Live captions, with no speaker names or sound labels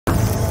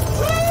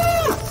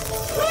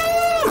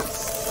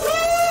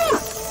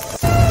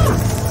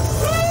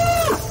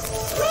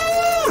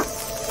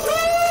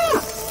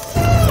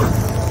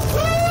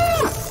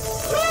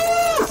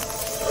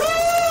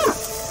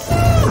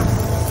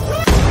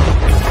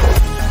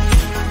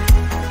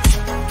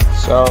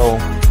So,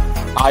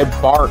 I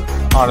bark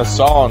on a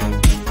song.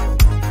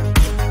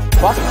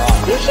 Fuck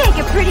off. You shake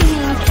a pretty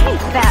mean cake,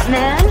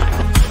 Batman.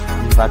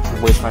 I'm about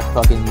to waste my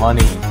fucking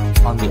money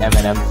on the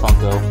M&M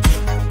Funko.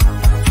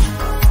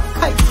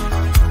 Hey!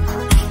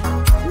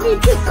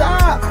 Need to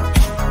stop!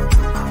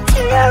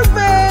 Help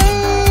me!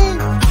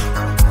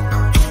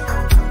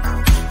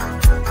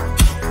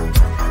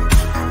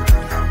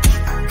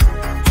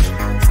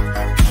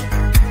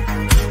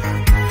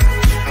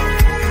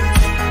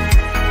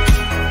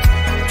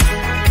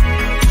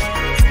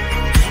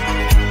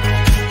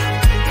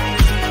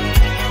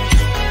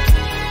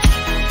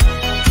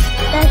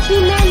 That's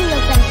too many of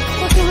them.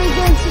 What are we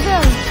going to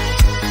do?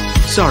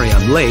 Sorry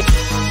I'm late.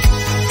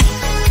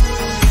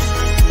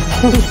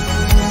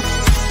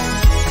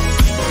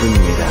 Bring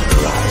me that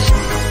horizon.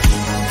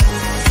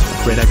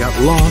 Afraid I got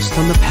lost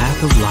on the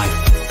path of life.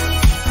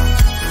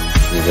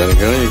 You gotta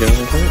go, you gotta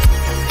go.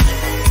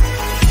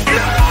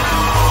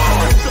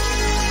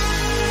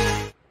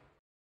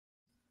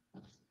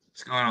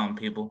 What's going on,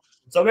 people?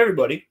 What's up,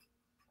 everybody?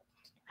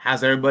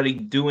 How's everybody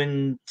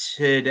doing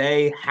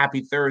today?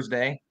 Happy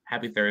Thursday.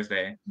 Happy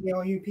Thursday.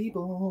 Yo, you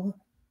people.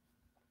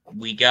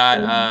 We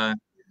got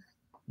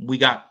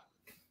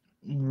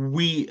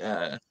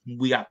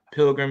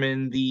Pilgrim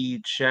in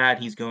the chat.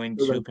 He's going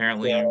to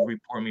apparently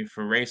report me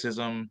for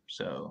racism.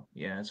 So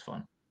yeah, it's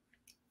fun.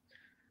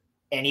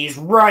 And he's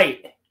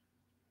right.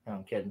 No,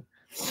 I'm kidding.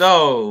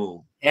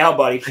 So Yeah,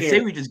 buddy. I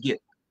say we just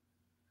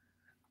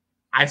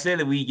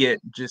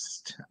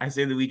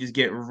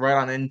get right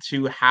on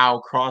into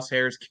how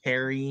Crosshair's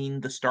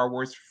carrying the Star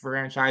Wars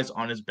franchise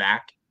on his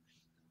back.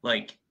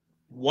 Like,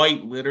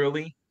 quite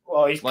literally.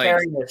 Well, he's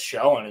carrying this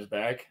show on his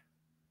back.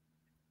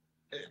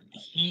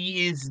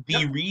 He is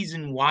the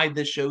reason why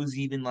the show's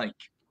even, like...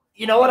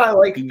 You know what I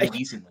like?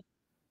 Decently.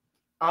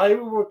 I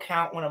will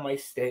recount one of my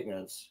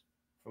statements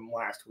from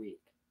last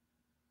week.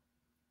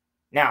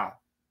 Now,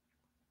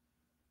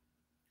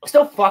 I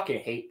still fucking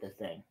hate the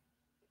thing.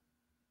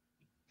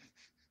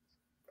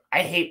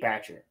 I hate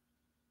Batcher.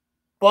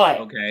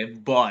 But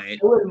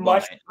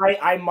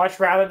I much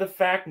rather the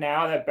fact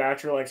now that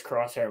Batcher likes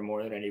Crosshair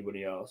more than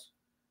anybody else.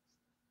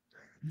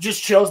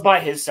 Just chills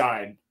by his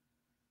side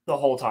the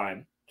whole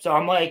time. So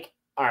I'm like,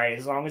 all right,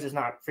 as long as it's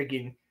not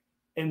freaking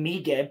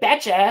Amiga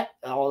Batcher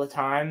all the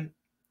time.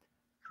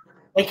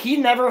 Like, he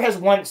never has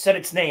once said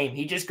its name.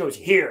 He just goes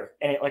here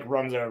and it like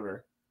runs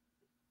over.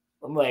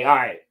 I'm like, all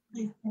right.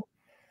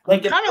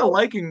 Like, I'm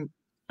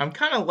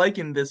kind of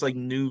liking this like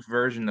new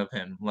version of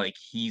him. Like,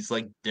 he's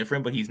like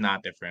different, but he's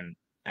not different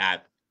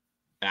at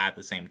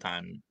the same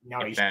time.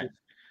 No, he's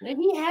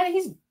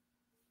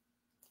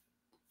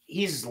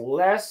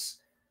less.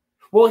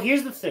 Well,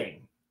 here's the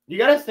thing. You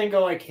got to think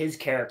of like his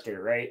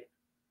character, right?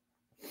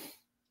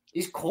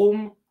 He's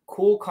cool,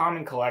 calm,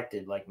 and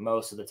collected like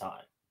most of the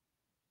time,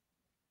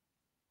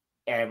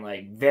 and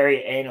like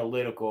very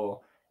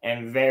analytical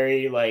and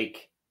very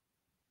like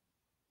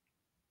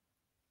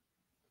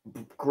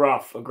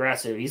gruff,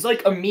 aggressive. He's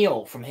like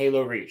Emil from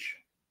Halo Reach.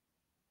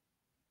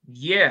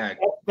 Yeah,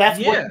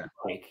 that's what he's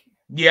like.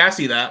 Yeah, I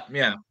see that.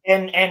 Yeah,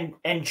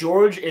 and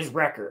George is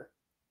Wrecker.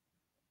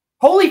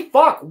 Holy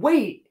fuck!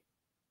 Wait.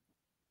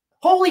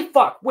 Holy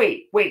fuck!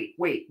 Wait.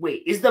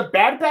 Is the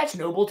Bad Batch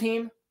Noble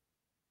team?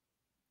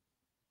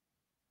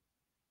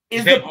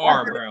 They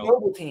are, bro.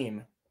 Noble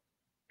team.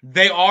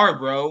 They are,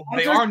 bro.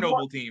 They are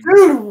Noble team.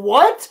 Dude,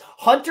 what?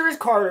 Hunter is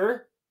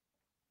Carter.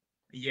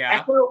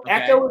 Yeah.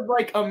 Echo is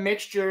like a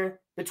mixture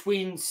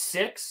between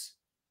Six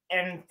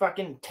and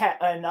fucking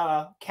Cat.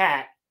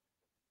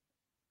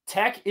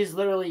 Tech is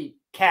literally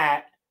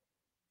Cat.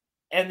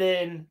 And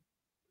then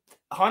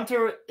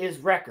Hunter is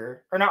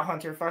Wrecker. Or not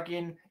Hunter,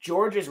 fucking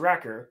George is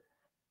Wrecker.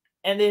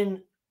 And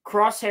then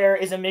Crosshair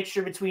is a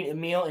mixture between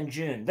Emil and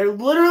June. They're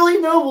literally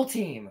Noble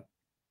team.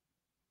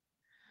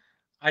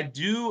 I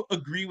do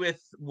agree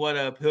with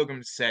what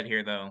Pilgrim said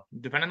here, though.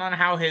 Depending on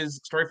how his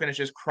story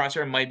finishes,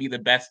 Crosshair might be the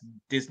best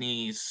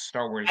Disney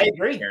Star Wars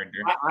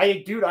character. I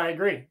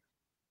agree.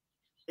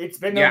 It's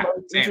been the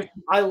most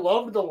interesting. I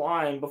loved the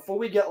line before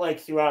we get like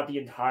throughout the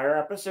entire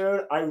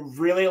episode. I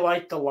really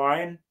liked the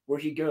line where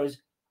he goes,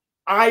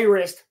 "I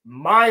risked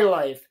my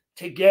life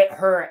to get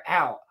her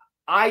out.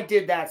 I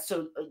did that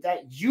so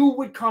that you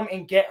would come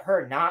and get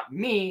her, not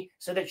me,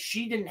 so that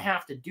she didn't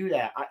have to do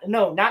that.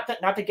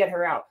 Not to get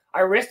her out.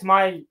 I risked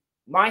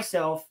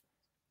myself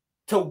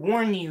to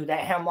warn you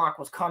that Hemlock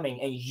was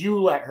coming, and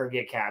you let her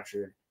get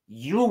captured.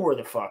 You were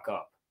the fuck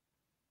up,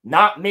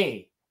 not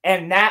me."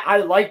 And that I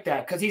like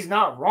that because he's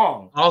not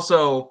wrong.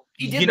 Also,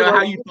 you know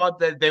how you thought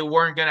that they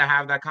weren't gonna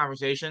have that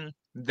conversation?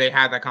 They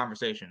had that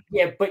conversation.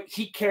 Yeah, but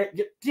he cared.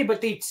 Yeah,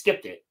 but they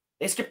skipped it.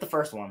 They skipped the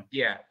first one.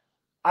 Yeah,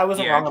 I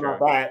wasn't wrong about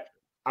that.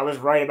 I was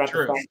right about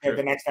the fact that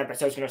the next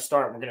episode is going to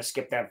start. We're going to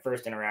skip that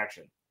first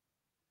interaction.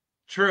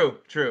 True.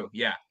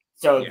 Yeah.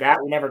 So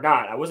that we never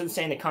got. I wasn't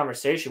saying the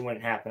conversation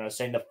wouldn't happen. I was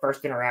saying the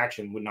first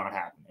interaction would not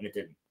happen, and it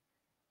didn't.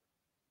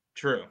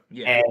 True.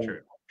 Yeah.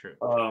 And, true.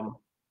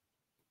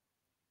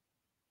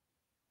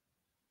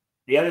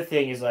 The other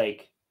thing is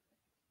like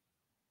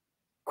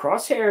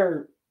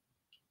Crosshair.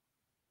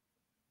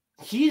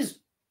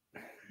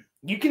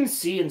 you can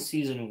see in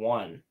season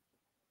 1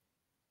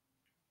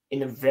 in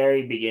the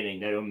very beginning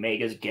that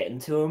Omega's getting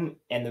to him,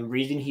 and the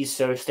reason he's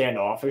so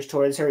standoffish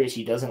towards her is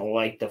he doesn't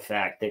like the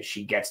fact that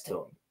she gets to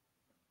him.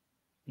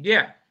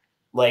 Yeah.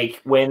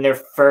 Like when they're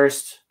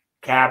first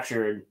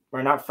captured,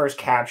 or not first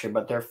captured,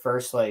 but they're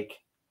first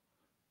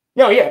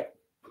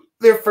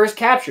they're first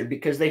captured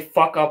because they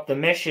fuck up the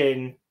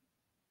mission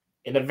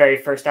in the very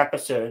first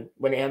episode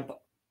when the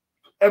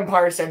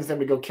Empire sends them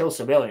to go kill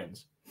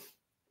civilians.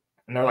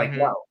 And they're like,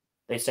 no.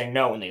 They say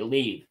no and they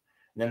leave.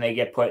 And then they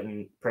get put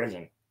in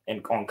prison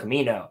and on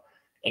Camino.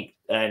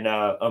 And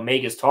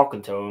Omega's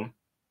talking to him.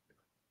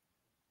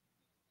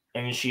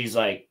 And she's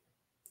like,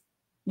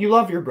 you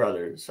love your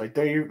brothers. Like,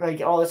 they're like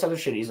all this other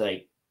shit. He's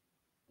like,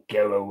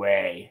 go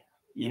away.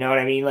 You know what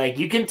I mean? Like,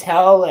 you can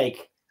tell,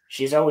 like,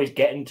 she's always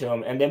getting to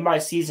him. And then by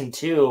season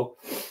 2,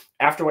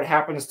 after what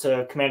happens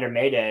to Commander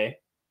Mayday,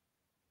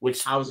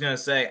 which I was gonna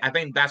say, I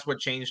think that's what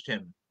changed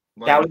him.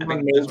 Like, that was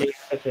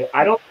amazing.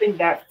 I don't think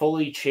that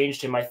fully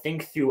changed him. I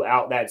think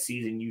throughout that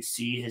season, you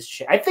see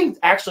his. I think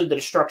actually the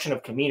destruction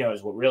of Camino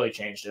is what really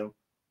changed him.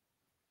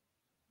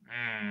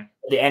 At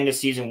the end of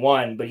season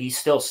 1, but he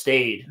still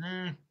stayed.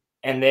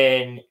 And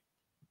then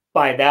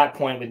by that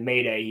point with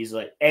Mayday, he's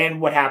like,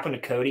 and what happened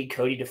to Cody?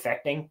 Cody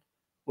defecting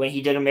when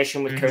he did a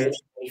mission with Cody.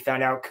 He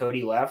found out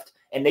Cody left,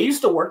 and they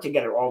used to work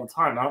together all the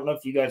time. I don't know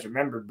if you guys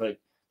remember, but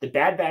the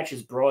Bad Batch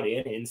is brought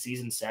in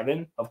season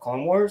 7 of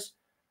Clone Wars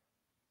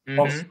on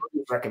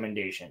Cody's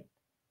recommendation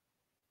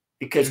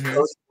because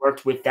Cody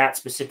worked with that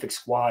specific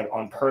squad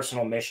on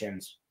personal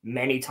missions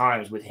many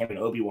times with him and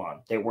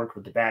Obi-Wan. They worked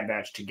with the Bad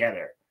Batch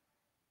together,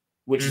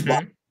 which is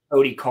why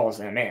Cody calls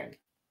them in.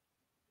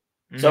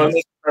 So it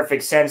makes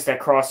perfect sense that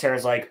Crosshair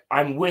is like,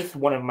 I'm with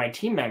one of my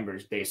team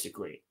members,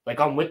 basically. Like,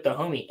 I'm with the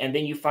homie. And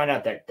then you find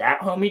out that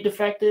homie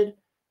defected.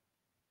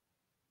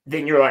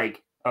 Then you're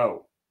like,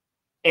 oh.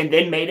 And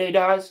then Mayday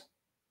dies.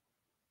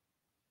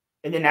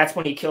 And then that's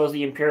when he kills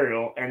the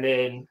Imperial. And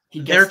then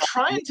they're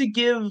trying to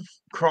give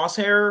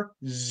Crosshair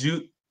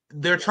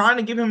they're trying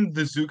to give him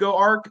the Zuko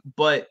arc,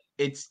 but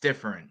it's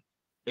different.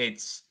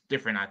 It's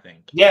different, I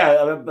think.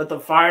 Yeah, but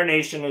the Fire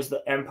Nation is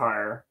the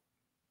Empire.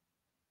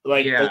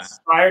 Like, the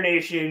Fire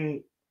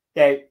Nation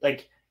that,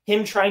 like,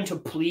 him trying to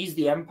please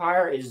the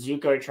Empire is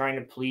Zuko trying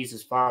to please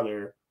his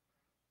father.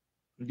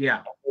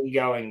 Yeah. And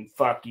going,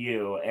 fuck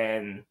you.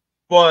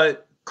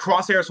 But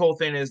Crosshair's whole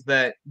thing is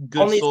that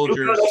good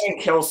soldiers Zuko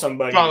doesn't kill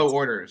somebody. Follow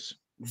orders.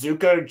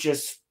 Zuko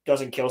just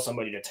doesn't kill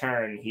somebody to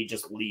turn. He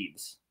just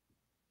leaves.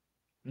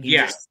 He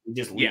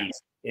just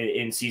leaves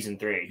in season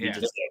 3. He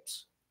just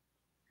skips.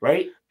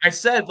 Right? I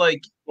said,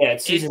 like... Yeah,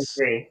 it's season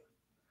 3.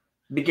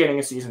 Beginning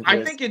of season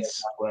 3. I think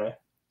it's...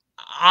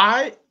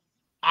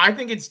 I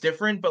think it's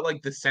different, but,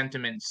 like, the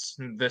sentiment's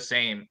the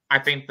same. I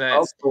think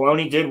that...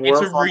 Filoni did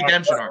work it's a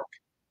redemption arc.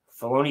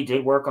 Filoni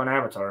did work on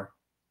Avatar.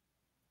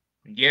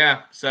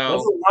 Yeah, so...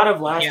 There's a lot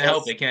of last... Can't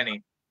help it, can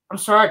he? I'm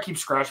sorry I keep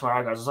scratching my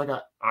eye, guys. It's like an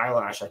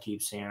eyelash I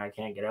keep seeing. I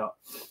can't get out.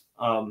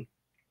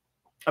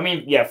 I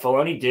mean, yeah,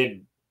 Filoni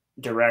did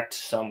direct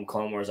some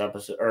Clone Wars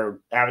episodes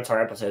or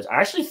Avatar episodes. I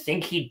actually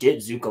think he did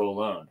Zuko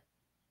alone,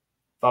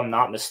 if I'm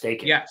not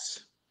mistaken.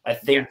 Yes. I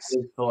think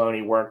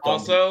Filoni worked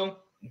on...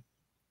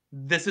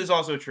 This is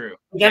also true.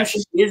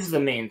 Redemption is the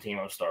main theme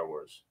of Star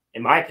Wars,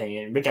 in my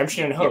opinion.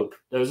 Redemption and hope.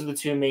 Those are the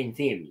two main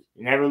themes.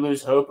 You never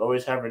lose hope,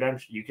 always have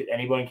redemption.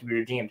 Anyone can be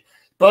redeemed.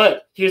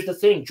 But here's the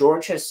thing.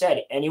 George has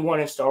said anyone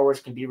in Star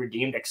Wars can be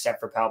redeemed except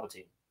for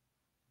Palpatine.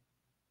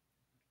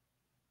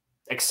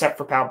 Except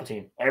for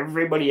Palpatine.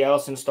 Everybody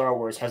else in Star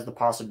Wars has the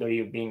possibility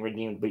of being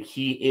redeemed, but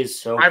he is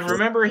so... I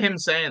remember him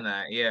saying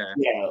that, yeah.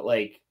 Yeah,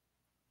 like...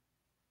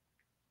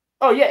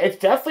 Oh, yeah, it's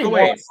definitely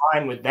more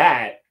fine with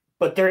that.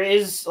 But there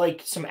is,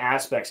 like, some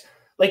aspects.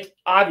 Like,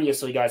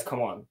 obviously, guys,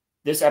 come on.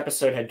 This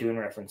episode had Dune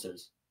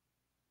references.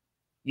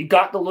 You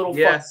got the little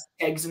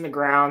eggs in the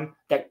ground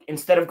that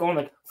instead of going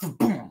like,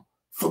 boom,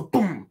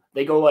 boom,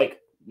 they go like,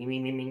 me, me,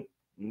 me, me,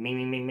 me,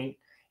 me, me, me.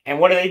 And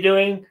what are they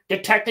doing?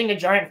 Detecting a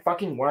giant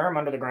fucking worm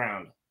under the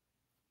ground.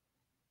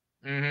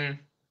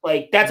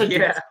 Like, that's a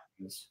Dune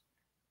reference.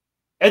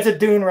 It's a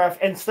Dune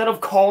ref. Instead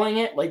of calling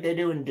it like they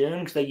do in Dune,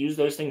 because they use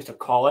those things to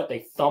call it,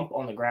 they thump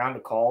on the ground to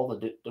call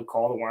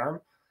the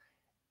worm.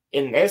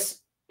 In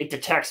this, it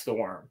detects the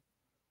worm.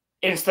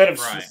 Instead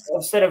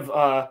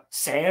of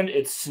sand,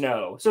 it's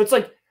snow. So it's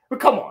like, but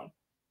come on.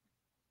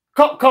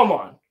 Come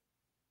on.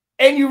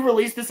 And you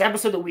release this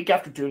episode the week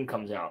after Dune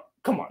comes out.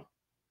 Come on.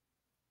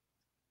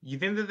 You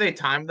think that they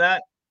timed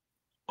that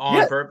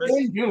on purpose?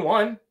 They're in Dune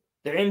 1.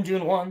 They're in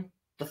Dune 1.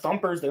 The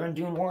Thumpers, they're in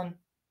Dune 1.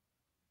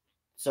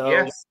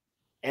 So,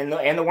 and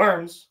the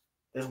worms.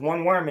 There's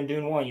one worm in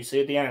Dune 1. You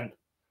see at the end.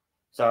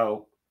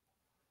 So...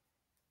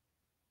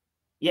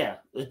 yeah,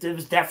 it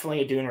was definitely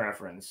a Dune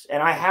reference.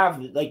 And I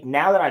have, like,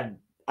 now that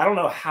I don't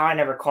know how I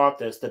never caught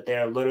this, that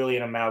they're literally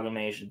an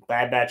amalgamation.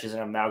 Bad Batch is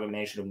an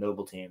amalgamation of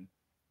Noble Team.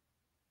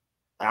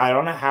 I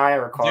don't know how I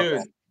ever caught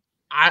that.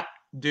 I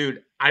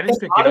didn't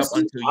pick it up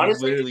until you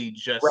literally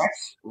just...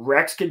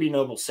 Rex could be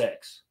Noble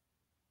 6.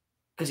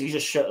 Because he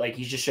just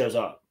shows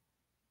up.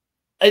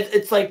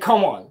 It's like,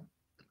 come on.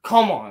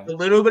 Come on. A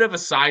little bit of a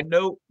side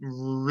note,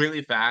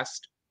 really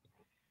fast.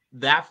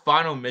 That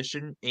final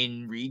mission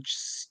in Reach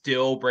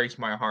still breaks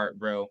my heart,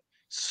 bro.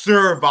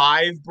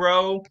 Survive,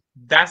 bro.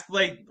 That's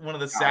like one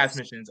of the saddest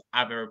missions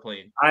I've ever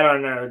played. I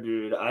don't know,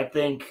 dude. I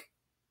think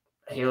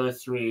Halo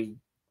 3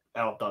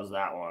 outdoes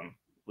that one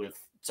with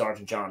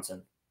Sergeant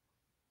Johnson.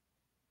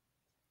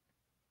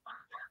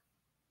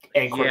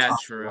 And Cortana, yeah,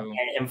 true.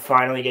 And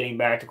finally getting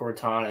back to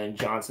Cortana, and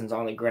Johnson's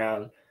on the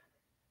ground.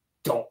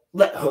 Don't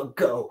let her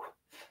go.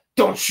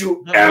 Don't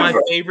you ever.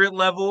 My favorite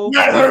level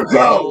let her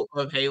go.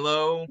 of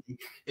Halo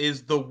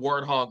is the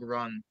Warthog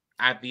run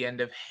at the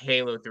end of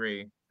Halo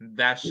 3.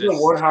 That's just the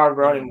Warthog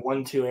run in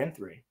 1, 2, and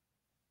 3.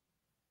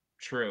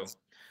 True.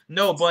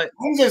 No, but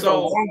one's is the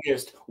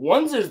longest.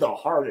 One's is the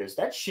hardest.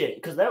 That shit,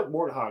 because that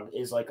Warthog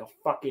is like a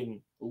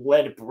fucking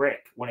lead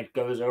brick when it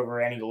goes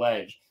over any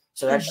ledge.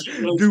 So that's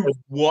dude.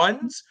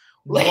 One's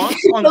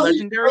on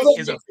Legendary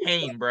is a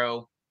pain,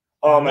 bro.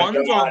 Oh my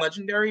one's God. on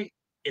Legendary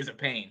is a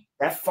pain.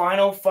 That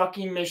final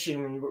fucking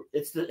mission,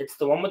 it's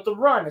the one with the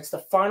run. It's the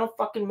final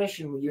fucking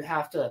mission where you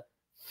have to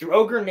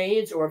throw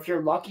grenades, or if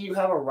you're lucky, you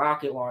have a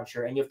rocket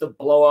launcher and you have to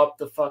blow up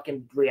the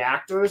fucking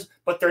reactors.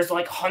 But there's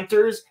like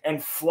hunters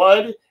and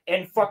flood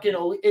and fucking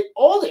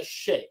all this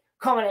shit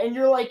coming, and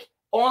you're like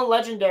on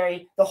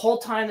Legendary the whole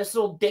time. This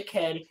little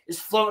dickhead is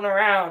floating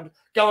around,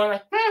 going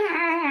like,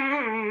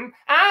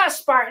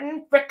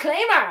 Spartan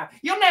Reclaimer,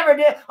 you'll never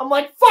do. I'm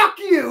like, fuck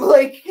you,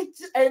 like,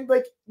 and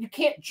like you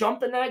can't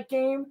jump in that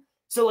game.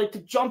 So like to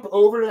jump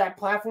over to that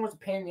platform is a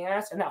pain in the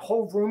ass, and that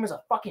whole room is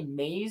a fucking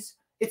maze.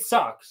 It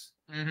sucks.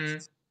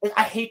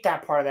 I hate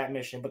that part of that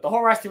mission, but the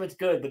whole rest of it's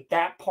good. But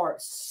that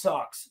part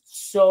sucks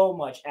so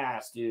much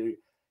ass, dude.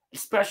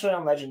 Especially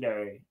on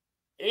Legendary.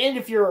 And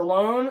if you're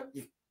alone,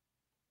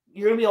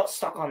 you're gonna be all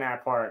stuck on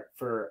that part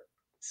for.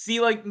 See,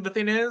 like the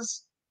thing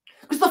is,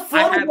 because the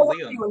flood will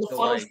you, and the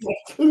flood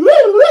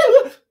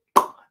like,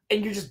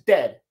 and you're just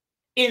dead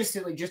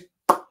instantly. Just.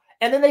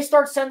 And then they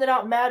start sending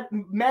out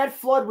mad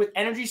flood with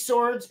energy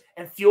swords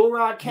and fuel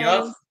rod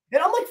cannons. Yep.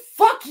 And I'm like,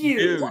 fuck you.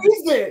 Dude, what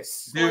is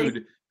this?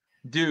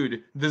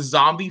 Dude, the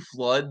zombie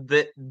flood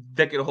that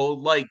could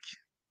hold like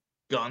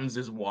guns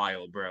is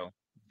wild, bro.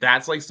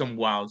 That's like some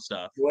wild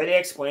stuff. The way they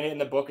explain it in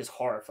the book is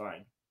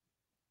horrifying.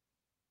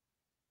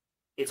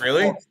 It's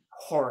really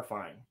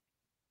horrifying.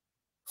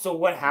 So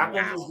what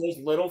happens is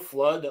those little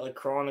flood that like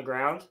crawl on the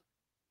ground.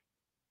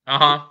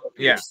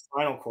 Yeah.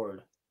 Spinal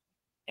cord.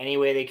 Any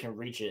way they can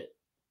reach it.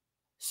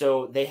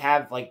 So they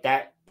have like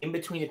that in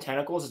between the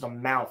tentacles is a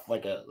mouth,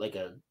 like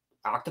a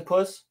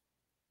octopus,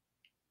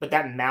 but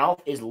that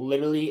mouth is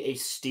literally a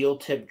steel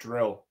tip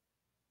drill,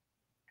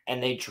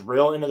 and they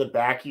drill into the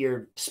back of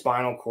your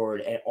spinal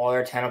cord, and all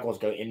their tentacles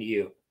go into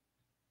you.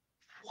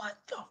 What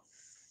the?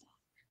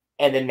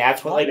 And then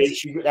that's what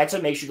makes you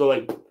go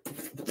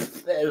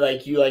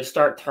like you like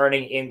start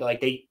turning into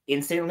like they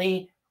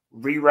instantly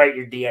rewrite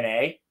your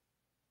DNA,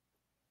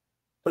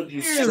 but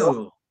you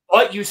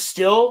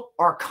still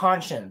are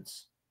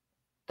conscious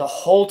the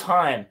whole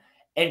time.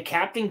 And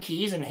Captain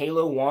Keyes in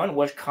Halo 1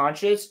 was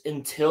conscious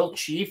until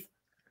Chief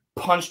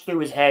punched through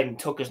his head and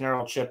took his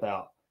neural chip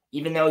out.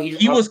 Even though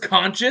he was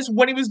conscious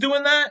when he was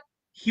doing that?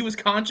 He was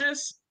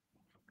conscious?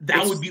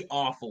 That would be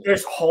awful.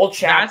 There's whole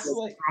chapters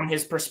from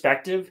his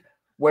perspective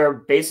where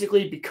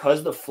basically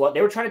because the flood,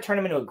 they were trying to turn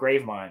him into a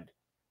grave mind.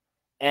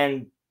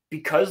 And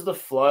because the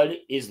flood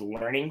is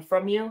learning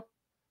from you,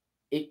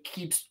 it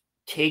keeps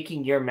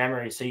taking your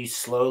memories. So you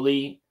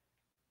slowly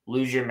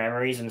lose your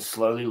memories and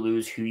slowly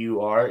lose who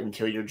you are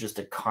until you're just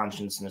a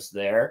consciousness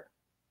there.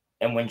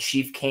 And when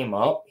Chief came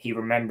up, he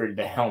remembered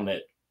the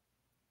helmet.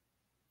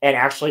 And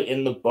actually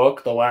in the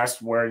book, the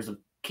last words of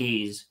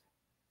Keyes,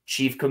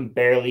 Chief can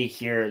barely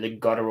hear the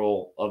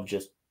guttural of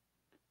just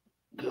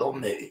kill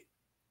me.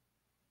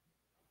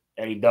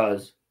 And he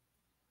does.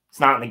 It's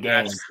not in the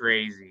game. That's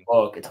crazy.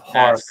 Book. It's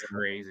hard. That's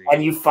crazy.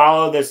 And you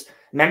follow this.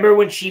 Remember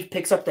when Chief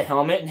picks up the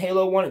helmet in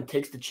Halo 1 and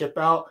takes the chip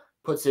out,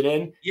 puts it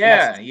in?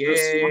 Yeah.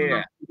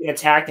 Getting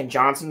attacked and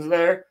Johnson's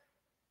there.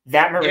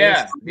 That Marine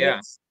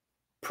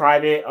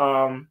Private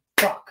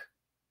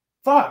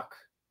fuck.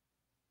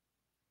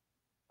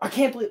 I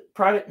can't believe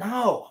Private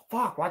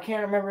why can't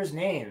I remember his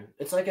name?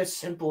 It's like a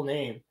simple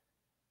name.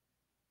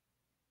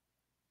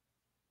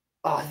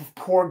 Oh,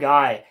 poor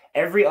guy.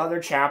 Every other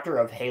chapter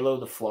of Halo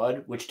the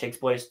Flood, which takes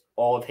place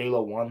all of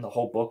Halo 1, the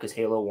whole book is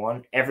Halo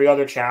 1. Every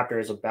other chapter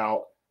is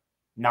about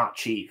not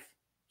Chief.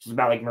 It's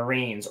about like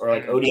Marines or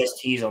like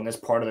ODSTs on this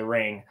part of the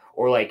ring,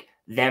 or like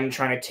them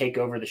trying to take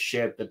over the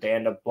ship that they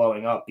end up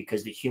blowing up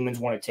because the humans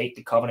want to take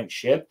the Covenant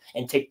ship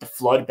and take the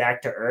Flood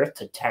back to Earth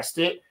to test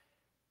it.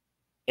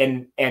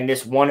 And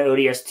this one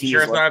ODST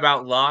sure it's not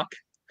about luck.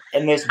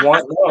 And this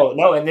one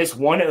and this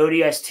one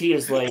ODST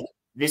is like,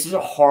 this is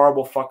a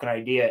horrible fucking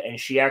idea, and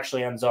she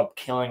actually ends up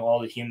killing all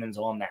the humans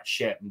on that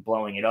ship and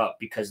blowing it up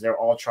because they're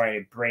all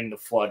trying to bring the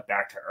Flood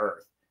back to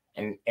Earth.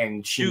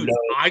 And she Dude,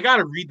 I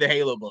gotta read the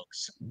Halo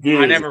books.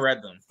 Dude, I never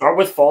read them. Start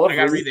with Fall of Reach.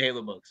 I gotta read the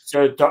Halo books.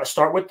 So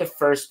start with the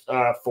first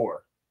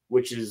 4,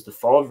 which is the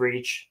Fall of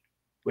Reach,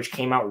 which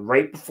came out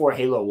right before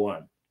Halo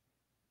 1.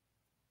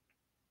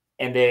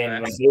 And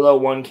then when Halo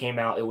 1 came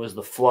out, it was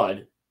the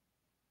Flood.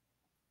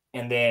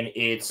 And then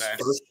it's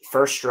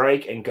First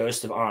Strike and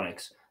Ghost of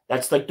Onyx.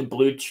 That's like the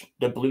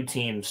blue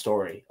team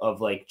story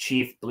of like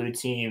Chief, Blue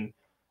Team,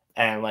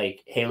 and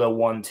like Halo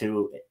 1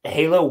 to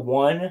Halo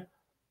 1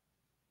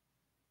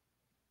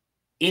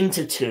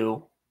 into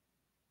 2.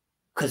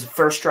 Because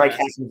First Strike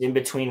happens in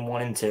between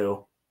 1 and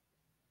 2.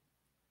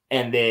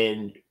 And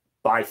then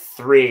by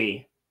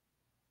 3,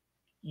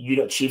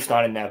 Chief's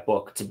not in that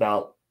book. It's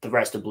about the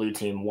rest of Blue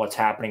Team, what's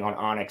happening on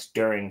Onyx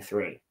during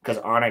 3. Because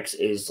Onyx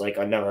is like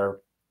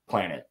another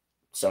planet.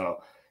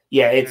 So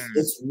yeah,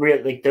 it's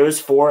real. Like those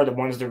 4 are the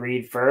ones to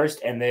read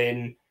first, and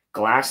then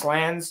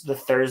Glasslands, the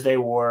Thursday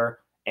War,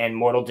 and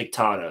Mortal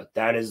Dictata.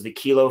 That is the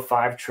Kilo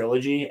 5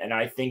 trilogy, and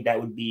I think that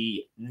would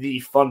be the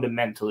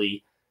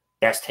fundamentally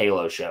best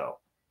Halo show.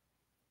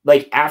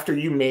 Like after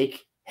you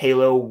make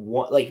Halo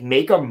 1, like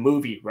make a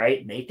movie,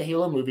 right? Make the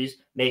Halo movies,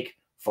 make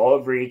Fall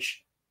of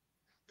Reach.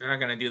 They're not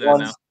gonna do that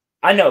now.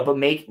 I know, but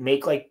make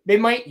like they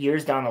might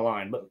years down the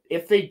line. But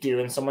if they do,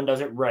 and someone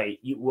does it right,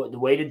 the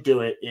way to do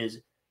it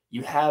is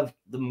you have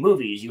the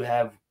movies. You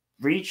have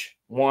Reach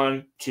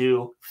 1,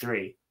 2,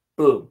 3.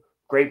 Boom,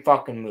 great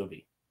fucking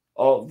movie.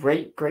 All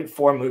great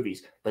 4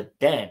 movies. But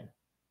then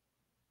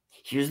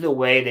here's the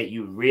way that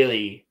you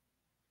really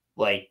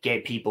like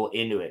get people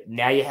into it.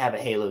 Now you have a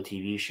Halo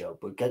TV show,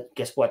 but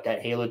guess what?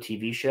 That Halo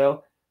TV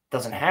show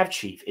doesn't have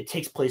Chief. It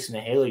takes place in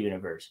the Halo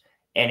universe,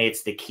 and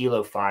it's the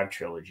Kilo 5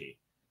 trilogy,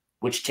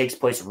 which takes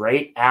place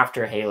right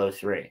after Halo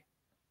 3.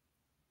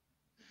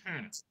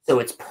 So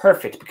it's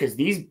perfect because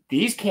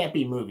these can't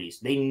be movies.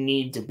 They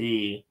need to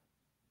be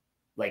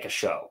like a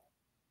show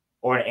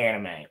or an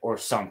anime or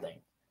something.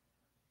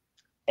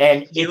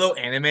 And Halo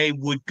anime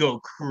would go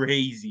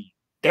crazy.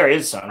 There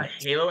is some. A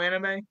Halo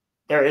anime?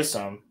 There is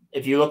some.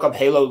 If you look up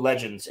Halo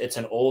Legends, it's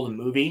an old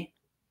movie.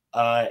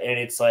 And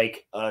it's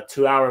like a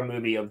 2-hour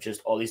movie of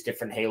just all these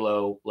different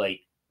Halo, like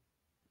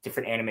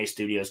different anime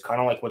studios, kind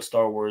of like what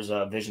Star Wars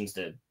Visions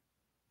did.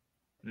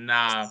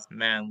 Nah,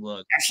 man,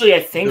 look. Actually, I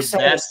think the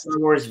best Star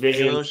Wars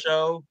Visions Halo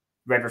show,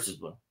 Red versus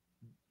Blue.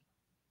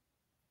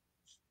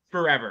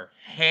 Forever.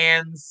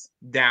 Hands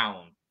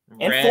down.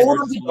 And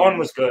Forward Unto Dawn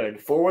was good.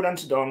 Forward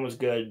Unto Dawn was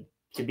good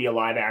to be a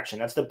live action.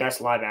 That's the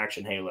best live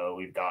action Halo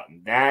we've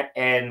gotten. That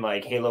and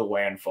like Halo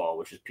Landfall,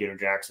 which is Peter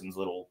Jackson's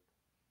little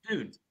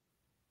dude.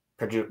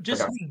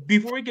 Just production.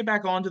 Before we get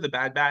back on to the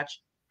Bad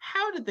Batch,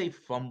 how did they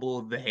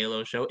fumble the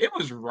Halo show? It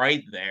was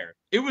right there.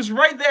 It was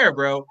right there,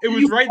 bro. It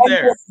was right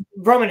there.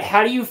 Roman,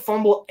 how do you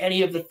fumble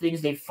any of the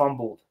things they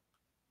fumbled?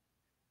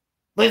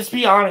 Let's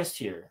be honest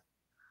here.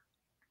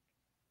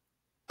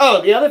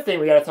 Oh, the other thing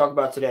we got to talk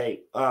about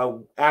today,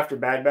 after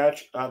Bad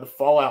Batch, the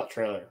Fallout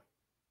trailer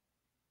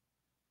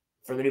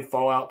for the new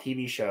Fallout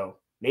TV show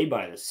made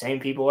by the same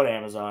people at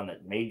Amazon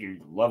that made your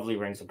lovely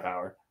Rings of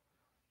Power.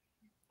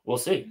 We'll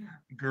see.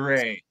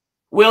 Great.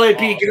 Will it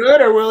be good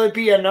or will it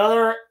be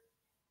another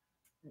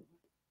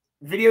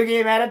video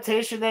game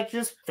adaptation that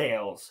just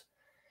fails?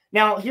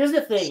 Now, here's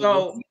the thing.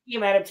 So, with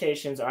game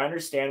adaptations, I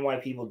understand why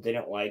people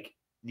didn't like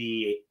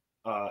the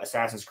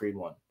Assassin's Creed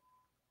one.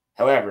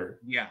 However,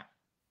 yeah,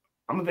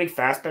 I'm a big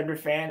Fassbender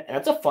fan, and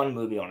that's a fun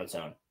movie on its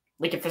own.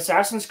 Like, if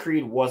Assassin's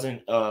Creed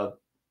wasn't a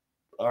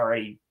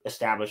already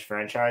established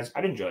franchise,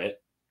 I'd enjoy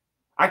it.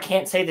 I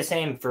can't say the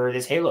same for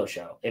this Halo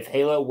show. If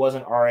Halo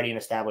wasn't already an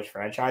established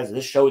franchise,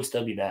 this show would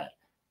still be bad.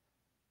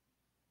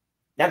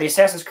 Now, the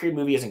Assassin's Creed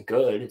movie isn't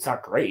good. It's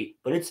not great,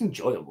 but it's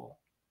enjoyable.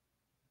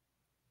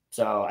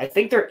 So, I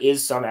think there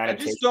is some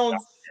adaptation.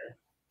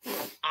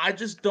 I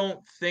just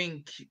don't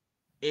think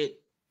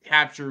it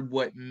captured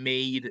what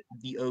made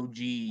the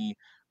OG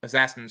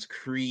Assassin's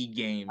Creed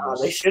games.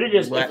 They should have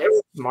just, if they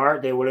were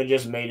smart, they would have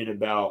just made it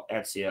about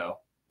Ezio.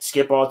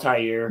 Skip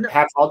Altair,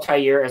 have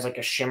Altair as like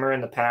a shimmer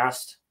in the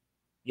past,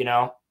 you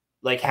know?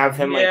 Like have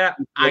him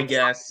I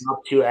guess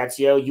up to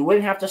Ezio. You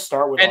wouldn't have to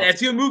start with an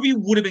Ezio movie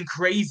would have been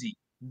crazy.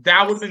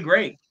 That would have been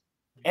great.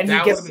 And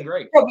that would have been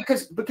great. No,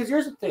 because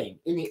here's the thing.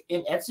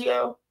 In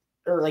Ezio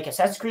or like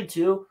Assassin's Creed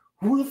 2,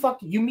 who the fuck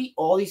you meet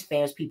all these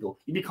famous people.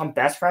 You become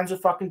best friends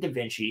with fucking Da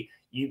Vinci.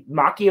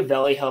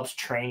 Machiavelli helps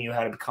train you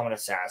how to become an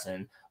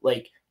assassin.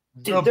 Like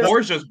dude, the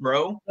Borgias,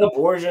 bro. The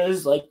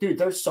Borgias, like, dude,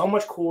 there's so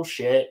much cool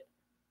shit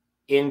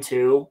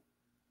into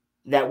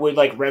that would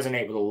like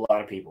resonate with a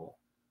lot of people.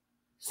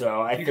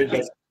 So I think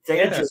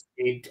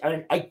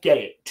I get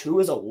it. 2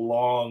 is a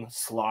long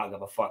slog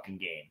of a fucking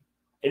game.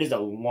 It is a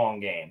long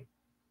game.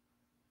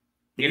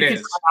 But you can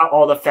cut out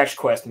all the fetch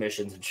quest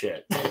missions and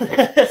shit.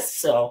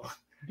 So,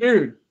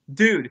 dude,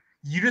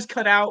 you just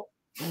cut out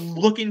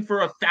looking for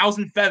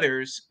 1,000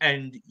 feathers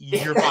and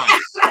you're fine.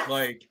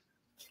 like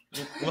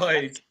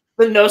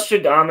the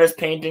Nostradamus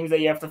paintings that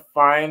you have to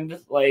find,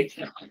 like,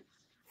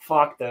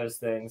 fuck those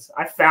things.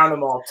 I found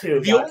them all too.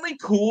 The only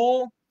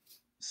cool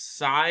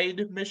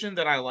side mission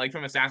that I like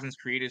from Assassin's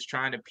Creed is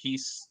trying to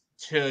piece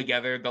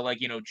together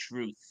the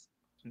truth.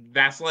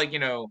 That's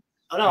the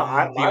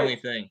only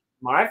thing.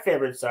 My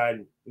favorite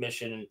side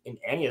mission in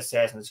any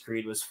Assassin's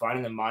Creed was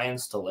finding the Mayan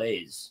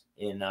steles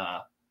in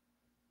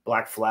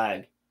Black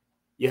Flag.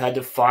 You had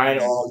to find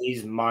all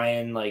these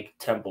Mayan like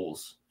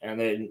temples, and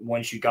then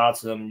once you got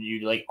to them,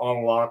 you like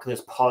unlock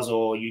this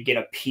puzzle. You get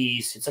a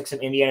piece. It's like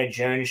some Indiana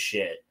Jones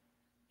shit.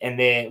 And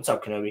then what's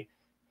up, Kenobi?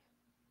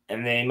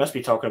 And then he must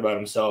be talking about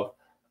himself.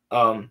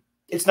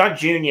 It's not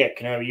June yet,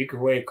 Kenobi. You could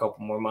wait a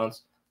couple more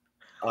months.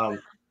 And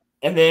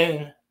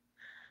then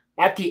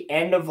at the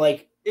end of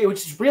like,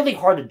 which is really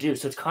hard to do.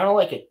 So it's kind of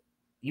like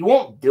you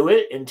won't do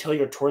it until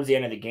you're towards the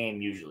end of the game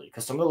usually,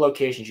 because some of the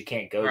locations you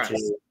can't go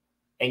to,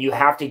 and you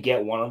have to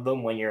get one of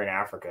them when you're in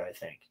Africa, I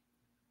think,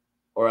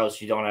 or else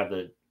you don't have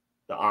the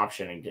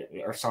option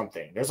or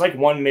something. There's like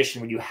one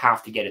mission where you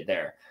have to get it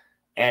there,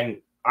 and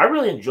I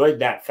really enjoyed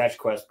that fetch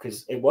quest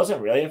because it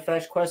wasn't really a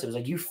fetch quest. It was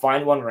like you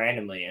find one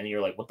randomly, and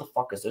you're like, "What the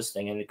fuck is this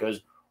thing?" And it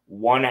goes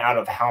one out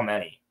of how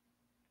many,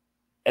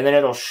 and then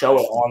it'll show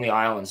it on the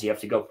islands. You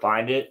have to go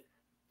find it,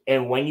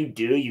 and when you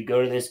do, you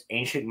go to this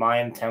ancient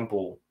Mayan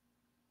temple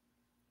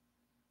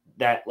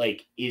that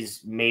like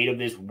is made of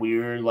this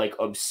weird like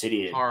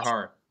obsidian.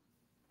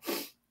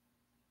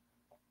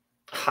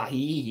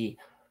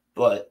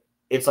 But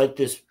it's like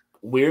this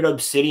weird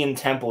obsidian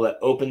temple that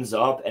opens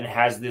up and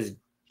has this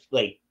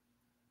like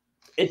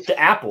it's the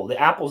apple. The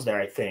apple's there,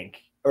 I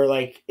think. Or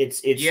like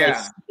it's like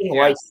something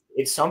like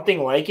it's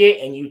something like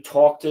it, and you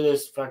talk to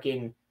this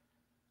fucking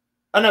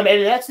oh no,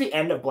 maybe that's the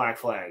end of Black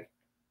Flag.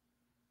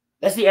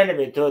 That's the end of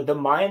it. The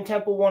Mayan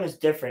temple one is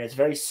different. It's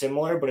very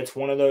similar, but it's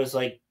one of those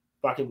like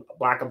fucking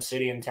black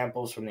obsidian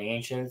temples from the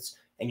ancients,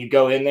 and you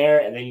go in there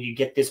and then you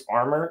get this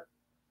armor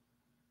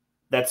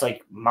that's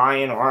like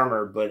Mayan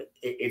armor, but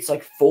it's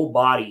like full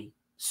body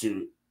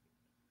suit,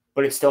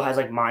 but it still has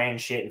like Mayan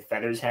shit and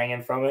feathers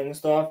hanging from it and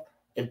stuff.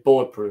 It's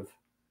bulletproof.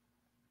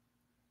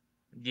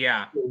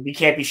 Yeah, you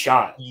can't be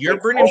shot. You're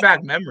bringing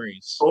back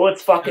memories.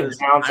 Bullets fucking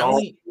bounce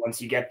off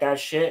once you get that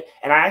shit,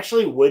 and I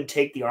actually would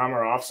take the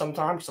armor off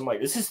sometimes because I'm like,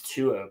 this is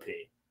too OP.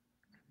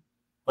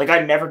 Like,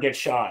 I never get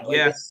shot. Like,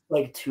 it's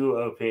like too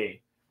OP.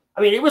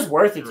 I mean, it was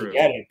worth it to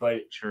get it,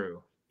 but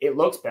it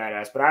looks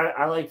badass. But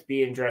I liked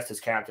being dressed as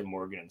Captain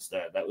Morgan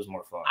instead. That was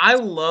more fun. I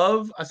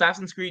love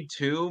Assassin's Creed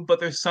 2, but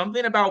there's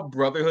something about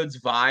Brotherhood's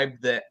vibe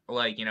that,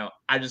 like, you know,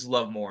 I just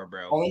love more,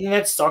 bro. Only thing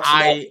that sucks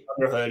about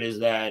Brotherhood is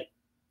that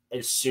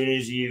as soon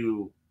as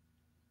you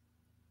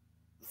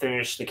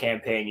finish the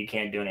campaign, you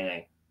can't do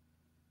anything.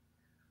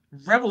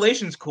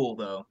 Revelation's cool,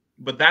 though.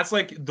 But that's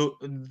like the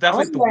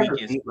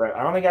weakest.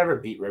 I don't think I ever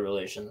beat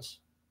Revelations. Is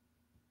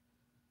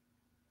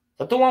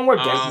that the one where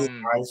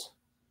Desmond dies?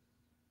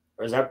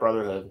 Or is that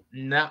Brotherhood?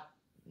 Nah,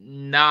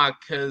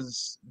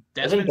 because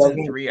Desmond's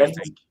in 3, I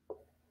think.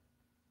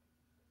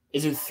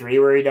 Is it 3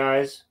 where he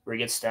dies? Where he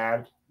gets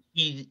stabbed?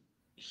 He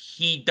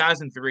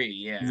dies in 3,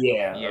 yeah.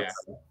 Yeah. Okay.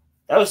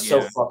 That was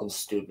so fucking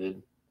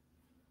stupid.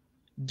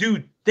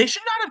 Dude, they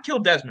should not have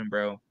killed Desmond,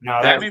 bro.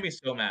 No, that made me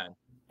so mad.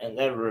 And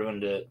that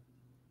ruined it.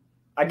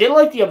 I did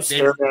like the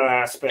Abstergo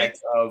aspect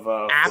of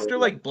after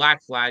like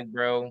Black Flag,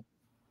 bro.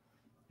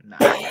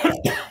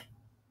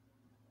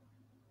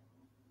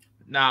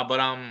 Nah, but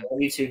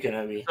me too,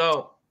 Kenobi.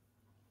 So,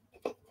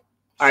 all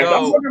right,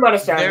 I'm talking about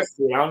Assassin's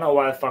Creed. I don't know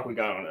why the fuck we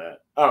got on that.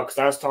 Oh, because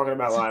I was talking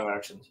about live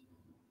actions.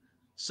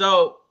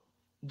 So,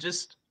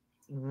 just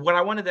what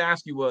I wanted to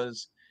ask you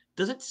was,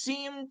 does it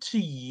seem to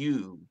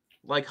you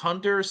like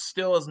Hunter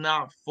still is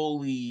not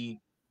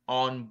fully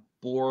on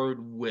board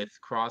with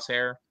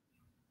Crosshair?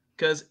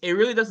 Because it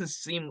really doesn't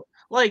seem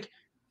like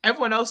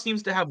everyone else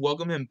seems to have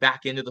welcomed him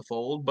back into the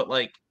fold, but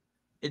like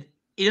it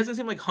doesn't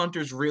seem like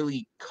Hunter's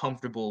really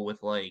comfortable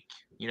with like,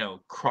 you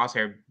know,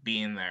 Crosshair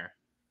being there.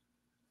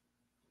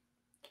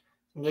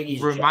 Like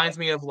reminds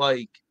me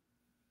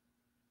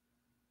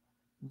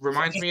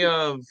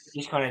of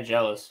he's kind of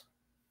jealous.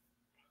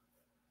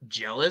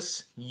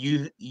 Jealous?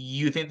 You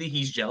think that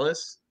he's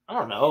jealous? I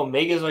don't know.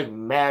 Mega's like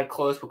mad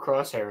close with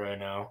Crosshair right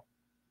now.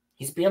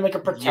 He's being like a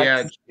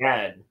protective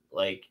dad,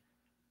 like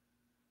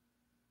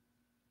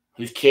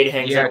whose kid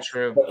hangs out.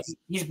 True.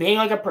 He's being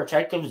like a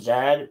protective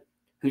dad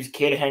whose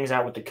kid hangs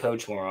out with the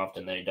coach more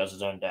often than he does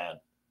his own dad.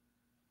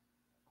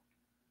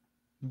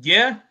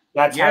 Yeah.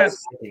 That's how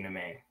it's happening to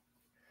me.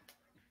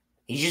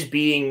 He's just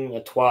being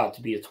a twat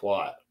to be a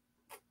twat.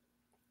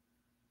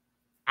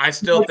 I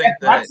still think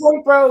that. That's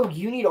like, bro,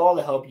 you need all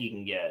the help you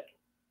can get.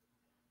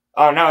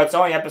 Oh, no, it's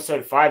only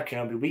episode 5,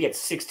 Kenobi. We get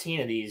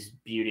 16 of these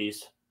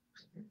beauties.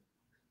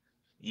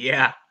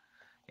 Yeah.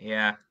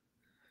 Yeah.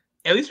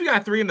 At least we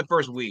got 3 in the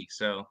first week,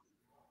 so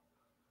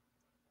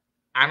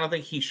I don't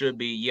think he should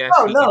be. Yes,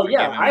 I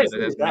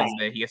agree with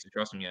that he has to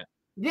trust him yet.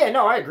 Yeah,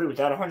 no, I agree with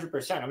that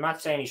 100%. I'm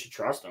not saying he should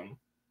trust him.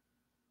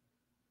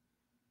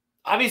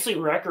 Obviously,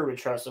 Wrecker would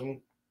trust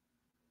him.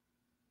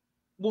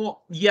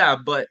 Well, yeah,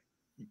 but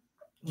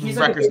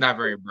Wrecker's not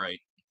very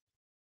bright.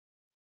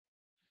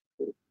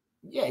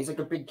 Yeah, he's like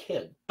a big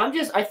kid.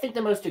 I think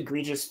the most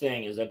egregious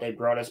thing is that they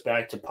brought us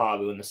back to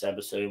Pabu in this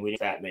episode and we need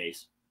Fat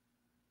Mace.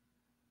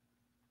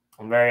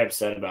 I'm very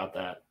upset about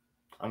that.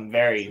 I'm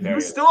very, very.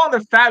 You're still on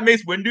the Fat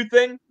Mace Windu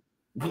thing?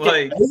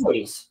 Like,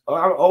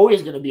 I'm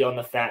always going to be on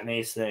the Fat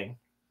Mace thing.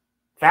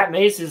 Fat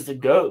Mace is the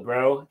GOAT,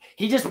 bro.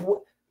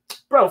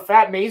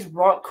 Fat Mace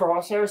brought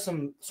Crosshair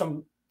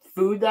some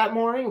food that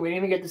morning. We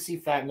didn't even get to see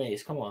Fat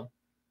Mace. Come on.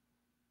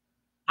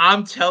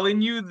 I'm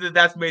telling you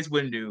that's Mace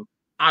Windu.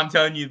 I'm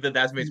telling you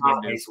that's Mace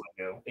Not Windu. Mace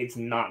Windu. It's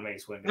not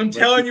Mace Windu. I'm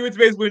telling you it's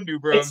Mace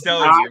Windu, bro. I'm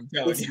telling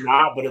you. It's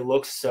not, but it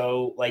looks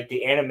so like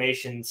the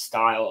animation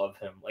style of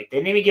him. Like they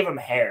didn't even give him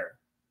hair.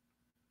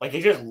 Like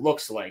it just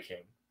looks like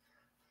him.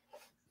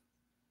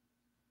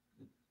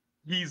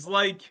 He's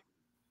like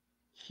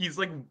Oh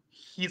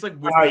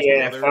Whitney's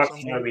yeah, brother or fuck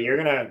something. Kenobi. You're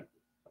gonna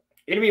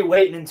be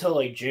waiting until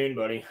like June,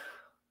 buddy.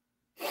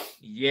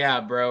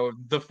 Yeah, bro.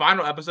 The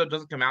final episode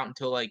doesn't come out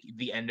until like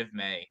the end of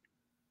May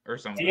or I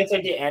something. think it's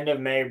like the end of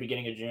May or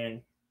beginning of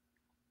June.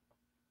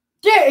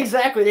 Yeah,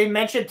 exactly. They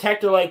mentioned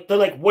Tech. They're like,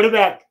 what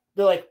about?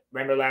 They're like,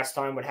 remember last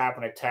time what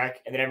happened at Tech?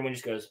 And then everyone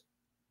just goes.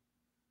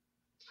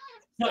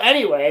 So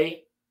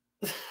anyway,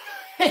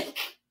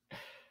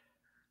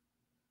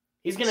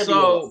 he's gonna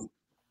be.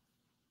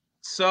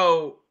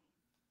 So,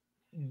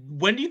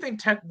 when do you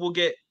think Tech will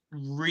get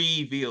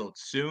revealed?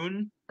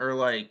 Soon or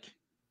like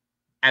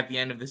at the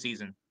end of the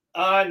season?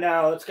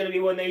 No, it's gonna be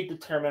when they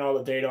determine all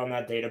the data on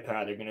that data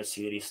pad. They're gonna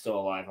see that he's still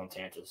alive on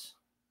Tantus.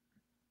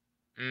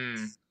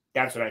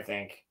 That's what I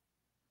think.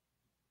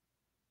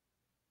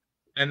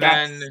 And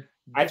then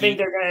I think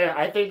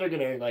they're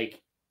gonna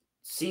like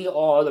see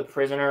all the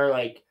prisoner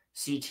like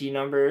CT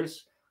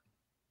numbers,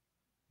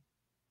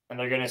 and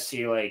they're gonna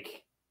see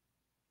like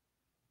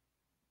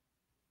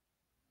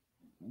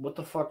what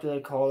the fuck do they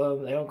call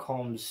them? They don't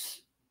call them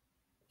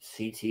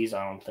CTs.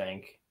 I don't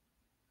think.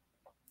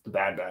 The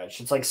Bad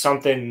Batch. It's like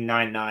something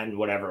 99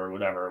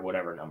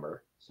 whatever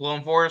number.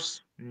 Clone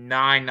Force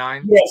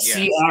 99. Yeah,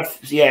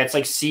 CF. Yeah, it's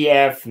like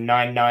CF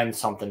 99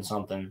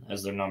 something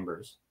as their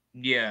numbers.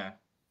 Yeah.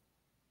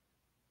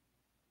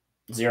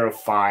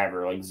 05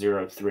 or like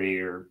 03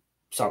 or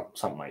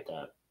something like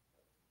that.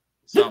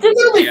 They're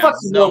literally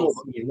fucking normal.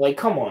 Like,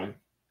 come on.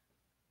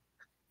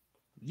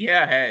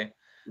 Yeah, hey.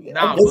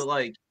 Nah, but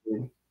like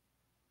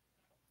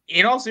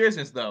in all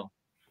seriousness though,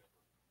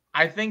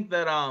 I think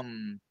that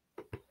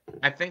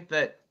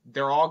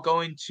they're all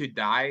going to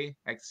die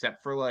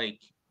except for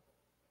like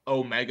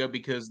Omega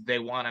because they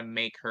want to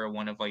make her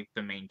one of like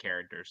the main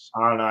characters.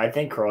 I don't know. I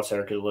think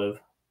Crosshair could live.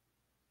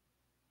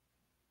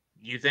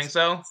 You think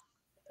so?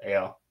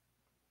 Yeah.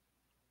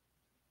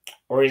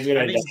 Or he's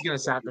gonna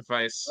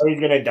sacrifice. Or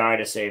he's gonna die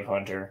to save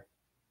Hunter.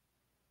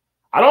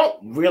 I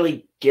don't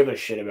really give a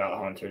shit about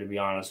Hunter, to be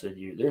honest with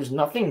you. There's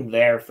nothing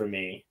there for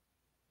me.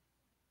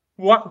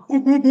 What? How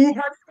do you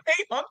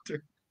hate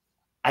Hunter?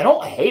 I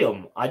don't hate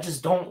him. I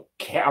just don't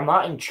care. I'm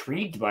not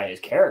intrigued by his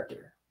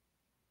character.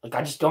 Like,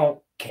 I just don't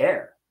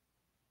care.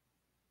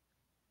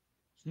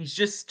 He's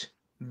just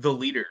the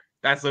leader.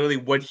 That's literally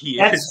what he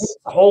That's is. his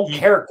whole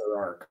character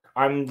arc.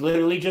 I'm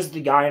literally just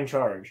the guy in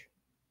charge.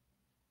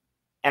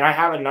 And I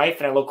have a knife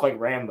and I look like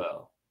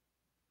Rambo.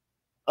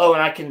 Oh,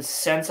 and I can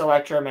sense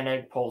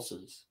electromagnetic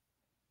pulses.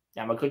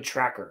 I'm a good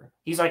tracker.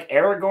 He's like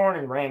Aragorn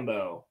and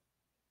Rambo.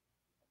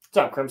 What's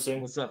up,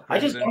 Crimson? What's up,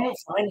 Crimson? I just don't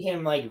find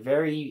him like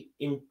very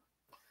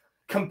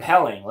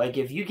compelling. Like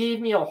if you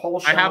gave me a whole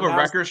show, I have a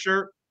Wrecker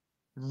shirt.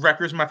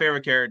 Wrecker's my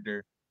favorite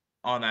character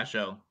on that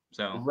show.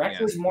 So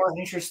Wrecker's more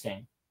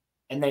interesting,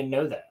 and they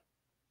know that.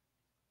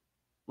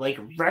 Like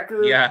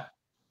Wrecker, yeah.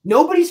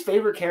 Nobody's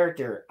favorite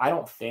character, I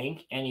don't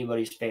think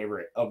anybody's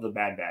favorite of the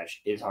Bad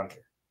Batch is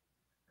Hunter.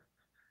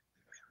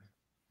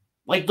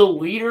 Like the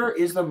leader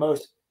is the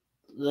most,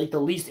 like the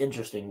least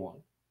interesting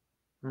one.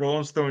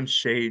 Rolling Stone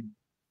shade.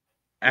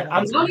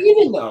 I'm not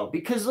even though,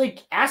 because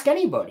like ask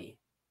anybody.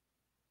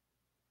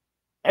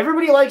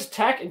 Everybody likes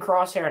Tech and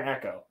Crosshair and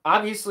Echo.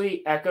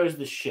 Obviously, Echo's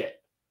the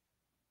shit.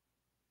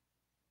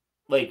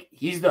 Like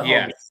he's the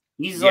homie.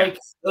 He's like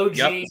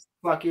OG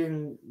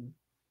fucking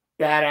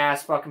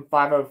badass fucking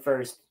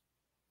 501st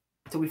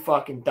till we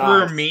fucking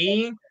die. For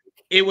me,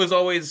 it was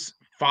always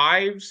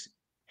Fives,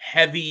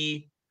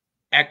 Heavy,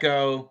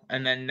 Echo,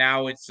 and then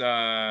now it's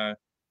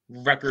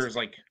Wrecker's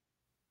like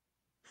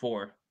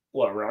 4.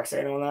 What,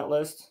 Roxanne on that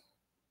list?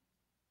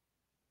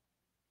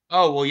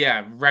 Oh well,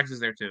 yeah, Rex is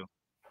there too.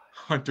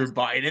 Hunter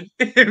Biden,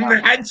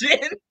 imagine.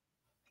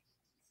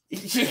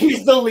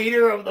 He's the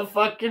leader of the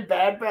fucking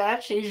Bad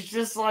Batch. He's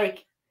just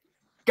like,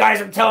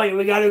 guys, I'm telling you,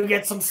 we got to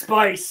get some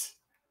spice.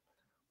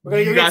 We're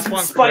gonna go get some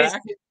spice.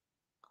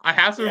 I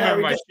have to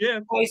remember my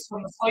ship. Spice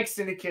from the Flake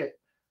Syndicate.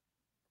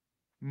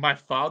 My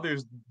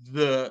father's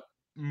the.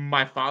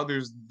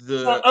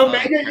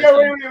 Omega.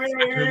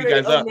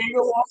 Wait. Omega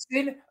walks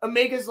in.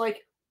 Omega's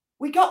like,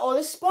 we got all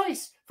the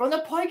spice from the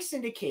Pike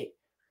Syndicate.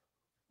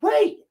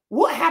 Wait,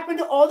 what happened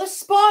to all the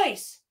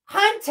spice?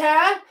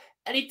 Hunter!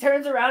 And he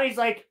turns around. He's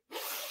like,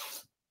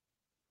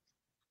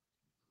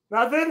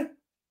 nothing.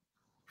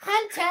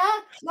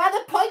 Hunter, now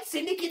the Pike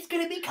Syndicate's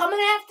gonna be coming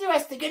after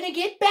us. They're gonna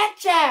get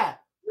better.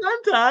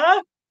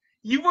 Hunter,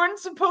 you weren't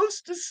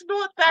supposed to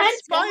snort that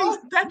spice.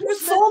 That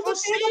was meant for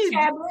seed.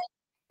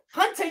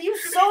 Hunter, you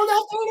sold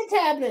that data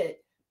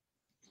tablet.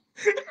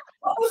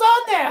 What was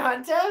on there,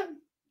 Hunter?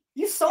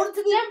 You sold it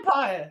to the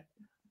Empire.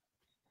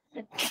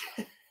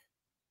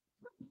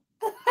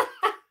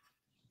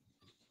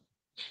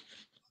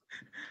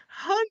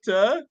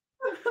 Hunter,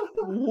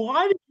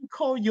 why did you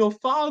call your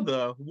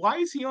father. Why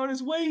is he on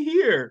his way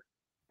here?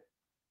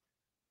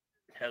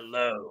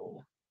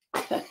 Hello.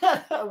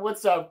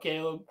 What's up,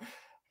 Caleb?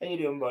 How you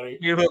doing, buddy?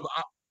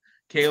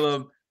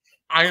 Caleb,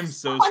 I am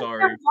so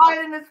sorry.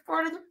 Biden is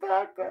part of the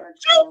backpack.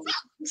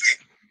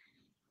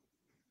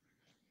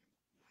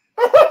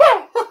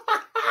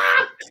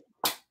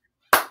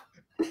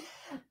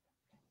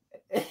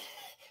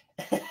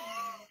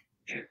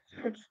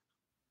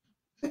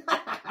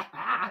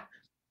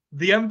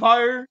 The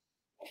Empire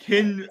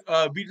can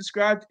be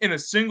described in a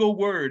single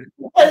word.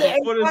 As a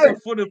foot is a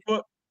foot of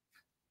foot.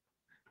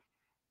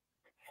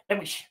 Let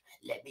me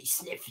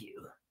sniff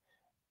you.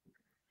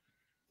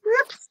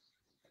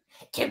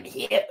 Come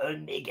here,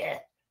 Omega.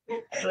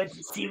 I want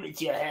to see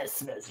what your hair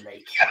smells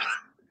like.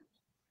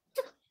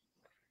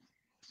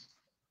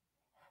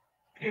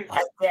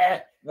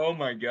 Hunter, Oh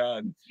my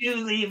god. you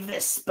leave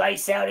the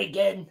spice out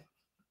again.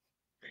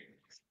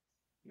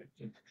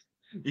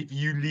 If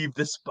you leave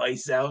the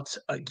spice out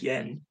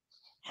again.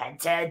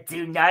 Hunter,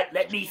 do not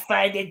let me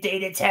find a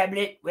data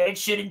tablet where it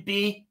shouldn't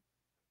be.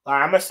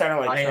 I'm gonna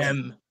sound like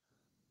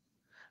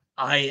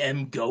I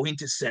am going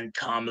to send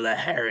Kamala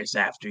Harris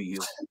after you.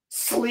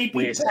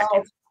 Sleepy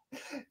Pals.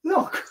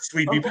 Look,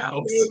 Sleepy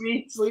Pals.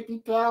 Baby, Sleepy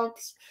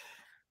Pals.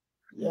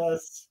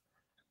 Yes,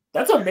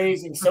 that's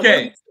amazing. Someone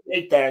Okay.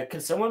 make that. Can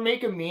someone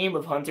make a meme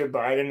of Hunter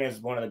Biden as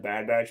one of the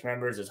Bad Batch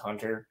members as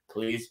Hunter,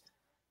 please?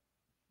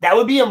 That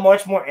would be a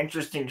much more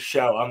interesting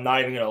show. I'm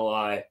not even gonna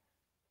lie.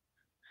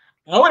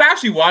 I would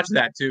actually watch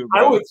that too,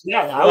 bro. I would,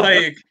 yeah. I would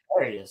like,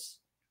 hilarious.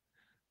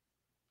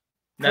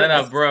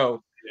 No,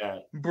 bro. Yeah.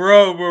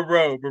 Bro.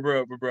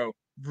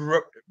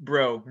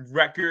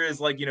 Wrecker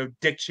is like,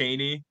 Dick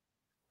Cheney.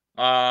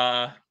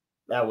 That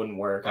wouldn't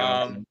work.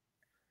 I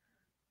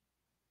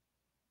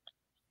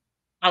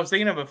was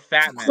thinking of a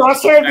fat man.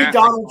 Crosshair would be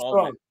Donald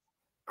Trump.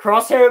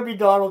 Crosshair would be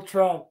Donald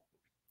Trump.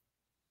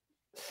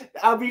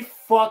 That would be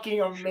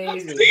fucking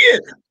amazing.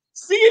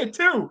 See it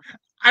too.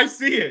 I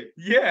see it.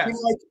 Yeah.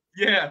 Like,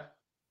 yeah.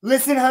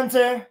 Listen,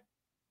 Hunter.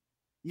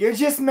 You're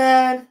just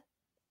mad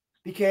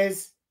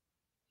because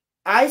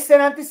I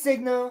sent out the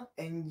signal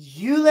and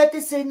you let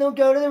the signal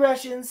go to the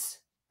Russians.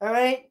 All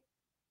right?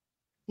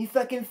 You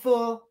fucking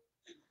fool.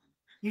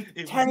 You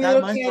tiny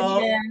little candy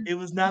man. It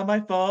was not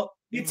my fault.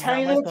 You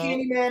tiny little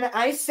candy man.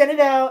 I sent it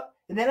out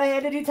and then I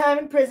had to do time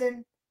in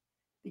prison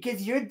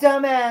because your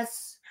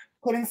dumbass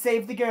couldn't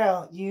save the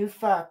girl. You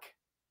fuck.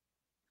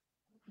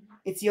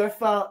 It's your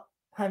fault,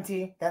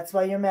 Hunty. That's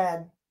why you're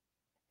mad.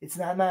 It's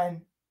not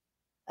mine.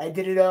 I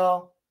did it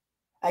all.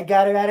 I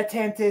got her out of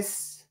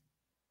Tantus.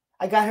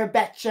 I got her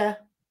betcha.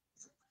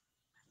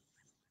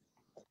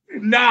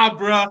 Nah,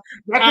 bro.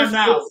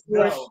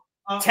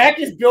 Tech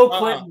is Bill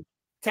Clinton.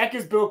 Tech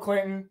is Bill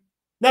Clinton.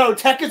 No,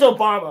 Tech is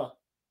Obama.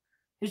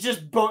 He's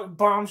just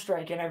bomb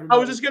striking everybody. I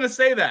was just going to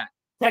say that.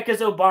 Tech is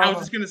Obama. I was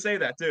just going to say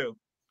that too.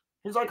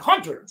 He's like,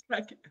 Hunter,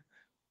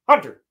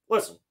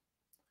 listen.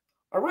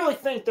 I really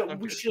think that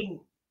we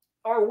should,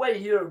 our way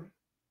here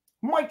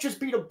might just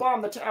be to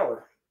bomb the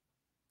tower.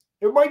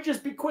 It might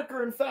just be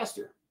quicker and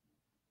faster.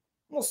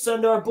 We'll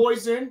send our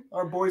boys in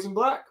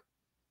black.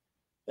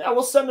 Yeah,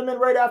 we'll send them in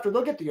right after.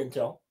 They'll get the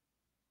intel.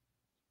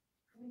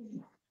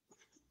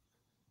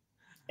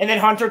 And then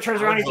Hunter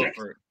turns around. He's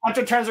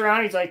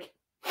like,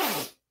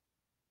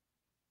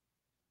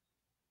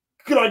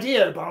 good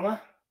idea,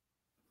 Obama.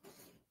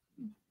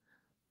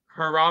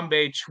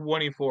 Harambe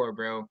 24,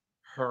 bro.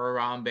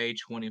 Harambe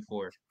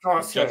 24.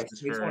 Crosshair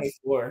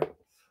 24.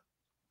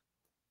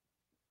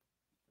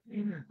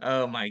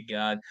 Oh my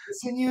god.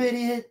 Listen, you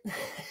idiot.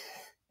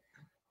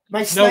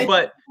 No,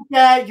 but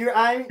your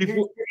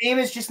aim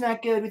is just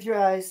not good with your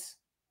eyes.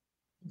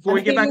 Before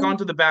we get back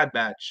onto the Bad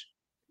Batch.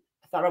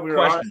 I thought we were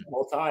on the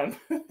whole time.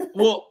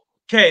 Well,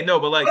 okay, no,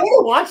 but like I want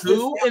to watch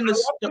who this. in the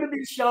going to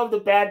be show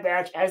the Bad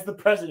Batch as the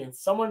president.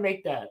 Someone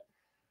make that.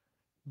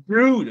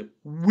 Dude,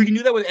 we can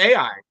do that with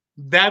AI.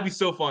 That'd be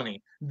so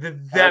funny.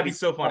 That'd be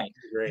so funny.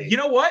 You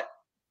know what?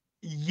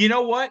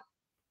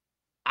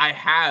 I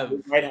have.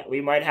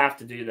 We might have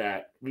to do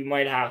that.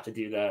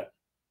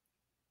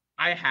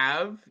 I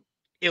have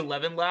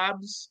 11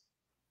 labs.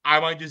 I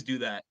might just do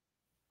that.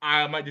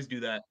 Well,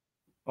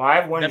 I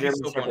have one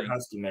German Shepherd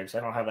Husky mix. I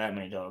don't have that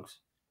many dogs.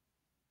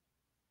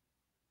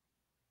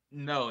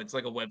 No, it's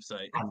like a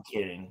website. I'm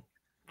kidding.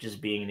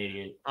 Just being an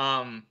idiot.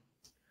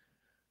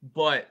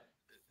 But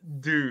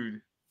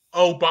dude,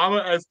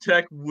 Obama as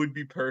Tech would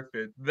be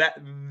perfect.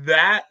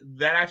 That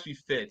actually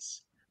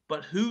fits.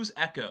 But who's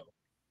Echo?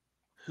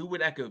 Who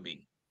would Echo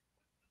be?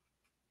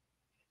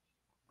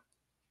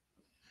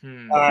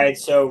 All right,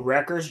 so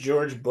Wrecker's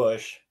George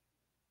Bush.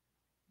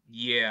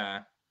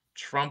 Yeah.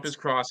 Trump is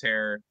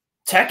Crosshair.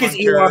 Tech is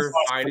Elon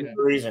Musk for no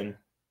reason.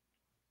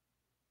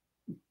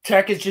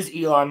 Tech is just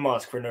Elon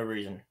Musk for no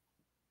reason.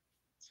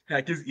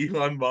 Tech is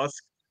Elon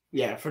Musk?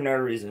 Yeah, for no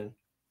reason.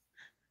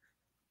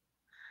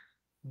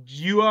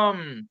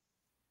 Did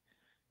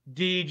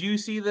you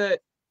see that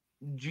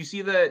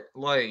Instagram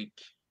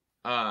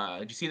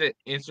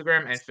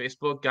and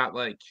Facebook got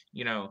a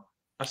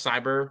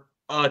cyber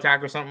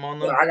attack or something on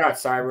them? Yeah, I got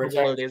cyber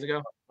attack days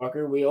ago.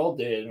 Fucker, we all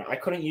did. And I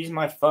couldn't use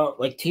my phone,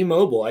 like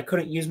T-Mobile. I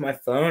couldn't use my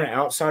phone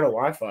outside of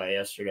Wi-Fi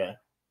yesterday.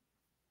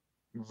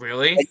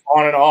 Really? Like,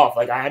 on and off.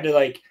 Like I had to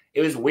like.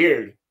 It was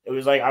weird. It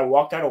was like I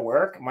walked out of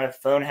work. My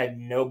phone had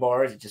no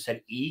bars. It just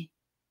said E.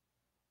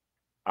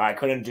 I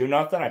couldn't do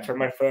nothing. I turned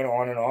my phone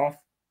on and off.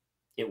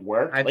 It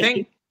worked. I Like,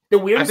 think the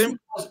weirdest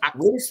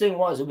thing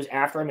was it was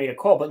after I made a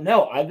call. But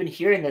no, I've been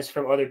hearing this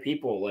from other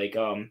people. Like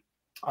I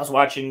was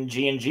watching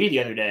G&G the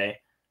other day.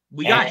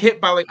 We got hit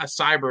by like a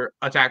cyber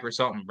attack or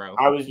something, bro.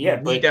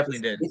 We definitely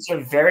did. It's a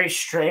very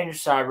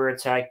strange cyber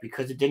attack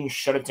because it didn't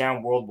shut it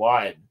down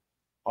worldwide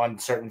on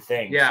certain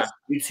things. Yeah.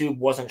 YouTube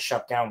wasn't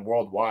shut down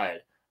worldwide,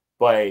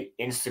 but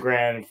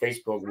Instagram and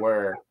Facebook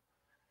were.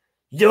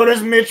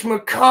 Yoda's Mitch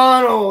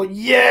McConnell,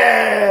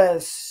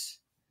 yes.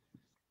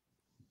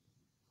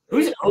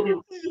 Who's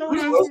Obi-Wan?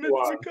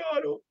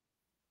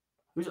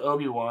 Who's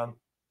Obi-Wan?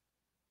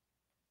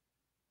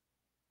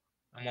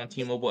 I'm on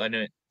T-Mobile and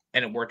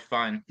it worked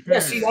fine. Yeah,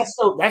 see,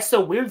 that's the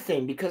weird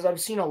thing because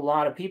I've seen a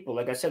lot of people,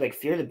 like I said, like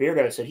Fear the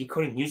Beardo said he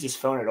couldn't use his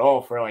phone at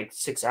all for like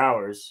 6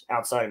 hours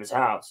outside of his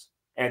house.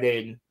 And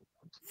then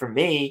for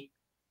me,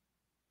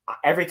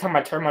 every time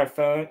I turn my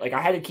phone, like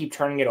I had to keep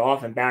turning it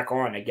off and back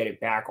on to get it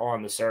back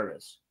on the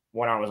service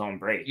when I was on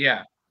break.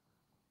 Yeah.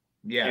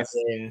 Yeah. And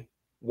then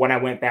when I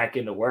went back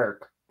into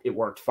work, it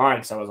worked fine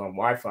because I was on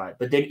Wi-Fi.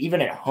 But then even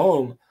at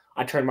home,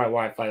 I turned my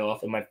Wi-Fi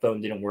off and my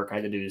phone didn't work. I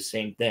had to do the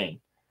same thing.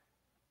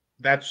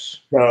 That's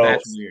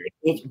weird.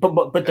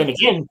 But then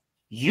again,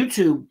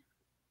 YouTube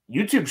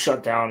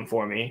shut down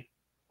for me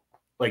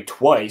like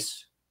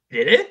twice.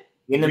 Did it?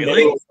 In the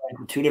middle of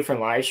like 2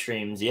 different live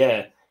streams,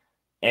 yeah.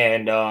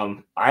 And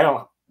I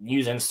don't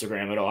use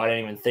Instagram at all. I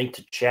didn't even think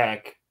to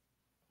check.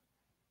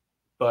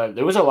 But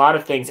there was a lot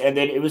of things. And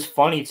then it was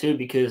funny too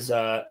because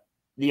the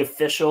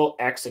official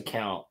X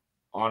account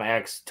on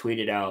X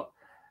tweeted out,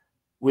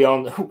 we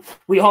all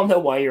know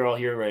why you're all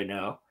here right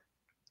now.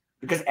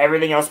 Because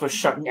everything else was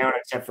shut down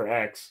except for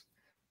X.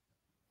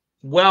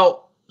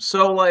 Well,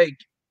 so like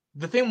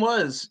the thing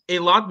was,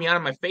 it locked me out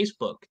of my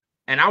Facebook.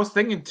 And I was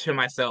thinking to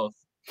myself,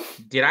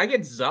 did I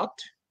get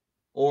zucked?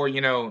 Or,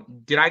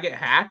 did I get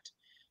hacked?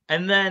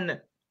 And then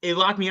it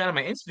locked me out of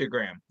my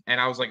Instagram. And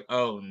I was like,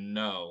 oh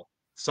no,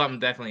 something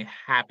definitely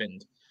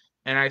happened.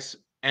 And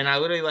I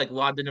literally like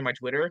logged into my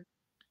Twitter.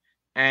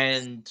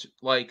 And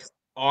like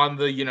on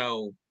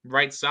the,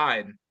 right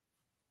side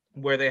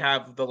where they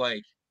have the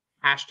like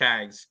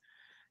hashtags,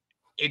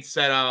 it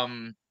said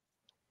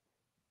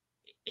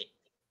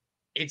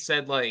it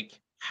said like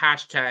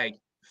hashtag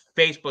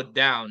Facebook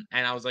down,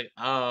 and I was like,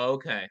 oh,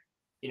 okay.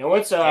 You know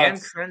what's Dan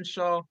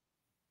Crenshaw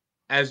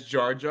as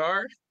Jar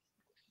Jar?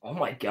 Oh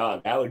my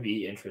god, that would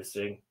be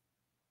interesting.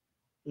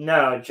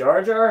 No,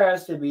 Jar Jar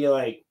has to be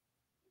like.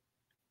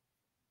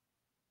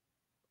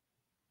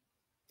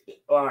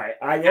 All right,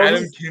 I know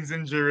Adam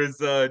Kinzinger is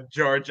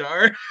Jar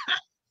Jar.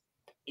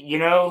 You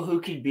know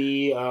who could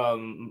be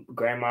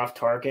Grand Moff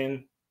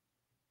Tarkin?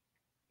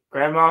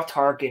 Grand Moff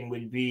Tarkin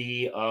would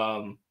be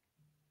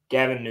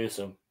Gavin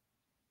Newsom.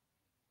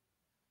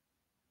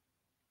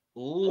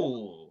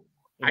 Ooh,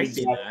 I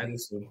see that.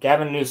 Newsom.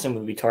 Gavin Newsom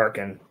would be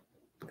Tarkin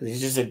because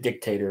he's just a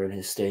dictator in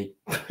his state.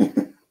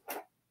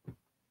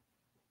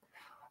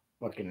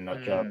 Fucking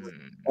nut job.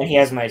 And he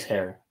has nice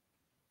hair.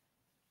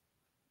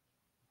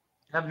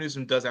 Gavin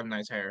Newsom does have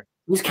nice hair.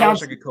 Who's I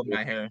wish I could comb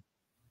my hair.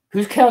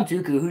 Who's Count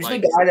Dooku? Who's the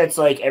guy that's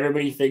like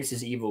everybody thinks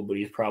is evil, but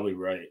he's probably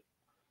right?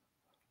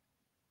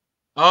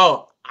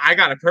 Oh, I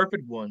got a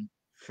perfect one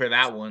for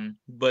that one,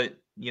 but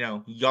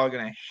y'all are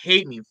gonna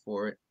hate me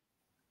for it.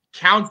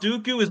 Count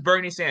Dooku is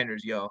Bernie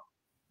Sanders, yo.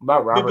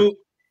 What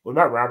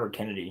about Robert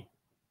Kennedy?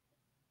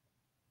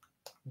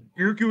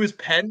 Dooku is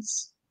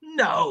Pence?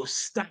 No,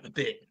 stop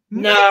it.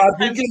 No,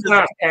 Dooku's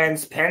not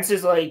Pence. Pence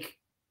is like.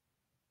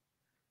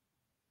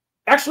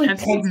 Actually,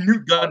 Pence is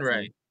Newt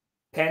Gunray.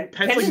 Pence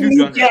like is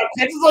Newt Gunray. Yeah,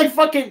 Pence is like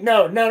fucking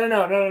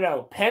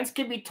no. Pence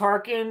could be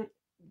Tarkin.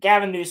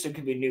 Gavin Newsom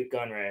could be Newt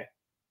Gunray.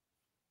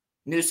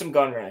 Newsom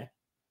Gunray.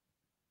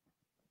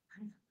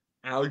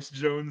 Alex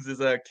Jones is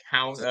a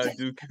Count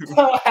Dooku.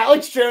 Oh,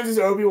 Alex Jones is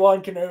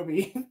Obi-Wan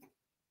Kenobi.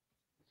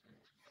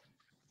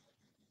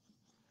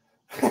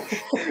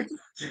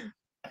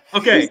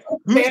 Okay,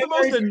 who's the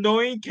most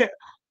annoying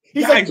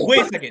He's Guys, like,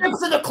 wait a second.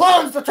 To the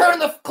clones to turn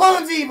the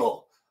clones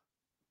evil.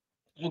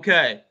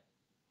 Okay,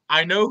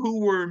 I know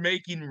who we're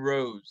making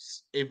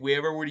Rose. If we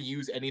ever were to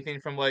use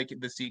anything from like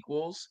the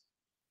sequels,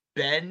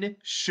 Ben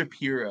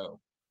Shapiro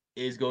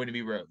is going to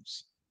be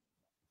Rose.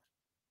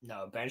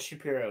 No, Ben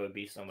Shapiro would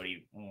be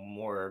somebody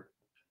more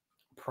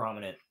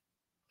prominent.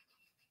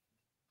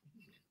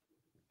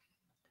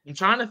 I'm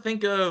trying to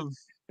think of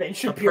Ben a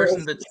Shapiro.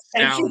 person that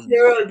Ben sounds.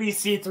 Shapiro would be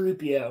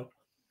C-3PO.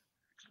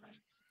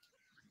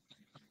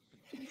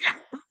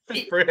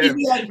 For him.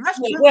 Like, That's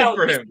well,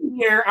 for him.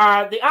 Here,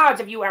 the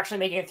odds of you actually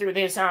making it through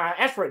this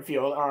asteroid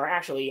field are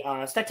actually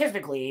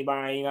statistically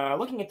by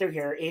looking it through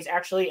here is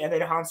actually, and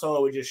then Han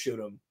Solo would just shoot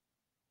him.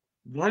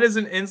 That is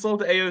an insult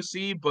to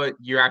AOC, but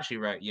you're actually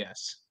right.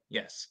 Yes.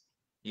 Yeah,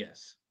 she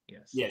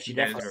that is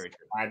definitely very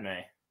true.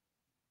 Padme.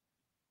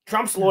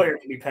 Trump's lawyer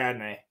can be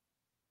Padme.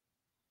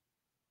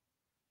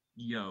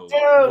 Yo,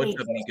 Tony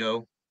what's up, Nico?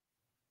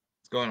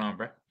 What's going on,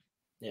 bro?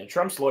 Yeah,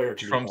 Trump's lawyer.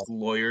 Trump's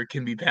lawyer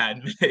can be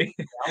Padme.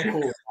 I'm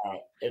cool with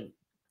that.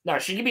 No,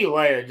 she could be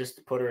Leia just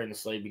to put her in the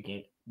slave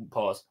bikini.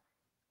 Pause.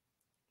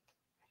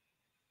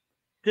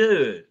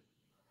 Dude.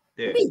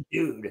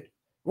 Dude.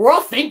 We're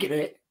all thinking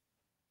it.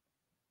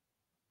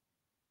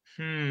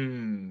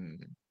 Who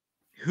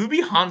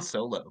be Han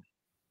Solo?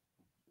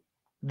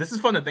 This is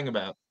fun to think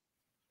about.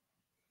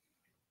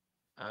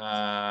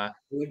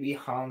 Who would be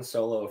Han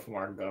Solo from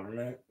our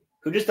government?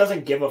 Who just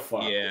doesn't give a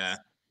fuck? Yeah.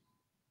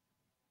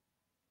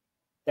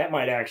 That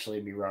might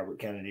actually be Robert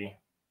Kennedy.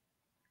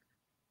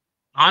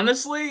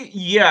 Honestly,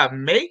 yeah,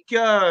 make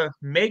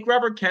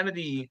Robert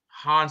Kennedy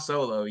Han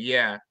Solo,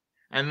 yeah.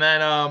 And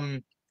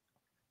then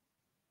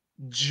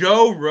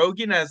Joe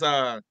Rogan as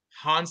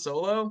Han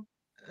Solo.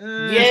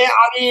 Yeah,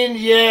 I mean,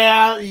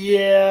 yeah.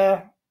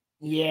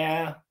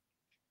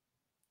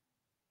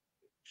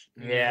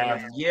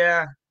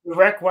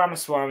 Rek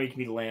Ramaswamy can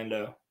be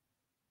Lando.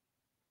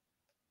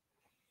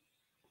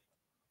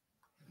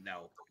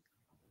 No.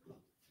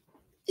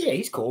 Yeah,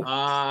 he's cool. He's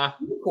a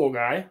cool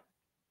guy.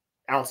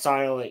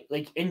 Outside of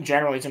like in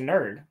general, he's a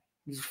nerd.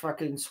 He's a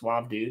fucking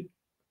suave dude.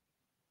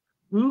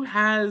 Who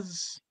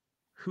has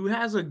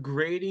a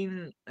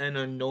grating and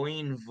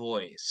annoying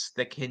voice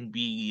that can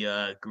be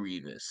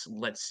Grievous?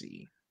 Let's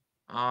see.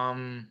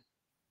 Nancy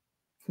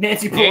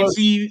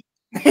Pelosi.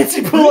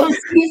 Nancy Pelosi.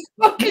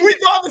 We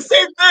thought the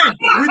same thing.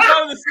 We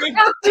thought the same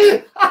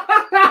thing.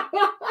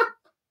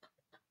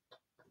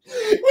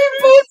 We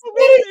both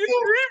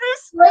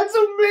Grievous. That's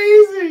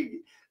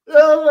amazing.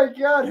 Oh my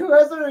god, who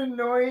has an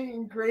annoying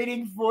and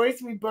grating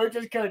voice? We both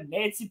just got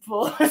Nancy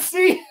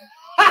Pelosi.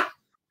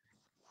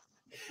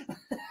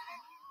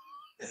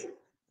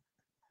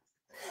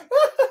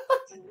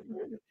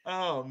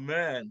 Oh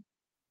man.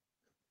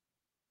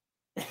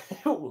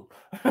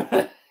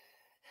 I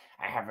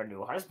have a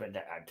new husband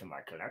to add to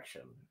my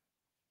collection.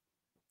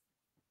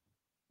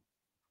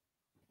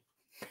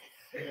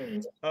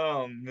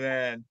 Oh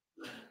man.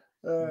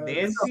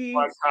 Nancy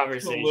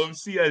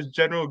Pelosi as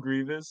General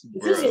Grievous,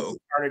 bro. This is a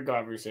started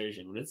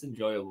conversation, but it's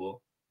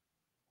enjoyable.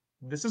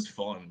 This is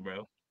fun,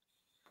 bro.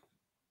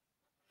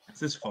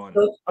 This is fun.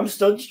 I'm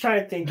still just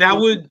trying to think.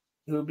 Who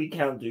would be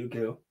Count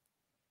Dooku?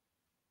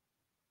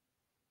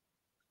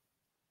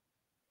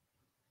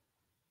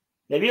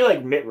 Maybe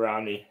like Mitt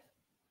Romney.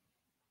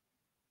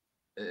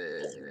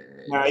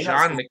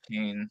 John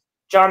McCain.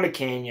 John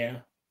McCain,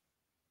 yeah.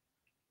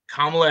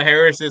 Kamala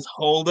Harris is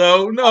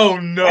Holdo?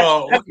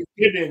 No. That's a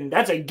given.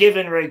 That's a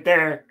given right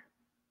there.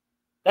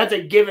 That's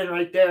a given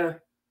right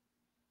there.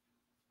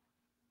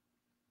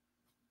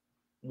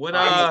 What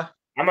I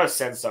must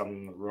have said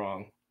something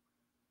wrong.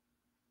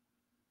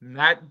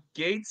 Matt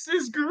Gaetz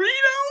is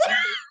Greedo?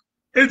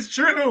 It's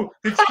true.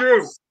 It's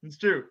true. It's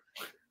true.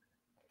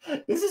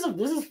 This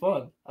is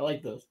fun. I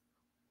like this.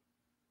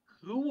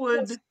 Who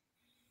would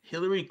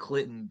Hillary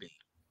Clinton be?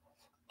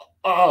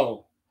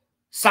 Oh,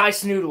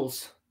 Sice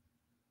Noodles.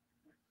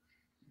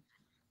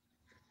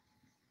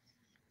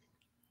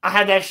 I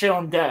had that shit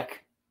on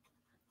deck.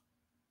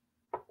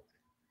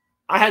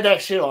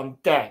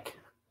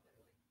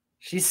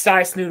 She's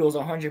Sice Noodles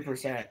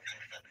 100%.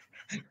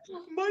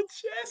 My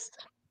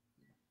chest.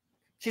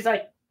 She's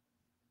like,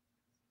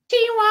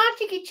 we want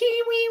to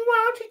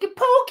get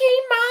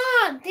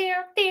Pokemon.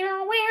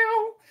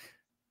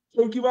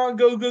 Pokemon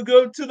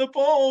go to the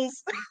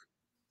polls.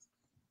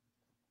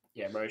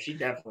 Yeah, bro, she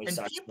definitely and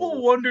sucks.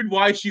 People wondered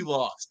why she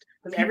lost.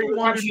 Because every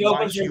time she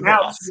opens her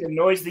mouth, she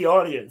annoys the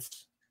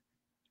audience.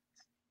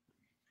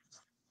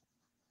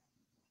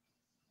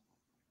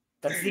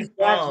 That's the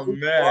oh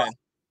man.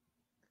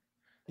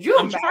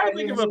 I'm trying to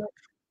think of a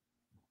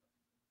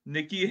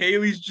Nikki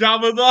Haley's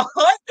Jabba the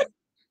Hutt.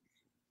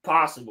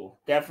 Possible.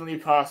 Definitely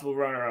possible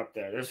runner up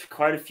there. There's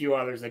quite a few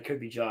others that could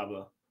be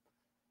Jabba.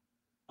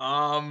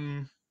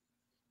 I'm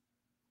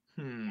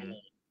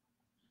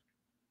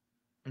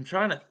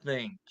trying to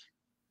think.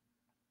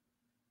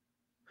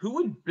 Who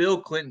would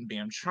Bill Clinton be?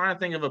 I'm trying to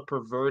think of a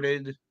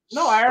perverted.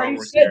 No, I already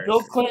said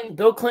Bill Clinton.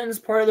 Bill Clinton's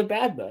part of the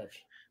Bad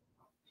Batch.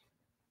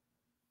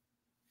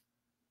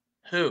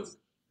 Who?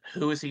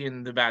 Who is he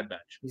in the Bad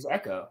Batch? He's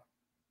Echo.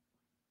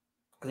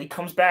 Because he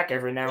comes back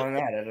every now and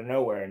then out of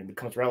nowhere and it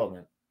becomes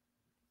relevant.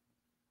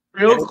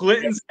 Bill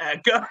Clinton's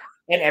Echo?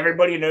 And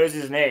everybody knows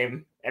his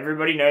name.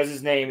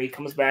 He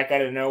comes back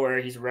out of nowhere.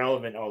 He's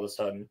relevant all of a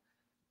sudden.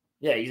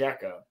 Yeah, he's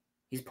Echo.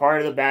 He's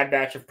part of the Bad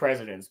Batch of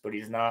presidents, but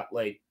he's not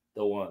like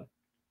the one.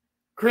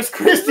 Chris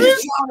Christie.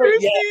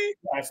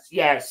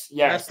 Yes.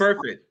 That's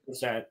perfect.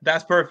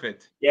 That's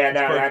perfect. Yeah,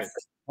 that's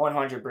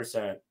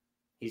 100%.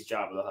 He's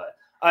Jabba the Hutt.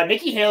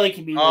 Nikki Haley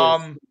can be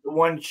the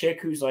one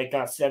chick who's like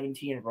got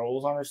 17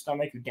 rolls on her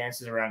stomach who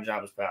dances around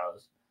Jabba's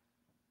palace.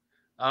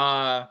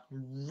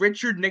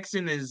 Richard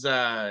Nixon is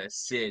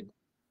Sid.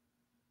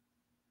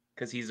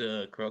 Because he's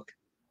a crook.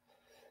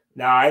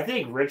 No, I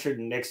think Richard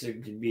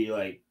Nixon could be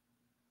like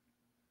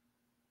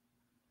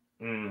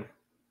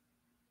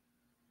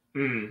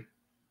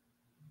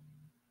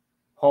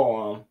Hold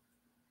on.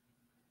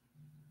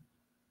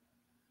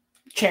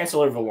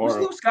 Chancellor Valora.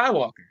 Who's Luke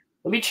Skywalker?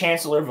 It'll be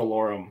Chancellor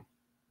RoloRome.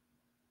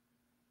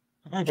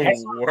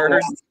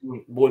 Word.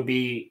 Would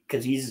be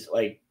because he's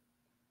like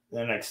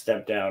the next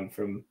step down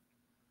from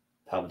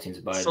Palpatine's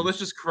Biden.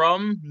 Salacious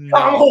Crumb?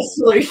 Oh, No.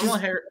 Salacious.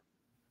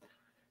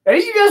 Hey,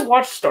 did you guys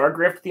watch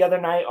Stargrift the other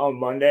night on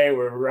Monday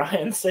where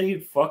Ryan said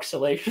he'd fuck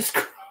Salacious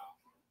Crumb?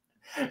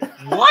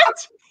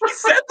 What? He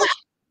said that?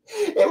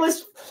 It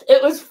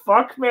was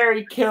fuck,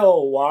 marry,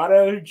 kill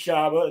Watto,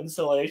 Jabba, and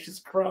Salacious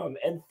Crumb,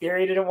 and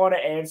Theory didn't want to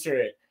answer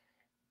it,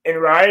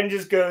 and Ryan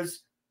just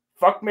goes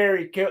fuck,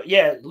 marry, kill.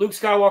 Yeah, Luke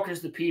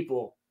Skywalker's the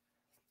people,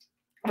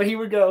 but he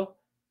would go.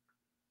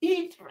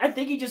 I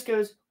think he just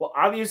goes, well,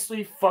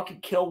 obviously,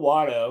 fucking kill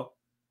Watto.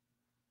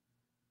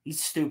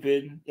 He's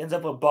stupid. He ends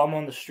up a bum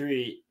on the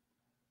street.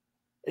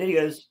 And then he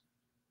goes,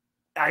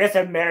 I guess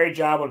I'd marry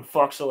Jabba and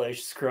fuck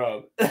Salacious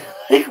Crumb.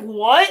 Like,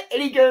 what?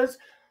 And he goes,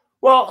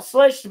 well,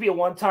 Salacious should be a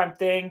one-time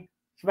thing.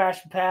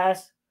 Smash and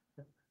pass.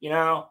 You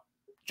know?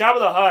 Jabba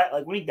the Hutt,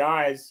 like, when he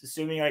dies,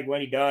 assuming, like,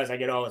 when he does, I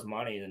get all his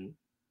money, then,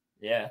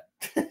 yeah.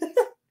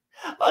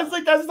 I was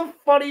like, that's the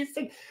funniest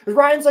thing.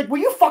 Ryan's like,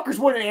 well, you fuckers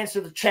wouldn't answer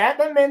the chat.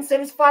 That man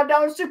sent his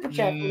 $5 super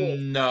chat for this.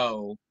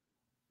 No.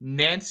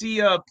 Nancy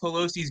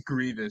Pelosi's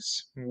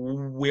Grievous.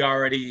 We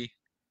already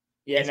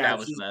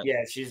established that.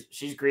 Yeah,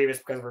 she's Grievous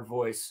because of her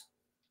voice.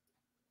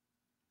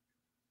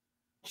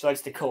 She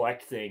likes to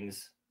collect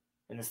things.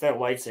 And instead of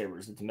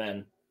lightsabers, it's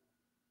men.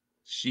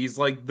 She's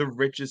like the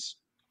richest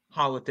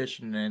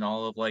politician in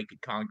all of like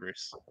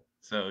Congress.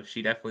 So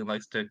she definitely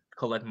likes to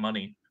collect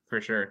money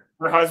for sure.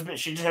 Her husband,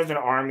 she just has an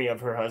army of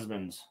her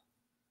husbands.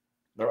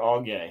 They're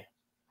all gay.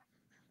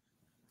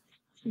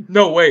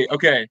 No, wait,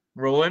 okay.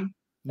 Roland.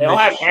 They all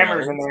have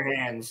hammers in their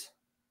hands.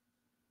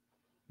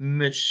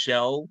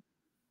 Michelle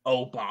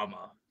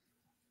Obama.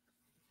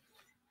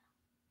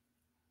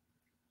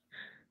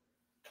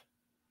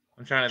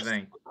 I'm trying to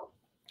think.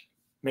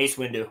 Mace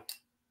Windu.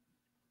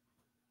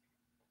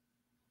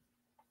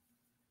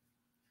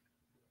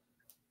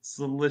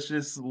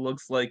 Salacious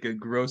looks like a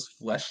gross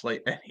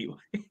fleshlight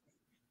anyway.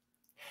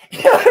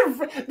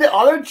 The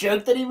other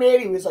joke that he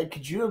made, he was like,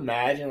 could you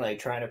imagine like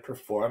trying to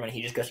perform and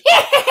he just goes,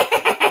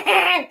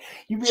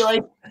 you'd be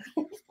like,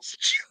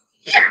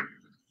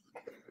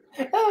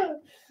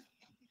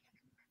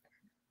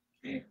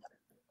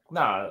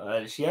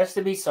 no, she has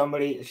to be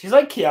somebody. She's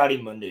like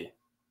Kiadi Mundi.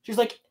 She's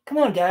like, come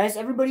on, guys,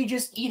 everybody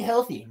just eat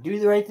healthy, do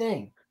the right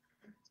thing.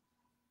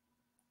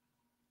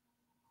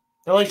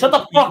 They're like, shut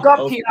the fuck up,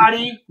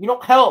 Kiadi. You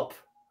don't help.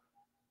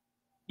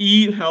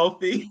 Eat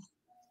healthy.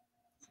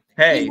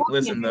 Hey,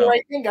 listen though.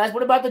 Right thing, guys.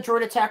 What about the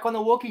droid attack on the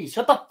Wookiees?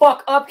 Shut the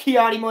fuck up,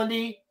 Kiadi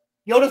Mundi.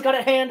 Yoda's got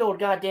it handled,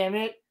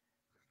 goddammit.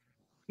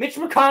 Mitch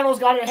McConnell's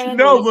got it handled.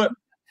 No, but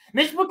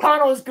Mitch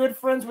McConnell is good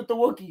friends with the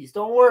Wookiees.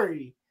 Don't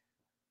worry.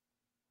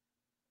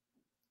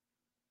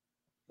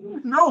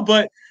 No,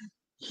 but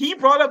he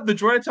brought up the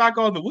droid attack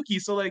on the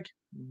Wookiees, so like,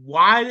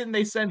 why didn't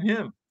they send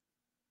him?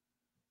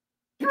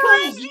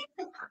 Because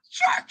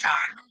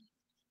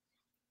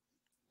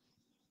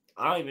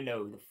I don't even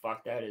know who the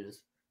fuck that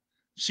is.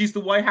 She's the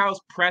White House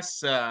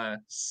press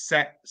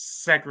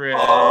secretary.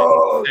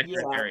 Oh,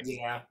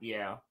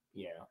 yeah.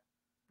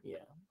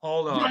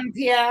 Hold on.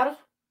 Pierre.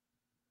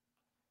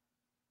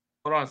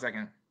 Hold on a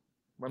second.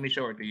 Let me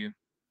show it to you.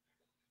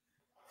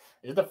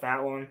 Is it the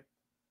fat one?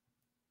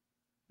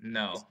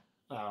 No.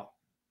 Oh.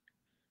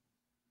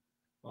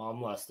 Well, I'm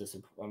less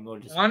disappointed. I'm more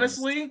just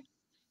Honestly,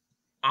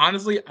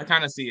 I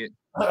kind of see it.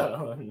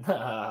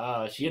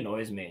 She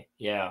annoys me.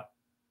 Yeah.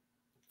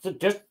 So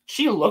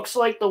she looks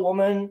like the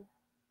woman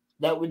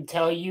that would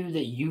tell you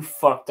that you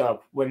fucked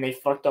up when they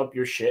fucked up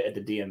your shit at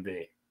the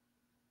DMV.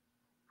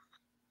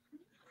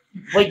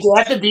 Like, you're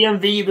at the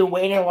DMV, you've been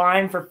waiting in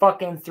line for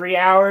fucking 3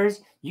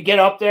 hours. You get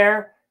up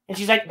there, and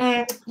she's like,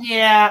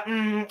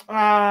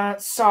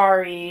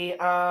 sorry.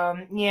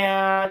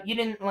 Yeah, you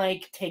didn't,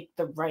 like, take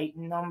the right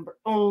number.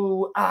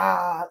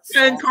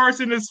 Ben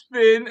Carson is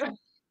Finn.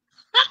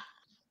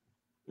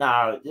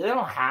 No, they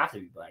don't have to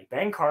be black.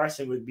 Ben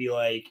Carson would be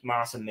like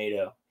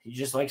Masamedo. He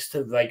just likes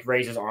to, like,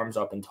 raise his arms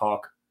up and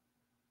talk.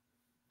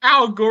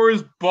 Al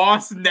Gore's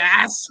boss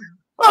Nass.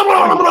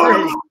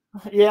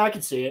 Yeah, I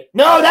can see it.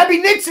 No, that'd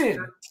be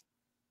Nixon.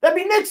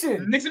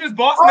 Nixon is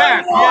boss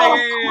Nass.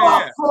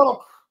 Yeah.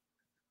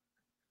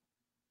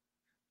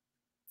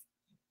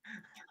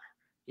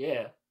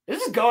 Yeah.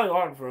 This is going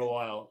on for a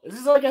while. This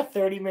is like a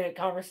 30-minute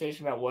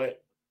conversation about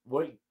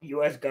what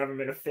U.S.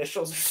 government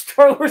officials are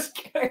Star Wars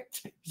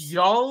characters.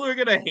 Y'all are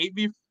gonna hate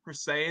me for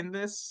saying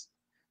this.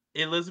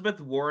 Elizabeth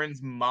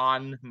Warren's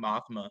Mon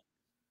Mothma.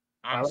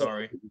 I'm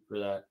sorry for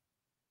that.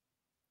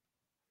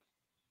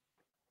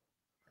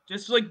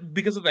 Just like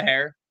because of the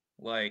hair,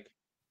 like.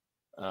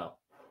 Oh.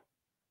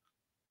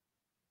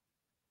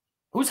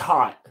 Who's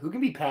hot? Who can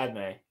be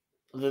Padme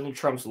other than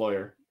Trump's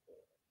lawyer?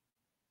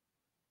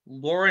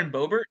 Lauren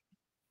Boebert.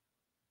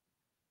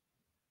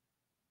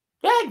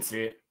 Yeah, I can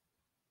see it.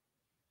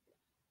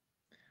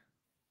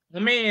 I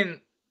mean,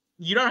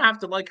 you don't have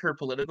to like her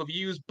political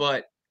views,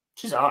 but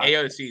she's hot.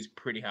 AOC is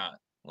pretty hot.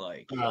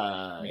 Like,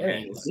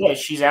 yeah,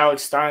 she's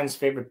Alex Stein's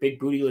favorite big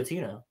booty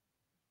Latino.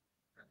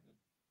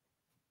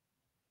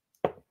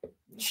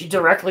 She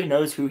directly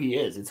knows who he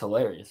is. It's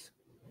hilarious.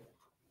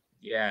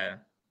 Yeah,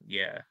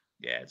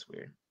 it's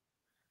weird.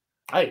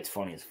 I think it's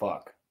funny as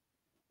fuck.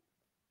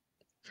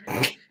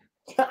 I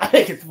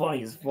think it's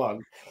funny as fuck.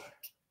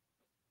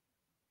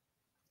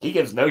 He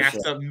gives no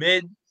shit.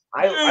 Submit.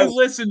 I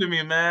Listen to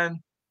me,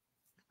 man.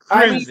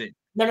 I mean, Crimson.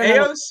 no.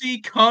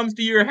 AOC comes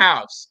to your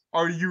house.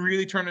 Are you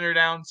really turning her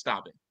down?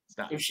 Stop it.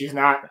 Stop. If she's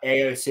not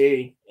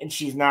AOC and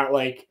she's not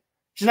like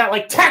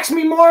text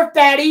me more,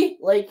 daddy,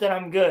 like then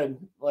I'm good.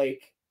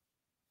 Like,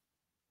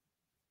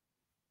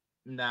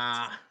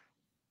 nah.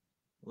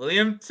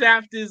 William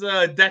Taft is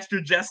Dexter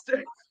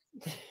Jester.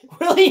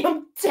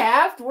 William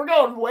Taft? We're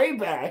going way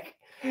back.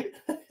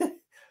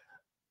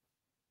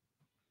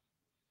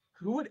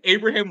 Who would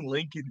Abraham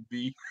Lincoln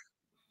be?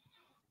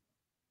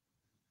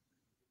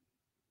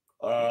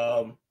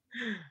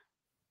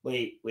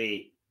 Wait.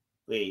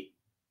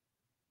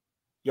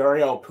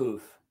 Yariel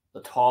Poof,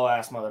 the tall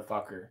ass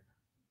motherfucker.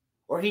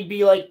 Or he'd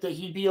be like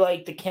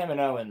the Kevin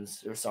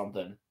Owens or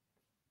something.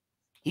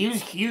 He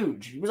was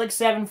huge. He was like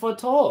 7 foot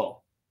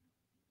tall.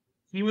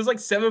 He was like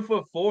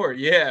 7'4".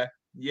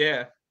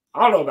 Yeah.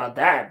 I don't know about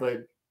that,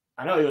 but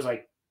I know he was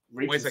like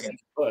Wait a second.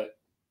 6 foot.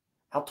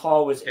 How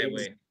tall was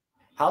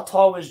How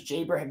tall was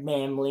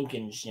Abraham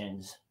Lincoln's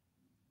shins?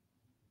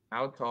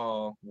 How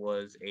tall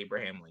was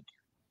Abraham Lincoln?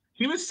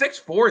 He was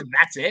 6'4".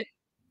 That's it.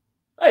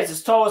 Hey, it's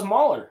as tall as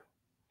Mahler.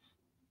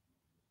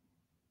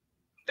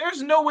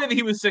 There's no way that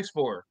he was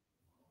 6'4".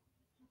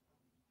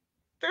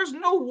 There's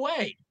no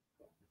way.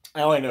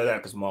 I only know that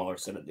because Mahler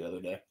said it the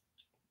other day.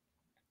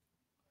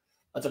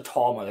 That's a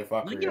tall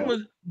motherfucker.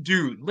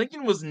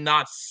 Lincoln was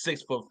not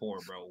 6'4",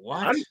 bro.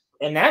 What?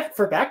 And that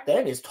for back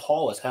then is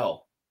tall as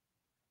hell.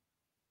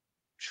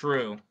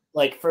 True.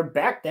 Like for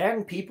back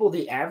then,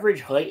 the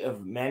average height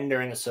of men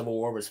during the Civil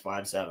War was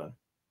 5'7".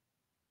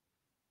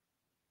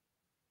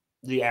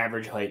 The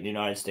average height in the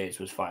United States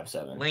was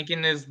 5'7".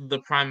 Lincoln is the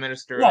prime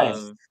minister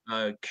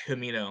of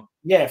Camino.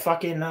 Yeah,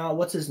 fucking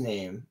what's his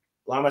name?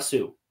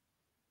 Lamassu.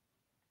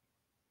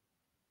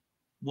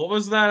 What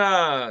was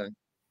that?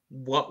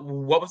 What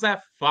was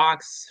that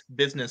Fox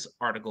Business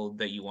article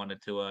that you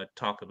wanted to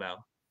talk about?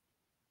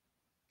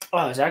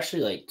 Oh, it's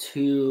actually like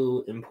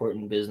 2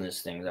 important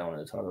business things I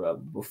wanted to talk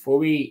about before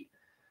we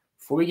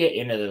get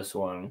into this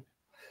one.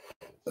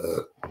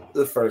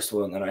 The first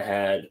one that I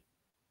had.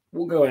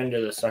 We'll go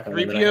into the second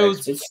one.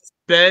 3PO's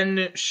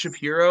Ben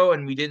Shapiro,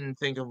 and we didn't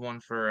think of one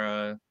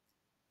for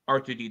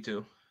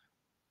R2D2.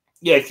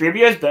 Yeah,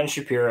 3PO's Ben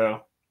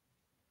Shapiro.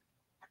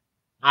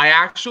 I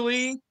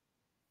actually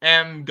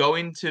am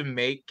going to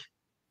make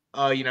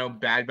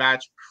Bad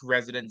Batch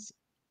President's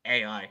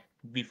AI.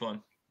 It'd be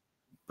fun.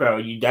 Bro,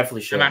 you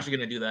definitely should. I'm actually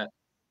gonna do that.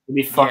 It'd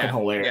be fucking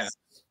hilarious.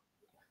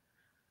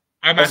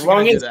 Yeah. As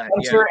long as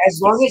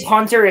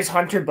Hunter is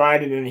Hunter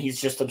Biden and he's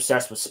just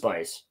obsessed with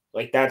spice.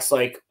 Like that's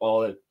like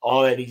all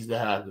that needs to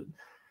happen.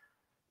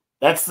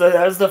 That's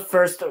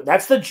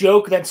the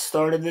joke that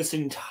started this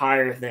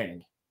entire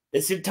thing.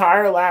 This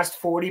entire last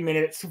 40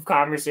 minutes of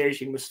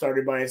conversation was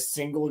started by a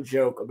single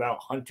joke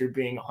about Hunter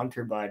being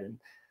Hunter Biden.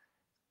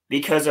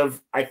 Because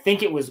of, I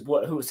think it was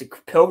who was it,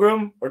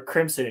 Pilgrim or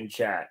Crimson in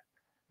chat?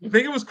 I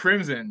think it was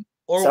Crimson.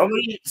 Or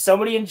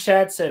somebody in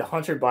chat said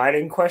Hunter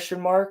Biden ?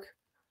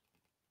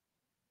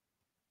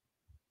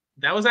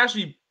 That was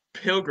actually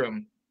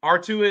Pilgrim.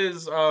 R2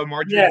 is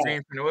Marjorie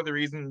Jane for no other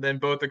reason than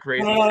both the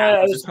crazy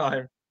at the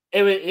time.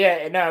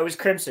 It was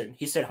Crimson.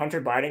 He said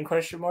Hunter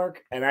Biden ?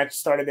 And that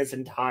started this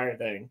entire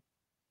thing.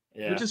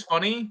 Yeah. Which is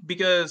funny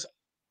because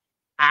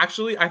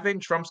actually I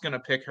think Trump's gonna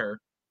pick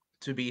her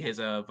to be his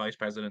vice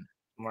president.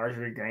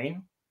 Marjorie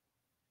Greene?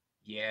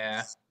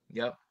 Yeah.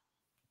 Yep.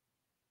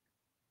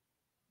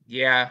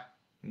 Yeah.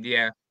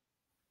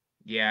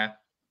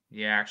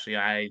 Actually,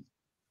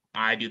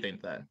 I do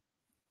think that.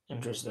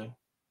 Interesting.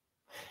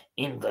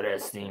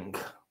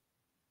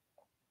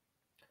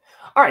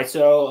 All right,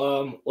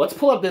 so let's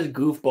pull up this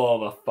goofball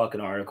of a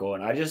fucking article,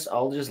 and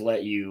I'll just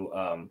let you.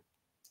 I'm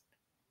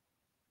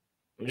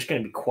just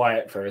gonna be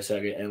quiet for a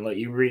second and let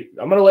you read.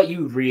 I'm gonna let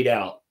you read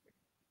out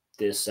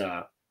this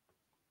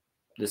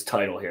this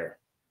title here.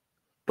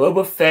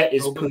 Boba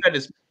Fett's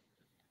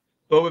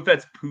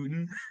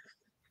Putin.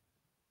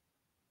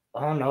 I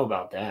don't know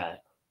about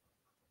that.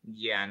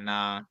 Yeah,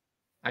 nah.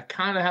 I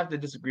kind of have to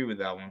disagree with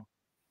that one.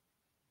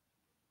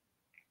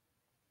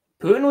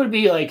 Putin would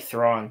be like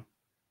Thrawn.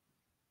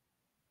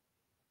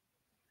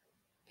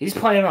 He's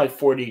playing like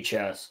 4D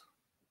chess,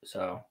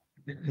 so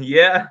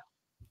yeah,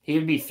 he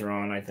would be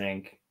Thrawn, I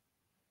think.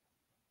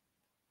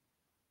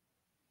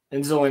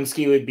 And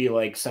Zelensky would be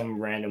like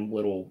some random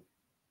little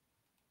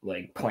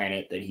like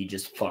planet that he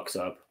just fucks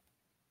up.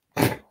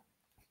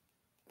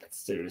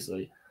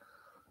 Seriously.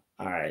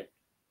 All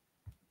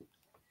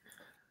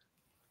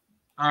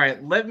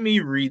right, let me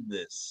read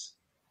this.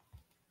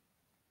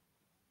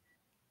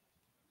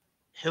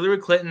 Hillary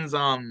Clinton's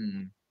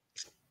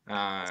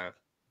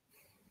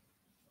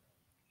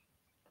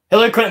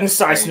Hillary Clinton's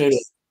size noodle.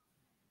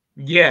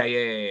 Yeah.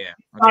 Okay.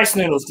 Size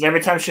noodles. Every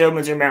time she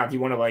opens her mouth,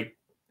 you want to like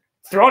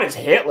Thrawn is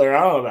Hitler.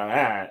 I don't know about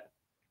that.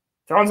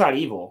 Thrawn's not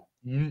evil.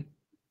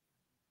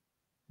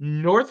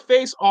 North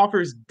Face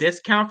offers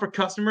discount for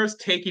customers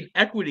taking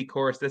equity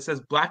course that says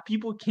Black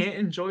people can't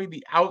enjoy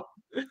the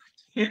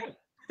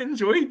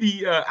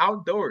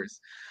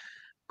outdoors.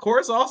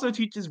 Course also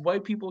teaches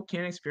white people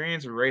can't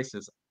experience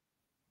racism.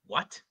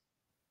 What?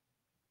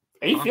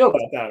 How do you feel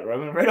about that,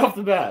 Roman? Right off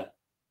the bat.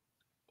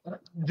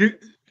 Dude,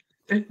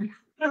 Isn't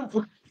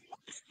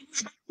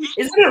it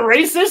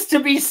racist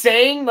to be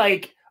saying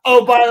like,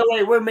 oh, by the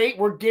way,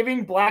 we're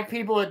giving Black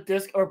people a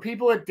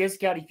people a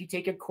discount if you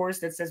take a course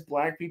that says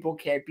Black people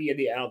can't be in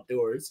the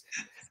outdoors?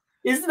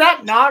 Isn't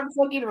that not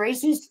fucking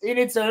racist in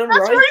its own that's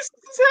right?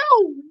 racist as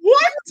hell.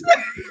 What?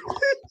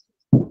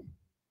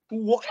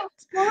 What?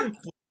 Black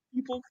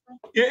people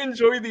can't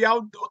enjoy the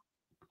outdoors.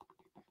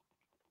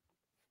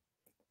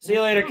 See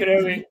you later,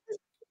 Kenobi.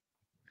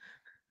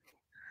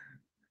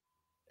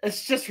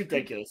 It's just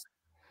ridiculous.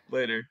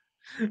 Later.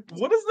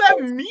 What does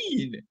that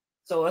mean?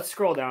 So let's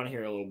scroll down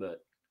here a little bit.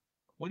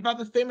 What about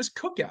the famous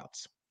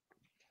cookouts?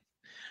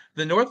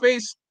 The North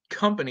Face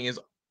company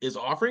is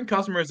offering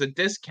customers a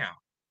discount.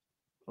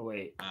 Oh,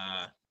 wait.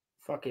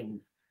 Fucking.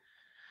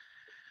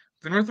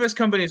 The North Face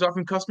company is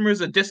offering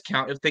customers a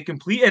discount if they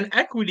complete an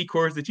equity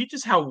course that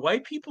teaches how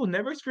white people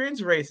never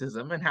experience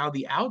racism and how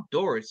the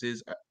outdoors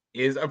is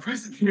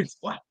oppressive against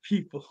Black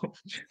people.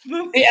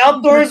 The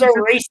outdoors are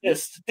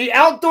racist. The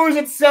outdoors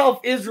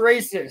itself is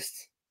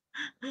racist.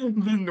 The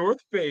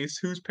North Face,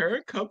 whose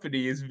parent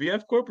company is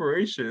VF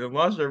Corporation,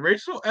 launched a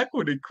racial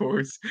equity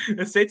course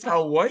that states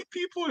how white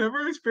people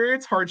never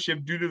experience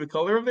hardship due to the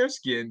color of their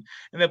skin,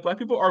 and that Black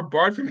people are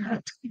barred from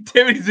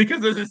activities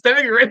because of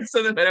systemic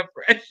racism and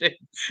oppression.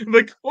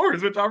 The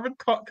course, which offered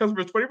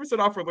customers 20%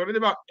 off for learning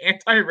about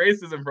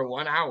anti-racism for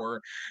 1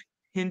 hour,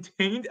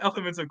 contained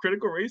elements of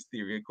critical race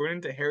theory,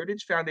 according to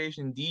Heritage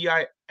Foundation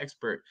DEI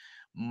expert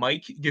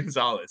Mike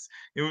Gonzalez.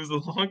 It was the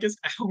longest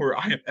hour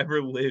I have ever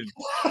lived,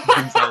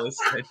 Gonzalez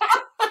said.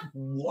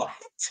 What?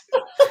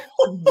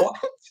 What?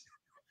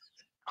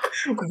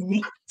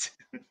 What?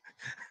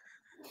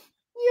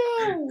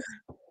 Yo,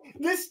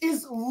 this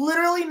is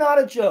literally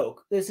not a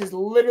joke. This is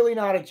literally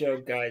not a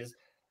joke, guys.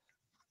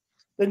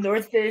 The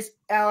North Face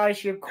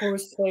allyship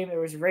course claimed there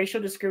was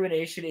racial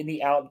discrimination in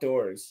the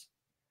outdoors.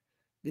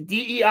 The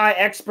DEI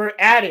expert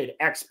added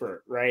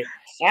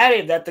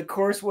that the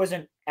course was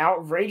an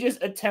outrageous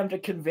attempt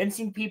at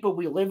convincing people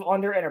we live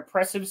under an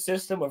oppressive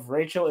system of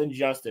racial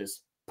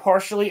injustice,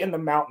 partially in the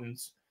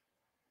mountains.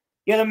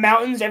 Yeah, the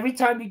mountains, every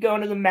time you go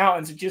into the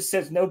mountains, it just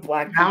says no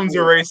Black people. Mountains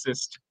are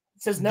racist.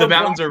 It says no the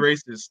mountains are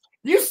racist.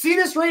 You see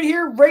this right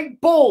here? Right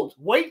bold.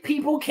 White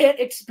people can't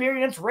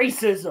experience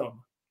racism.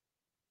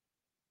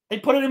 They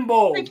put it in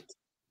bold.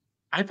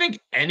 I think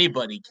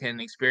anybody can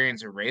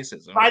experience a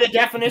racism. By the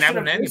definition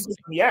of racism,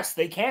 yes,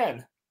 they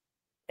can.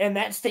 And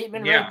that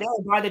statement right there,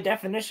 by the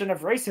definition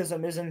of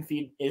racism, is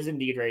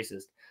indeed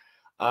racist.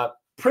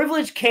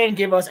 Privilege can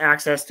give us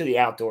access to the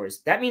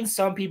outdoors. That means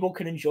some people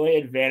can enjoy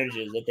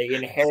advantages that they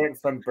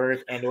inherit from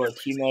birth and or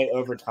accumulate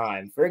over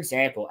time. For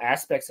example,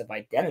 aspects of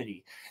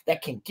identity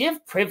that can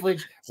give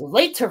privilege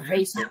relate to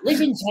race,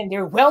 religion,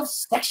 gender, wealth,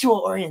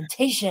 sexual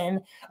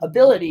orientation,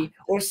 ability,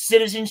 or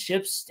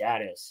citizenship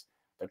status.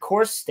 The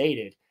course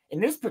stated, in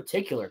this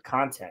particular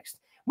context,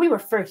 we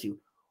refer to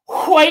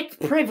white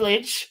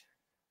privilege,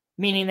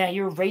 meaning that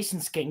your race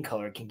and skin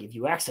color can give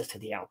you access to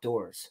the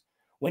outdoors,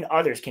 when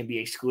others can be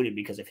excluded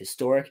because of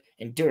historic,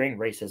 enduring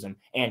racism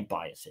and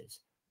biases.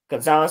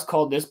 Gonzalez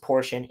called this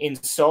portion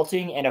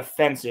insulting and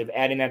offensive,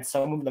 adding that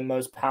some of the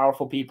most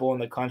powerful people in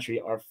the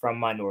country are from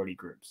minority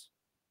groups.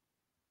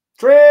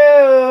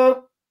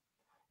 True!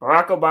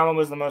 Barack Obama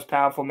was the most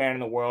powerful man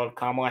in the world.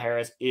 Kamala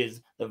Harris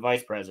is the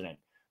vice president.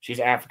 She's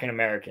African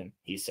American,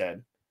 he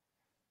said.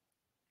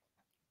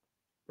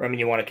 Roman,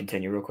 you want to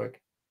continue real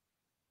quick?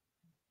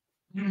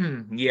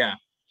 Yeah.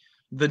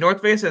 The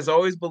North Face has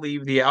always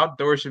believed the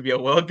outdoors should be a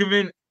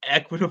welcoming,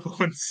 equitable,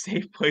 and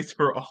safe place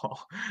for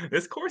all.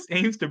 This course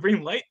aims to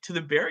bring light to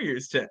the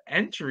barriers to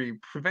entry,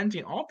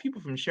 preventing all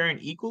people from sharing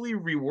equally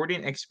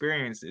rewarding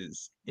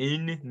experiences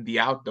in the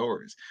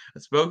outdoors. A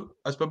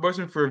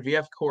spokesperson for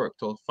VF Corp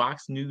told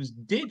Fox News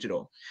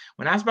Digital.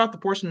 When asked about the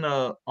portion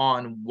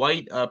on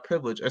white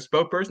privilege, a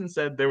spokesperson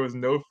said there was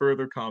no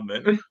further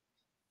comment.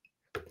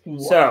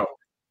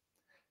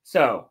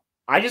 So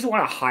I just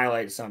want to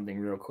highlight something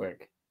real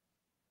quick.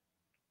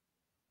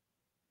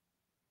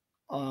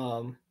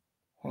 Hold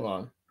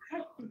on.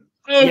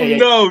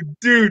 No,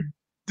 dude,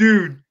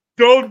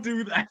 don't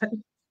do that.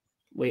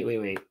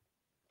 Wait.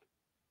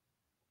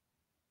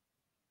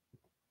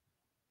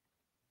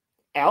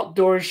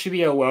 Outdoors should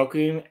be a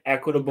welcoming,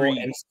 equitable,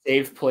 and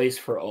safe place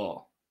for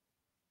all.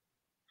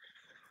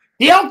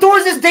 The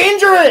outdoors is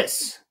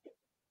dangerous!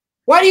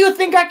 Why do you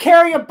think I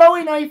carry a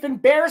Bowie knife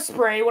and bear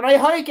spray when I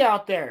hike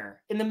out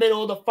there in the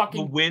middle of the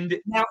fucking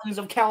mountains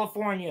of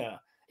California?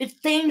 It's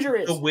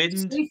dangerous. The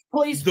wind, safe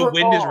place the for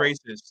wind all. is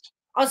racist.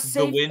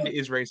 The wind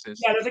is racist.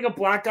 Yeah, there's like a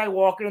black guy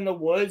walking in the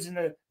woods,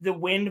 and the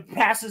wind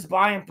passes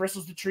by and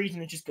bristles the trees,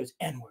 and it just goes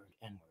N-word,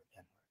 N-word,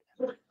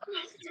 N-word.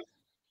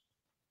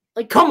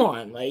 Like, come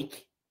on,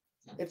 like,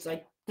 it's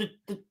like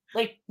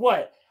like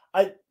what?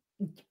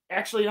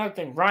 actually, another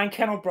thing Ryan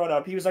Kennel brought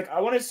up, he was like, I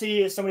want to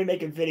see somebody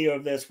make a video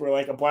of this where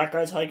like a black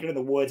guy's hiking in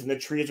the woods and the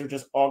trees are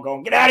just all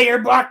going, get out of here,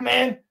 black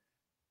man.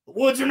 The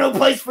woods are no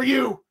place for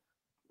you.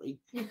 Like,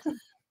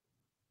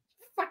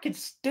 fucking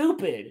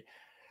stupid.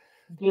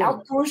 Dude,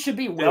 outdoors should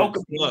be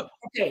welcoming. Look.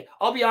 Okay,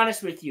 I'll be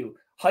honest with you.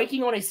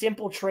 Hiking on a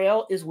simple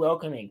trail is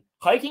welcoming.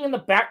 Hiking in the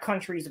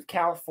backcountries of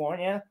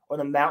California or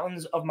the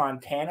mountains of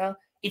Montana,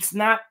 it's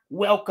not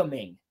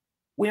welcoming.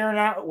 We're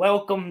not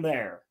welcome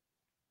there.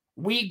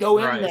 We go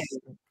in there.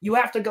 You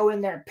have to go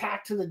in there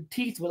packed to the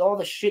teeth with all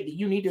the shit that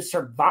you need to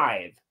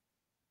survive.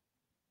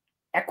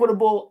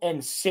 Equitable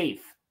and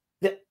safe.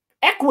 The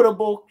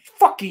equitable,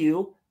 fuck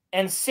you,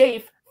 and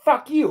safe,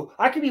 fuck you.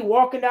 I could be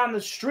walking down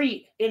the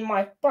street in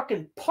my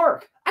fucking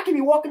park. I could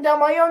be walking down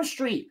my own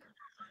street.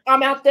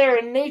 I'm out there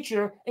in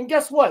nature, and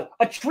guess what?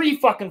 A tree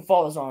fucking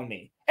falls on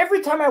me.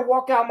 Every time I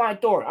walk out my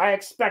door, I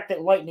expect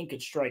that lightning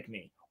could strike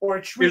me. Or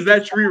a tree. Is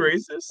that tree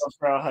racist?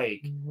 For a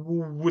hike.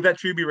 Would that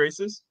tree be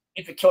racist?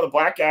 If it killed a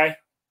black guy.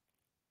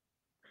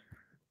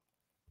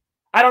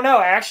 I don't know.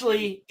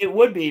 Actually, it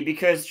would be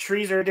because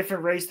trees are a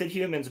different race than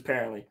humans,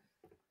 apparently.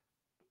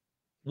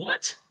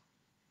 What?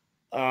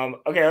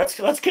 Okay,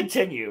 let's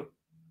continue.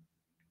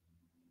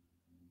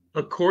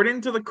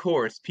 According to the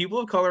course, people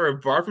of color are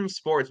barred from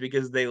sports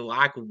because they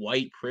lack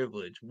white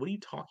privilege. What are you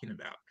talking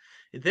about?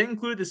 It then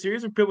included a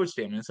series of privilege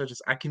statements such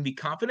as, I can be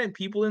confident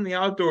people in the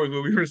outdoors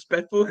will be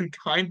respectful and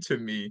kind to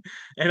me.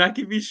 And I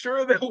can be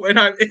sure that when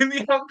I'm in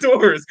the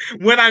outdoors,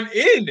 when I'm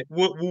in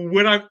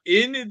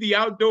the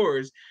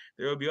outdoors,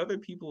 there will be other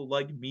people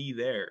like me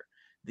there.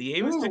 The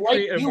aim is to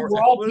create a more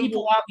equitable...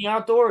 people out in the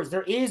outdoors.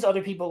 There is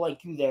other people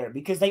like you there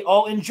because they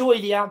all enjoy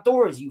the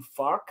outdoors, you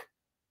fuck.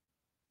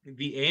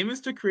 The aim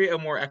is to create a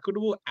more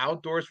equitable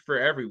outdoors for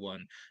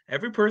everyone.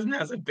 Every person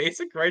has a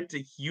basic right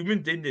to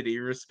human dignity,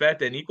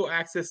 respect, and equal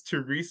access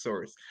to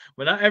resource.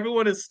 But not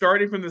everyone is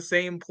starting from the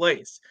same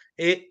place.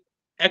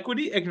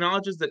 Equity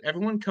acknowledges that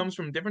everyone comes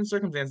from different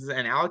circumstances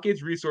and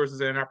allocates resources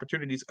and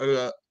opportunities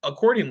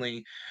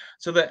accordingly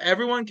so that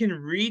everyone can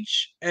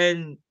reach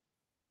an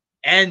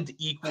end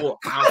equal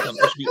outcome.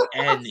 It should be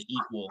an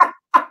equal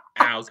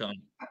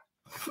outcome.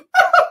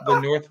 The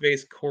North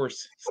Face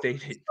course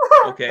stated.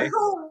 Okay.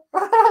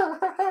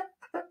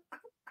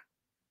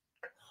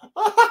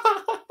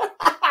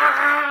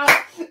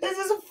 This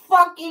is a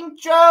fucking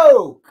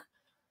joke.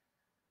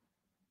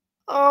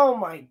 Oh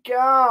my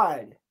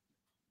god.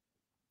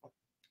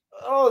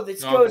 Oh,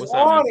 this goes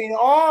on and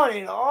on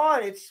and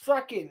on. It's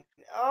fucking,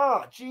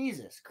 oh,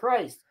 Jesus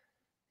Christ.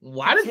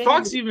 Why did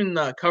Fox even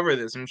cover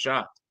this? I'm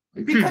shocked.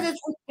 Because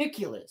it's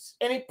ridiculous.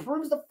 And it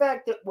proves the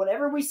fact that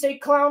whenever we say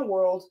clown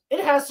world, it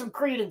has some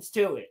credence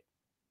to it.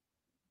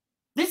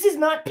 This is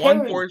not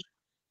parody.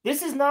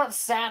 This is not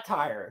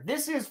satire.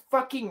 This is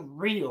fucking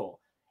real.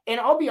 And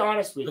I'll be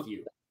honest with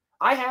you.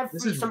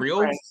 This is real,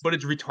 friends, but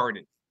it's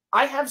retarded.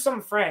 I have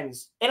some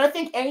friends, and I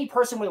think any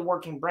person with a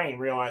working brain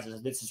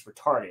realizes this is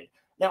retarded.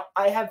 Now,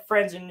 I have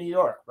friends in New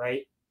York,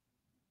 right?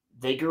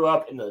 They grew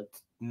up in the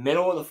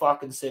middle of the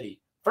fucking city.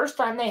 First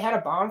time they had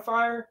a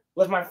bonfire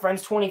was my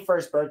friend's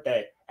 21st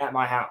birthday at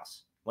my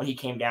house when he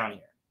came down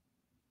here.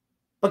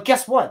 But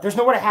guess what? There's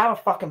nowhere to have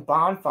a fucking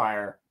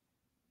bonfire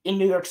in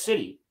New York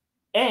City.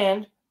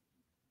 And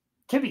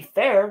to be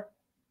fair,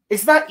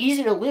 it's not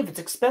easy to live. It's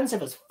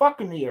expensive as fuck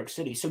in New York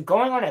City. So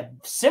going on a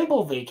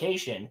simple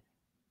vacation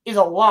is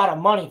a lot of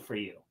money for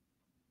you.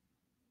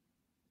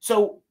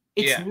 So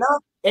it's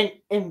not,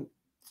 and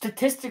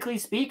statistically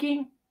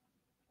speaking,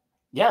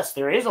 yes,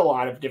 there is a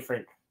lot of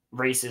different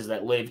races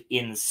that live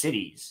in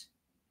cities.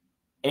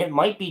 And it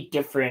might be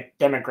different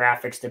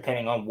demographics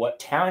depending on what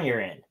town you're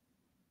in.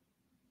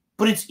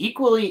 But it's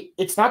equally,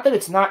 it's not that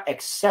it's not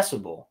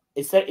accessible.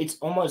 It's that it's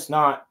almost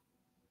not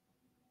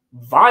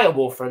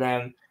viable for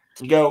them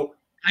to go,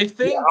 I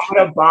think I'm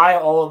going to buy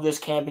all of this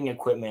camping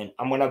equipment.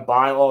 I'm going to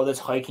buy all of this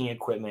hiking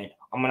equipment.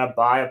 I'm going to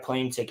buy a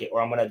plane ticket,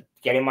 or I'm going to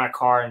get in my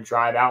car and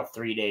drive out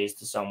 3 days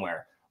to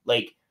somewhere.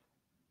 Like,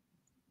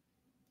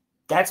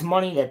 that's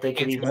money that they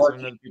could be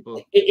working.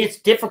 It's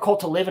difficult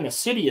to live in a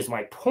city is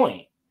my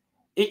point.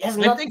 It has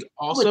nothing. I think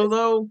also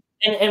though,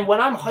 and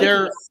when I'm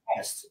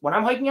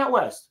hiking out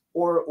west,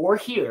 or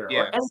here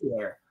or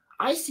anywhere,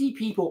 I see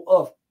people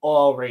of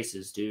all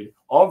races, dude.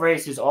 All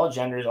races, all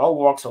genders, all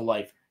walks of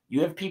life.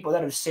 You have people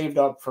that have saved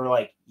up for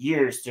like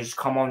years to just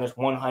come on this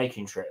one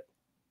hiking trip.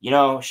 You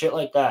know, shit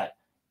like that.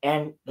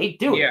 And they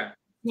do it. Yeah.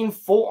 I've seen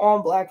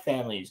full-on black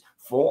families,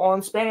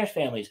 full-on Spanish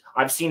families.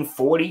 I've seen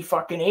 40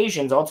 fucking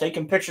Asians all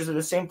taking pictures of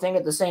the same thing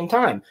at the same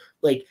time.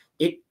 Like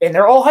it, and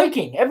they're all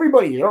hiking.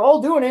 Everybody, they're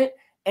all doing it.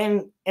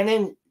 And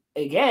then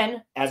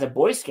again, as a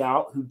Boy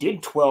Scout who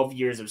did 12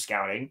 years of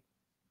scouting,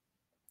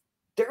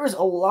 there is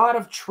a lot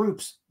of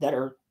troops that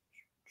are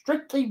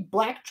strictly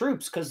black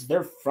troops because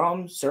they're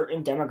from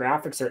certain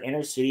demographics or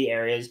inner city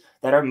areas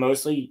that are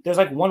mostly, there's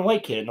like one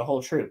white kid in the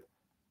whole troop.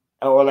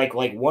 Or like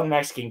one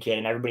Mexican kid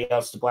and everybody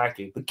else is a black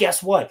dude. But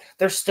guess what?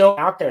 They're still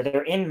out there.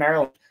 They're in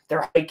Maryland.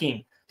 They're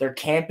hiking. They're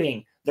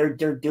camping. They're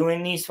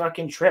doing these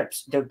fucking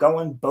trips. They're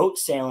going boat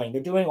sailing.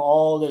 They're doing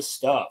all this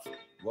stuff.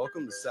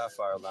 Welcome to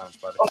Sapphire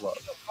Lounge by the Club.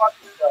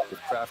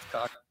 craft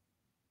cock.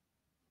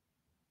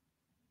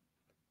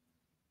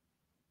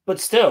 But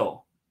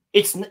still,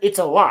 it's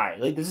a lie.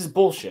 Like, this is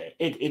bullshit.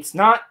 It's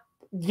not.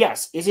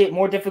 Yes, is it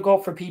more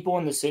difficult for people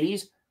in the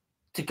cities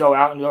to go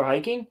out and go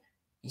hiking?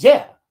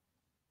 Yeah,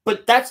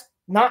 but that's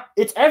not.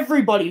 It's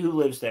everybody who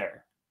lives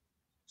there.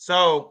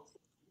 So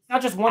It's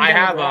not just one. I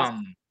have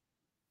demographic.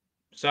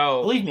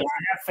 So Believe me,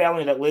 I have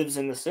family that lives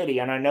in the city,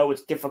 and I know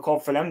it's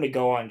difficult for them to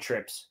go on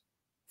trips.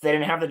 If they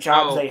didn't have the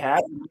jobs they had,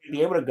 they wouldn't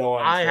be able to go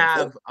on I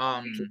trips.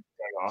 have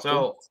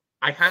so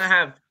I kind of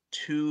have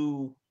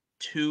two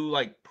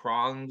like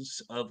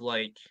prongs of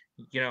like,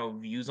 you know,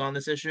 views on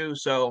this issue.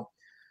 So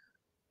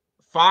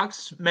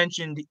Fox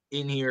mentioned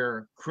in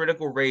here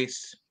critical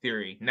race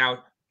theory.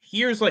 Now,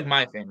 here's like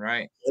my thing,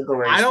 right?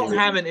 I don't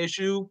have an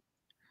issue.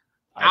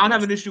 I don't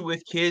have an issue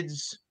with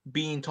kids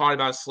being taught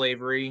about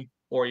slavery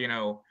or, you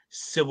know,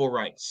 civil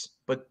rights.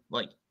 But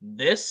like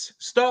this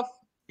stuff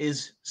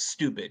is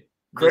stupid.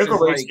 Critical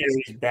race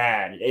theory is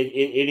bad.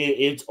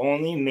 It's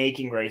only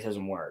making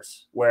racism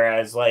worse.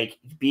 Whereas, like,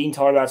 being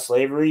taught about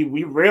slavery,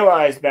 we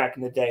realized back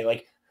in the day,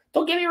 like,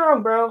 don't get me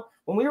wrong, bro.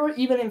 When we were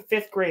even in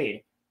 5th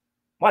grade,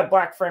 my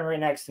black friend right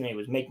next to me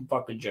was making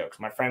fucking jokes.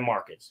 My friend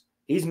Marcus.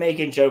 He's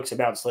making jokes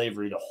about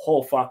slavery the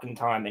whole fucking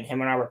time. And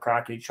him and I were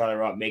cracking each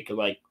other up, making,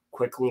 like,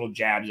 quick little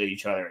jabs at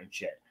each other and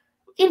shit.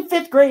 In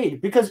 5th grade,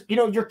 because, you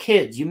know, you're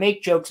kids. You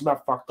make jokes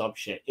about fucked up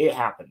shit. It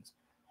happens.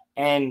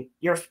 And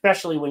you're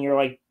especially when you're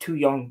like two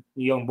young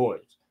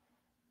boys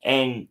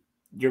and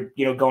you're,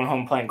 you know, going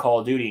home playing Call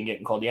of Duty and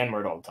getting called the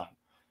N-word all the time.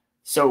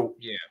 So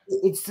yeah,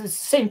 it's the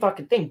same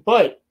fucking thing.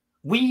 But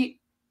we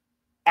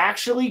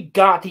actually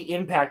got the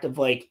impact of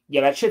like,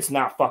 yeah, that shit's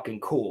not fucking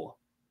cool.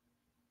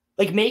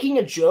 Like, making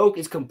a joke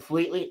is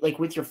completely, like,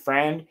 with your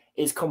friend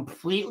is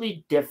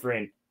completely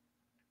different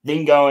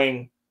than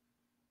going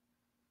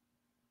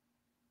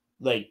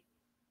like,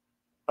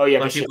 oh yeah,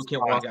 but people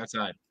can't walk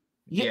outside.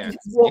 Yeah.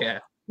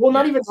 Well,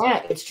 not even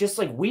that. It's just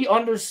like we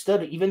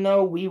understood, even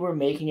though we were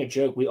making a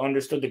joke, we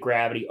understood the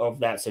gravity of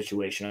that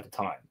situation at the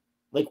time.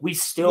 Like, we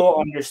still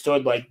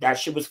understood, like, that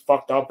shit was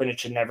fucked up and it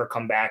should never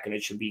come back and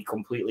it should be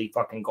completely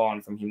fucking gone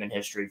from human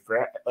history,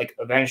 for like,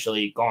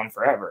 eventually gone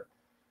forever.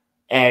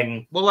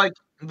 And well, like,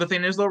 the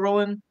thing is, though,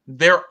 Roland,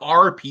 there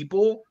are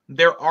people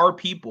that I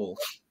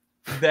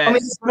mean,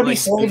 there's going to be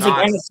slaves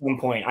again at some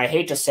point. I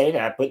hate to say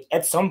that, but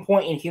at some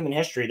point in human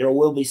history, there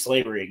will be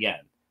slavery again.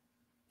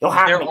 You'll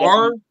have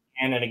to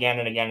again and again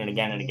and again and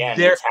again and again.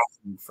 It's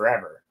happening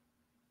forever.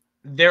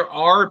 There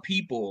are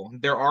people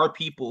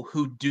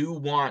who do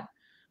want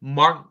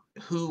Martin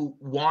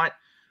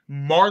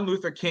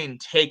Luther King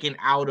taken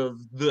out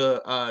of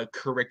the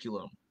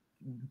curriculum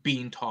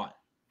being taught,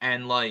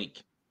 and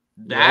like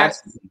that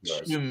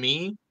to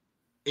me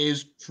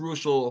is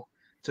crucial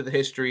to the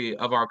history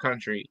of our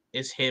country,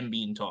 is him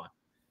being taught.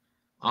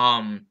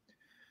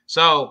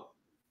 So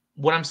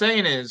what I'm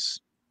saying is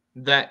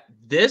that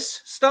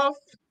this stuff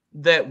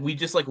that we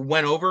just like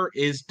went over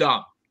is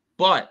dumb.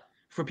 But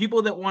for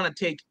people that want to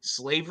take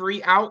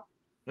slavery out,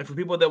 and for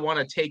people that want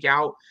to take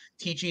out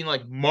teaching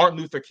like Martin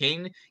Luther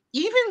King,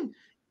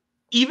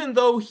 even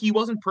though he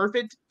wasn't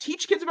perfect,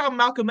 teach kids about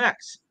Malcolm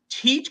X,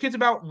 teach kids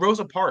about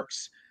Rosa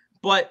Parks.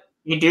 But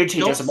you do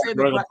teach us about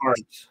Rosa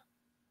Parks.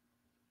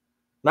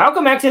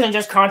 Malcolm X isn't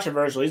just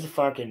controversial; he's a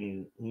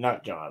fucking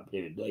nut job,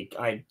 dude. Like,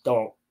 I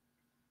don't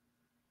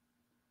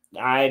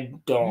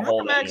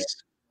Malcolm X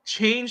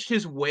changed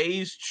his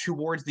ways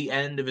towards the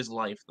end of his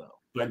life, though.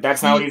 But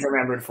that's not what he's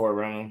remembered for,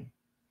 Roman.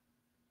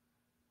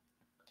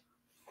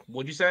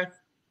 What'd you say?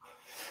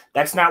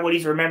 That's not what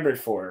he's remembered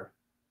for.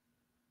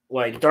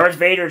 Like, Darth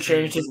Vader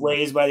changed his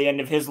ways by the end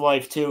of his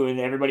life, too,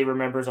 and everybody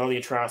remembers all the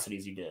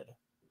atrocities he did.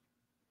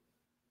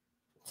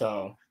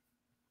 So,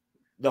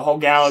 the whole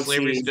galaxy...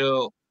 Slavery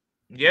still...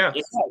 Yeah.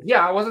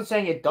 Yeah, I wasn't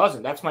saying it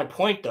doesn't. That's my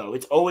point, though.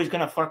 It's always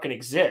going to fucking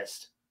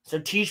exist. So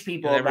teach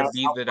people about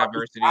the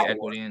diversity,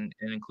 equity, and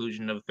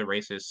inclusion of the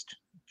racist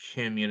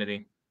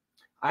community.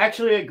 I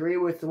actually agree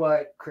with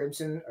what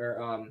Crimson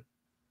or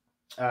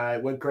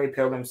what Grey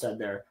Pilgrim said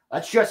there.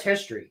 That's just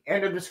history.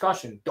 End of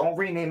discussion. Don't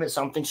rename it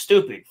something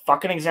stupid.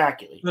 Fucking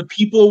exactly. The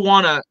people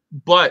want to,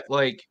 but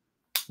like,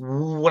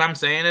 what I'm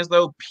saying is,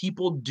 though,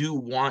 people do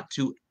want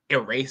to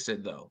erase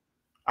it, though.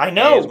 I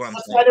know.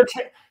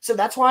 So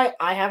that's why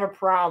I have a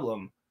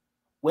problem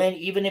when,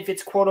 even if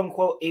it's quote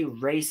unquote a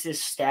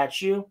racist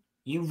statue,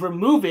 you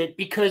remove it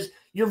because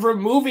you're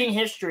removing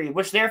history,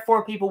 which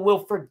therefore people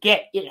will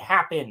forget it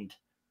happened.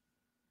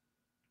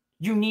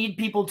 You need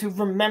people to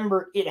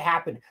remember it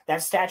happened.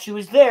 That statue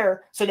is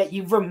there so that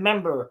you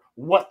remember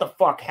what the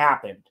fuck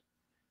happened.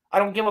 I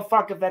don't give a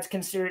fuck if that's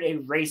considered a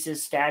racist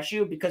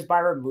statue, because by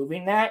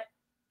removing that,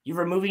 you're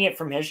removing it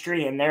from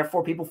history, and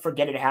therefore people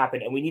forget it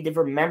happened. And we need to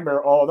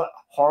remember all the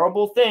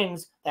horrible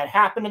things that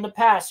happened in the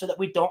past so that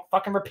we don't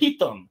fucking repeat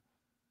them.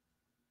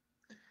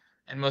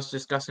 And most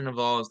disgusting of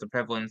all is the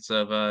prevalence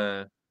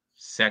of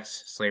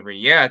sex slavery.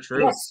 Yeah,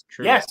 true. Yes,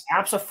 true. Yes,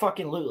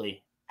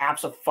 absolutely.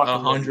 Absolutely.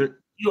 100,000%.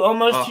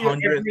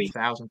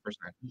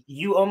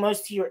 You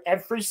almost hear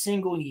every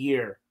single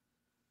year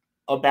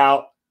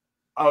about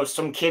oh,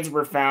 some kids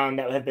were found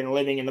that have been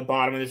living in the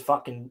bottom of this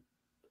fucking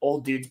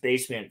old dude's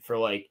basement for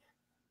like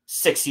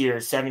 6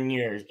 years, 7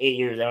 years, 8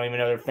 years. I don't even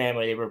know their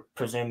family. They were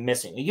presumed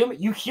missing.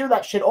 You hear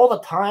that shit all the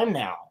time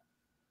now.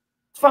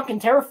 It's fucking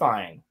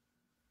terrifying.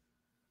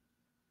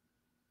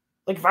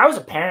 Like, if I was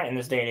a parent in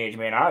this day and age,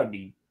 man,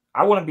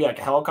 I wouldn't be like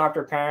a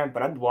helicopter parent,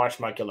 but I'd watch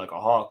my kid like a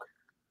hawk.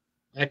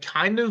 I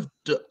kind of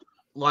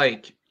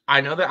like. I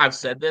know that I've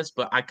said this,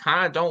 but I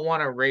kind of don't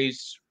want to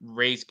raise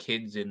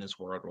kids in this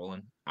world,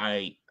 Roland.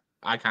 I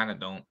kind of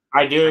don't.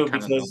 I do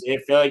because I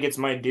feel like it's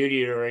my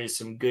duty to raise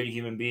some good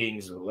human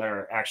beings that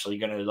are actually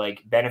going to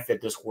like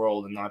benefit this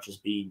world and not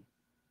just be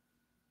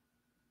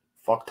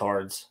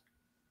fucktards.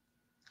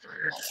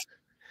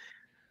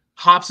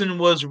 Hobson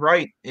was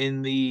right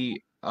in the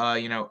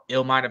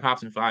Ill Mind of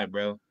Hobson 5,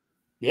 bro.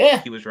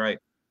 Yeah, he was right.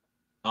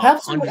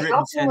 Hobson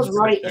was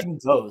right in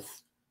both.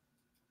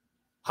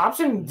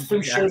 Hobson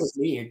threw shade at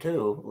me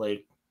too,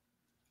 like.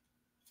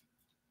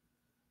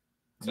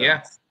 So.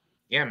 Yeah,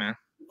 man.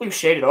 Threw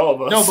shade at all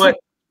of us. No, but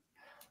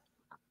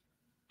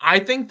I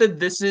think that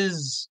this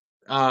is.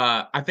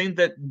 I think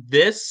that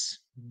this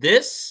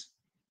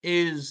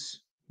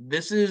is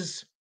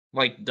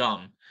like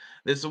dumb.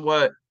 This is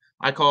what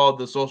I call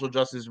the social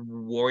justice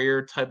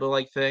warrior type of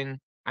like thing.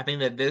 I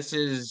think that this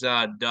is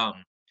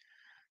dumb.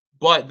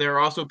 But there are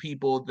also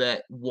people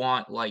that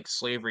want like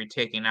slavery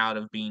taken out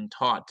of being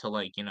taught to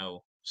like,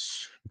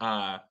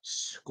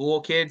 school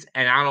kids,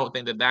 and I don't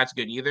think that that's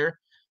good either.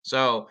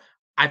 So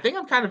I think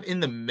I'm kind of in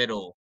the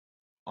middle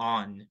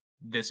on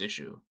this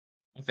issue.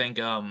 I think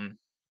that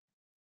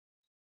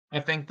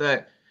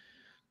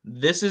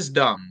this is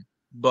dumb,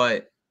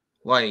 but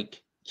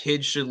like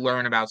kids should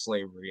learn about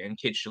slavery and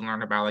kids should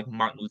learn about like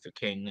Martin Luther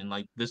King and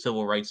like the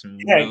civil rights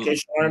and kids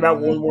should learn about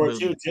World War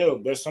II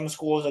too. There's some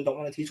schools that don't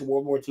want to teach a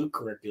World War II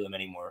curriculum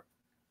anymore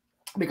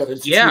because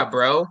it's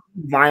too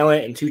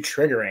violent and too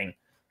triggering.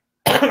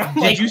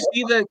 Did you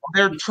see that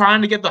they're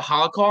trying to get the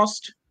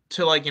Holocaust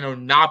to like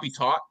not be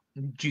taught?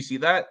 Did you see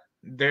that?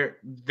 They're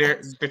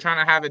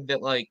trying to have it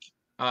that like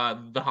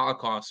the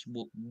Holocaust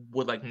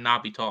would like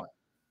not be taught.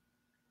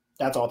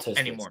 That's autistic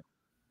anymore.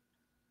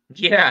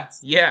 Yeah.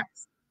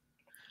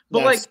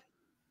 But like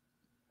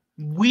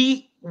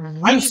we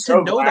need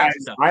to know that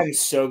stuff. I'm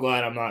so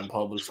glad I'm not in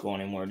public school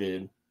anymore,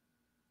 dude.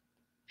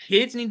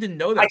 Kids need to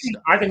know that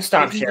stuff. I can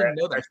stop sharing.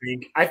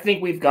 I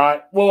think we've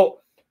got.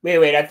 Well,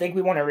 wait. I think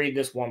we want to read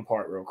this one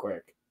part real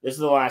quick. This is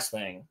the last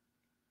thing.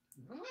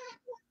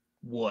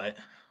 What?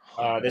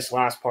 This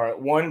last part.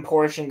 One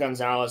portion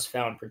Gonzalez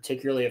found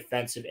particularly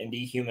offensive and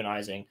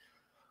dehumanizing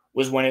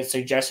was when it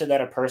suggested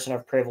that a person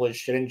of privilege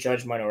shouldn't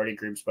judge minority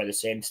groups by the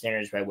same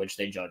standards by which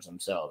they judge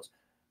themselves.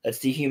 That's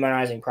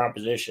dehumanizing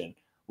proposition.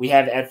 We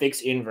have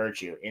ethics in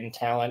virtue, in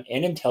talent,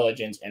 in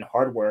intelligence, and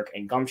hard work,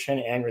 and gumption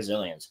and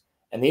resilience.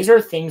 And these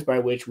are things by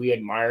which we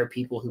admire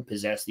people who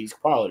possess these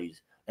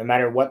qualities, no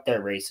matter what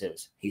their race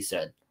is, he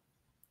said.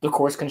 The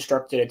course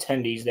constructed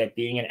attendees that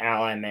being an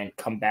ally meant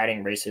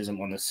combating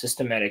racism on the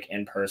systematic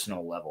and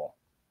personal level.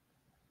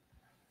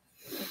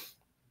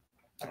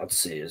 Let's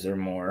see, is there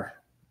more?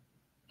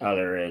 Oh,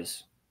 there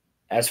is.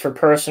 As for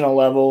personal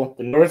level,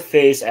 the North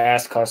Face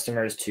asked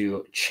customers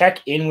to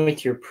check in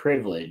with your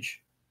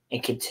privilege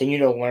and continue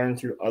to learn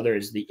through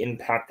others the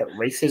impact that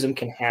racism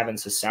can have in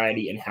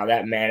society and how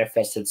that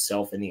manifests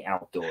itself in the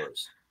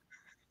outdoors.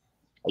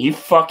 Are you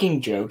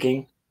fucking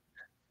joking?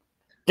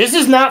 This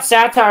is not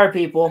satire,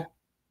 people.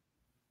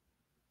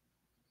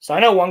 So I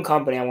know one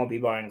company I won't be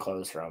buying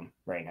clothes from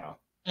right now.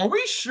 Are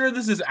we sure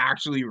this is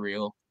actually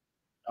real?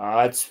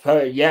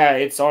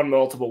 It's on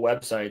multiple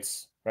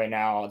websites. Right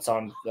now, it's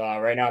on.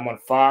 Right now, I'm on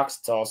Fox.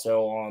 It's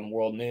also on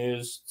World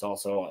News. It's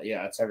also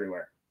it's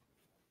everywhere.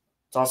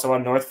 It's also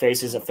on North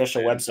Face's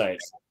official website.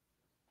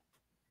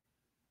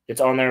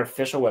 It's on their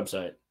official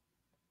website.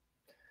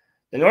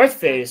 The North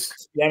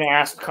Face then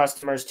asked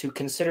customers to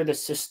consider the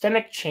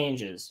systemic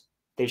changes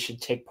they should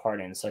take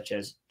part in, such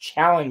as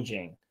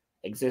challenging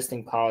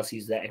existing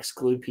policies that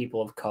exclude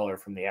people of color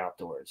from the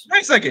outdoors.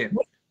 Wait a second.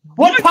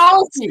 What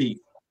policy?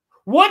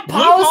 What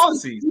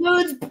policy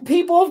excludes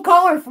people of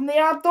color from the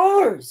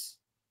outdoors?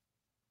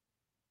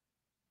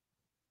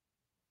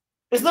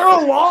 Is there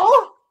a law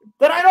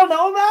that I don't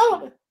know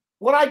about?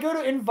 When I go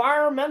to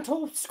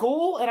environmental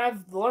school and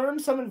I've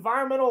learned some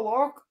environmental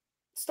law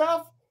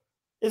stuff,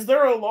 is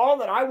there a law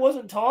that I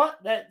wasn't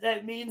taught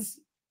that means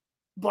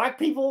black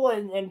people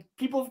and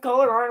people of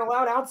color aren't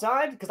allowed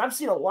outside? Because I've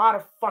seen a lot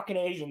of fucking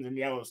Asians in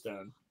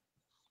Yellowstone.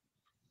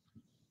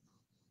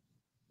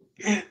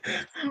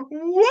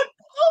 What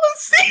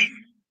policy?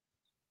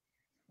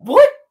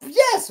 What?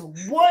 Yes.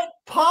 What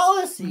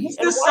policy? This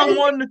is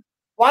someone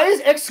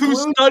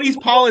who studies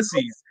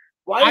policies.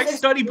 I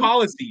study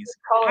policies.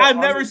 I've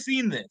never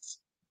seen this.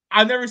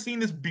 I've never seen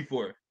this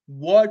before.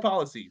 What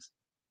policies?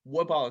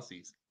 What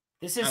policies?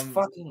 This is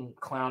fucking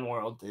clown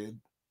world, dude.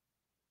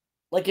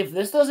 Like, if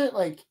this doesn't,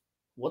 like,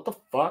 what the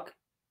fuck?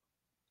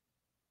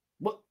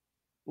 What?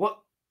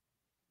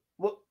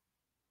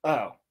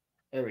 Oh,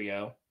 there we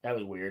go. That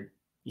was weird.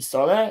 You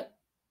saw that?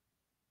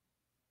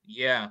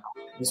 Yeah.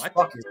 Get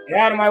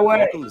out of my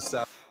way.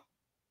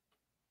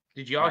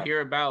 Did y'all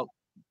hear about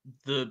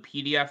the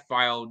PDF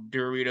file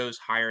Doritos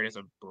hired as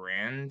a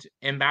brand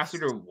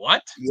ambassador?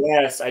 What?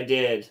 Yes, I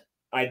did.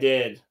 I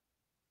did.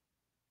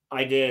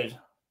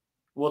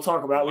 We'll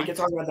talk about. We What? can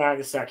talk about that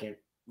in a second.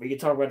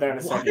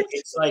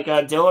 It's like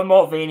Dylan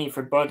Mulvaney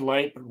for Bud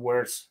Light, but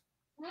worse.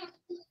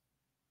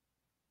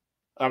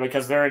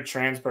 Because they're a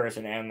trans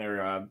person and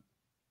they're a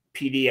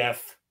PDF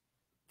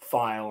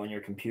file on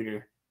your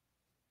computer.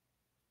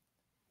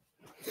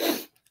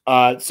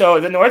 So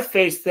the North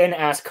Face then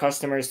asked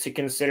customers to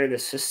consider the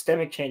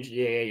systemic change.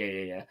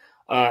 Yeah.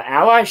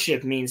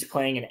 Allyship means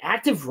playing an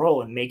active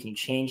role in making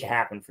change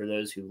happen for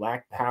those who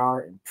lack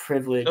power and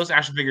privilege. Those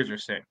action figures are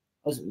sick.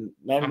 Those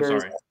members, I'm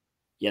sorry.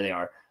 Yeah, they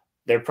are.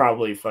 They're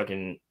probably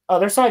fucking. Oh,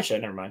 they're sideshow.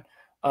 Never mind.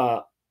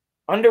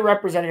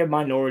 Underrepresented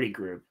minority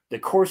group. The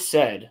course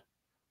said,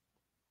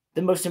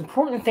 the most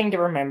important thing to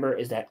remember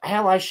is that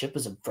allyship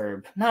is a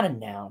verb, not a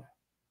noun.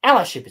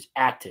 Allyship is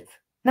active,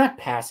 not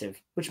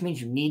passive, which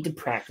means you need to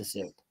practice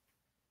it.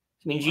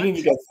 It means you need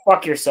to go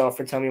fuck yourself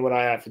for telling me what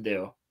I have to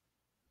do.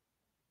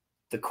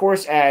 The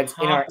course adds,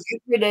 in our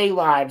everyday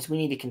lives, we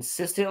need to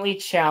consistently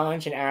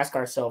challenge and ask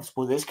ourselves,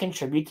 will this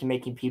contribute to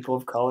making people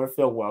of color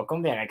feel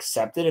welcomed and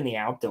accepted in the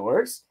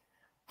outdoors?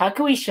 How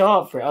can we show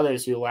up for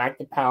others who lack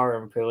the power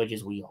and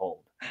privileges we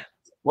hold?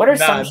 What are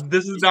some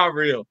this is not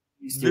real.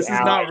 This is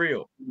not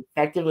real.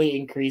 Effectively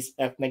increase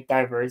ethnic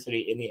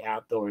diversity in the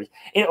outdoors.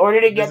 In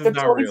order to get the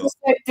 20%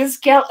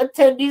 discount,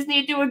 attendees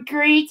need to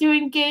agree to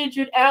engage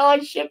in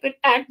allyship and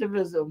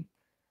activism.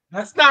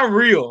 That's not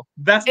real.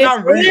 That's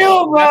not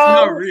real, bro.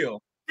 That's not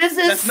real.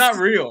 That's not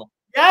real.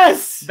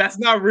 Yes. That's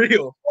not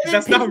real.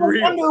 That's not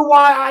real. Wonder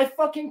why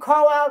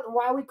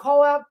we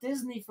call out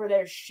Disney for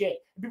their shit.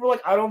 People are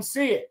like, I don't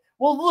see it.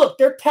 Well, look,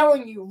 they're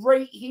telling you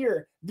right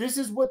here. This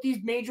is what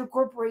these major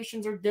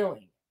corporations are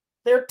doing.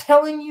 They're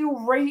telling you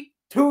right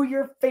to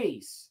your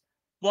face.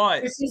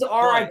 What? This is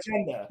our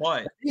agenda.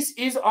 What? This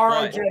is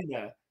our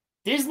agenda.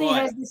 Disney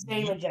has the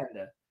same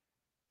agenda.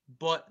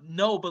 But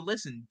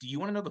listen, do you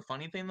want to know the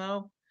funny thing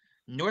though?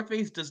 North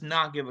Face does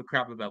not give a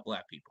crap about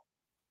black people.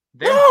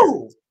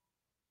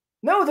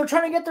 No, they're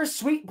trying to get their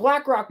sweet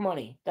BlackRock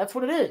money. That's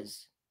what it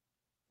is.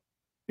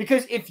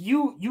 Because if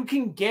you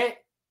can get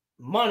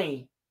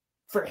money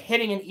for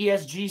hitting an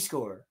ESG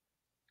score,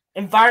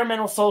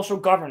 environmental social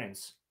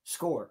governance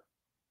score.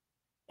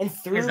 And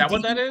through is that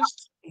what that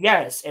is?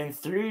 Yes, and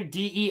through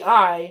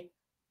DEI,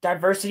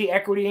 diversity,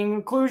 equity, and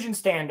inclusion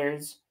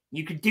standards,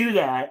 you could do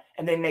that,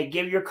 and then they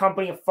give your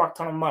company a fuck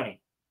ton of money.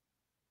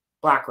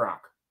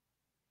 BlackRock.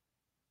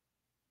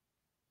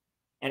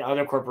 And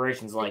other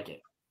corporations like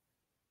it.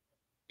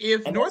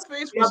 If North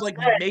Face was like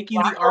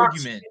making the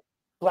argument,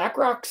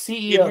 BlackRock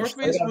CEO. If North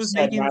Face was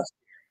making,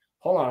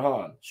 hold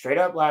on. Straight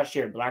up last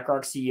year,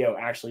 BlackRock CEO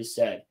actually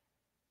said,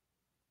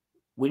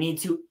 "We need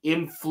to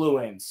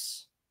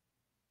influence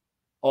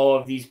all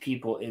of these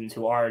people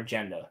into our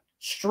agenda."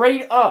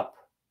 Straight up.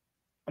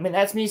 I mean,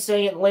 that's me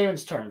saying it in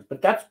layman's terms,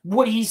 but that's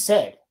what he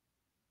said.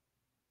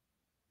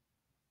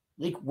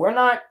 Like,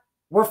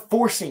 we're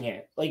forcing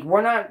it. Like,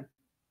 we're not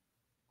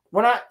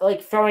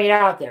like throwing it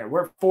out there.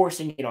 We're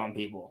forcing it on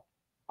people.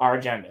 Our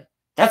agenda.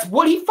 That's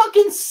what he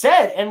fucking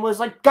said and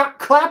was like, got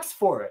claps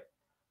for it.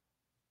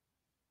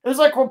 It was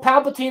like when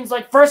Palpatine's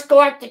like, First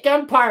Galactic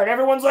Empire, and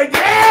everyone's like,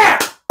 yeah!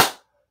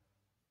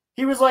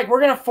 He was like,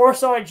 we're going to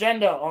force our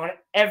agenda on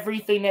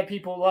everything that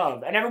people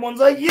love. And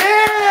everyone's like,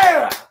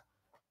 yeah!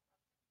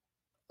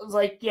 I was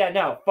like, yeah,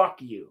 no,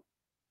 fuck you.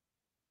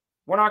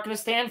 We're not going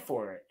to stand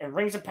for it. And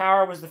Rings of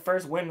Power was the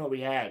first win that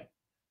we had.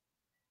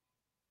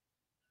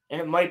 And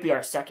it might be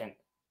our second.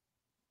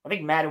 I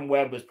think Madam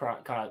Web was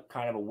kind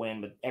of a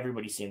win, but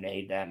everybody seemed to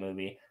hate that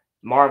movie.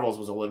 Marvel's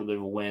was a little bit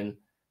of a win.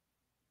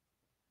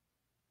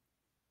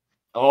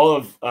 All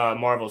of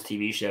Marvel's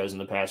TV shows in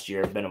the past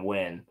year have been a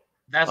win.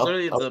 That's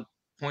literally the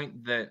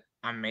point that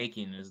I'm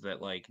making, is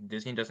that like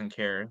Disney doesn't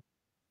care.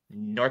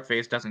 North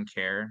Face doesn't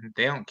care.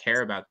 They don't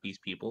care about these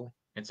people.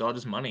 It's all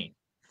just money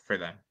for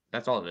them.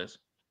 That's all it is.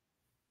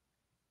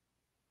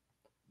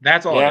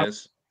 That's all it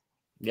is.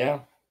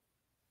 Yeah.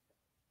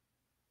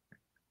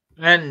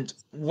 And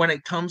when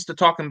it comes to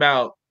talking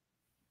about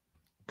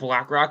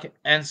BlackRock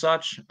and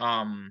such,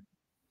 yeah,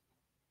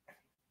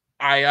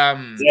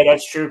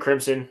 that's true,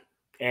 Crimson.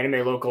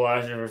 Anime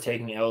localizers are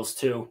taking L's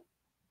too.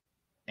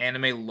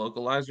 Anime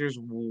localizers?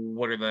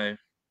 What are they?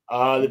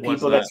 The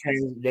people that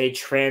they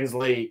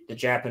translate the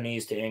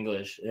Japanese to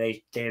English.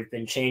 They've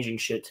been changing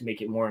shit to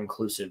make it more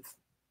inclusive.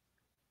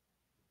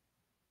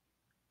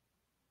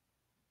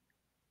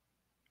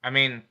 I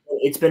mean,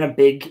 it's been a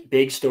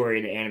big story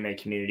in the anime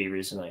community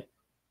recently.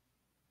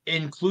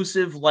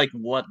 Inclusive, like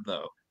what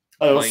though?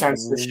 Oh, like,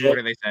 censorship. What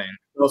are they saying?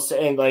 They'll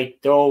say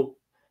like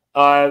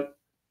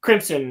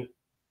Crimson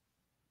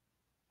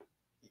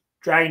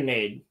Dragon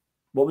Maid.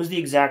 What was the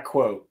exact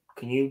quote?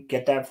 Can you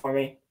get that for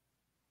me?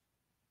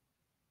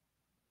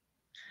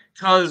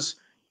 Because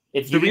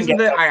the reason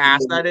that I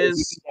asked that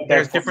is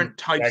there's different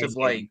types of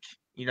like,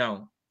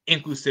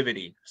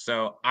 inclusivity.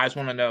 So I just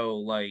want to know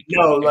like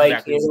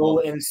exactly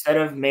like instead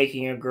of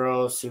making a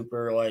girl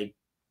super like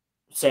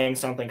saying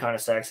something kind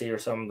of sexy or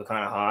something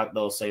kind of hot,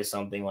 they'll say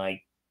something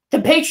like the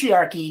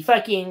patriarchy,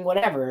 fucking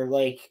whatever,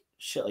 like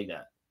shit like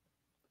that.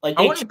 Like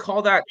I wouldn't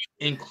call that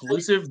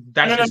inclusive.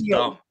 That's just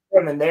dumb.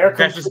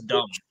 That's just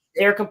dumb.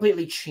 They're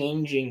completely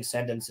changing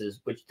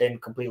sentences, which then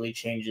completely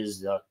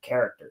changes the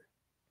character.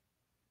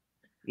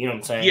 You know what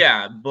I'm saying?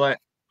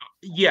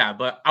 Yeah,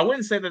 but I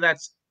wouldn't say that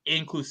that's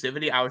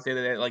inclusivity. I would say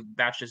that like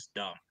that's just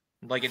dumb.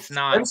 Like it's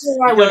not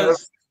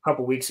because a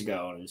couple weeks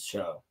ago on his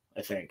show,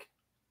 I think.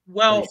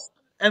 Well,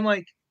 and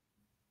like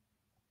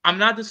I'm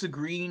not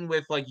disagreeing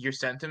with like your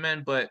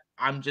sentiment, but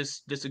I'm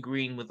just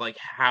disagreeing with like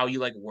how you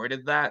like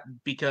worded that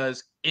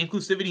because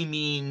inclusivity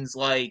means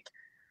like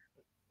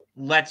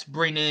let's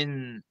bring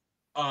in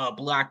a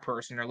black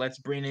person or let's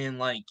bring in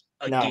like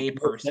a gay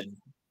person.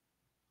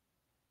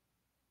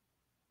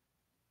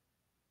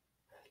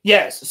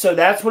 Yes, so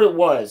that's what it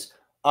was.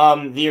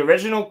 The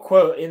original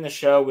quote in the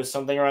show was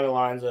something around the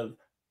lines of,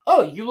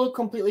 "Oh, you look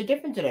completely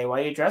different today.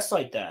 Why are you dressed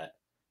like that?"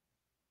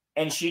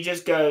 And she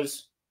just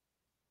goes,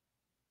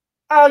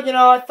 "Oh,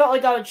 I felt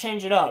like I would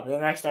change it up." And the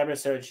next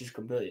episode, she's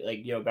completely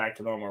like, back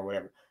to normal or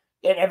whatever.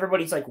 And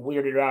everybody's like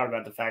weirded out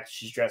about the fact that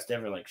she's dressed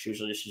different. Like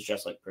usually she's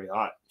dressed like pretty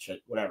hot,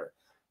 shit, whatever.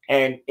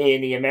 And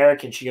in the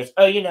American, she goes,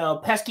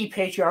 "Oh, pesky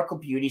patriarchal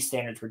beauty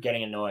standards were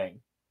getting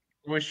annoying."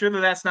 We're sure that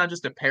that's not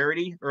just a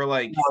parody or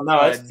like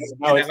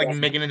it's like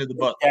making it into the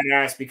book. Dead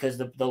ass because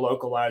the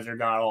localizer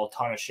got a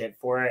ton of shit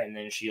for it, and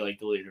then she like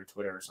deleted her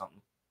Twitter or something.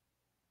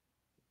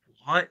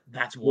 What?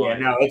 That's why. Yeah,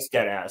 no, it's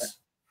dead ass.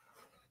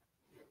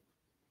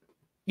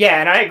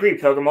 Yeah, and I agree,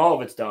 Pilgrim. All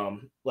of it's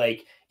dumb.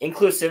 Like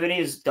inclusivity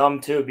is dumb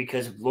too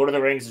because Lord of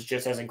the Rings is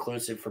just as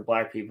inclusive for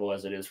black people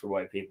as it is for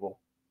white people,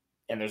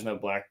 and there's no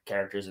black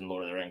characters in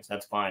Lord of the Rings.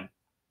 That's fine.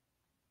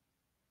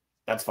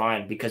 That's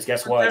fine because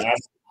guess what?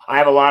 I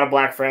have a lot of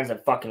black friends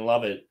that fucking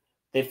love it.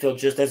 They feel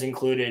just as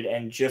included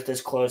and just as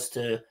close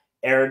to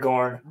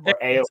Aragorn or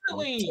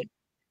Eowyn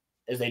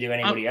as they do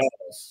anybody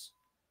else.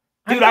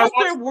 Dude, I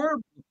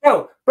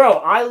watched, bro,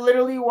 I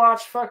literally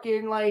watched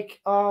fucking like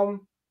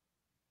Boondocks.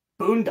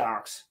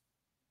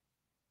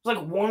 There's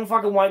like one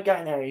fucking white guy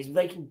in there. He's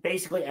like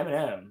basically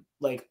Eminem.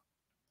 Like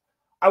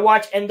I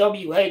watch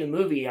NWA the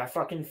movie. I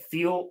fucking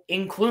feel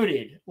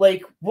included.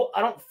 Like I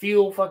don't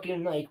feel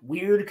fucking like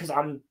weird because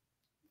I'm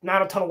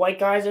not a ton of white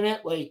guys in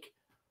it. Like,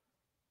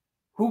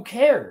 who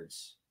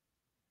cares?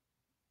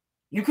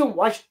 You can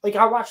watch, like,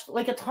 I watched,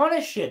 like, a ton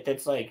of shit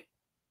that's, like,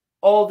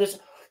 all this.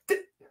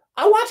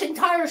 I watch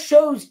entire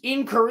shows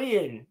in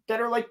Korean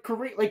that are, like,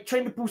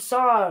 Train to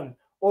Busan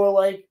or,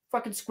 like,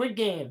 fucking Squid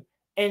Game.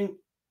 And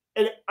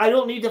I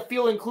don't need to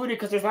feel included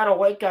because there's not a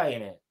white guy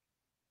in it.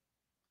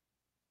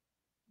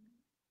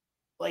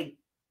 Like,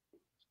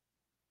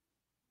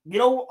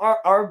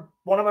 our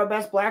one of our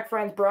best black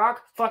friends,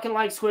 Brock, fucking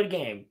likes Squid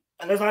Game.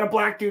 And there's not a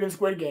black dude in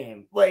Squid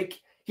Game. Like,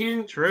 he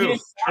didn't feel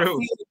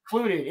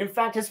included. In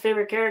fact, his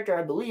favorite character,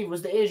 I believe,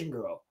 was the Asian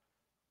girl.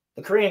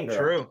 The Korean girl.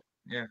 True.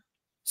 Yeah.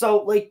 So,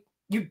 like,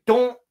 you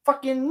don't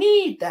fucking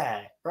need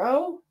that,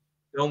 bro.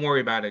 Don't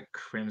worry about it,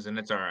 Crimson.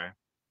 It's all right.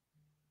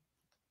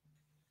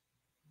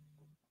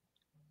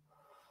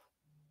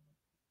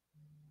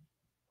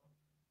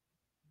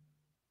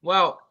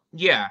 Well,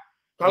 yeah.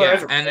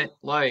 Yeah, and it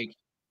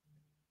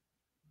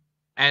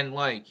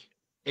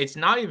it's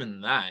not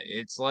even that.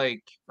 It's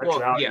like,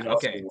 well, yeah,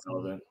 okay.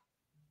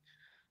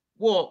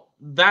 Well,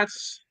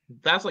 that's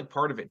like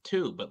part of it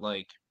too, but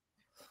like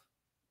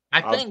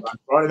I think I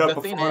brought it up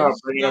before. I'll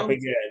bring it up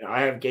again.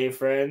 I have gay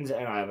friends,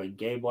 and I have a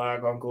gay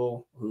black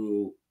uncle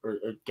who, or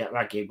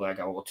not gay black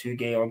uncle, two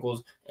gay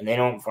uncles, and they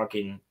don't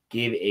fucking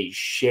give a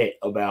shit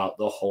about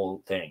the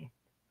whole thing.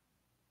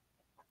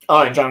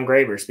 Oh, and John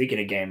Graber, speaking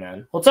of gay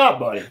men. What's up,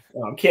 buddy?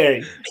 No, I'm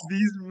kidding.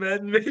 These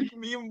men make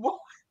me more.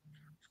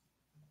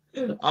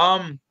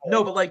 No,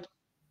 but like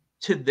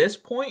to this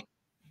point,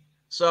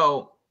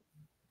 so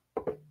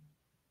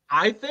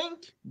I think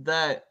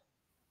that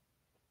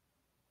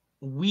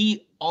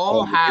we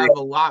all have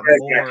a lot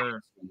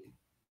more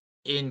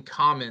in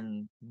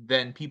common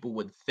than people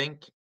would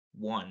think,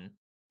 one.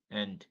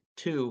 And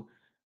two,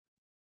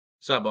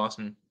 what's up,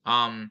 Boston?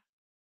 I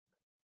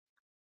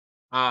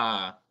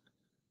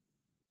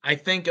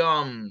think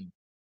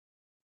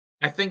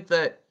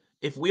that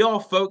if we all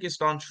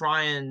focused on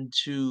trying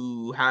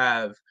to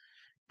have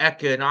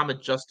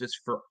economic justice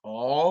for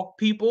all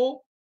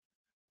people,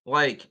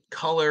 like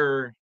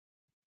color,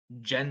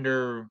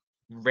 gender,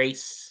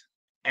 race,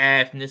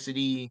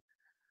 ethnicity,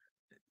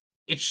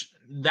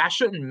 that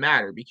shouldn't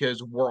matter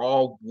because we're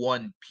all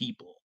one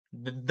people.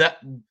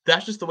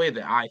 That's just the way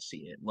that I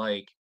see it.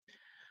 Like,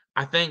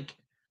 I think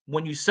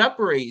when you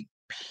separate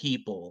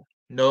people,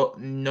 no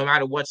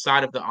matter what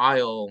side of the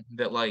aisle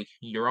that like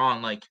you're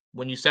on, like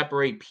when you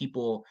separate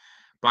people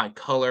by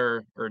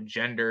color or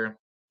gender,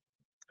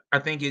 I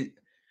think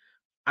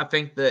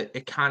that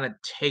it kind of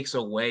takes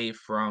away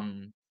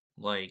from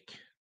like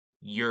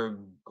your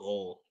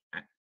goal,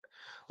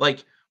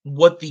 like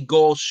what the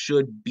goal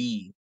should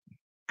be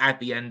at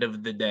the end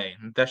of the day.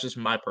 That's just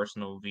my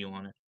personal view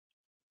on it.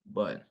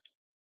 But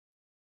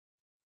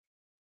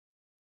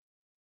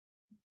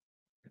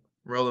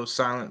Rolo's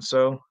silent,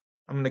 so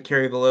I'm gonna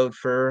carry the load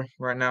for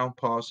right now.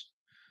 Pause.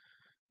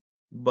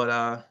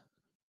 But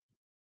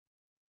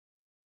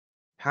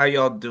how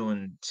y'all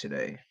doing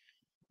today?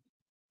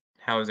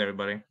 How is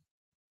everybody?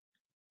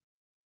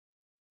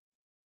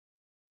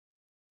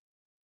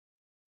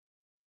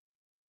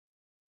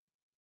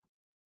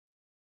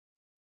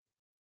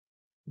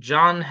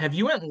 John, have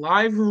you went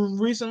live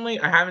recently?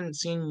 I haven't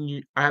seen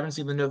you. I haven't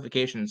seen the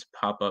notifications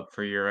pop up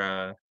for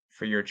your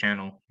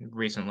channel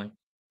recently.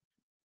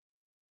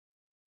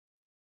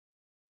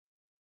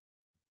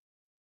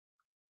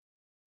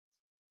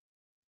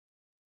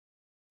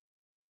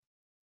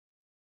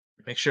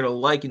 Make sure to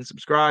like and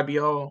subscribe,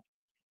 y'all.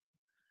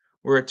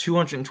 We're at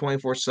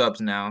 224 subs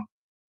now.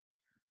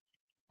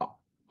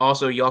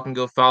 Also, y'all can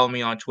go follow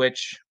me on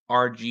Twitch,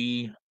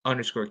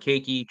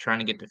 RG_Keiki, trying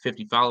to get to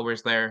 50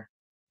 followers there.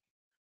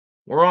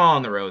 We're all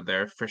on the road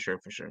there, for sure,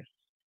 for sure.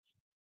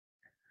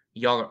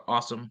 Y'all are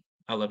awesome.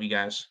 I love you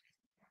guys.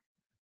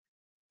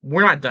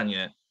 We're not done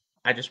yet.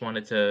 I just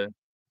wanted to...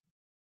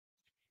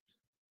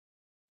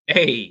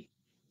 Hey!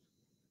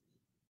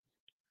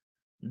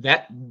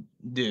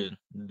 Dude,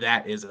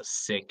 that is a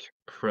sick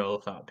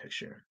profile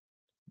picture.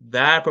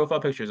 That profile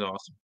picture is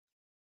awesome.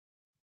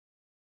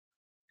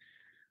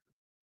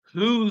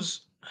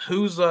 Whose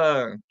whose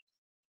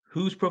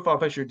profile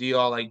picture do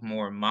y'all like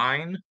more,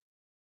 mine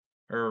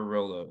or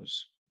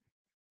Rolo's?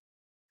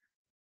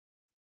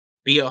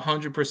 Be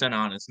 100%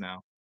 honest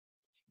now.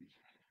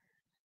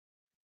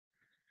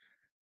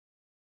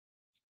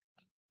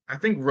 I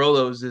think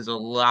Rolo's is a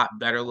lot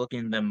better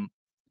looking than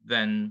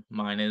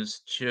mine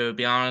is, to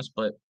be honest,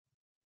 but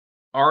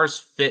ours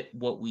fit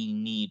what we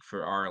need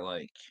for our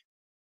like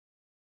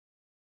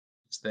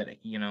aesthetic,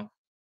 you know?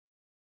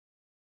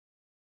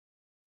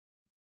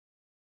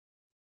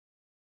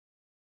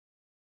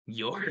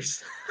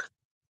 Yours.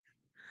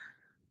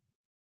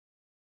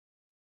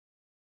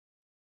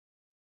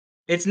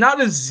 It's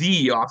not a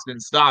Z, Austin.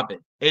 Stop it.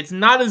 It's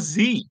not a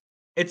Z.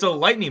 It's a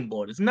lightning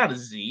bolt. It's not a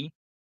Z.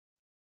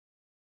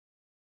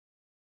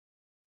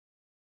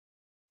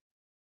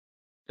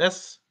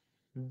 That's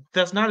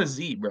not a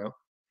Z, bro.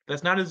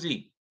 That's not a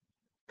Z.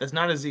 That's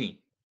not a Z.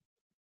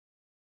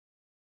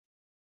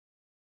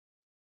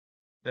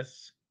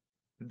 That's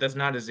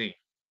not a Z.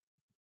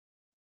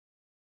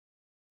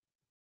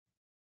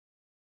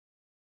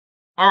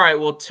 All right,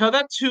 well, tell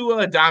that to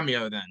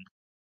Damio then.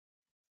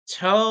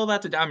 Tell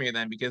that to Damio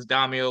then, because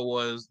Damio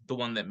was the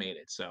one that made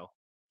it. So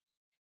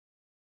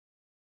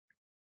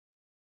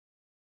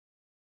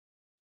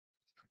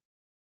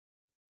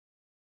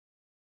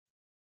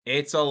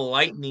it's a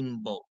lightning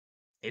bolt.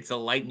 It's a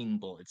lightning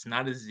bolt. It's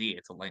not a Z.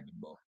 It's a lightning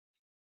bolt.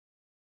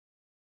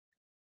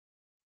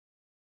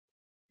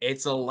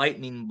 It's a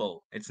lightning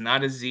bolt. It's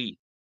not a Z.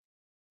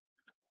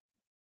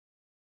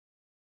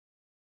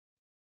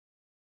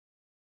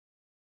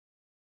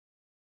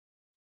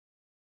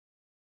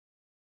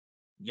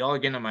 Y'all are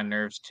getting on my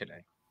nerves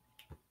today.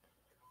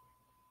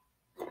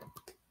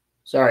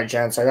 Sorry,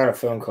 gents. I got a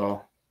phone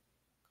call.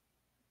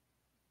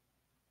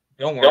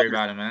 Don't worry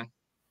about it, man.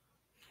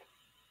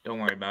 Don't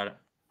worry about it.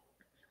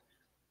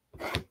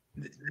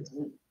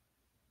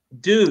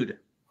 Dude,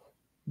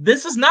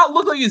 this does not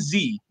look like a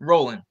Z.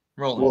 Roland.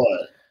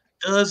 What?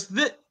 Does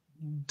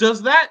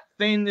that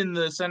thing in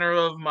the center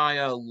of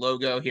my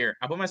logo here?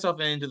 I put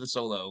myself into the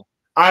solo.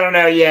 I don't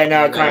know. Yeah,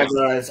 no, it kind of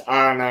does.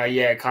 I don't know.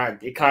 Yeah, it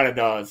kind of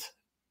does.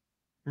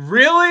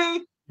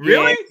 Really?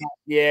 Really?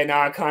 Yeah,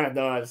 no, it kind of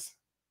does.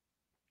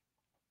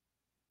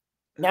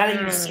 Now that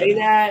you say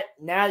that,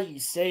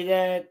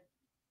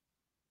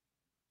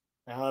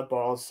 now that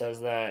ball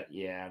says that,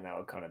 yeah,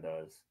 no, it kind of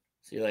does.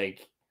 See,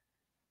 like,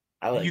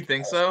 You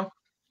think so?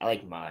 I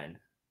like mine.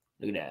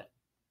 Look at that.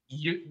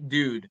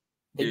 Dude.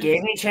 The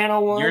gaming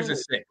channel one. Yours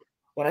is sick.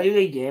 When I do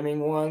the gaming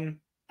one,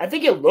 I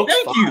think it looks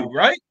fine. Thank you,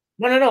 right?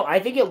 No. I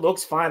think it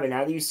looks fine, but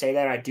now that you say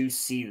that, I do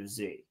see the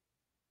Z.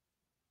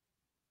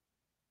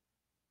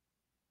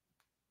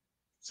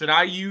 Should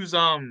I use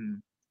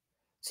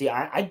See,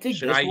 I think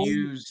should this I one,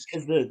 use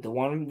because the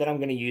one that I'm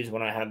gonna use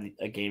when I have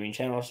a gaming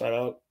channel set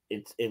up,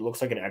 it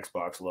looks like an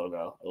Xbox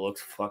logo. It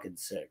looks fucking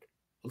sick.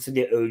 It looks like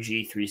the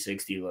OG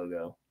 360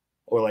 logo,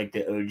 or like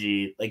the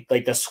OG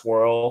like the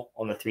swirl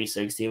on the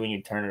 360 when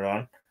you turn it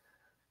on.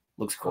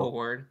 Looks cool. Oh,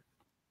 word.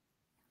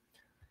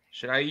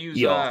 Should I use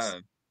Yes.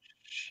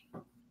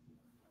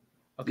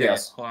 Okay,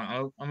 yes. Hold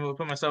on. I'm gonna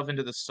put myself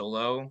into the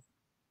solo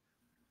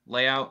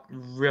layout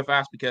real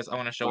fast because I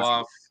want to show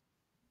off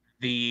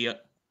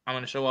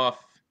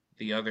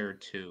the other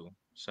two.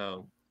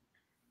 So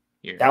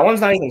here. That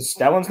one's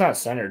not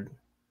centered.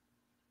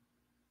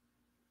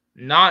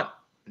 Not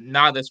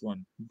this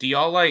one. Do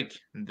y'all like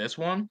this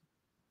one?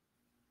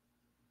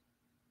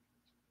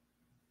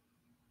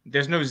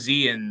 There's no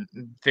Z in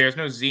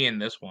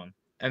this one.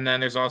 And then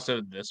there's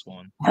also this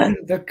one.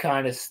 They're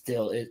kind of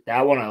still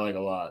that one I like a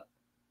lot.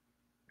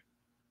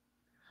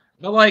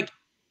 But like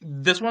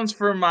this one's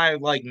for my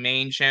like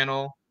main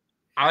channel.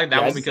 I like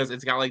that one because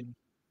it's got like,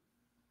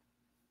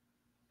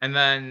 and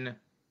then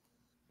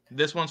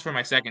this one's for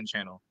my second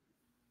channel.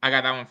 I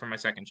got that one for my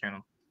second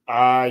channel.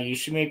 You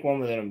should make one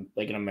with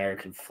an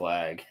American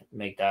flag.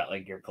 Make that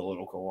like your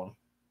political one.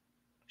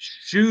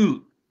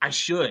 Shoot, I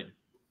should.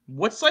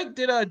 What site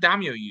did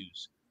Damio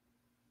use?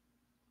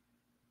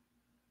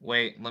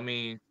 Wait, let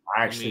me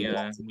change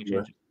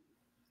it.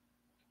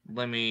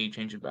 Let me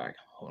change it back.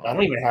 Hold on. I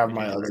don't even have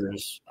my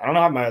others. I don't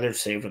have my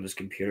others saved on this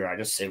computer. I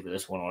just saved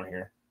this one on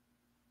here.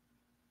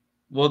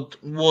 Well,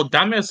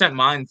 Damio sent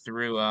mine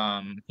through.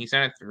 He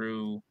sent it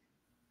through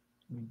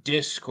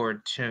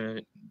Discord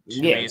to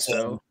me.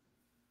 So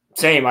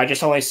same. I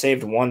just only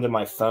saved one to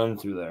my phone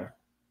through there.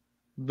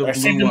 I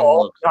saved them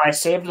all. No, I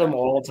saved them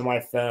all to my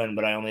phone,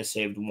 but I only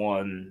saved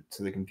one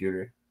to the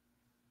computer.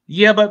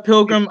 Yeah, but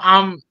Pilgrim,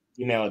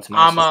 email it to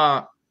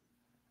my.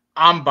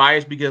 I'm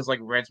biased because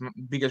red's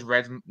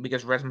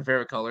my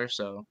favorite color.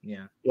 So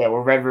yeah. Yeah,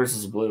 we're red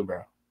versus blue,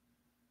 bro.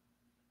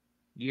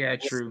 Yeah,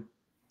 true.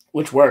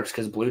 Which works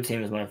because blue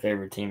team is my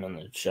favorite team on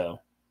the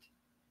show.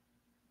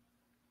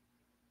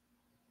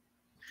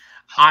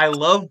 I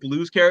love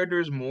Blue's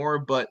characters more,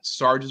 but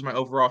Sarge is my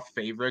overall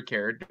favorite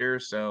character,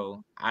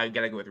 so I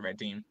gotta go with the red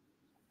team.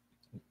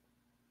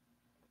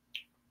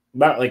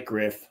 About like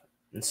Griff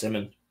and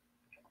Simmons.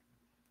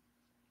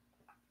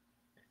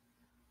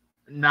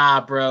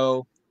 Nah,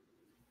 bro.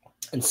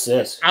 And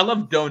Sis. I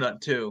love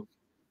Donut too.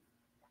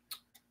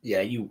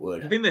 Yeah, you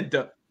would. I think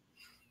that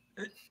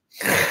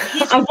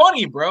he's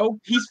funny, bro.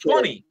 He's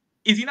funny.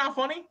 Is he not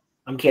funny?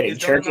 I'm kidding.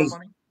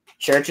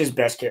 Church's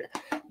best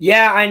character.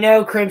 Yeah, I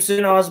know,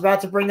 Crimson. I was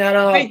about to bring that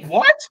up. Wait,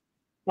 what?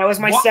 That was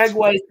my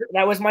segue.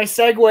 That was my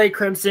segue,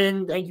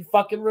 Crimson. And you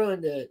fucking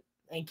ruined it.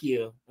 Thank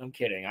you. I'm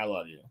kidding. I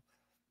love you.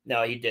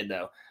 No, you did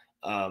though.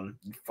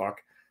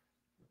 Fuck.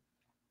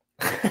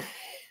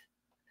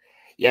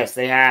 Yes,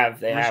 they have.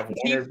 They have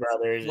Warner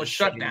Brothers. Was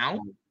shut down?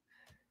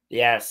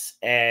 Yes,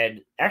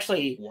 and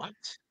actually, what?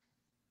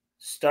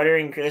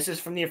 Stuttering. This is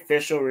from the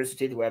official Rooster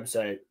Teeth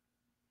website.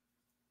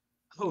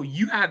 Oh,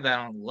 you had that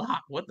on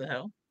lock. What the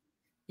hell?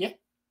 Yeah.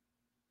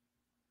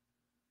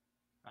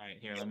 All right,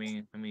 here. Let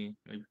me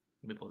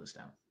pull this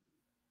down.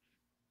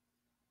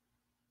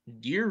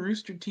 Dear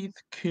Rooster Teeth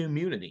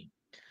community.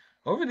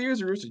 Over the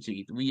years of Rooster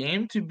Teeth, we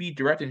aim to be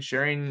direct in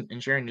sharing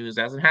news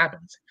as it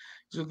happens.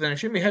 So with an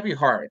extremely heavy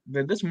heart,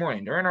 that this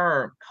morning during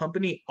our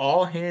company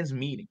all hands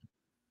meeting,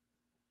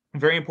 a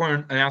very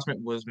important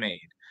announcement was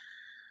made.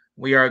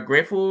 We are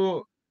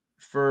grateful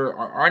for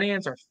our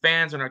audience, our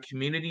fans, and our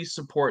community's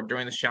support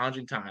during this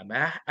challenging time.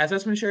 As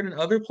has been shared in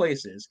other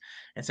places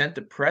and sent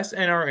to press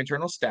and our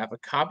internal staff, a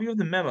copy of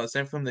the memo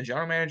sent from the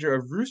general manager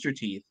of Rooster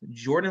Teeth,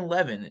 Jordan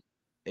Levin,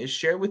 is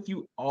shared with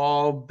you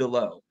all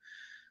below.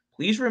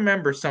 Please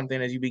remember something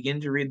as you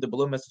begin to read the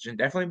below message, and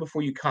definitely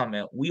before you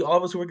comment. We, all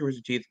of us who work at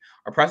Rooster Teeth,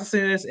 are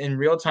processing this in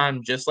real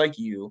time just like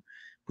you.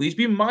 Please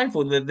be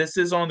mindful that this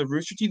is on the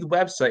Rooster Teeth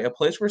website, a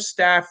place where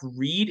staff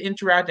read,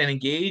 interact, and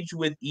engage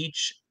with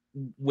each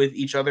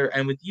other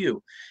and with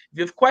you. If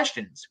you have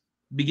questions,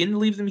 begin to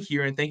leave them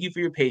here, and thank you for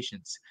your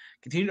patience.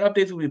 Continued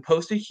updates will be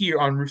posted here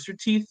on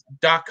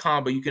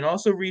roosterteeth.com, but you can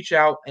also reach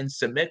out and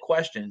submit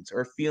questions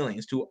or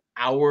feelings to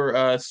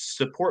our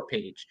support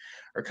page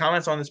or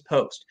comments on this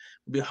post.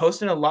 We'll be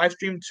hosting a live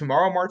stream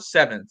tomorrow, March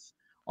 7th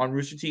on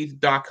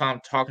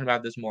roosterteeth.com talking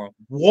about this more.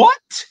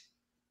 What?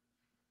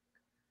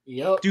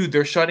 Yep. Dude,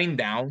 they're shutting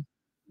down.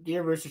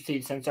 Dear Rooster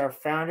Teeth, since our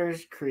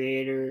founders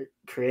created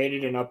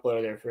and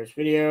uploaded their first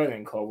video,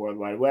 then called World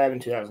Wide Web in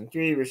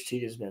 2003, Rooster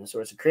Teeth has been a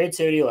source of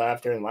creativity,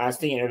 laughter, and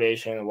lasting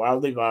innovation in the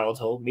wildly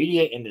volatile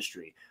media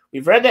industry.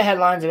 We've read the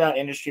headlines about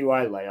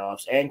industry-wide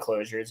layoffs and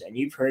closures, and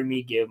you've heard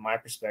me give my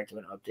perspective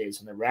and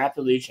updates on the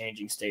rapidly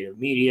changing state of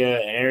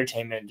media and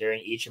entertainment during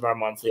each of our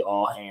monthly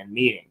all-hand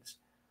meetings.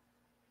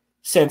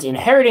 Since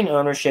inheriting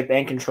ownership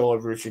and control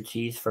of Rooster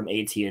Teeth from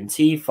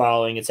AT&T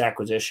following its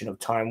acquisition of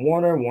Time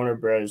Warner, Warner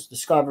Bros.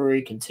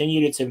 Discovery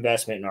continued its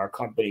investment in our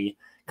company,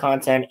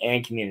 content,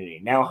 and community.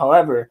 Now,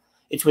 however,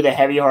 it's with a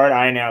heavy heart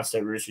I announce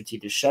that Rooster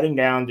Teeth is shutting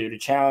down due to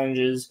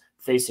challenges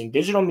facing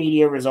digital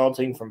media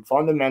resulting from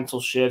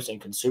fundamental shifts in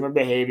consumer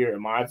behavior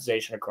and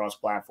monetization across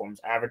platforms,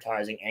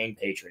 advertising, and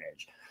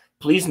patronage.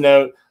 Please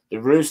note, the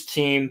Roost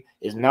team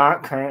is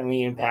not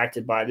currently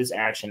impacted by this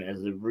action,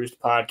 as the Roost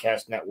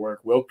Podcast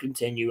Network will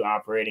continue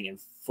operating and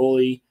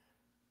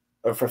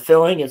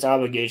fulfilling its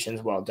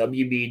obligations while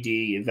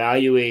WBD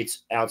evaluates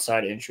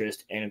outside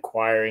interest in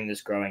acquiring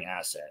this growing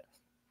asset.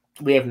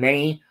 We have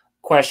many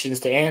questions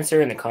to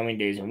answer in the coming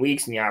days and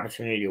weeks, and the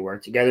opportunity to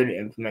work together to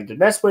implement the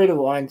best way to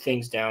wind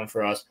things down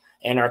for us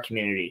and our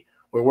community.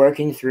 We're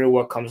working through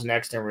what comes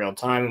next in real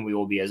time, and we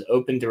will be as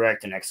open,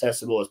 direct, and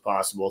accessible as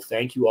possible.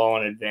 Thank you all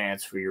in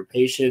advance for your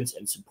patience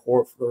and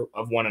support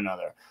of one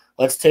another.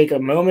 Let's take a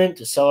moment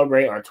to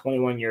celebrate our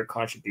 21-year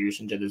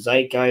contribution to the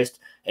zeitgeist,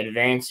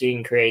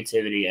 advancing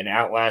creativity, and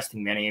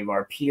outlasting many of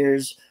our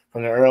peers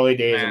from the early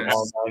days of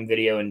online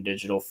video and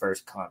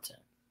digital-first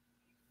content.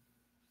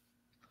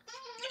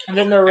 And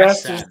then the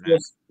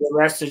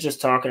rest is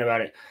just talking about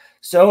it.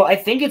 So I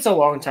think it's a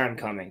long time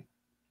coming.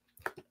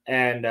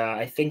 And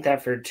I think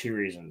that for two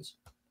reasons.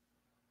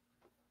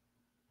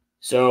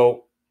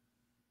 So,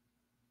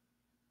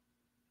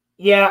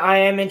 Yeah, I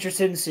am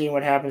interested in seeing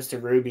what happens to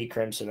Ruby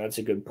Crimson. That's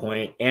a good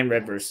point. And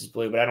Red versus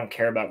Blue, but I don't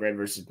care about Red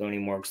versus Blue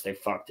anymore because they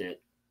fucked it.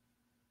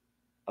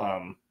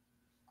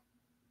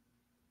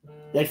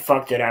 They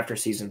fucked it after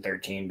season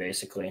 13,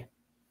 basically.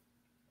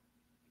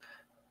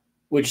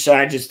 Which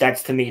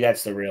that's to me,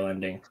 that's the real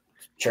ending.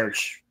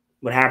 Church.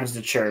 What happens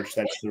to Church,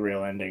 that's the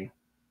real ending.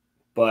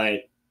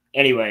 But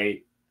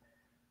anyway,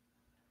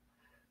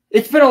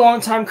 it's been a long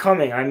time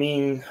coming. I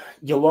mean,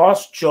 you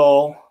lost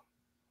Joel,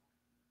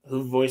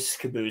 who voiced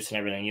Caboose and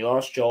everything. You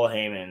lost Joel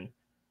Heyman.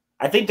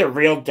 I think the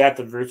real death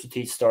of Rooster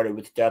Teeth started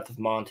with the death of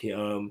Monty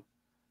Ohm,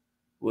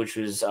 which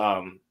was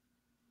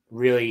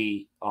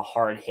really a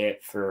hard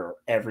hit for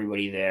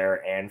everybody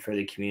there and for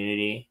the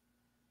community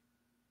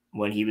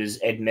when he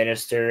was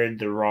administered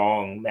the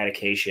wrong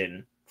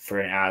medication for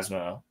an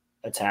asthma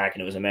attack,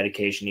 and it was a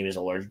medication he was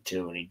allergic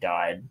to, and he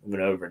died of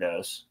an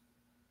overdose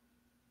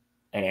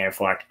and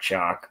anaphylactic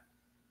shock.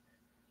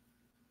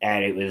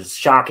 And it was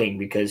shocking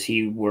because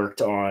he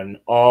worked on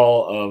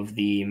all of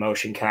the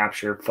motion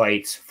capture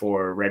fights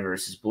for Red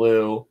versus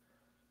Blue.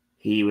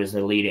 He was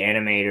the lead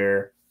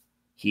animator.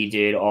 He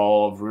did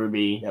all of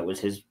Ruby. That was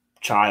his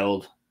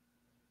child.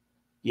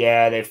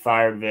 Yeah, they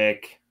fired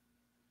Vic.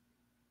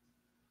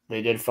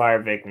 They did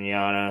fire Vic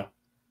Mignogna,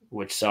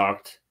 which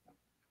sucked.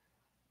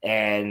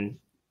 And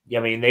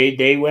I mean,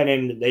 they went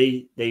in.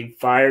 They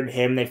fired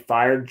him. They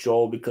fired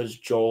Joel because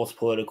Joel's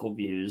political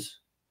views.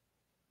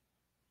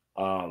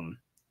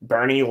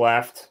 Bernie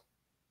left.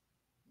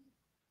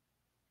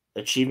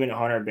 Achievement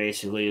Hunter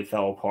basically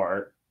fell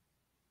apart.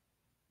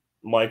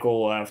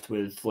 Michael left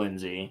with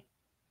Lindsay.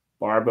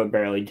 Barbara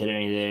barely did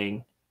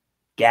anything.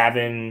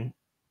 Gavin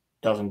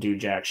doesn't do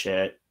jack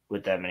shit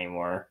with them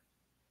anymore.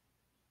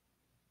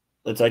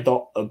 It's like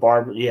the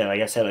Barbara, yeah,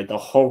 like I said, like the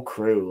whole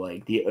crew,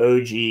 like the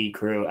OG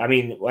crew. I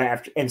mean,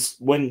 after and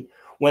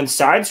when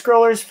side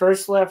scrollers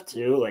first left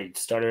too, like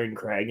Stutter and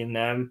Craig and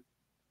them,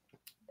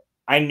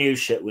 I knew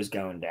shit was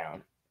going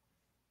down.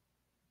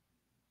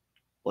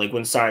 Like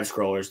when side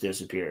scrollers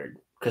disappeared,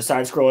 because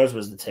side scrollers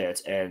was the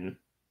tits. And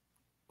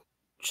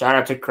shout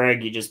out to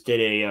Craig, you just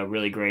did a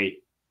really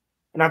great,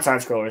 not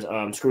side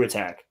scrollers, Screw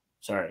Attack.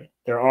 Sorry,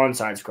 they're on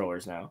side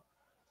scrollers now.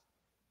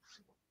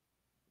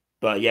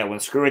 But yeah, when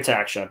Screw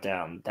Attack shut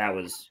down, that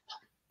was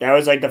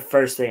like the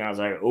first thing I was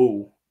like,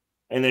 ooh.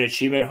 And then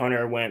Achievement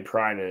Hunter went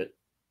private,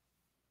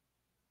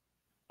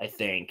 I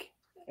think.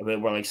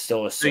 But we're like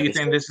still a. So you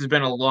think this has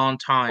been a long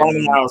time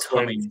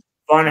coming?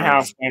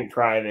 Funhouse went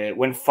private.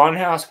 When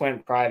Funhouse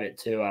went private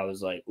too, I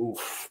was like,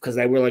 oof, because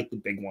they were like the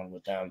big one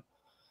with them.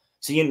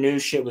 So you knew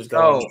shit was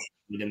going on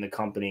within the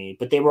company,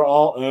 but they were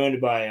all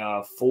owned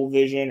by Full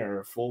Vision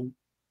or Full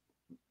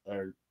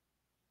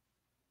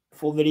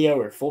Video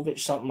or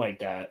something like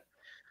that,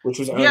 which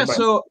was owned by.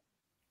 So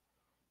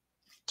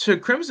to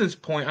Crimson's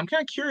point, I'm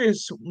kind of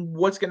curious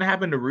what's going to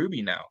happen to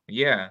Ruby now.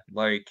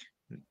 Like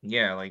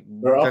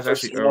they're up for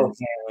sale,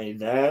 apparently.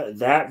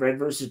 That Red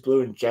versus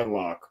Blue and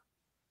Jedlock.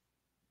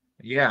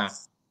 Yeah.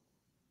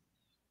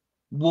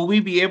 Will we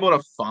be able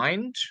to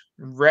find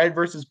Red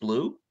versus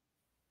Blue?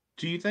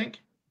 Do you think?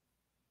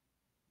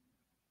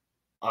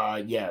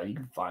 Yeah, you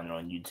can find it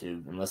on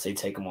YouTube unless they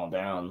take them all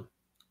down.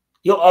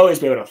 You'll always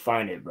be able to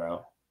find it,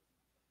 bro.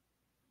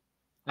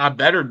 I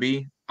better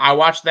be. I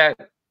watched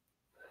that.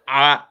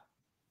 I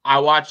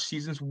watch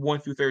seasons 1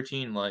 through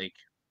 13 like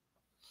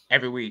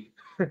every week.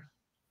 Bro,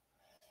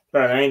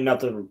 there ain't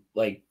nothing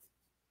like.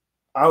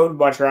 I would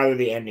much rather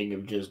the ending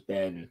have just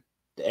been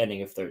the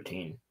ending of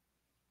 13.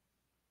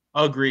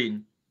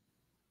 Agreed.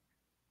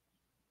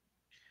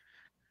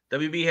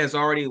 WB has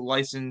already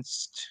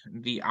licensed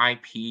the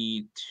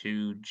IP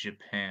to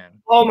Japan.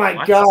 Oh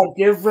my god,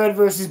 give Red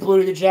versus Blue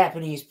to the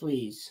Japanese,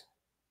 please.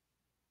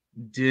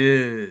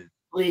 Dude.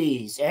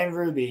 Please, and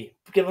Ruby.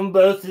 Give them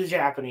both to the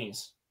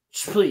Japanese.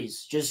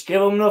 Please, just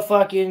give them the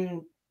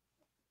fucking.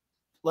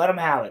 Let them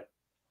have it.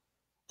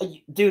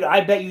 Dude,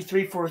 I bet you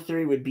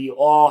 343 would be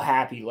all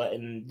happy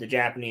letting the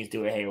Japanese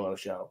do a Halo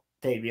show.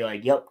 They'd be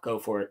like, "Yep, go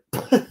for it."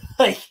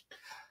 Like,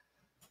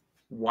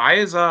 why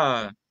is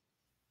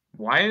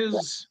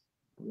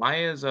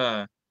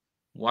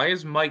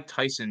Mike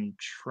Tyson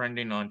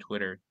trending on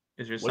Twitter?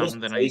 Is there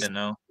something that I need to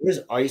know? What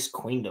is Ice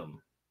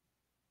Queendom?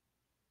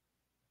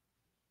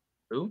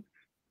 Who?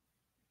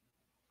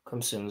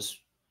 Crimson's.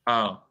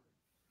 Oh.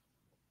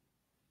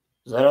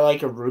 Is that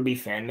like a Ruby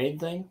fan made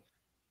thing?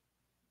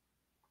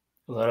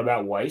 Is that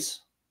about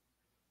Weiss?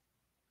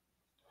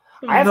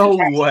 No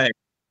way.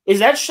 Is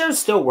that show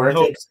still worth it?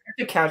 I have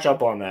to catch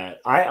up on that.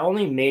 I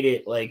only made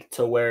it like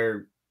to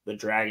where the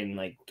dragon,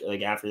 like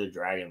after the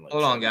dragon.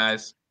 Hold on,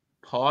 guys.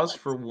 Pause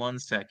for 1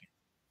 second.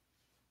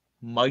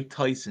 Mike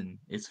Tyson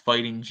is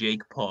fighting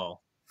Jake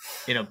Paul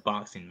in a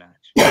boxing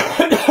match.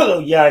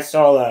 Yeah, I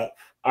saw that.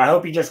 I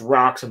hope he just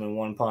rocks him in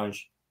one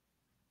punch.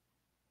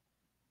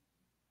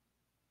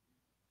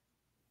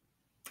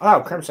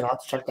 Oh, Crimson, I'll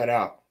have to check that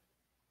out.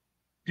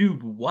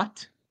 Dude,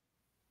 what?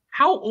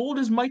 How old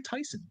is Mike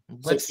Tyson?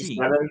 Let's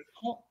 67?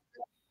 See.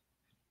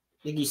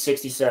 I think he's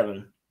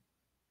 67.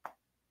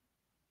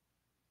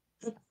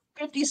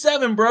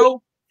 57,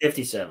 bro.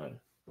 57.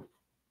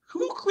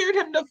 Who cleared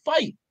him to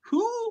fight?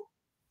 Who?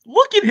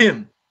 Look at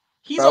him.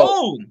 He's Bro,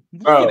 old.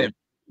 Look bro. at him.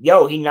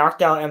 Yo, he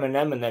knocked out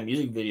Eminem in that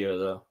music video,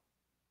 though.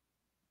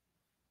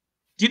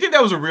 Do you think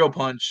that was a real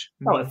punch?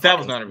 No, That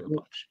was not a real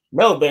punch.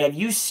 No, but have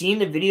you seen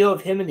the video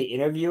of him and the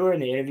interviewer?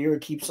 And the interviewer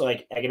keeps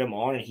like egging him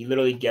on, and he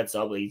literally gets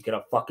up like he's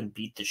gonna fucking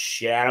beat the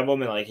shit out of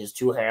him, and like his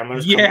two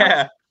hammers,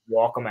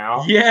 walk him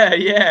out. Yeah,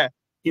 yeah,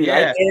 dude.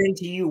 yeah. I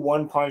guarantee you,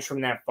 one punch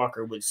from that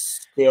fucker would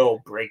still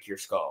break your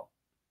skull.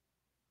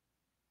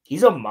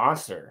 He's a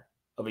monster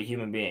of a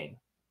human being.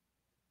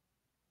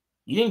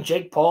 You think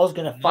Jake Paul's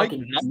gonna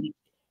fucking beat?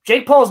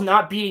 Jake Paul's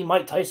not beating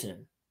Mike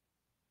Tyson.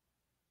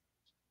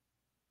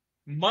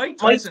 Mike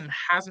Tyson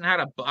hasn't had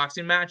a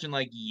boxing match in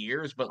like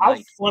years, but how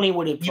like funny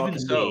would it even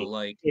so, be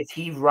like if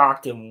he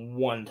rocked him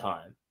one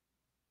time?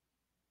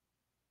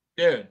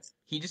 Dude,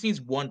 he just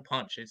needs one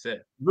punch. That's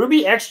it.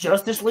 Ruby X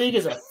Justice League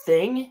is a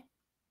thing?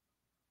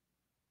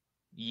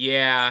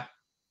 Yeah.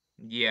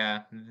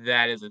 Yeah,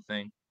 that is a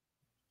thing.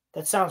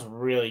 That sounds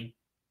really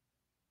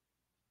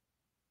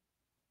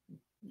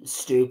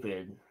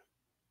stupid.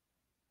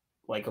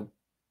 Like a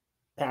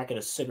packet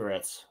of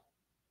cigarettes.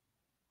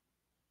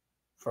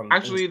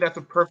 Actually, that's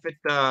a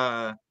perfect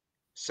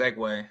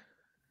segue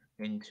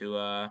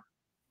into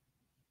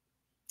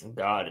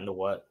God, into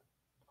what?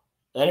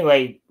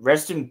 Anyway,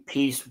 rest in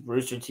peace,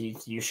 Rooster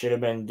Teeth. You should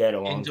have been dead a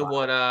long into time.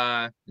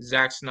 what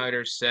Zack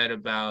Snyder said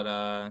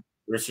about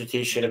Rooster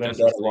Teeth should have been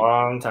dead a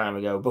long time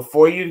ago.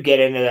 Before you get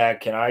into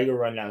that, can I go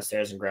run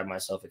downstairs and grab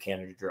myself a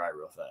Canada Dry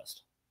real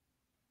fast?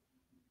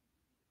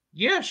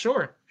 Yeah,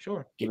 sure.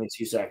 Give me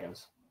 2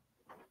 seconds.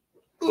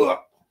 Ugh.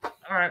 All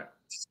right.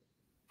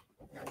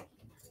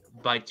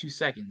 By 2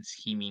 seconds,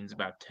 he means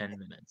about 10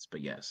 minutes, but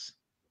yes.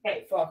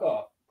 Hey, fuck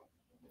off.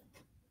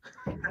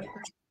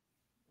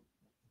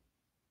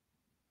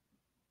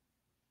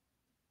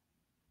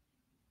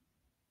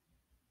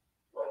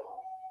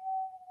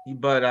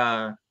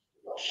 But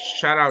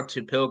shout out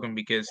to Pilgrim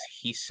because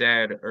he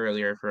said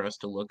earlier for us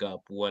to look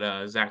up what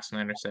Zack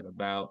Snyder said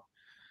about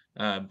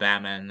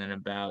Batman and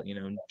about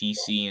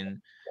DC,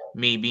 and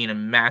me being a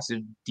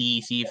massive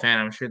DC fan.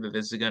 I'm sure that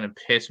this is gonna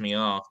piss me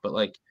off, but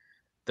like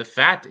the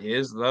fact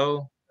is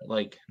though,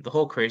 like the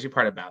whole crazy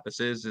part about this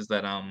is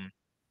that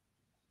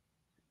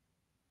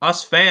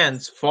us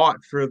fans fought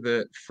for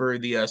the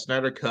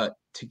Snyder cut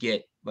to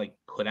get like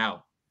put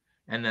out,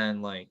 and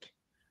then like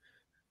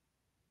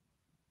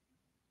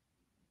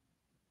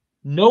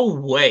no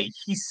way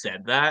he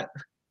said that,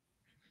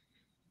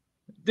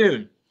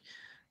 dude.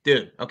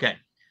 Okay,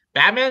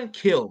 Batman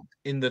killed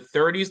in the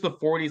 30s, the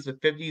 40s, the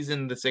 50s,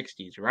 and the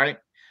 60s, right?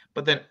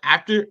 But then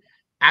after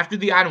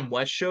the Adam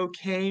West show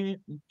came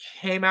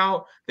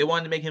out, they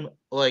wanted to make him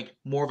like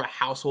more of a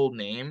household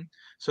name,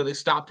 so they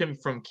stopped him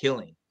from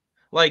killing.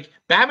 Like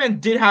Batman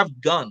did have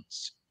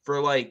guns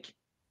for like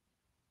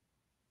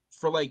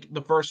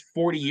the first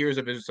 40 years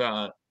of his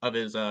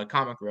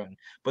comic run,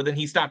 but then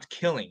he stopped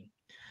killing.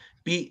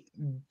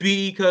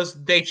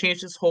 Because they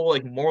changed his whole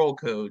like moral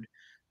code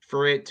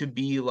for it to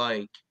be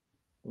like,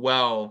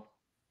 well,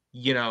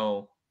 he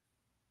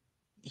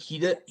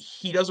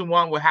doesn't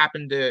want what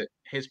happened to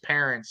his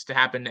parents to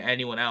happen to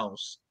anyone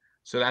else.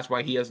 So that's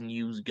why he doesn't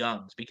use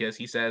guns, because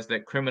he says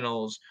that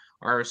criminals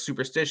are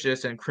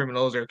superstitious and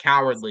criminals are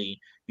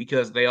cowardly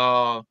because they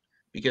all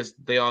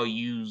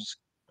use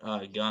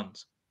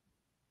guns.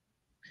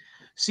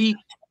 See,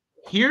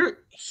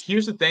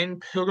 here's the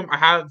thing, Pilgrim.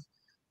 I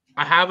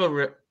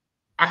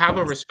have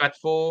a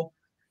respectful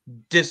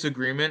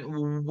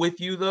disagreement with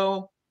you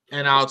though,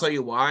 and I'll tell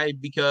you why.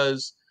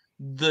 Because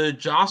the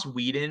Joss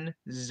Whedon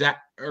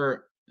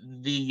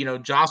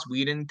Joss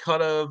Whedon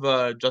cut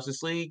of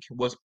Justice League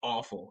was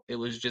awful. It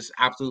was just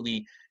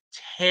absolutely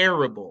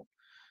terrible.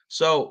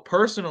 So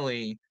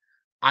personally,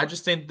 I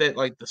just think that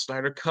like the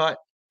Snyder cut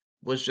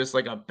was just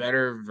like a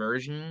better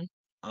version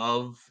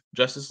of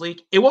Justice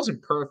League. It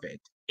wasn't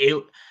perfect.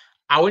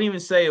 I wouldn't even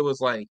say it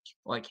was like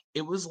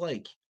it was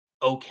like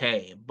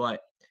okay,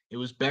 but it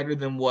was better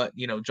than what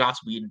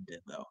Joss Whedon did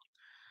though.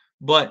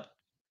 But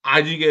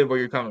I do get where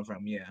you're coming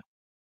from, yeah.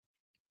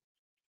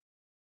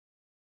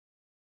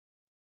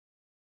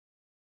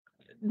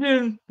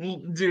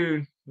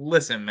 Dude,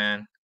 listen,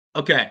 man.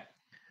 Okay.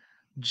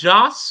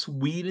 Joss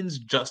Whedon's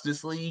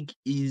Justice League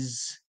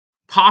is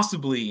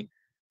possibly,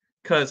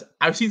 because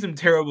I've seen some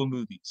terrible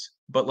movies,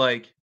 but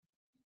like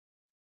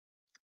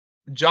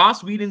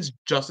Joss Whedon's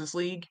Justice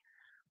League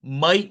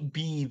might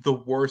be the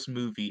worst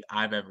movie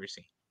I've ever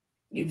seen.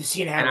 You've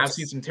seen and I've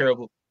seen some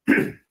terrible.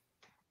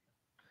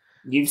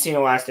 You've seen The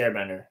Last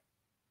Airbender.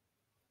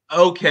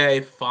 Okay,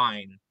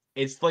 fine.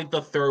 It's like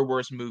the third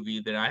worst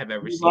movie that I have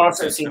ever seen. You've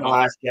also seen The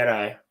Last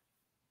Jedi.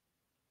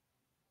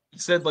 You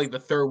said like the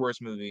third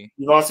worst movie.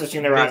 You've also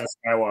seen The Rise of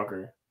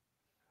Skywalker.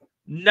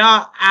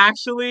 Nah,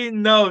 actually,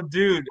 no,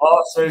 dude.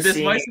 This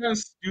might sound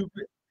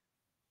stupid.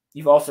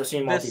 You've also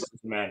seen Multiverse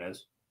of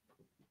Madness.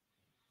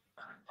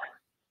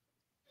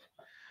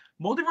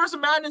 Multiverse of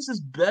Madness is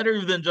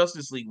better than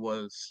Justice League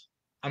was.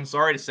 I'm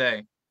sorry to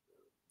say.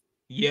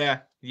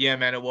 Yeah,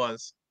 man, it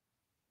was.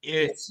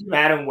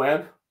 Madam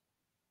Web?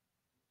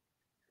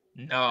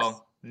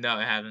 No, No,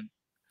 I haven't.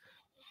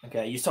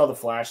 Okay, you saw the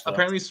Flash though.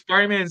 Apparently,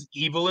 Spider-Man's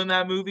evil in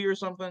that movie or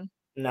something.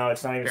 No,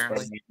 it's not even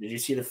Apparently. Spider-Man. Did you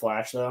see the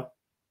Flash though?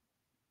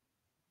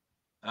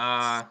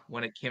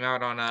 When it came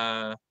out on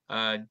a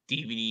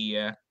DVD,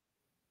 yeah.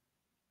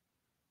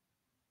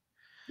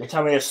 You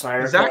tell me the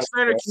Snyder Zack Cut.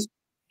 Snyder.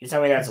 You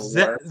tell me that's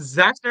worse.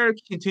 Zack Snyder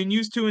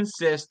continues to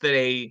insist that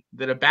a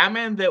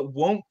Batman that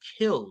won't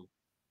kill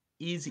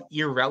is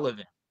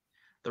irrelevant.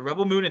 The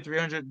Rebel Moon and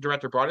 300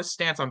 director brought his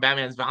stance on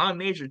Batman's violent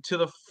nature to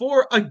the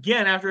fore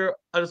again after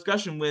a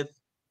discussion with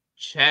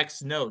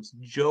Check's Notes,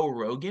 Joe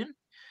Rogan.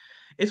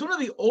 It's one of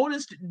the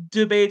oldest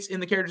debates in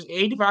the character's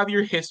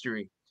 85-year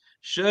history.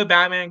 Should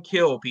Batman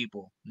kill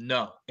people?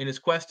 No, in his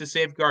quest to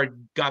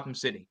safeguard Gotham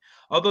City.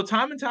 Although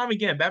time and time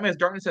again, Batman's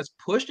darkness has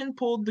pushed and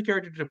pulled the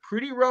character to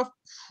pretty rough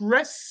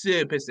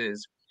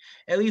precipices.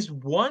 At least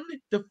one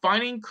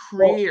defining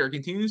creator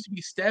continues to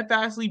be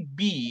steadfastly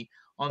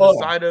on the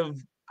side of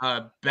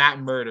Bat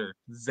murder,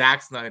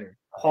 Zack Snyder.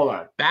 Hold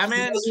on.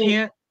 Batman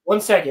can't. One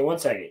second.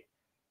 He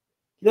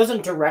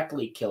doesn't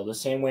directly kill the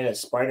same way that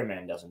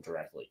Spider-Man doesn't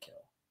directly kill.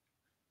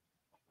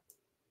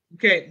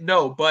 Okay,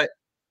 no, but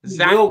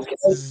Zack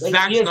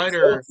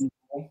Snyder,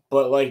 people,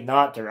 but like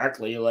not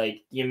directly.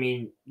 Like you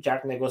mean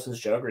Jack Nicholson's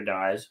Joker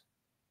dies,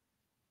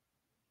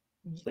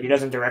 but he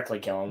doesn't directly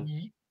kill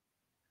him.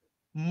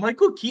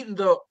 Michael Keaton,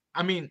 though,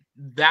 I mean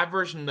that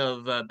version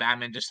of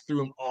Batman just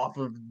threw him off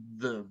of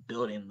the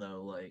building,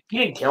 though. Like he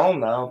didn't kill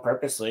him though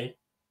purposely.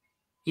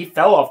 He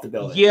fell off the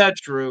building. Yeah,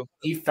 true.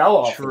 He fell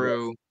off.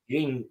 True.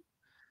 He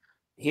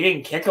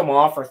didn't kick him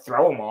off or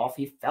throw him off.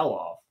 He fell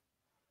off.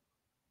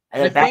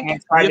 And then Batman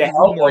tried to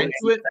help him.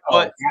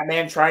 But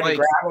Batman tried to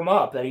grab him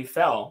up, and he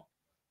fell.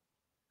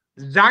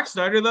 Zack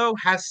Snyder, though,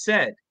 has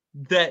said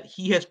that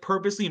he has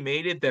purposely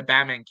made it that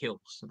Batman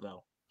kills.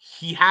 Though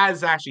he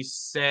has actually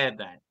said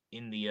that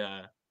in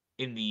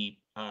the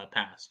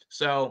past.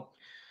 So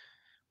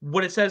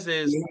what it says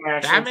is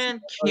Batman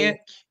can't.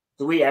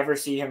 Do we ever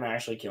see him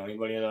actually kill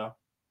anybody though?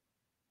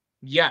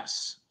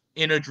 Yes,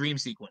 in a dream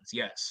sequence.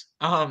 Yes.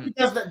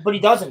 But he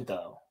doesn't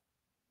though.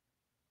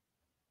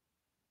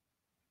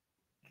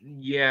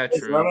 Yeah,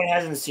 true. Roman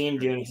hasn't seen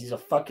Dune. He's a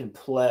fucking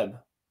pleb.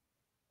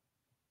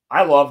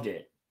 I loved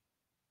it.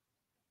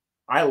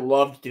 I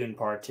loved Dune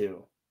Part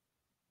 2.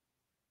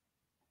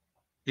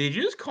 Did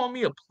you just call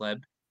me a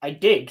pleb? I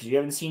did, because you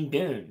haven't seen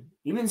Dune.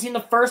 You haven't seen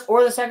the first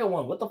or the second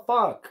one. What the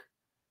fuck?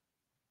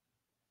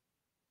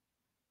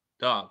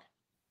 Dog.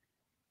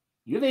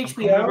 You have HBO? I'm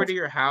coming over to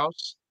your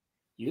house,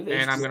 and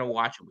HBO? I'm going to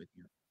watch it with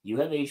you. You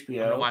have HBO? I'm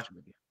going to watch it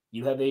with you.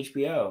 You have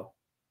HBO?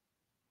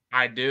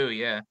 I do,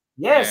 yeah.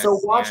 Yeah, so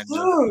watch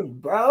Dune,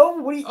 bro.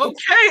 What do you?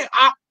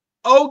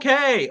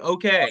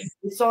 Okay.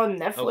 It's on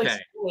Netflix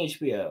and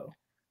HBO.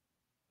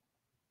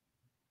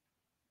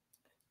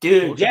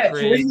 Dude, yeah, you're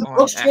reading the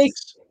books, Jake.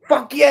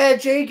 Fuck yeah,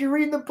 Jake, you're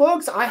reading the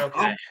books.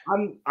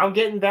 I'm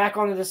getting back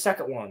onto the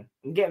second one.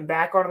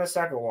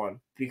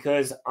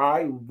 Because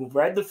I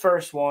read the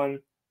first one.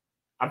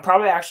 I'm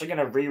probably actually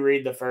gonna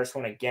reread the first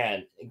one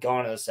again and go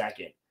on to the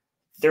second.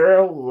 They're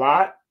a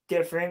lot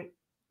different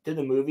to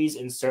the movies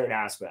in certain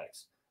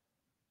aspects.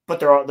 But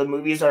the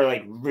movies are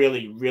like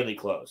really, really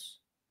close.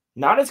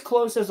 Not as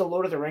close as the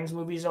Lord of the Rings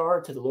movies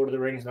are to the Lord of the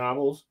Rings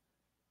novels,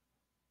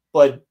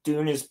 but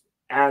Dune is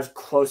as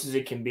close as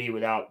it can be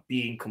without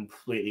being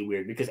completely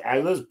weird. Because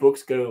as those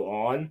books go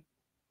on,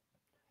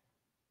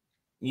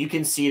 you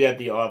can see that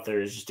the author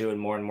is just doing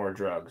more and more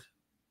drugs.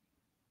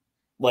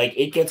 Like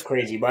it gets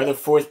crazy. By the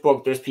fourth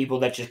book, there's people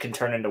that just can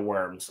turn into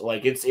worms.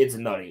 Like it's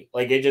nutty.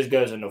 Like it just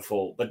goes into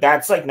full. But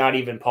that's like not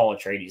even Paul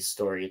Atreides'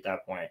 story at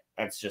that point.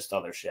 That's just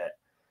other shit.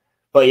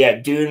 But yeah,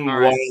 Dune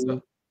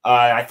 1,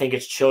 I think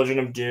it's Children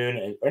of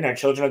Dune. Or no,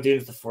 Children of Dune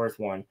is the fourth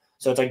one.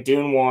 So it's like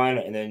Dune 1,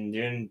 and then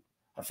Dune,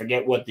 I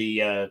forget what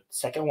the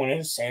second one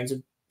is,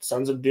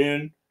 Sons of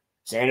Dune,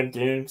 Sand of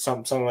Dune,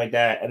 something like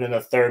that. And then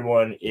the third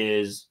one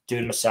is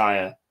Dune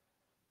Messiah.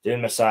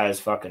 Dune Messiah is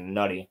fucking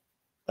nutty.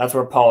 That's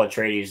where Paul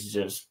Atreides is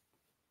just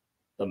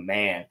the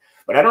man.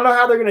 But I don't know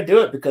how they're going to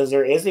do it because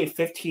there is a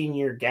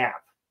 15-year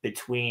gap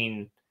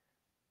between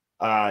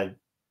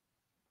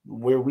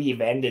where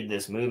we've ended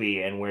this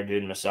movie and where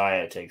Dune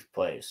Messiah takes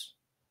place.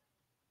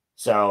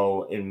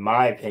 So, in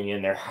my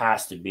opinion, there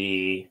has to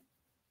be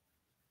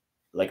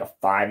like a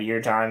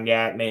 5-year time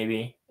gap,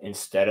 maybe,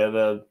 instead of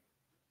a.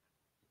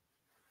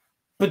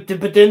 But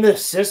then the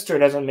sister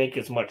doesn't make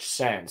as much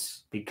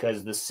sense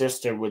because the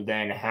sister would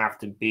then have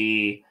to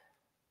be.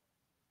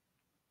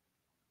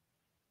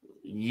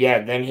 Yeah,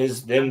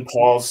 then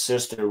Paul's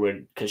sister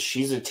would, because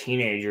she's a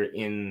teenager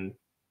in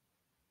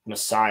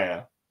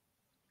Messiah.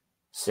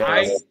 So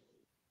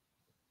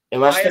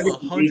unless they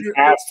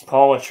recast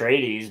Paul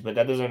Atreides, but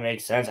that doesn't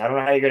make sense. I don't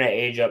know how you're gonna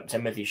age up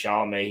Timothée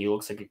Chalamet. He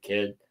looks like a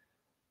kid.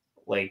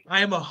 Like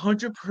I am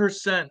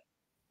 100%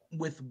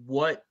 with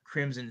what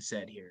Crimson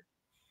said here.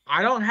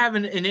 I don't have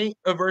an innate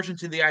aversion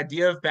to the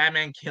idea of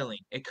Batman killing.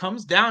 It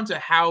comes down to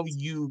how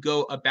you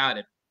go about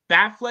it.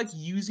 Batfleck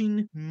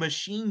using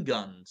machine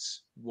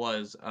guns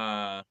was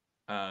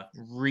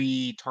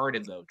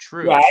retarded though.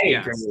 True. Yeah, I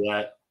agree with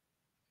that.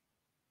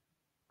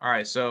 All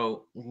right,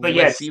 so But let's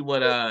yes, see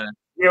what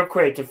real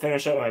quick to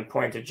finish up my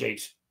point to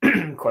Jake's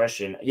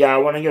question. Yeah, I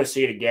want to go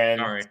see it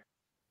again. all right.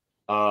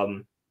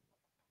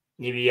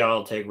 Maybe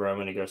I'll take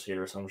Roman to go see it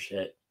or some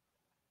shit.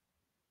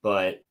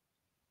 But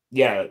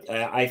yeah,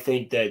 I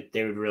think that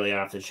they would really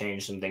have to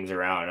change some things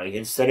around. Like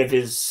instead of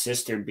his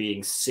sister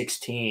being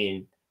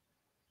 16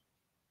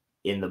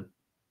 in the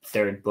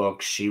third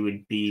book, she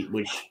would be,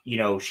 which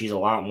she's a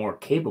lot more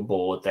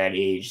capable at that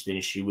age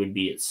than she would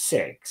be at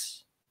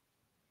 6.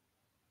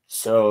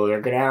 So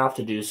they're gonna have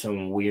to do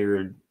some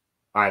weird,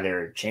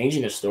 either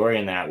changing the story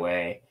in that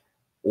way,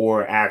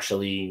 or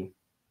actually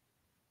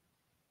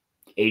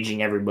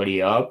aging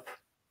everybody up.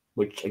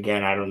 Which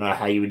again, I don't know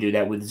how you would do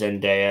that with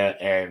Zendaya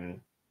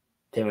and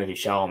Timothy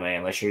Chalamet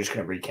unless you're just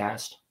gonna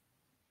recast.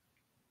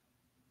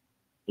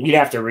 You'd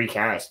have to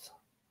recast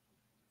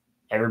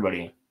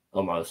everybody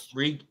almost.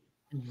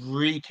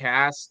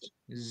 Recast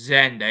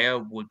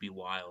Zendaya would be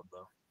wild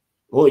though.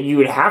 Well, you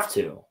would have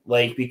to,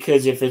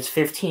 because if it's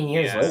 15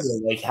 years later,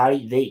 how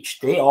do they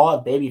all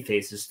have baby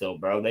faces still,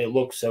 bro? They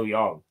look so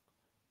young.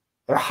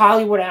 They're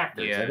Hollywood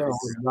actors. Yeah, They're gonna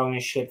look young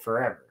as shit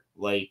forever.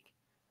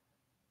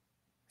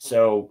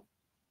 So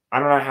I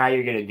don't know how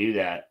you're gonna do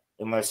that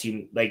unless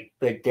you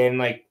But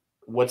then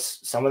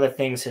what's some of the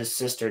things his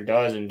sister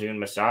does in Dune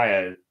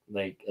Messiah,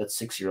 a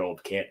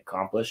 6-year-old can't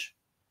accomplish.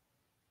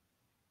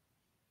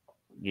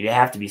 You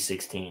have to be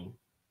 16,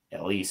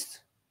 at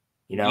least.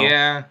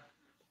 Yeah.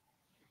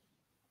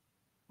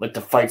 To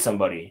fight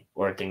somebody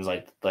or things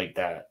like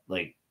that.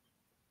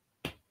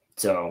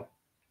 So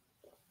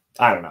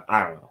I don't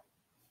know.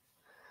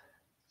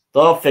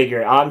 They'll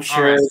figure it. I'm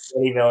sure Denis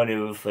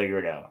Villeneuve will figure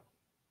it out.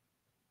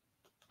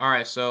 All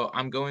right, so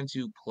I'm going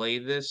to play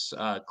this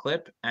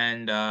clip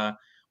and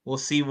we'll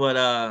see what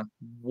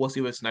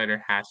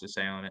Snyder has to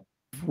say on it.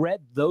 Read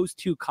those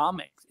 2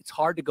 comics. It's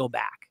hard to go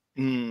back.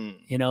 You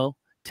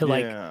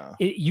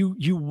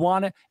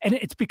want to, and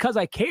it's because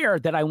I care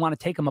that I want to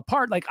take them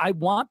apart. I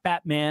want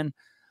Batman.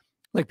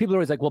 People are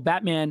always like, well,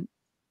 Batman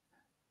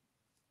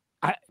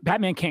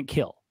can't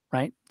kill,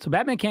 right? So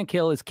Batman can't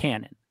kill is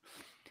canon.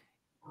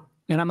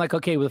 And I'm like,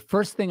 okay, well, the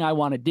first thing I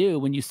want to do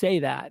when you say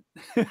that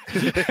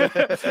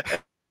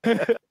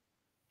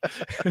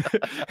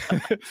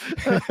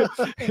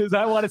is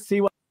I want to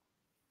see what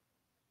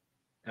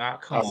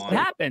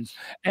happens.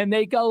 And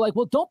they go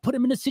well, don't put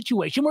him in a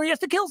situation where he has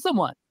to kill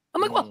someone.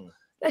 I'm like, well,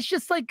 that's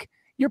just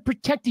you're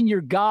protecting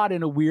your God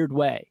in a weird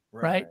way,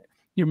 right?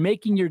 You're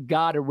making your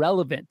God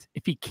irrelevant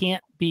if he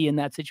can't be in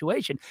that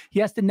situation.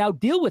 He has to now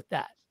deal with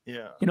that.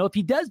 Yeah. If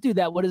he does do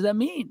that, what does that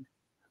mean?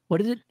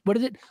 What does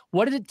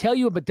it tell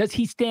you? But does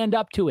he stand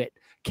up to it?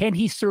 Can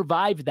he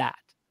survive that?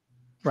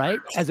 Right?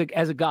 As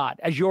a God,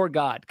 as your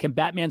God, can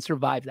Batman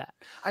survive that?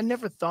 I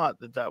never thought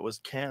that was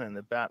canon,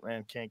 that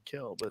Batman can't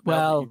kill. But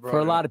for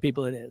a lot of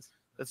people, it is.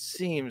 That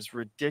seems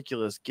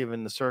ridiculous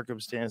given the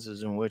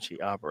circumstances in which he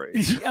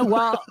operates. Yeah,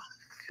 well.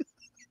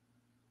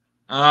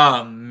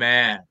 Oh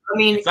man! I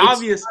mean, it's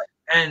obvious.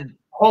 And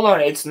hold on,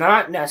 it's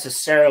not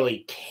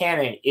necessarily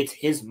canon. It's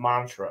his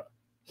mantra.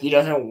 He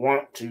doesn't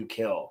want to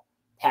kill.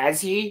 Has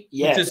he?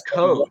 Yes. It's his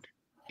code.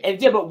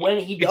 Yeah, but when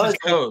he does,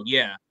 it's his code.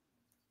 Yeah.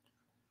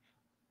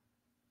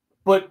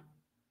 But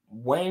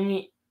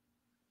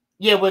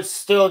but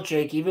still,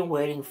 Jake. Even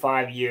waiting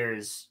 5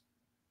 years,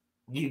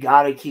 you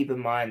got to keep in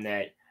mind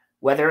that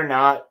whether or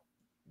not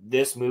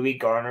this movie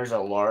garners a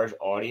large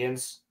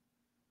audience.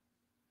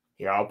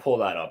 Here, I'll pull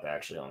that up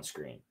actually on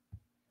screen.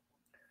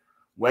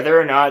 Whether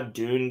or not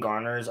Dune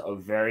garners a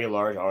very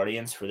large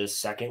audience for this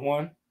second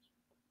one,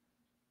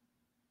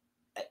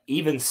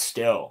 even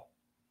still,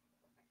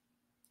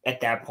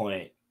 at that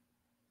point,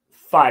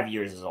 5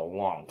 years is a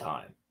long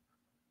time.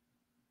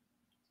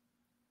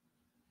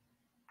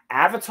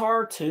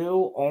 Avatar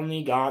 2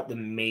 only got the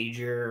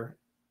major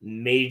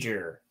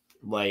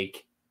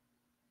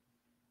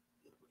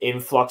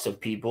influx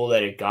of people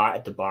that it got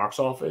at the box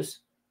office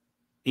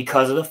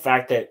because of the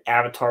fact that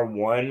Avatar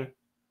 1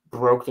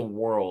 broke the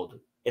world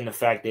in the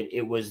fact that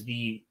it was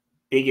the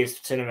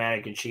biggest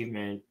cinematic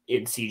achievement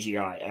in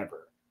CGI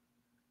ever.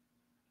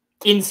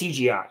 In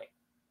CGI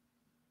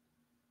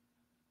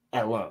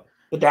alone.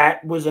 But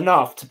that was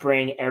enough to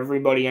bring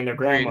everybody and their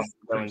grandma to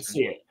go and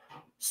see it.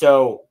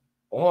 So,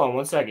 hold on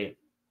one second.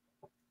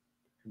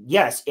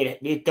 Yes,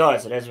 it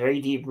does. It has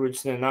very deep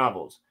roots in the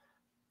novels.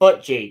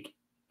 But, Jake,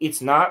 it's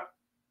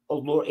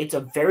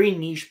a very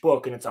niche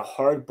book, and it's a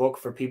hard book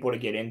for people to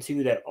get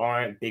into that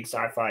aren't big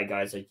sci-fi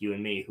guys like you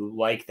and me who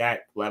like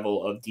that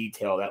level of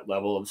detail, that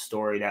level of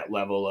story, that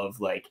level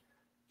of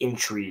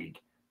intrigue.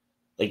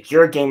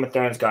 You're a Game of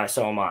Thrones guy,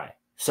 so am I.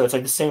 So it's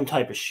the same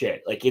type of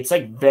shit. It's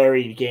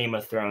very Game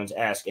of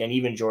Thrones-esque, and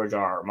even George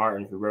R.R.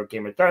 Martin, who wrote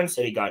Game of Thrones,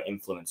 said he got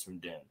influence from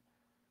Dune.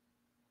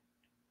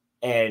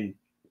 And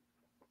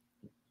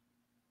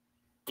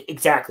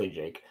exactly,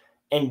 Jake.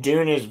 And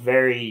Dune is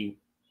very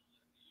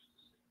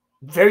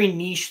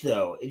niche,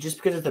 though. Just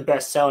because it's the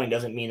best selling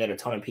doesn't mean that a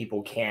ton of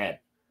people can't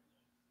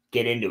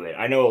get into it.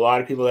 I know a lot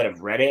of people that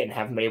have read it and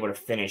haven't been able to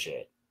finish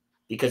it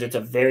because it's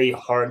a very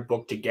hard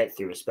book to get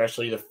through,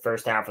 especially the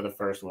first half of the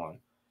first one.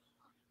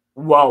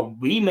 while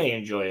we may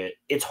enjoy it,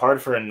 it's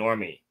hard for a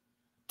normie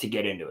to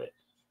get into it.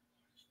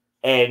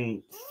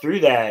 And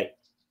through that,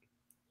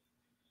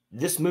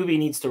 this movie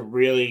needs to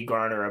really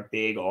garner a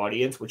big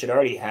audience, which it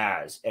already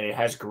has, and it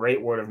has great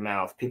word of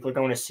mouth. People are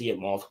going to see it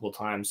multiple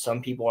times.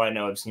 Some people I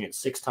know have seen it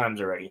 6 times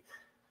already.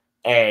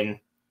 And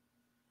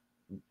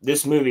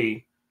this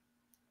movie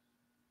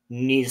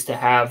needs to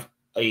have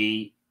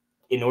in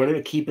order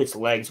to keep its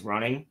legs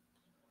running,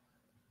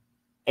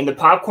 and the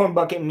popcorn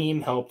bucket meme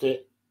helped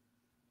it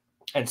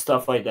and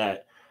stuff like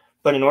that.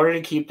 But in order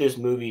to keep this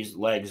movie's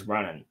legs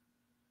running,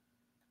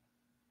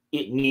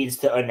 it needs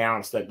to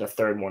announce that the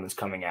third one is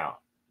coming out.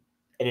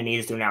 And it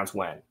needs to announce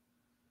when.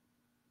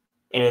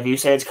 And if you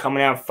say it's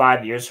coming out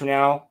 5 years from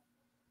now,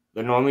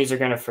 the normies are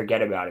going to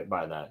forget about it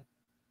by then.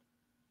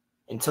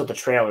 Until the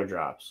trailer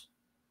drops.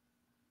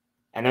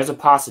 And there's a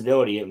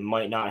possibility it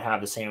might not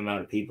have the same amount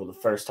of people the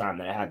first time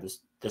that it had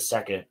the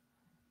second,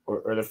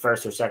 or the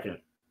first or second.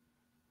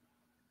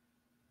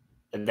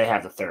 And they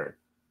have the third.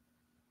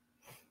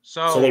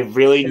 So they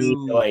really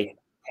need to help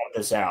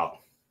this out.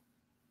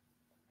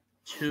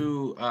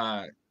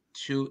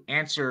 To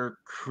answer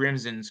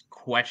Crimson's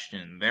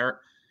question,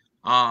 there,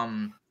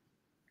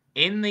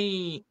 in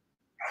the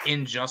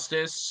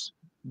Injustice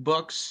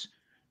books,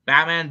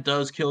 Batman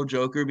does kill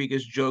Joker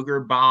because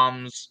Joker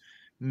bombs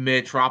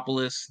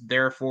Metropolis,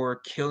 therefore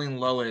killing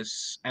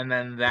Lois, and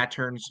then that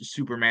turns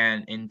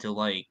Superman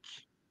into a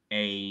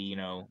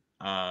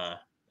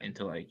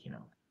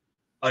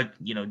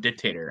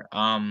dictator.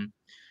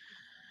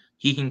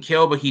 He can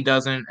kill, but he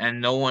doesn't,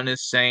 and no one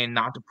is saying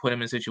not to put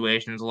him in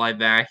situations like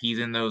that. He's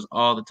in those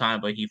all the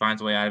time, but he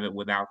finds a way out of it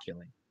without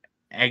killing.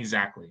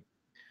 Exactly.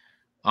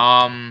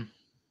 Okay.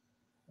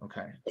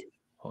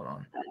 Hold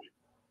on.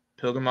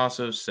 Pilgrim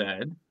also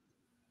said, I'm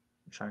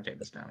trying to take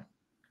this down.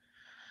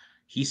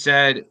 He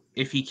said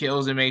if he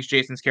kills, it makes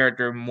Jason's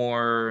character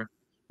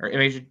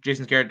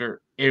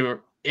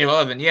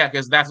irrelevant. Yeah,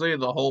 because that's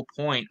literally the whole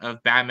point of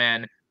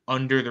Batman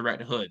under the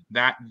Red Hood.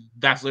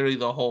 That's literally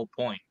the whole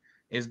point.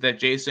 Is that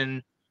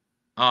Jason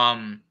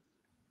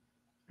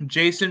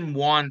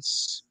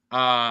wants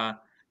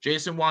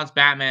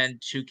Batman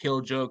to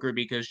kill Joker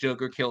because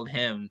Joker killed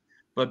him,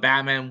 but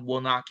Batman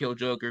will not kill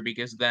Joker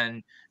because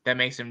then that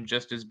makes him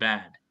just as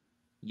bad.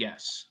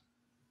 Yes.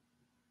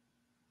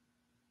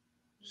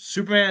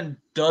 Superman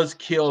does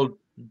kill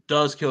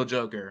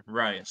Joker.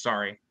 Right,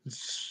 sorry.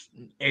 It's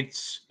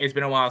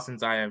been a while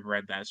since I have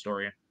read that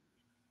story.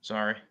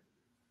 Sorry.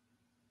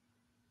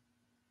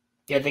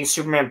 Yeah, I think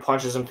Superman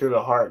punches him through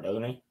the heart,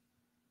 doesn't he?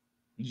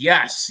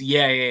 Yes.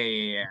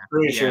 Yeah.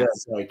 Pretty sure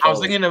that's like I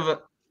was thinking of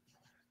a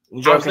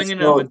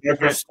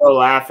Joker's still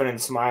laughing and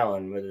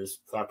smiling with his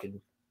fucking.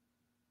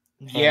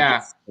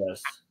 Yeah.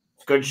 It's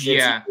good shit.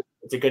 Yeah.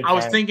 It's a good. I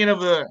was thinking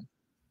of a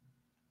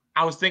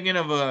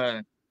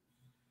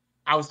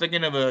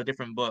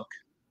different book.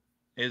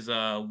 Is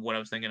what I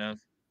was thinking of.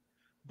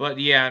 But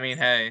yeah, I mean,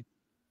 hey,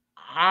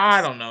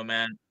 I don't know,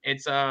 man.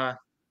 It's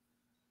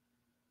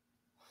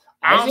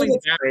I think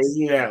it's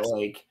crazy that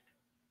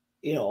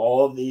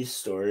all of these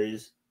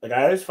stories. Like,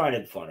 I always find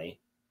it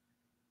funny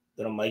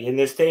that I'm like, in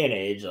this day and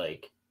age,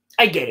 like,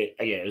 I get it.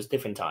 It was a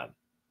different time.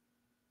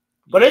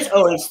 But I just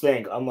always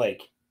think, I'm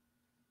like,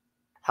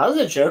 how does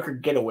the Joker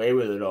get away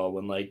with it all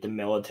when the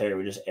military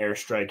would just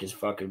airstrike his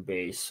fucking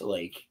base?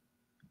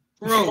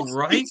 Bro,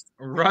 right?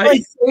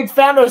 They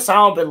found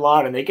Osama bin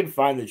Laden. They can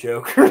find the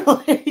Joker.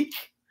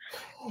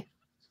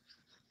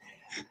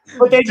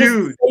 But they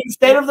just,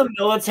 instead of the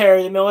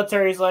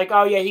military's like,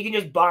 oh yeah, he can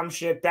just bomb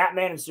shit.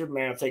 Batman and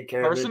Superman will take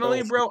care of it.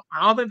 Personally, bro,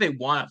 I don't think they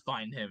want to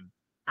find him.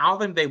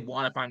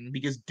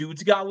 Because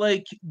dude's got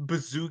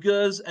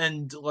bazookas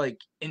and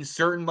in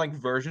certain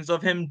versions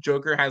of him,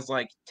 Joker has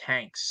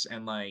tanks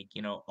and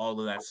all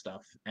of that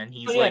stuff. And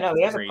he's he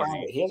has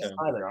crazy. He has a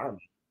private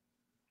army.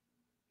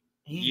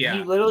 He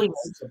literally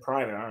makes a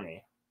private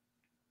army.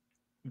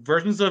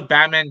 Versions of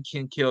Batman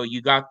can kill.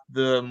 You got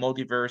the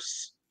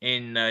multiverse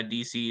in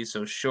DC,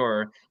 so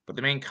sure, but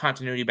the main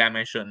continuity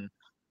Batman shouldn't.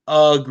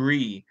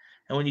 Agree.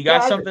 And when you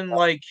got something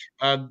like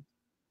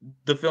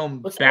the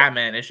film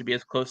Batman, it should be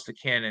as close to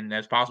canon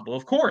as possible.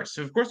 Of course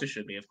it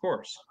should be. Of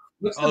course.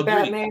 What's the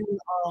Batman?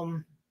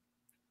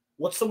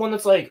 What's the one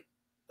that's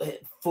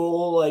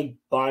full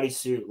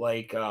bodysuit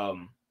like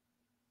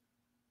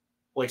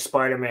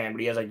Spider-Man, but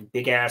he has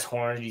big ass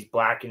horns. He's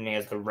black and he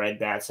has the red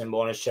bat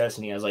symbol on his chest,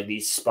 and he has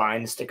these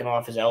spines sticking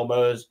off his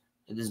elbows.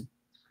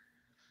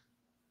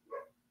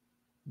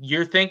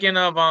 You're thinking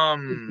of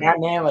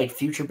Batman,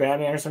 future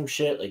Batman or some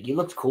shit. He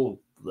looked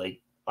cool. I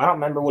don't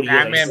remember what he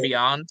Batman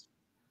Beyond.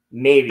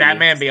 Maybe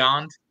Batman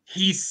Beyond.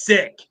 He's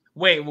sick.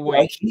 Wait.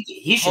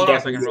 He should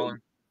definitely.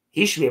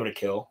 He should be able to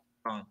kill.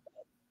 I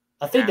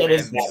think that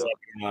is Batman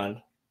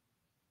Beyond.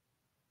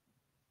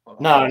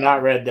 No,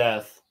 not Red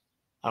Death.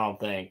 I don't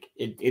think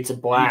it's a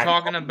black. You're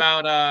talking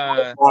about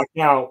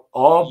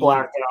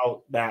blacked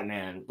out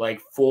Batman,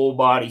 full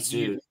body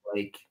suit.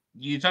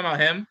 You talking about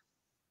him?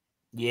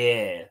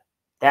 Yeah,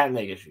 that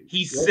nigga should.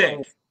 He's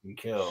sick.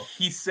 Kill.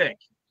 He's sick.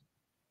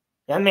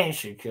 That man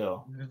should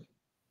kill.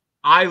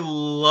 I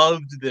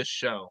loved this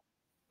show.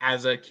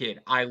 as a kid.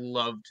 I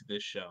loved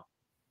this show.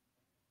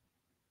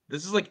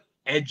 This is like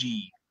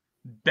edgy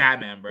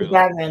Batman, bro.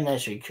 Batman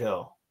that should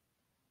kill.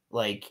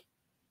 Like,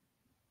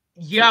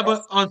 yeah,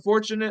 but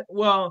unfortunate.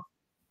 Well,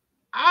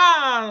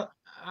 I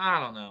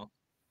don't know.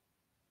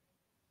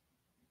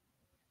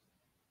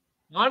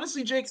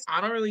 Honestly, Jake, I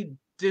don't really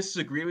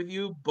disagree with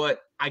you,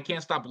 but I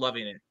can't stop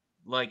loving it.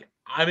 Like,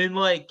 I'm in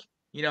like,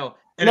 an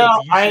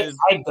abusive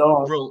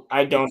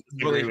I don't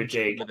agree with relationship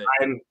Jake. with it.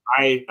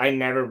 I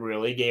never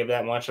really gave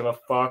that much of a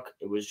fuck.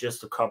 It was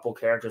just a couple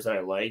characters that I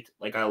liked.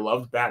 Like, I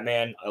loved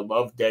Batman. I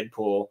loved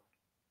Deadpool.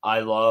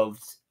 I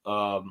loved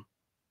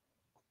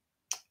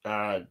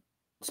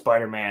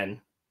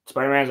Spider-Man.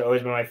 Spider-Man's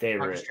always been my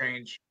favorite.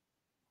 Strange.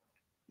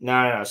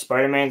 No.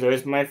 Spider-Man's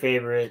always been my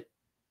favorite.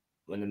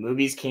 When the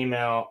movies came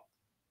out,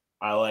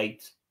 I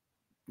liked,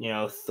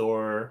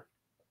 Thor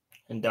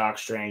and Doc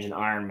Strange and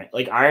Iron Man.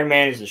 Like, Iron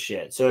Man is the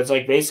shit. So it's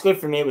like, basically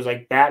for me, it was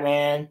like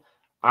Batman,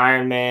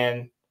 Iron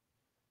Man,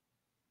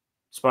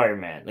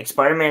 Spider-Man. Like,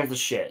 Spider-Man's the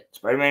shit.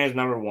 Spider-Man is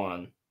number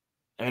one.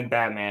 And then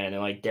Batman, and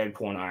then like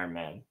Deadpool and Iron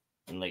Man.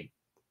 And like,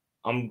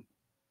 I'm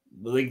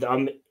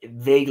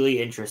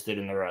vaguely interested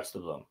in the rest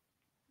of them.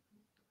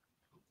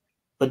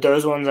 But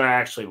those ones I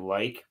actually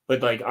like.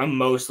 But like, I'm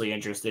mostly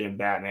interested in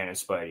Batman and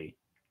Spidey.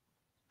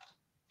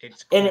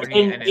 It's corny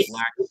and it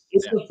lacks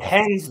it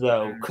depends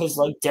though, because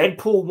like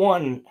Deadpool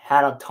 1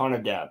 had a ton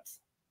of depth.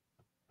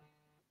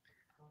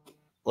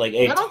 Like,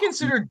 I don't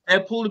consider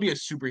Deadpool to be a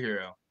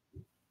superhero.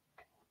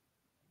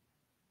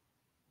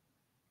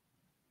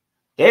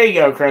 There you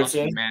go,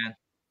 Crimson. Lucky man.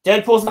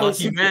 Deadpool's not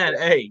lucky man.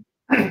 Hey.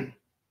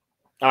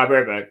 I'll be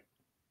right back.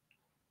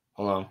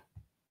 Hold on. All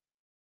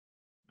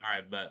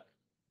right, bet.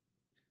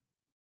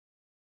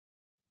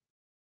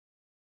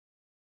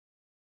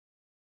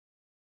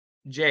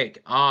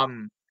 Jake,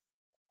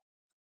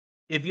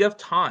 if you have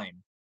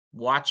time,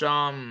 watch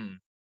the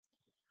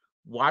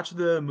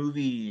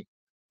movie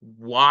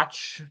The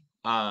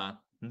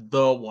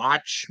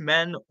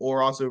Watchmen,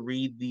 or also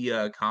read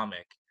the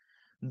comic.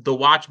 The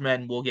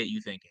Watchmen will get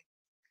you thinking.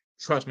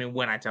 Trust me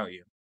when I tell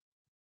you.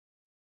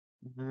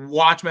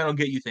 Watchmen will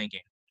get you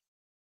thinking.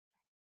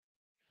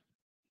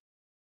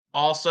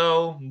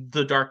 Also,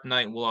 The Dark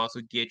Knight will also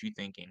get you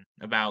thinking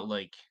about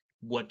like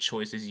what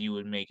choices you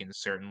would make in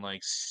certain like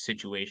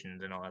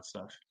situations and all that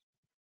stuff.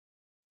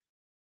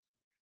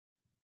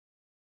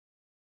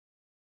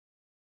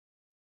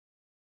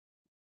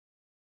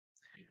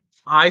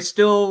 I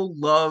still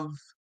love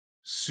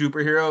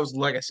superheroes.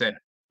 Like I said,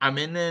 I'm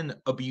in an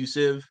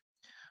abusive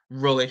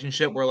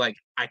relationship where like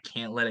I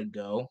can't let it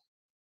go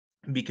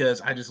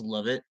because I just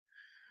love it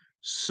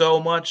so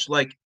much.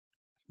 Like,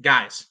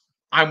 guys,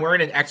 I'm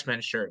wearing an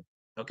X-Men shirt,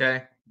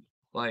 okay?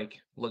 Like,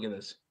 look at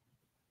this.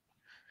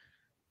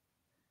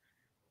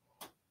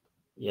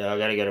 Yeah, I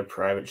gotta get a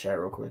private chat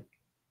real quick.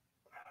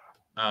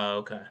 Oh,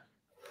 okay.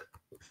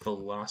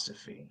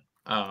 Philosophy.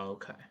 Oh,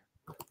 okay.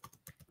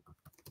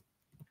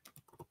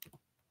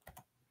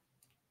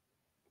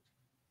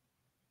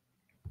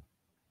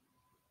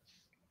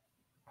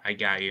 I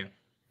got you.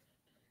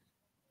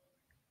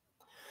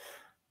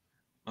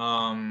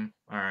 All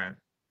right.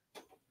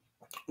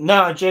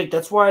 No, Jake,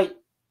 that's why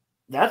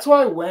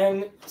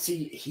when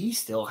he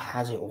still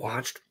hasn't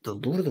watched the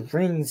Lord of the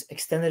Rings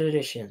extended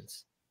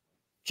editions.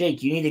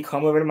 Jake, you need to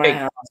come over to my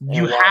house.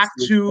 You have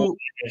to.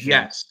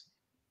 Yes.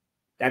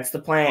 That's the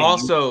plan.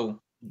 Also,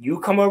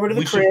 you come over to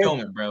the crib. We should film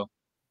it, bro.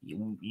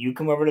 You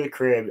come over to the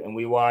crib and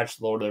we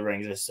watch Lord of the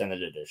Rings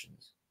extended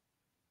editions.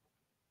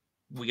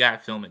 We gotta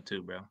film it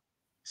too, bro.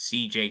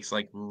 See Jake's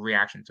like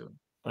reaction to it.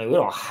 I mean, we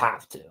don't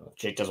have to.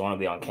 Jake doesn't want to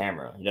be on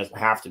camera. He doesn't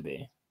have to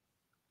be.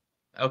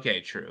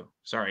 Okay, true.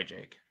 Sorry,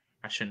 Jake.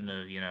 I shouldn't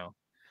have,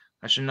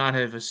 I should not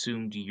have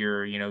assumed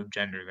your,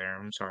 gender there.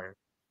 I'm sorry.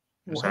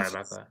 I'm sorry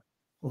about that.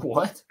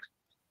 What?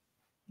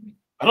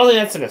 I don't think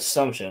that's an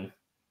assumption.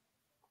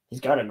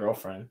 He's got a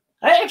girlfriend.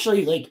 I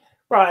actually,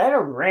 bro, I had a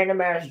random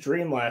ass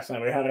dream last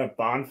night. We were having a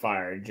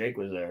bonfire and Jake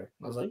was there.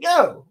 I was like,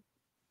 yo.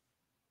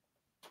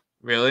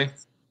 Really?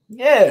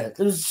 Yeah. It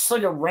was just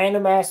like a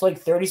random ass,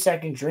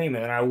 30-second dream,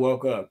 and then I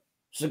woke up.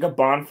 It's like a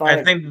bonfire.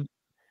 I think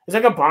it's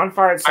like a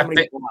bonfire at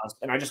somebody's house,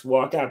 and I just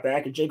walked out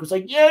back, and Jake was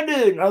like, "Yeah,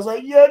 dude," and I was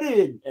like, "Yeah,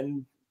 dude,"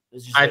 and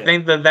it's just. I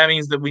think that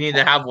means that we need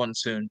to have one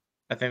soon.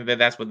 I think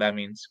that's what that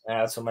means. Yeah,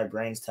 that's what my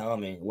brain's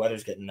telling me. The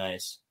weather's getting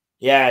nice.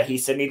 Yeah, he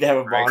said need to have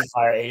a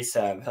bonfire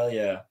ASAP. Hell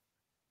yeah.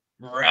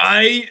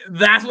 Right?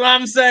 That's what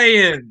I'm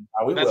saying.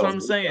 That's what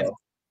I'm saying.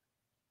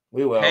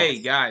 We will. Hey,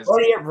 guys.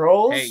 Party at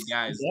Rolls? Hey,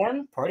 guys.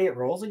 Again? Party at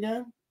Rolls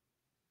again?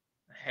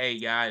 Hey,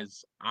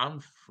 guys.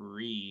 I'm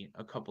free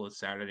a couple of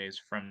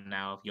Saturdays from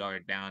now if y'all are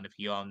down. If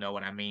y'all know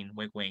what I mean.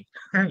 Wink, wink.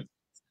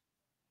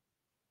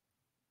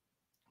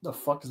 The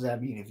fuck does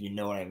that mean if you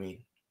know what I mean?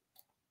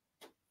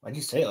 Why'd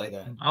you say it like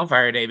that? On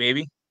Fire Day,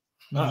 baby.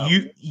 Uh-oh.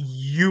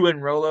 You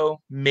and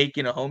Rolo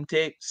making a home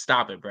tape?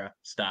 Stop it, bro.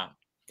 Stop.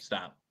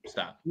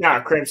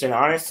 Nah, Crimson,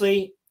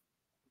 honestly,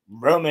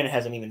 Roman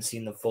hasn't even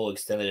seen the full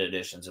extended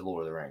editions of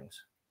Lord of the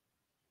Rings.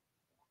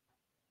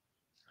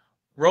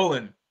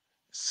 Roland,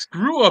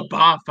 screw a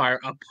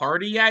bonfire. A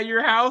party at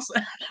your house?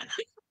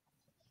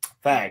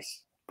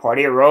 Facts.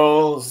 Party at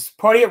Rolls.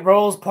 Party at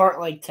Rolls part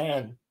like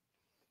 10.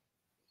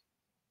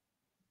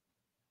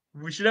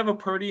 We should have a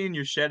party in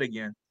your shed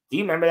again. Do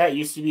you remember that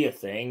used to be a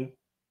thing?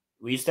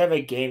 We used to have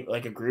a game,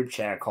 like a group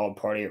chat called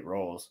Party at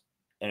Rolls.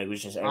 And it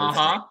was just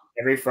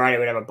every Friday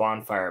we'd have a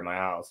bonfire at my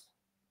house.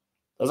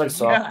 That was like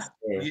soft.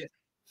 Yeah.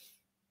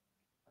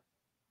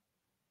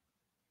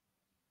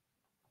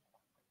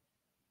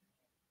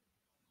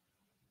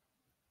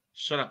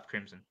 Shut up,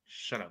 Crimson.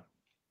 Shut up.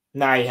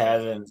 Nah, he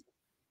hasn't.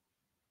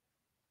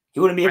 He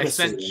wouldn't be able to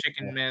sent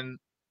Chicken Man.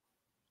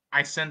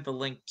 I sent the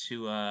link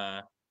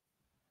to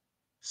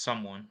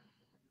someone.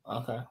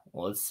 Okay.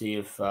 Well, let's see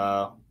if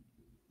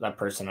that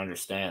person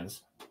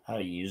understands how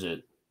to use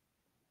it.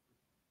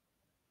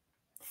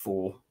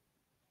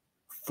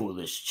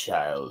 Foolish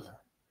child.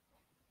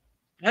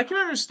 I can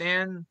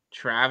understand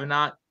Trav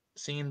not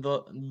seeing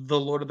the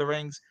Lord of the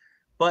Rings,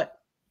 but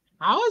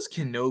how has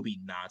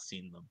Kenobi not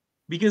seen them?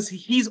 Because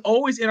he's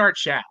always in our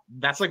chat.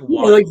 That's like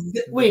why.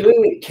 Wait.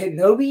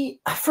 Kenobi?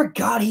 I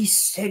forgot he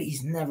said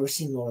he's never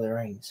seen Lord of the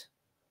Rings.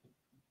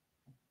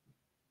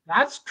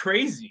 That's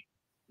crazy.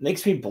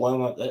 Makes me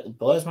it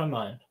blows my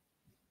mind.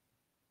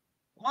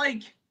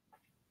 Like,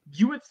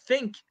 you would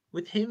think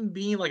with him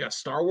being like a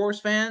Star Wars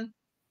fan,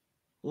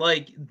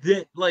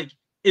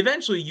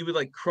 eventually you would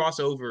like cross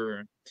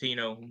over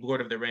to,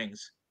 Lord of the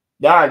Rings.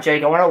 Nah,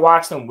 Jake, I want to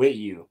watch them with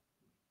you.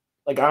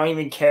 Like, I don't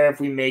even care if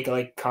we make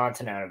like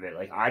content out of it.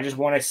 Like, I just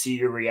want to see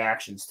your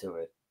reactions to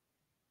it.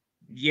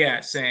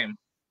 Yeah, same.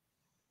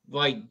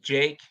 Like,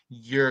 Jake,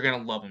 you're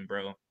gonna love him,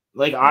 bro.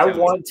 Like, I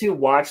want to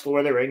watch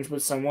Lord of the Rings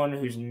with someone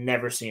who's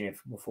never seen it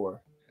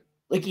before.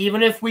 Like,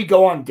 even if we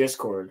go on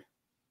Discord.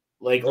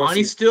 Like,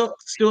 Ronnie still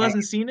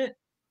hasn't seen it?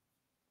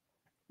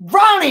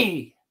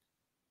 Ronnie!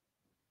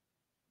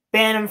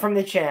 Ban him from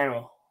the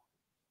channel.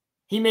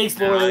 He makes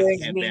Lord of the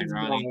Rings memes.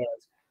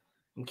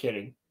 I'm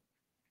kidding.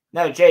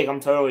 No, Jake, I'm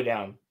totally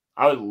down.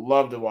 I would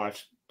love to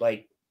watch,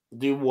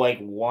 do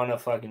one a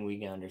fucking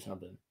weekend or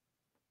something.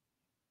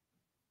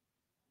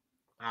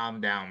 I'm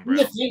down, bro.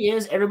 The thing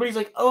is, everybody's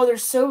like, oh, they're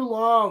so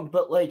long,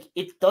 but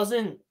it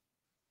doesn't.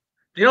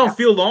 They don't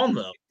feel long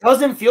though. It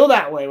doesn't feel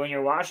that way when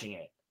you're watching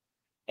it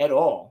at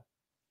all.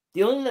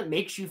 The only thing that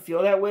makes you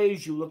feel that way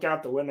is you look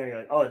out the window and you're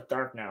like, oh, it's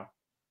dark now.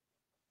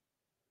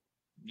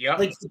 Yeah.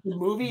 Like the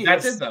movie,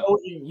 that's it though.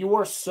 You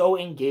are so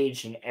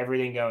engaged in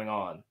everything going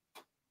on.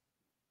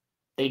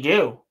 They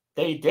do.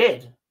 They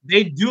did.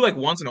 They do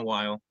once in a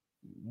while.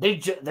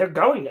 They're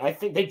going. I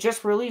think they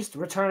just released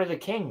Return of the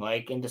King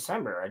in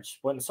December. I just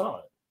went and saw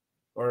it,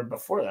 or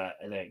before that,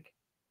 I think.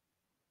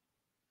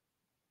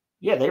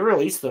 Yeah, they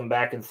released them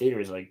back in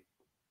theaters. It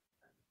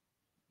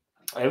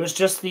was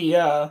just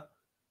the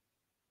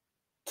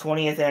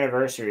 20th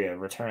anniversary of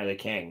Return of the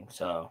King,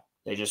 so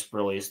they just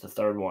released the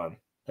third one,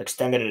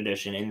 extended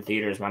edition, in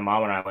theaters. My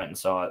mom and I went and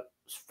saw it. It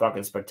was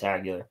fucking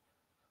spectacular.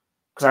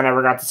 Because I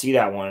never got to see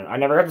that one. I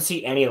never got to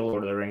see any of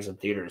Lord of the Rings in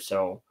theaters.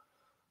 So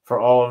for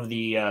all of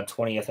the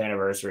 20th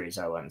anniversaries,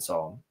 I went and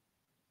saw them.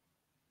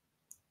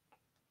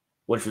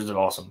 Which was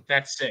awesome.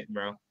 That's sick,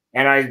 bro.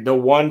 And the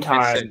one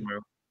time. That's sick, bro.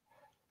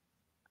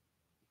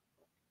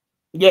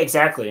 Yeah,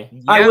 exactly.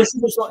 Yeah. I wish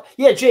it was.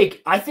 Yeah,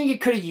 Jake, I think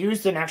it could have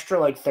used an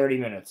extra 30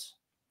 minutes.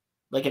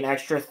 An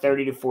extra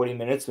 30 to 40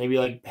 minutes.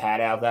 Maybe pad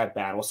out that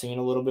battle scene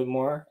a little bit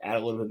more. Add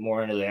a little bit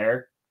more into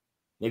there.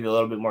 Maybe a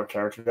little bit more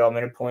character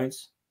development at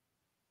points.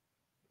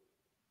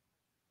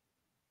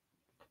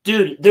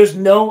 Dude, there's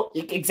no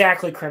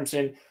exactly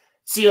Crimson.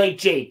 See,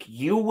 Jake,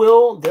 there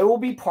will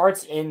be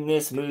parts in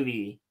this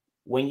movie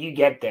when you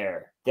get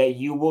there that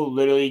you will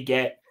literally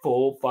get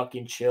full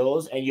fucking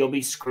chills and you'll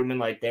be screaming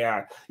like they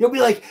are. You'll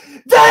be like,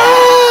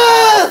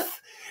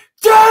 death!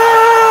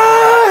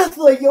 Death!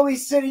 You'll be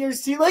sitting in your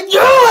seat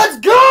yo,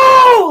 let's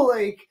go!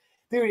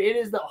 Dude, it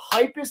is the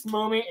hypest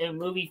moment in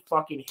movie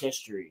fucking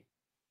history.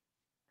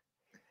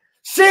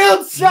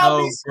 Shields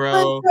shall be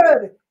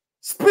splintered!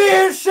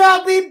 Spears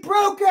shall be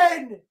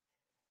broken!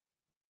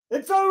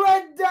 It's a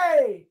red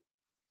day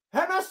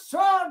and a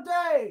strong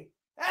day,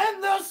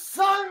 and the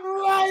sun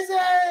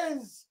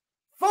rises!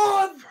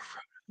 Forth,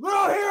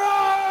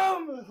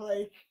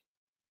 RoloRome!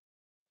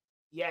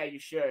 Yeah, you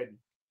should.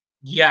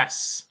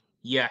 Yes.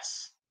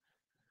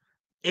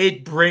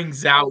 It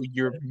brings out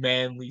your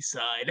manly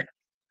side.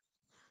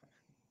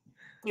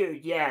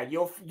 Dude, yeah,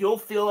 you'll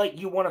feel like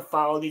you want to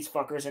follow these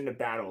fuckers into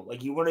battle.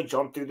 You want to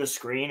jump through the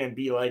screen and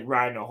be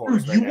riding a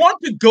horse. Dude, you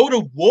want to go to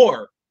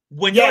war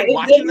when you're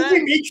watching that?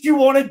 It makes you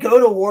want to go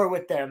to war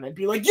with them and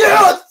be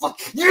yeah,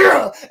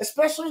 yeah!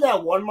 Especially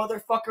that one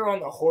motherfucker on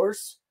the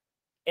horse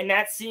in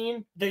that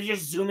scene. They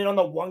just zoom in on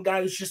the one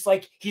guy who's just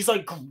he's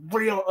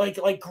real,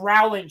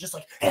 growling, just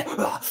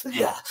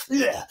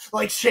yeah,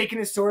 shaking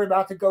his sword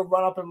about to go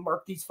run up and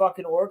murk these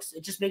fucking orcs.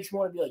 It just makes me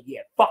want to be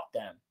yeah, fuck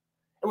them.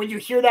 And when you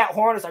hear that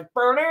horn, it's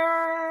burn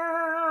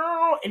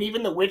out. And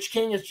even the Witch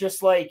King is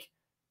just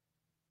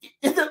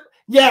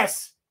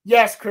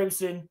yes,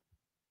 Crimson.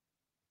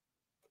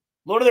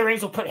 Lord of the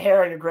Rings will put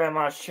hair on your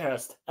grandma's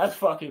chest. That's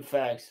fucking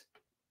facts.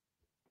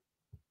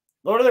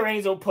 Lord of the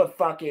Rings will put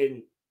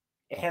fucking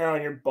hair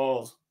on your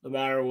balls, no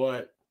matter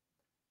what.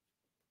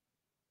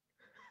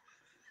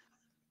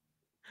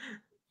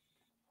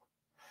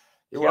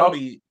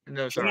 Shelby,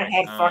 no, Should have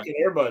sorry. had fucking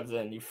earbuds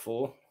in, you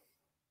fool.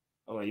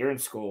 Oh, you're in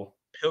school.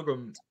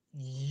 Pilgrim,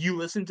 you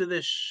listen to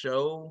this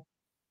show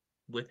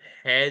with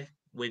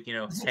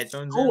headphones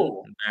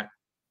school. in. That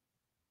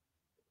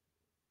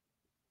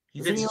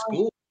he's Isn't in he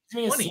school. isn't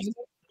he a 20s. senior?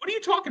 What are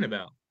you talking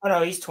about? Oh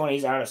no, he's 20.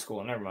 He's out of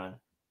school. Never mind.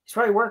 He's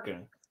probably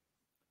working.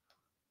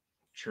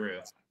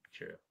 True.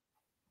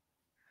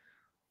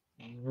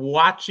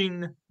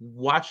 Watching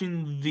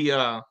the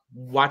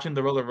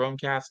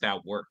RoloRome cast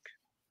at work.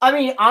 I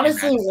mean,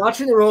 honestly,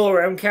 watching the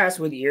RoloRome cast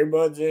with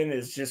earbuds in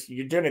is just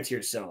you're doing it to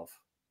yourself.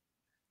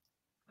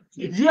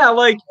 Yeah,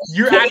 like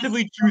you're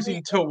actively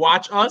choosing to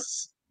watch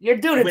us. You're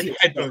doing it with to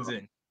headphones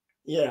yourself. in.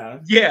 Yeah.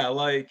 Yeah,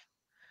 like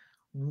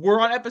we're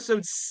on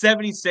episode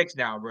 76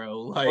 now, bro.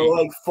 Like, or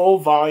like full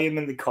volume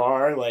in the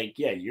car. Like,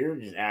 yeah, you're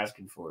just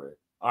asking for it.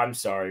 I'm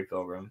sorry,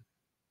 Pilgrim.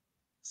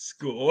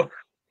 School.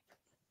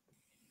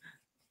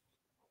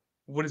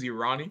 What is he,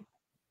 Ronnie?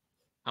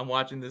 I'm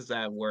watching this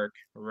at work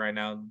right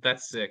now.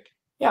 That's sick.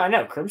 Yeah, I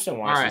know. Crimson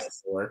watches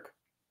this at work.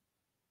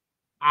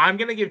 I'm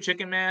gonna give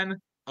Chicken Man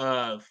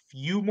a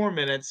few more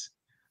minutes.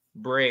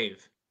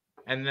 Brave.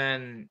 And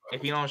then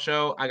if you don't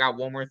show, I got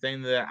one more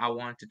thing that I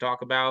want to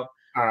talk about.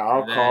 All right,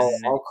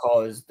 I'll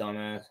call his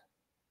dumbass.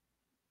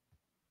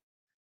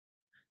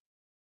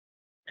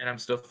 And I'm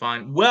still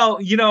fine. Well,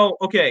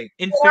 okay.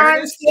 In I'm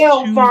fairness,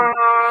 still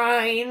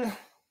fine.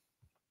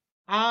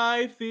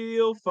 I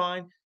feel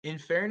fine. In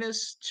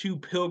fairness to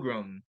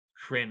Pilgrim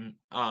Crimson,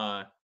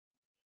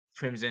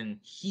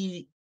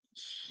 he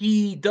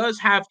does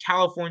have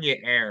California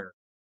air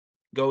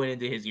going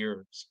into his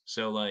ears.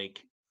 So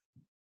like,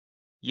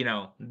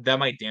 that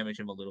might damage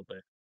him a little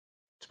bit.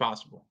 It's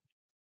possible.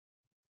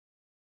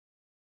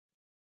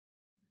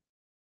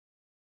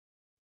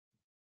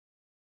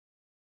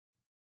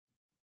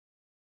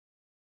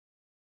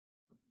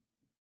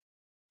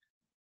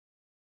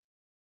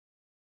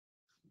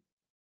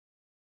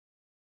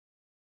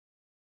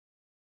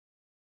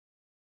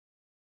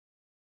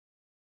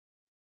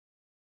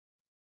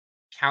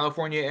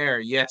 California air,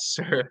 yes,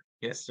 sir.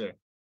 Yes, sir.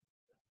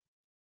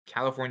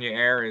 California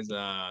air is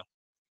I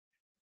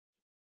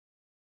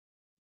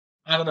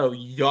don't know,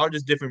 y'all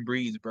just different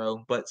breeds,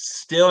 bro, but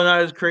still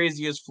not as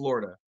crazy as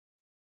Florida.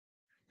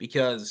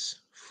 Because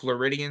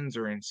Floridians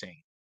are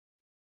insane.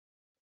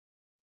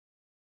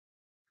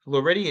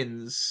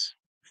 Floridians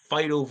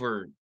fight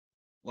over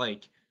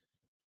like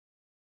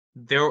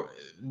there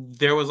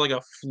was like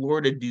a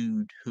Florida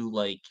dude who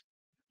like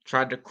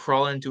tried to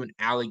crawl into an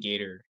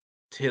alligator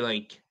to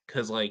like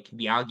because like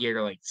the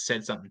alligator like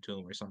said something to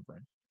him or something.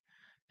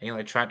 And he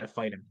like tried to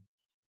fight him.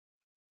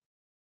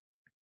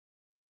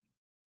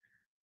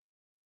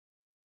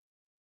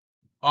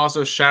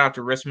 Also, shout out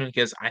to Risman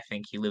because I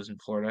think he lives in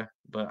Florida,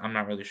 but I'm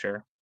not really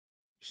sure.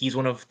 He's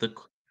one of the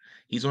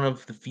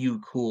few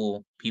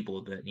cool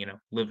people that,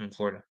 live in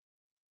Florida.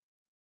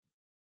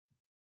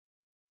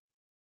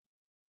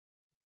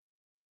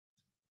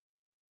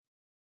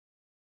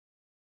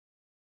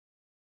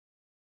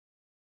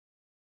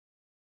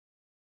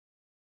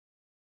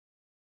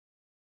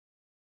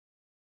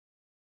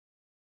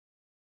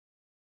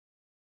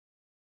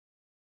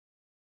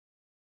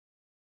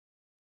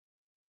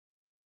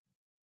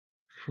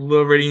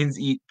 Floridians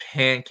eat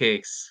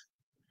pancakes.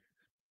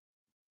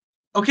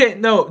 Okay,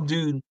 no,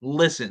 dude,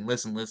 listen.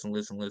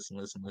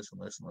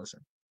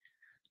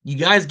 You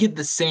guys get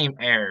the same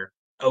air,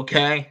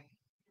 okay?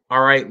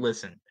 All right,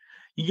 listen.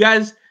 You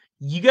guys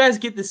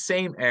get the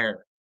same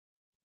air.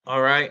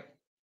 All right?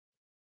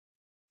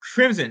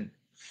 Crimson,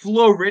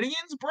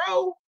 Floridians,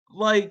 bro?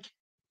 Like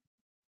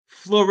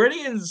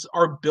Floridians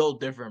are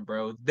built different,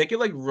 bro. They can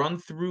like run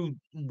through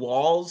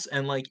walls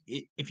and like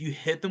if you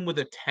hit them with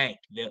a tank,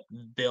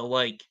 they'll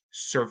like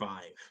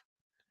survive.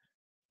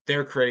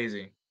 They're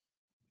crazy.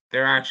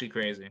 They're actually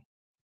crazy.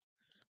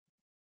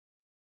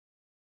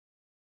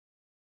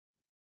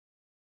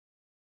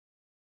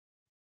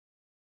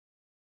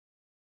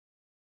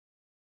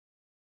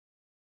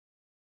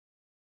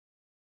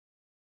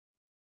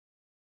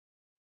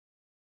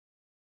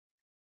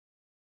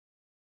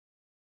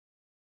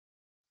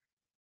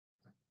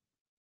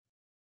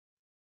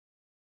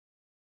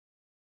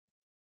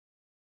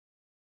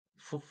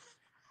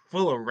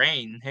 Full of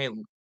rain. Hey,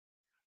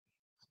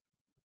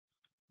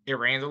 it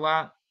rains a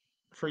lot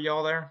for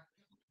y'all there?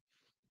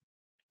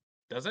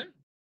 Does it?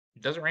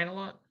 Does it rain a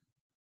lot?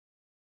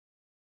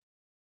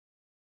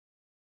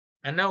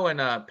 I know in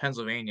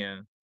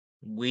Pennsylvania,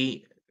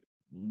 we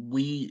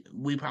we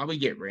probably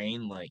get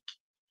rain like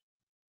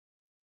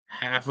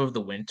half of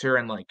the winter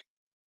and like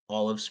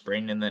all of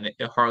spring, and then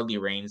it hardly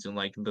rains in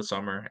like the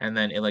summer, and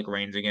then it like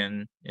rains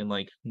again in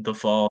like the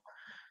fall.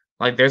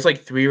 Like there's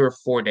like 3 or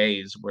 4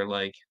 days where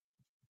like,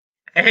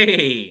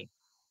 hey,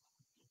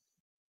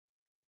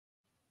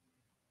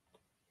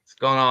 what's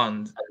going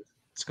on?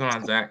 What's going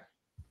on, Zach?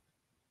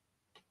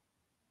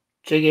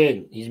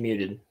 Chicken, he's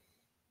muted.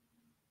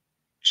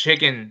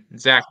 Chicken,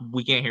 Zach,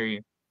 we can't hear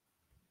you.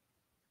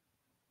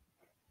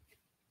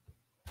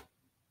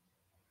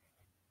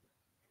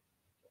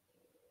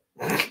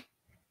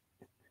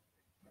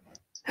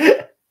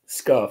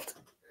 Scuffed.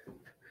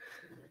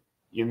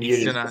 You're He's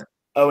muted. not.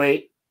 Oh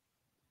wait.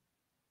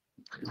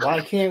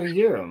 Why can't we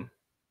hear him?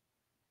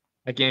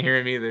 I can't hear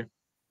him either.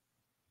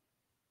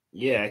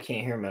 Yeah, I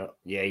can't hear him out.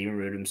 Yeah, he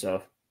muted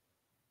himself.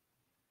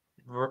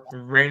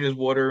 Rain is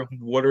water.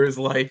 Water is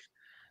life.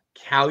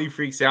 Callie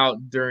freaks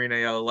out during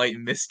a light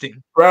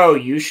misting. Bro,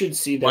 you should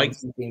see them Mike-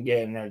 fucking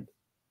get in their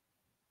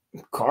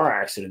car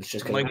accidents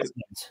just because.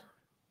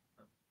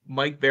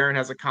 Mike Barron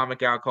has a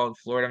comic out called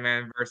Florida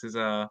Man versus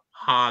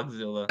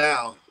Hogzilla.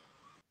 Now.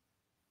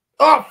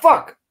 Oh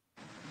fuck!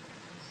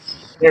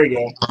 There we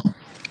go. How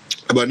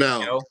about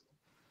now? Yo.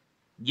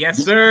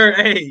 Yes, sir.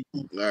 Hey,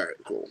 All right,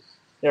 cool.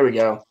 There we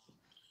go.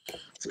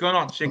 what's going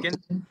on, chicken?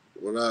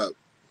 What up,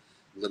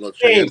 little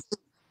Hey, chicken?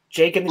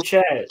 Jake in the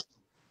chat.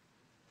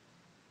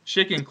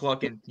 Chicken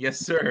clucking. Yes,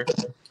 sir.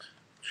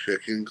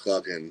 Chicken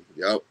clucking.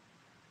 Yep.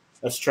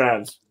 That's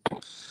Travs.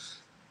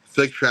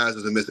 Fake Travis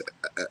doesn't miss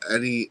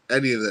any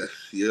of this.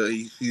 You know,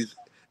 he sees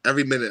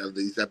every minute of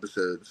these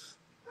episodes.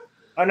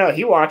 Oh no,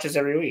 he watches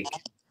every week.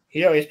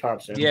 He always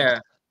pops in. Yeah.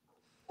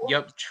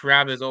 Yep.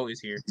 Trav is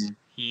always here.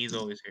 He's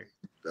always here.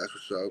 That's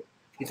what's up.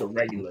 He's a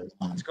regular.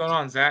 What's going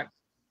on, Zach?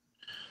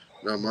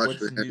 Not much,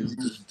 What's man. new?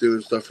 Just doing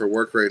stuff for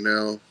work right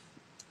now.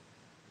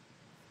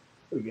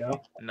 There we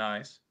go.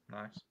 Nice.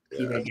 Nice.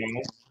 Keeping it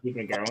going.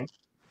 Keeping it going.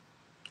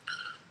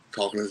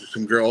 Talking to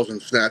some girls on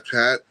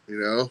Snapchat, you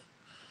know,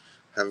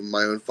 having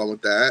my own fun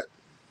with that.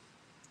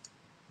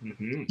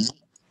 Mm-hmm.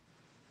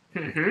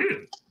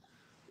 Mm-hmm.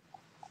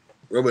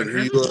 Roman,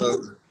 who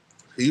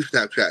you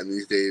Snapchatting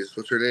these days?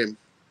 What's her name?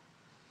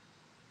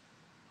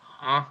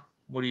 Huh?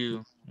 What are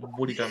you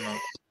talking about?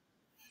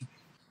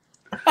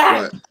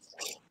 What?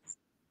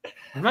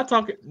 I'm not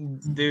talking,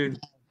 dude.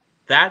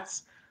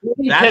 That's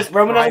Because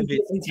Roman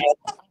private.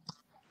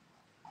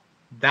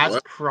 That's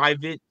What?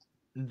 private.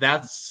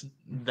 That's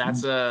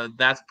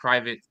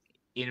private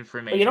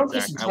information. you don't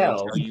Zach. just I will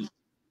tell. tell you.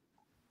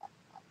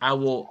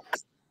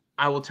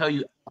 I will tell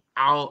you.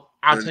 I'll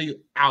tell you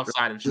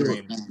outside of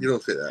stream. You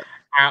don't say that.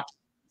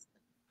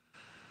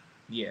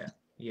 Yeah.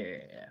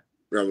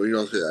 Roman, you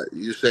don't say that.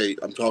 You just say,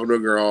 I'm talking to a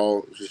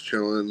girl, she's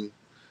chilling.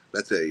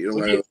 That's it. You don't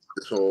let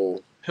this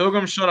whole...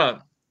 Pilgrim, shut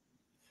up.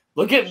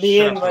 Look at me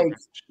Shut and up.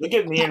 look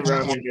at me and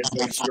Roman just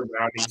like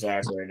surrounding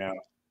Zach right now.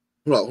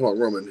 Hold on,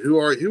 Roman. Who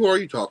are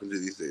you talking to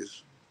these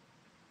days?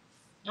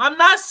 I'm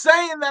not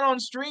saying that on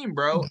stream,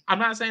 bro. I'm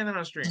not saying that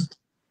on stream.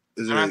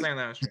 Is I'm not it, saying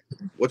that on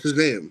stream. what's his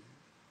name?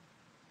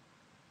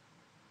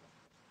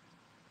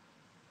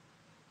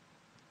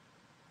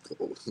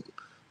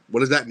 What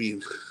does that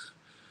mean?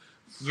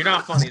 You're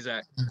not funny,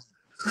 Zach.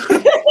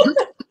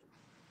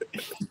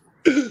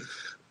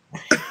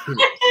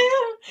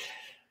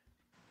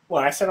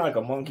 Well, I sound like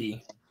a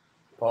monkey.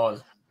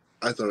 Pause.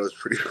 I thought it was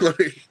pretty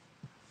funny.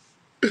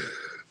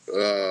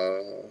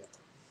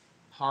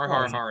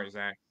 Har,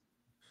 Zach.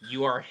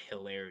 You are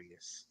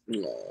hilarious.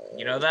 Aw.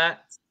 You know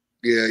that?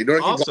 Yeah, you know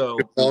what I Also-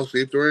 can fall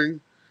asleep during?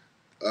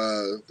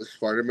 The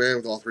Spider-Man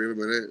with all three of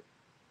them in it.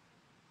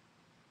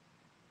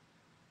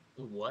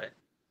 What?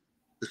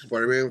 The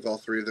Spider-Man with all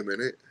three of them in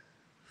it.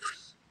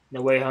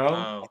 No Way Home.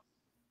 Oh.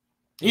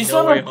 You No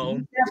still Way haven't Home?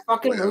 finished that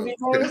fucking Way movie,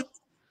 Home. boy?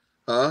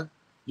 Huh?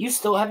 You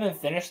still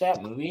haven't finished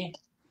that movie?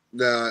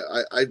 No,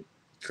 I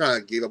kind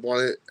of gave up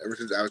on it ever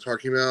since Avatar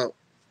came out.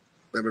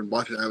 I've been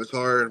watching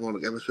Avatar and I'm on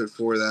like episode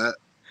 4 of that.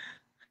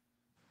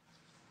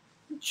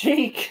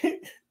 Jake.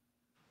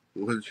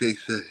 What did Jake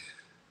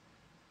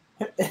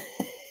say?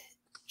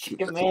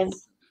 Chicken Man.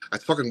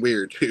 That's fucking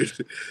weird, dude.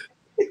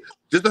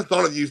 Just the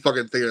thought of you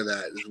fucking thinking of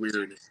that is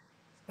weird.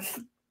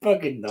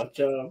 Fucking nut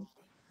job.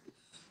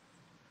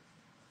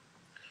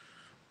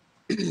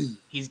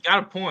 He's got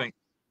a point.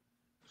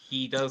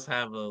 He does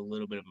have a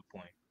little bit of a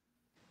point.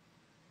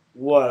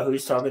 What?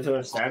 Who's talking to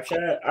on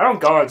Snapchat? I don't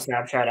go on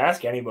Snapchat.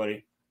 Ask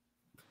anybody.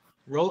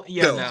 Yeah,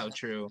 Yo. no,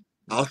 true.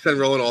 I'll send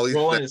Roland all these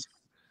Roland things, is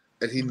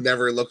and he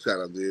never looks at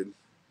them, dude.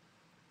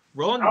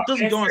 Roland I'll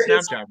doesn't go on answer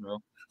his- Snapchat, bro.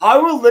 I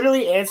will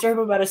literally answer him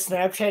about a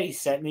Snapchat he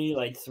sent me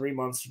like 3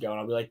 months ago, and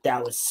I'll be like,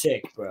 "That was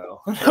sick,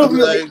 bro." I'll be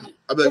like,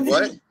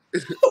 what?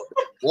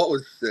 What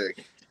was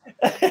sick?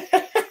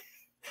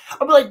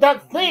 I'll be like,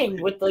 "That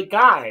thing with the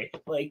guy,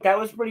 like that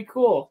was pretty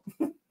cool."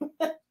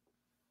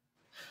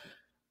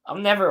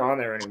 I'm never on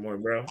there anymore,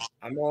 bro.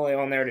 I'm only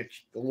on there to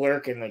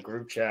lurk in the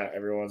group chat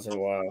every once in a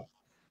while.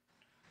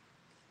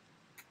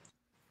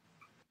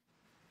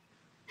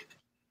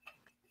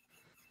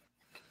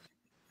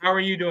 How are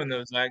you doing,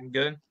 though, Zach?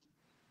 Good?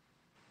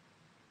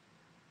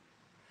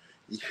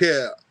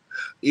 Yeah,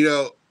 you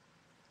know,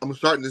 I'm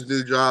starting this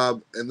new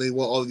job, and they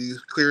want all these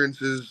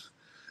clearances,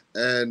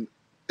 and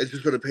it's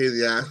just going to pay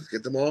the ass to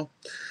get them all.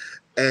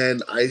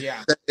 And I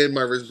Yeah. sent in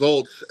my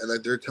results, and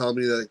like they're telling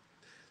me that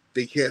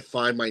they can't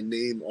find my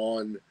name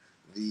on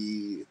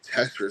the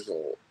test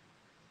result.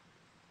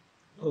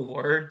 Oh,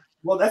 word?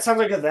 Well, that sounds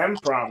like a them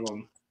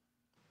problem.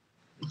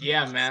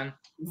 Yeah, man.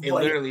 It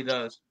Like, literally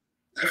does.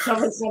 it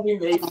sounds like something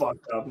they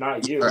fucked up,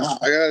 not you. I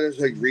gotta just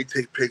like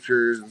retake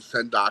pictures and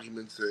send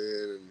documents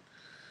in and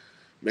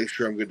make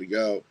sure I'm good to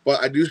go.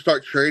 But I do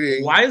start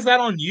training. Why is that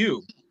on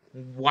you?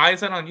 Why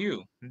is that on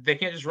you? They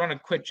can't just run a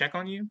quick check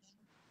on you?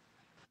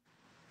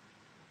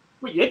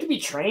 Wait, you have to be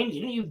trained?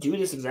 Didn't you do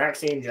this exact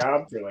same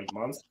job for like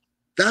months?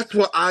 That's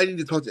what I need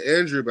to talk to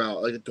Andrew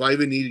about. Like, do I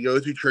even need to go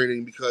through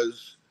training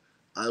because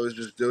I was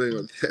just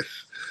doing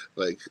this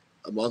like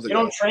a month ago? You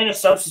don't train a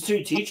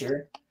substitute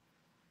teacher.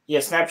 Yeah,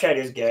 Snapchat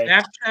is gay.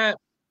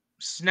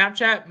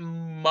 Snapchat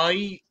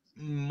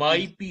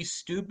might be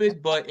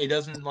stupid, but it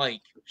doesn't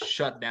like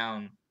shut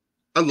down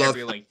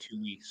every like 2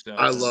 weeks. So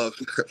I love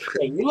Snapchat.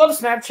 Yeah, you love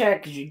Snapchat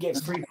because you get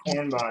free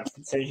porn bots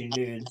that send you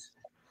nudes.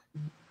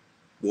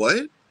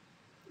 What?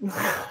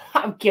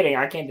 I'm kidding.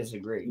 I can't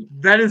disagree.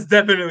 That is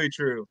definitely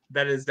true.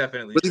 That is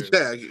definitely What true.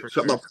 did you say?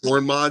 Something about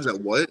porn mods at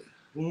what?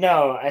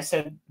 No, I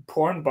said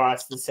porn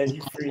bots that send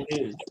you free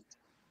nudes.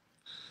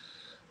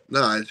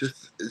 No, it's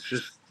just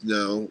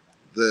my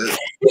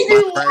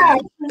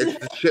friend. It's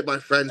the shit my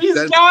friend He's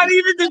said. not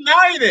even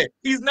denying it.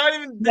 He's not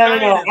even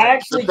denying it. I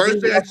actually the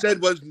first thing I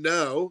said was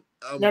no.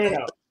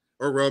 No.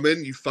 Or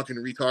Roman, you fucking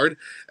retard.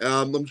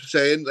 I'm just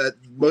saying that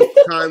most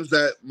times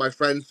that my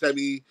friends send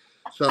me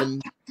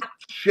some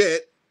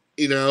shit,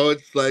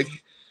 it's like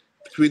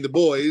between the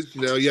boys,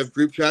 you have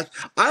group chats.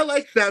 I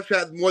like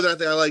Snapchat more than I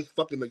think I like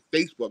fucking like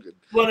Facebook.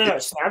 Well, no.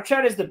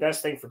 Snapchat is the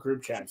best thing for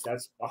group chats.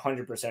 That's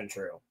 100%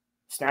 true.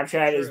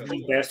 Snapchat is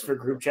the best for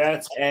group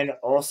chats, and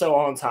also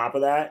on top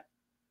of that,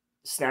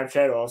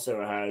 Snapchat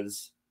also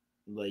has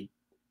like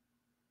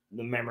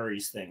the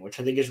memories thing, which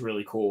I think is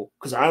really cool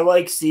because I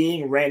like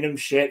seeing random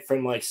shit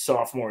from like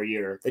sophomore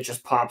year that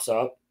just pops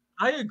up.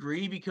 I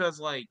agree because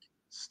like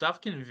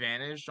stuff can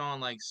vanish on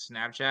like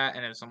Snapchat,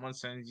 and if someone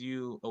sends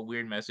you a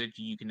weird message,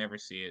 you can never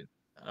see it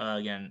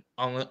again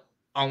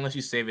unless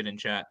you save it in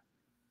chat.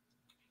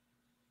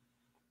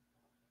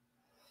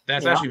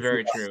 That's actually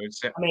very true.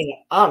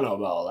 I don't know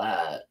about all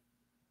that.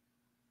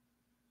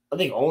 I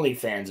think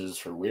OnlyFans is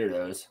for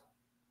weirdos.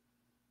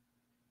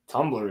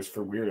 Tumblr is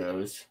for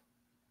weirdos.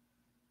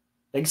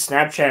 I think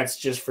Snapchat's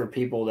just for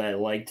people that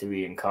like to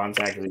be in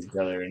contact with each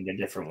other in a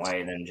different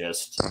way than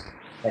just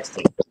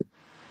texting.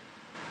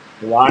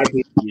 A lot of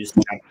people use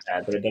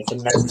Snapchat, but it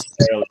doesn't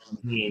necessarily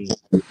mean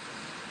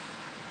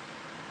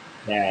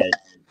that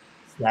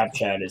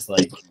Snapchat is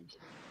like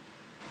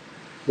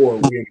for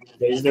weird.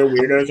 Is there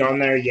weirdos on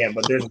there? Yeah,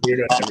 but there's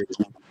weirdos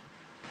everywhere.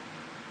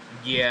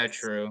 Yeah,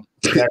 true.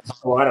 There's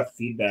a lot of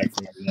feedback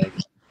from it. Like,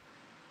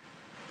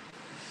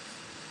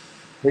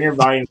 bring your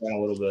volume down a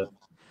little bit.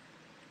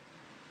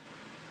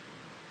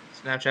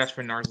 Snapchat's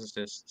for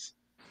narcissists.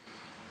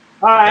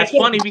 That's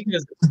funny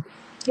because I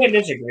can't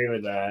disagree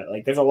with that.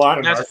 Like, there's a lot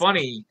of that's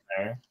funny.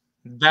 There.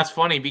 That's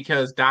funny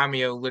because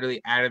Damio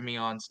literally added me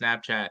on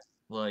Snapchat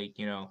like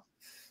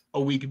a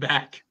week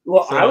back.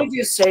 Well, I would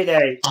just say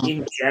that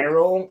in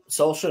general,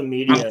 social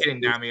media. I'm kidding,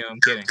 Damio.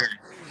 I'm kidding.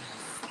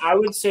 I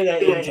would say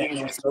that in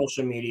general,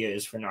 social media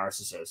is for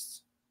narcissists.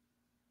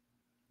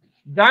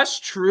 That's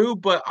true,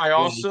 but I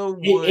also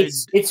would.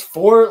 It's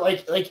for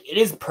like it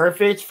is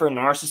perfect for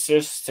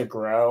narcissists to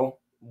grow.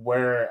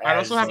 Where I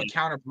also have a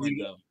counterpoint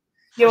though.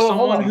 Yeah, well,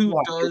 someone who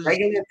does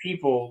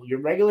your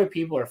regular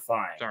people are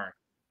fine. Sorry,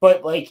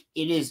 but like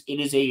it is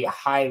a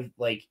hive,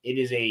 like it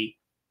is a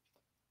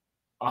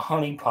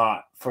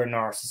honeypot for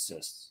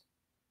narcissists.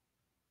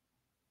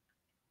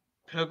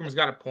 Pilgrim's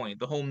got a point.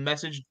 The whole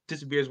message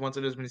disappears once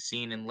it has been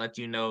seen and lets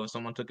you know if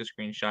someone took a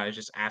screenshot. It's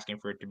just asking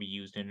for it to be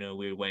used in a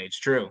weird way. It's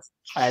true.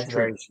 That's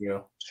very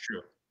true. It's true.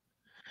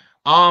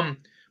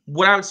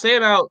 What I would say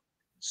about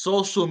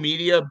social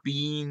media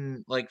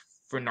being like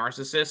for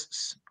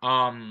narcissists,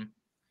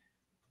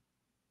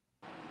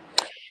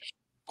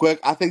 Quick,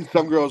 I think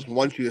some girls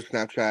want you to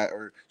Snapchat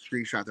or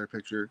screenshot their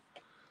picture.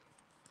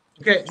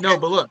 Okay, no,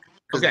 but look.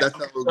 Okay, that's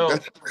how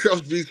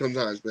girls do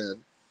sometimes, man.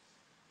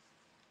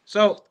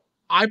 So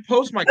I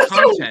post my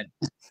content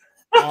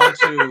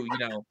onto,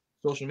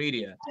 social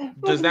media.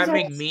 Does that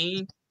make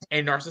me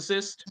a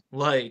narcissist?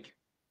 Like,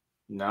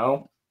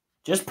 no.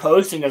 Just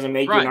posting doesn't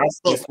make you a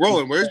narcissist.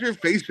 Roland, where's your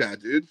face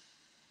at, dude?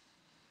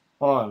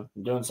 Hold on,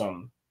 I'm doing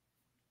something.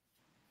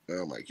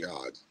 Oh my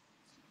god.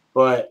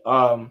 But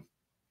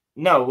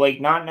no, like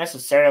not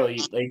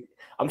necessarily. Like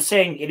I'm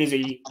saying, it is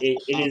a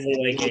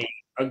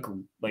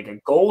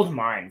gold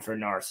mine for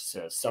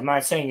narcissists. I'm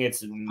not saying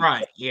it's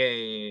right.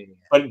 Yeah.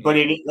 But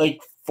it like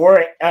for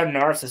a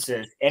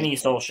narcissist, any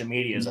social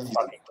media is a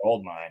fucking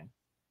gold mine.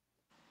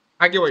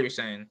 I get what you're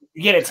saying.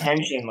 You get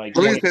attention. Like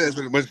let me say this: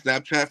 when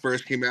Snapchat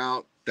first came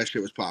out, that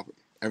shit was popping.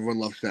 Everyone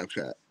loved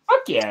Snapchat.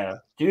 Fuck yeah,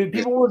 dude!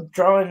 People were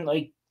drawing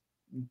like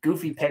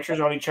goofy pictures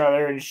on each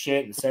other and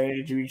shit and sending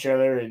it to each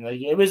other, and like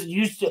it was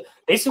used to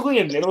basically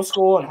in middle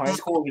school and high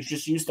school. It was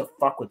just used to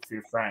fuck with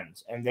your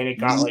friends, and then it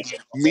got like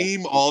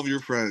meme all of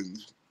your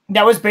friends.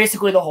 That was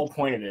basically the whole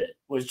point of it.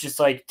 Was just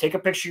like take a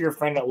picture of your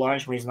friend at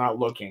lunch when he's not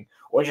looking,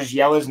 or just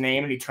yell his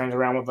name and he turns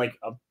around with like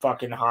a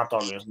fucking hot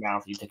dog in his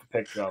mouth. You take a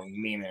picture of him,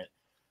 you meme it.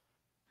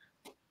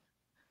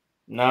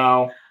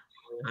 No,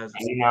 do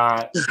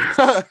not.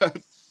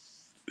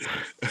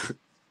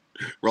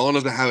 Roland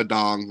doesn't have a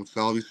dong. Let's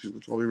all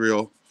be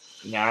real.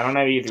 Yeah, I don't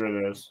have either of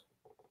those.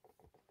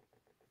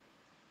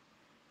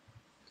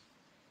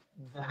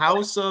 The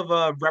House of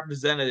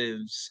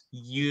Representatives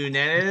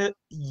unanimously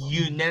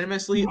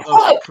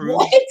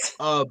approved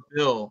a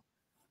bill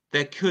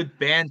that could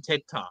ban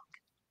TikTok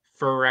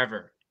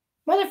forever.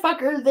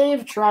 Motherfucker,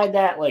 they've tried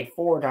that like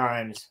 4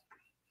 times.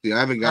 Yeah, I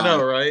haven't I got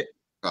know, right?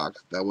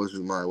 That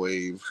wasn't my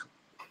wave.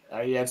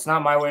 Yeah, it's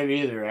not my wave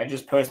either. I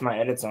just post my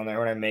edits on there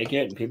when I make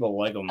it, and people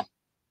like them.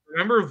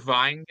 Remember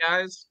Vine,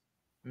 guys?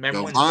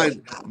 Remember when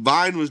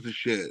Vine was the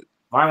shit.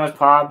 Vine was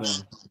popping.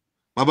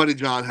 My buddy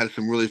John had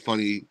some really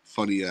funny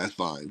ass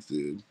vines,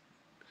 dude.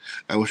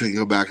 I wish I could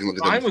go back and look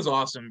at them. Vine was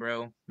awesome,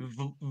 bro.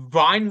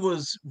 Vine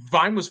was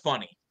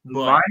funny.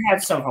 But Vine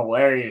had some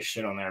hilarious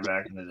shit on there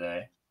back in the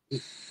day.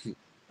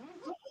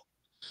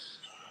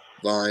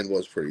 Vine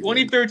was pretty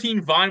 2013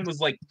 good. Vine was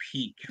like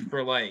peak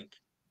for like,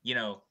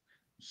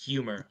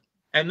 humor.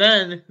 And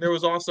then there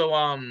was also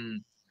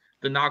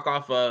the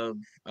knockoff of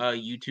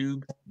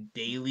YouTube,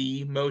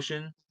 Daily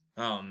Motion.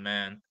 Oh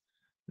man.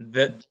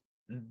 That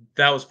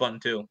was fun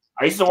too.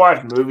 I used to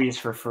watch movies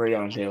for free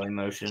on Daily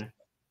Motion.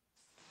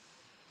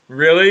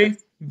 Really?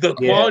 The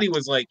quality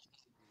was like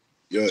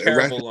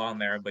terrible on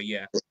there, but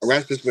yeah.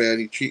 Arrest this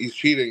man. He's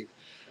cheating.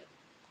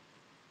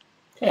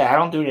 Yeah, I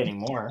don't do it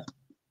anymore.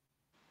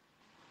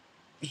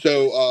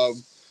 So,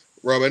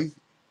 Roman.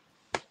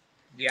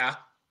 Yeah.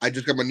 I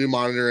just got my new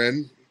monitor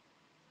in.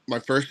 My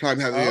first time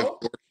having a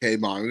 4K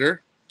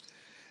monitor.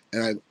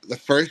 And what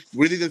do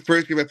you think the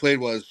first game I played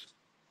was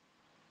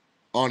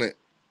on it?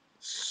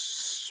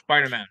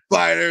 Spider-Man.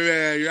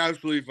 You're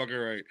absolutely fucking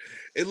right.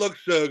 It looks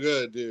so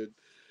good, dude.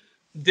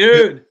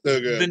 Dude, so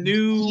good. The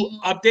new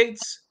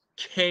updates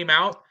came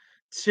out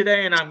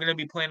today, and I'm gonna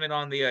be playing it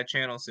on the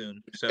channel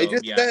soon. So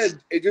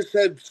it just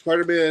said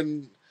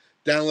Spider-Man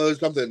download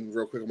something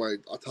real quick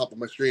on top of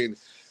my screen.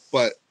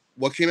 But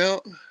what came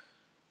out?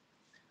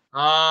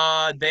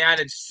 They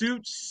added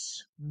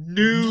suits,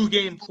 new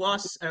game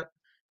plus,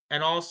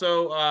 and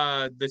also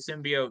the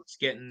symbiotes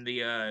getting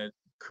the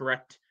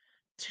correct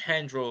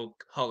tendril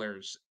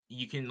colors.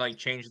 You can like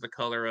change the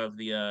color of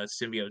the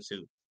symbiote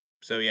suit.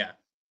 So yeah.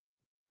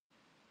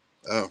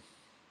 Oh,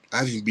 I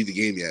haven't even beat the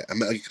game yet.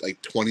 I'm at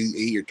like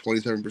 28 or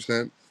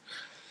 27%.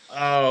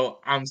 Oh,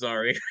 I'm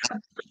sorry.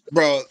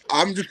 Bro,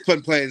 I'm just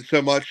playing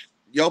so much.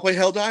 Y'all play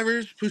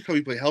Helldivers? Please tell me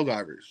you play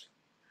Helldivers.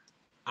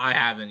 I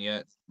haven't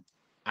yet.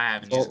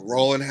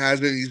 Roland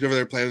hasn't. He's over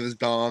there playing with his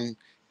dong.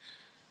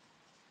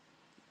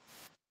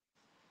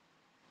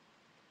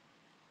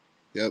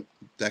 Yep,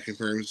 that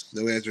confirms.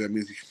 No answer. That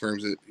means he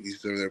confirms it.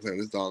 He's over there playing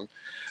with his dong.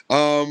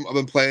 I've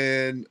been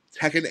playing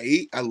Tekken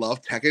 8. I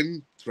love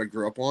Tekken. That's what I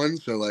grew up on.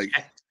 So like,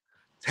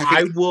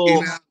 Tekken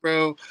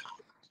bro.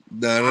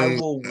 I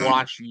will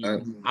watch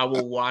you. I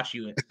will watch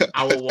you.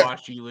 I will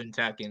watch you in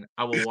Tekken.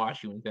 I will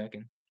watch you in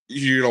Tekken.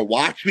 You're gonna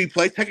watch me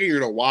play Tekken. You're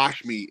gonna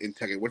watch me in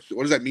Tekken. What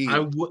does that mean?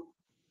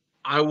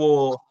 I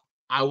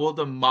will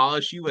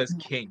demolish you as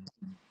king.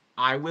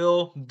 I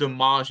will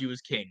demolish you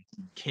as king.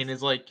 King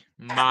is like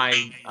my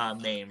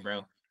name,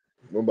 bro.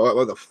 I'm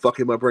about to fuck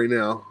him up right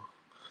now.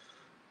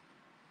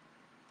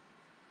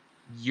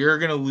 You're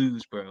gonna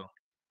lose, bro.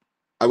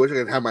 I wish I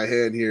could have my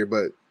hand here,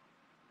 but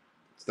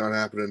it's not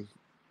happening.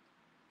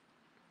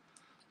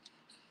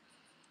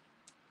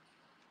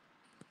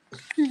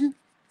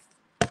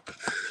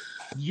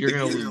 You're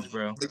gonna lose,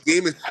 bro. The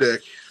game is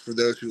sick for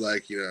those who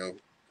like,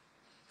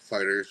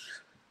 fighters.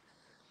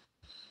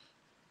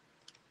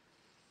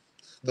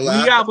 We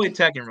gotta play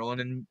Tekken,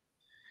 Roland, and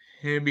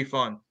it'd be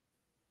fun.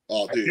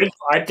 Oh, dude,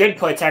 I did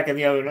play Tekken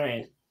the other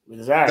night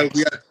with Zach. So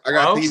I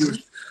got to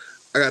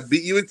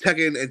beat you in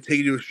Tekken and take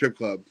you to a strip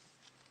club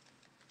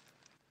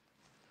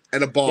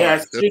and a bar.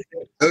 Yeah,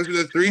 those are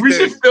the three things.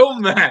 We should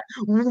film that.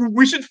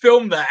 We should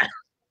film that.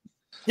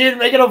 Dude,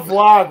 make it a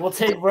vlog. We'll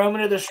take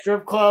Roman to the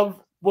strip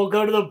club. We'll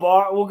go to the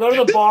bar.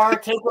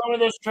 Take Roman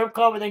to the strip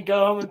club, and then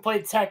go home and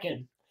play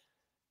Tekken.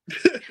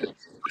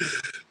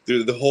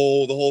 Dude, the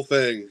whole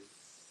thing.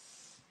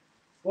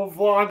 We'll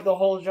vlog the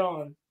whole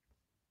John.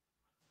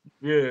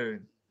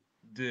 Dude,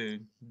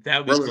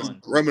 that would be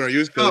fun. Roman, are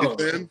you a Phillies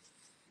fan?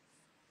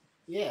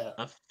 Yeah.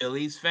 A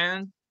Phillies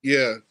fan?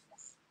 Yeah.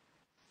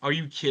 Are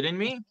you kidding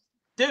me?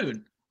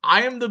 Dude,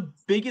 I am the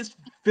biggest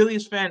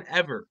Phillies fan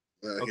ever.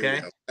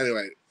 Okay?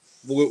 Anyway,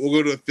 we'll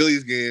go to a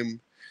Phillies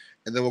game,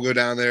 and then we'll go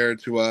down there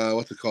to,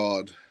 what's it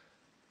called?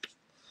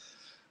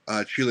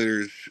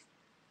 Cheerleaders.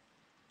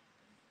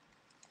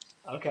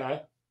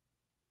 Okay.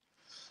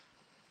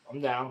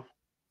 I'm down.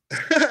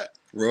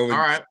 Roland, all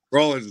right.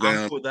 Roland's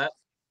down.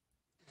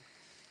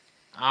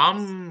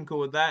 I'm cool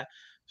with that.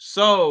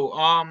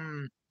 So,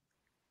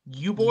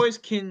 you boys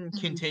can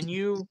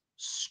continue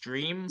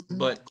stream,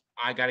 but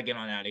I gotta get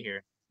on out of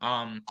here.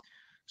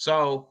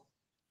 So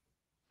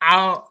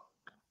I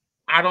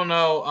don't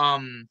know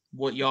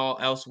what y'all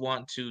else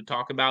want to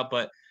talk about,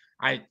 but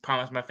I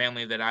promised my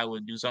family that I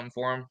would do something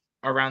for them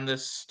around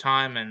this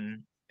time,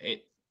 and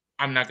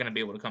I'm not gonna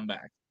be able to come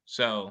back.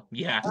 So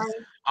yeah.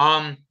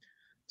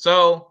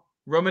 So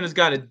Roman has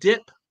got a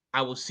dip.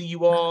 I will see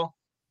you all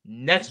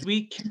next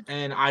week,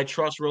 and I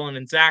trust Roland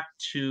and Zach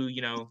to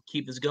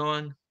keep this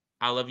going.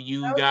 I love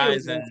you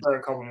guys, and for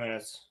a couple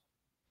minutes.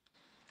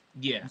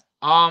 Yeah.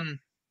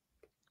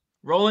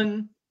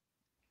 Roland,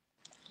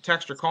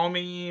 text or call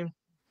me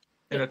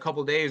in a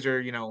couple days,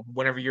 or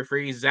whenever you're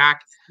free.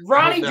 Zach,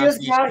 Ronnie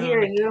just got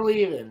here and you're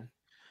leaving.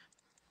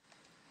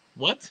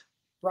 What?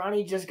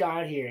 Ronnie just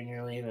got here and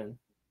you're leaving.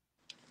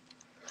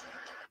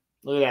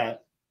 Look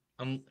at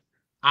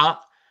that.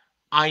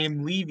 I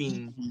am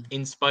leaving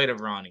in spite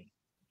of Ronnie.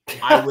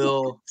 I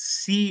will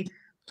see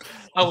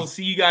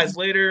you guys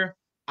later.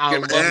 I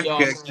love y'all.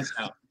 Peace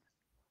out.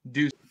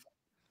 Deuce.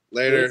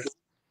 Later.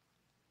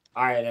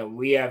 All right, then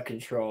we have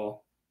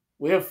control.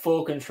 We have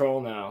full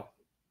control now.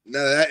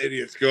 Now that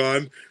idiot's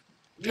gone.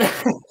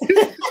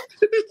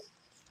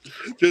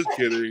 Just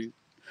kidding.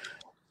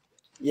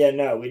 Yeah,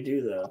 no, we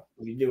do though.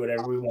 We do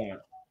whatever we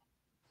want.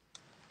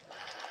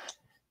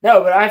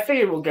 No, but I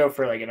figured we'll go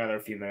for like another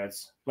few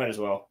minutes. Might as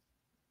well.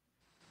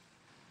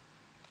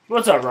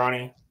 What's up,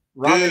 Ronnie?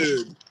 Ramen.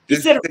 Dude, he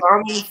said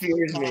ramen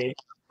fears me.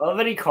 I love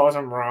that he calls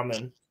him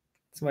ramen.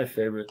 It's my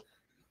favorite.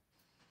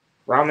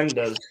 Ramen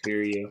does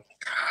fear you.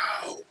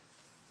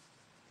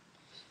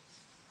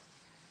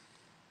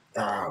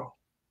 Oh.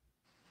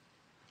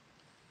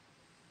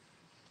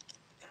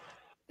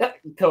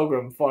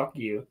 Pilgrim, fuck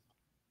you.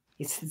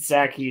 He said,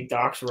 Zach, you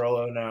dox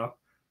Rolo now.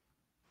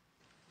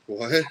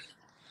 What?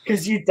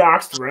 Because you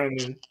doxed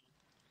Roman.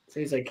 So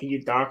he's like, can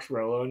you dox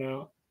Rolo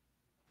now?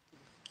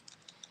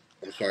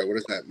 I'm sorry, what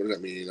does that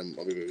mean?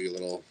 I'll be a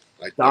little...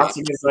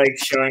 Doxing is like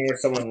showing where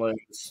someone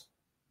lives.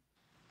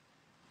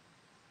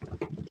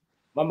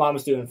 My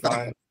mom's doing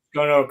fine.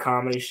 Going to a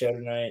comedy show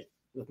tonight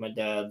with my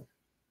dad.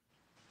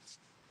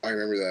 I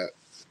remember that.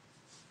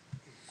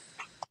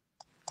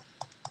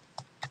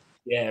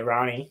 Yeah,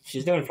 Ronnie.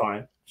 She's doing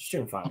fine. She's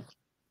doing fine.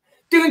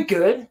 Doing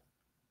good.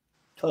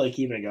 Totally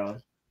keeping it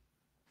going.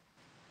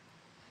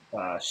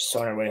 She's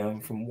on her way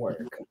home from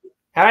work.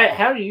 How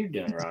are you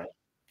doing, Ronnie?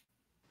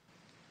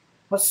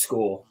 What's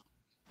school,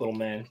 little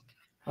man?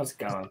 How's it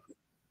going?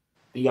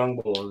 The young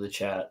bull of the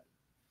chat.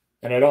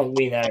 And I don't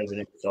mean that as an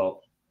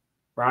insult.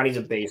 Ronnie's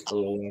a based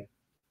little one.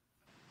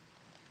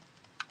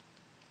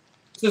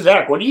 So,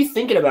 Zach, what are you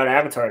thinking about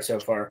Avatar so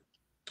far?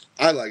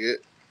 I like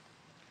it.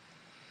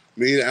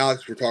 Me and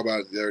Alex were talking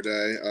about it the other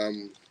day.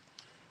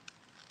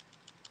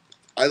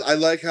 I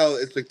like how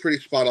it's like pretty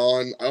spot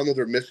on. I don't know if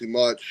they're missing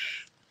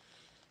much.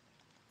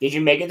 Did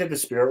you make it to the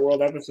Spirit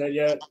World episode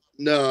yet?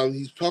 No,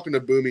 he's talking to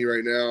Boomy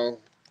right now.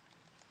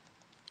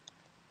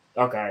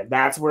 Okay,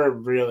 that's where it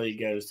really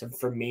goes.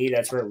 For me,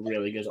 that's where it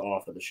really goes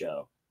off of the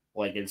show.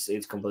 Like it's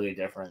completely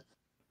different.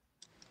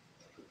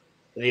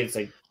 I think it's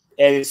like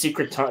and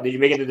secret tunnel. Did you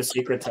make it to the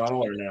secret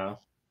tunnel or no?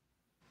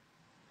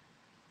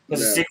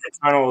 Because the secret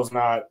tunnel is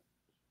not.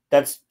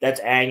 That's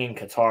Aang and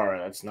Katara.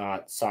 That's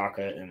not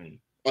Sokka and.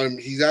 I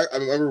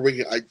remember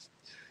waking.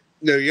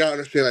 You gotta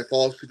understand. I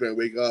fall asleep and I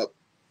wake up,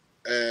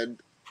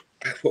 and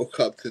I woke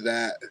up to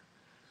that.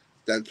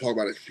 Then talk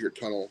about a secret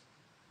tunnel.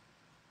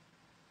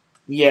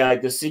 Yeah,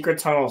 like the secret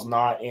tunnel is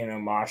not in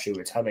Omashu.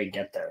 It's how they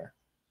get there.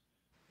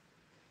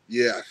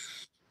 Yes,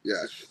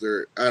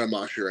 they're at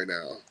Omashu right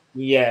now.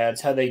 Yeah,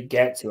 it's how they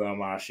get to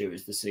Omashu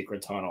is the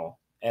secret tunnel,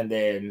 and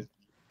then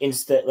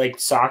instead, like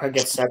Sokka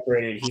gets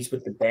separated. He's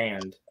with the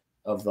band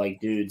of like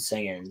dudes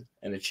singing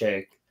and the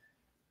chick,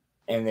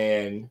 and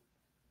then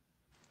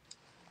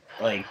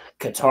like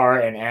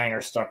Katara and Aang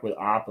are stuck with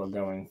Appa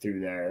going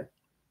through there,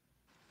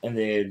 and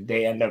then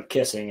they end up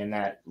kissing, and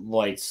that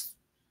lights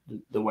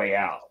the way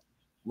out.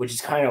 Which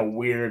is kind of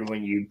weird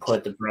when you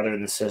put the brother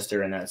and the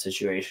sister in that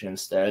situation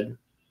instead.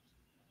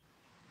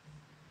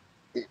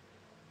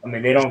 I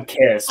mean, they don't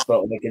kiss,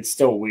 but like it's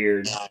still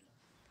weird.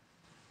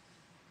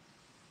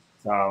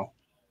 So,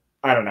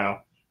 I don't know.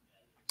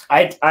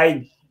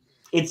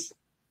 It's.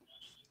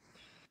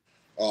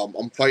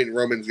 I'm fighting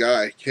Roman's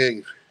guy,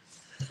 King.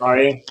 Are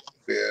you?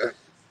 Yeah.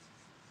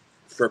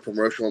 For a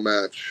promotional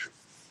match.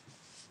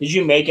 Did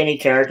you make any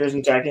characters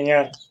in Tekken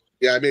yet?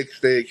 Yeah, I made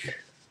Snake.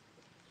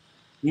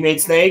 You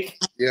made Snake?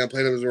 Yeah, I'm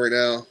playing him right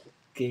now.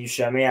 Can you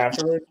show me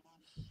afterward?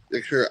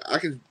 Yeah, sure. I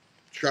can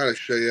try to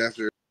show you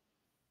after.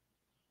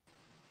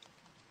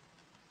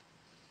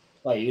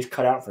 Oh, you just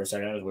cut out for a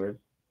second. That was weird.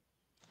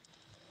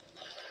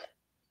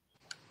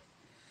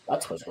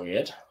 That was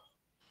weird.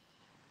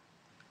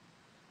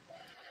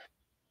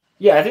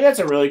 Yeah, I think that's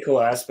a really cool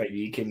aspect.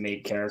 You can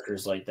make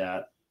characters like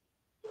that.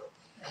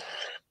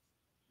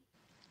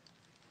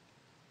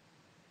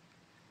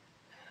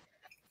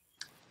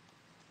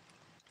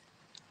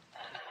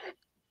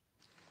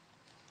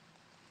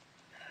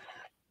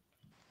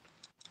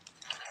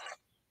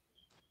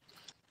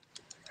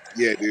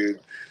 Yeah, dude.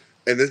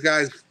 And this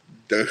guy's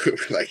dope.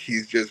 Like,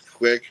 he's just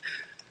quick.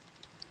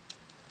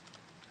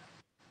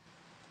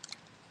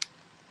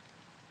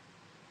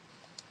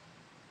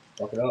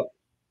 Fuck it up.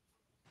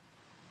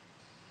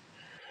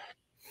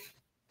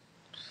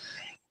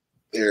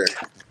 Here.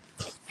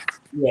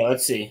 Yeah,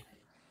 let's see.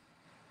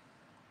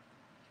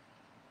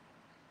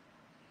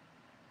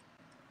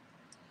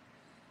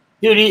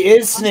 Dude, he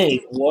is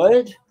Snake.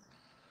 What?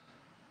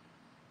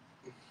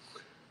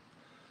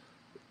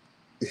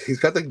 He's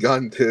got the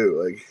gun,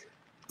 too. Like,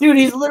 dude,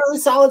 he's literally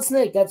Solid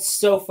Snake. That's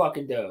so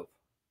fucking dope.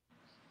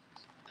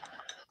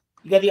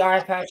 You got the eye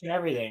patch and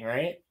everything,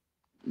 right?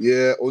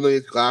 Yeah, only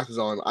his glasses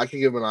on. I can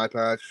give him an eye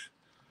patch.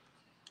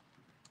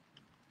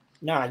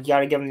 No, you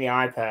gotta give him the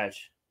eye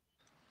patch.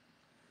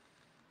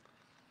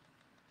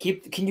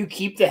 Can you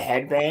keep the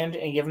headband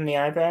and give him the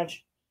eye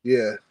patch?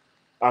 Yeah.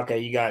 Okay,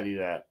 you gotta do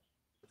that.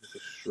 Just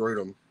destroyed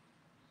him.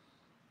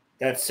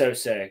 That's so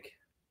sick.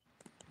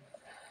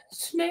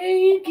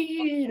 Snake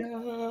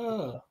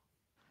Eater.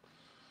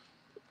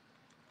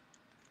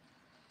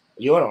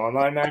 You want an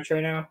online match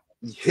right now?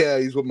 Yeah,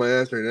 he's with my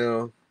ass right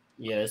now.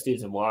 Yeah, this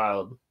dude's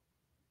wild.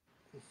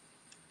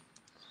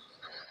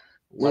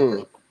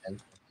 Mm.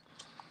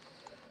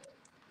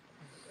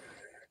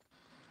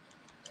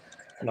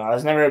 No, I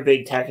was never a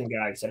big Tekken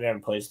guy because I didn't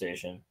have a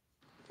PlayStation.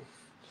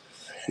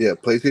 Yeah,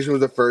 PlayStation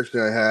was the first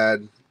thing I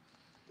had.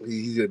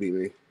 He's gonna beat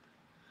me.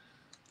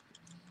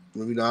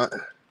 Maybe not.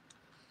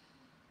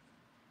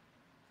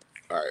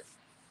 All right.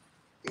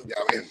 Yeah,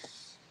 man.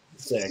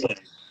 Sick.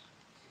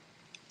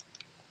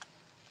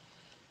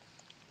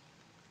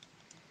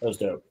 That was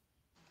dope.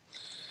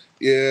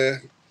 Yeah,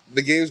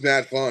 the game's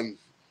mad fun.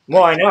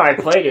 Well, I know. I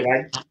played it.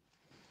 I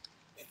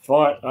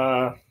fought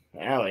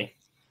Allie.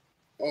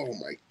 Oh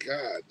my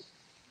god.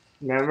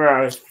 Remember,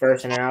 I was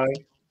first in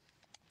Allie,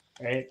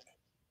 right?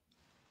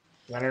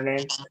 Is that her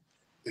name?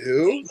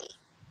 Who?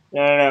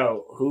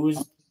 No.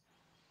 Who's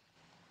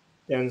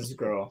Den's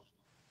girl?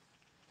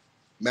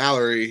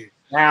 Mallory.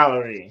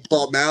 Mallory.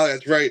 Oh, Mallory,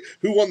 that's right.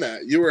 Who won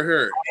that? You or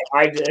her?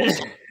 I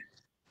did.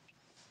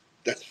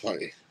 That's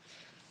funny.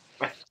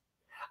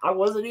 I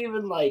wasn't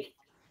even like.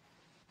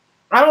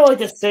 I don't like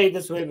to say it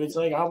this way, but it's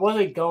like I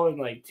wasn't going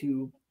like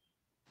too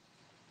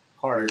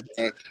hard.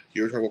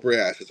 You were talking about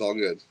ass. It's all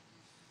good.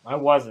 I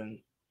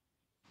wasn't.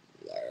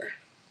 Liar.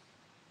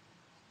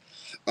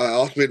 I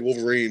also made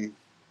Wolverine.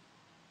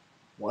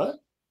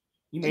 What?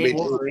 You made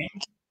Wolverine?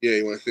 Yeah,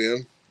 you want to see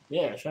him?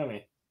 Yeah, show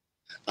me.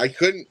 I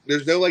couldn't.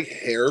 There's no like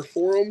hair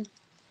for him.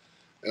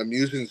 I'm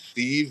using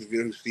Steve. You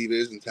know who Steve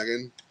is in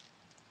Tekken?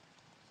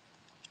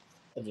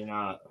 I do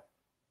not.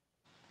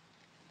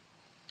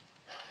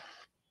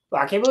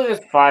 I can't believe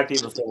there's 5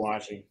 people still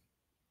watching.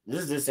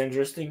 This is this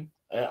interesting.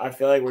 I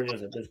feel like we're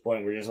just at this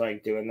point. We're just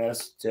like doing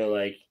this to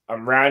like.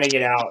 I'm rounding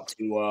it out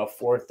to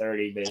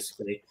 4:30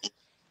 basically.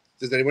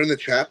 Does anyone in the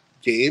chat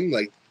game?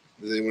 Like,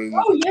 does anyone?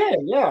 Oh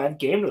yeah. I've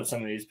gamed with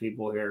some of these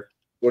people here.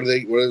 What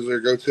is their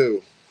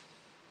go-to?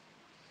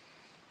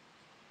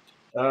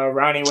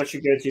 Ronnie, what's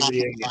your go-to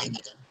video game?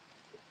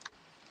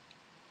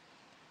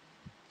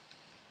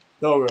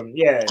 RoloRome.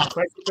 Yeah,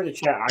 question for the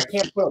chat. I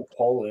can't put a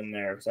poll in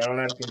there because I don't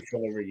have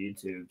control over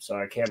YouTube, so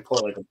I can't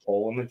put like a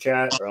poll in the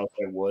chat, or else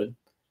I would.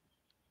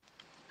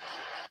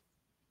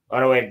 Oh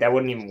no, wait, that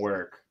wouldn't even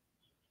work.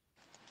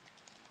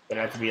 It'd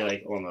have to be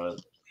like on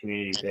the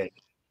community page.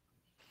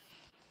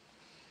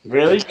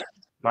 Really?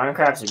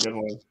 Minecraft's a good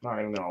one. Not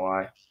even gonna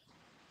lie.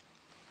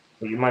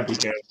 But you might be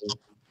joking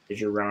because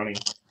you're rounding.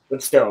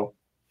 But still.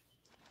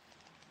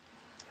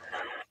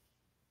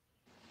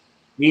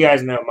 You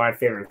guys know my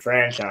favorite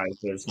franchise,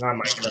 but it's not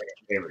my current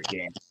favorite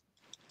game.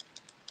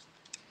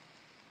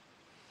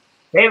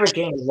 Favorite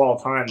game of all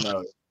time,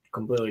 though,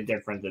 completely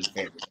different than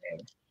favorite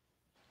game.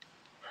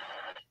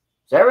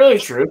 Is that really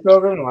true,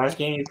 Pilgrim? The last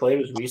game you played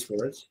was Wii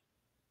Sports?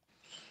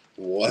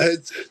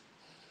 What?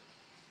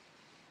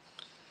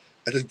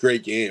 That's a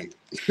great game.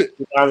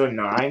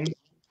 2009?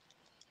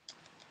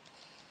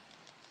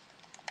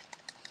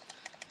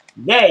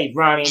 Hey,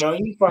 Ronnie, no,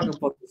 you fucking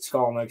put the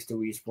skull next to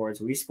Wii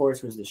Sports. Wii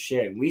Sports was the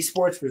shit. Wii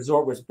Sports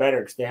Resort was better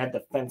because they had the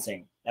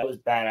fencing. That was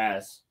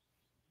badass.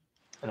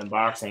 And the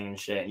boxing and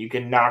shit. You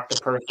could knock the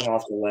person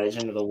off the ledge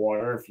into the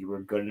water if you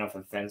were good enough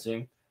at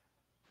fencing.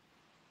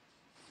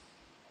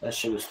 That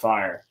shit was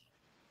fire.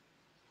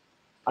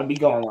 I'd be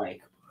going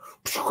like,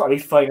 I'd be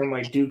fighting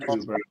like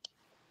Dooku, bro. It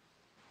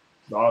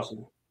was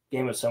awesome.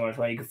 Game was so much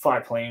fun. You could fly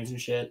planes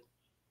and shit.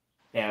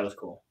 Yeah, it was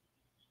cool.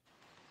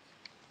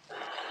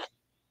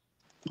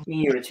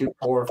 You were too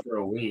poor for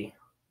a Wii.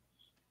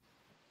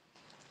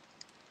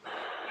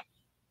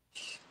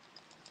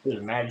 It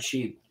was mad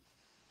cheap.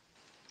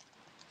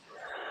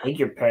 I think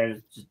your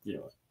parents just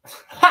do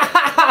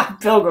it.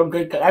 Pilgrim,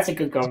 good. That's a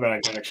good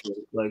comeback, actually.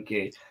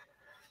 Okay.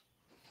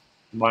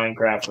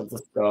 Minecraft with the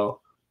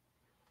skull.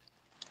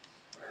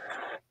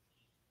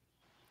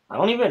 I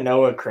don't even know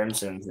what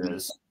Crimson's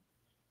is.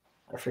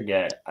 I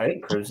forget. I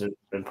think Crimson's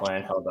been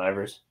playing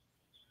Helldivers.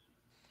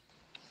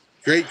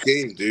 Great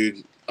game,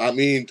 dude. I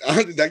mean,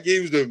 that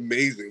game's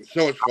amazing.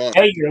 So much fun.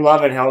 Hey, you're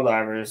loving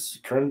Helldivers.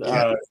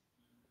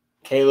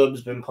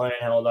 Caleb's been playing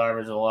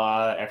Helldivers a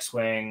lot.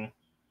 X-Wing,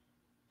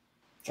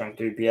 Drunk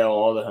 3PL,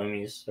 all the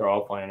homies. They're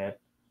all playing it.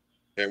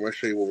 Yeah, I'm going to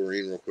show you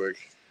Wolverine real quick.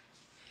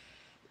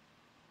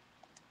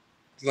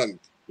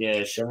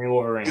 Yeah, show me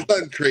Wolverine. It's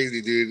not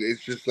crazy, dude.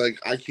 It's just like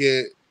I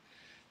can't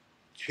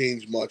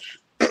change much.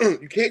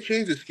 You can't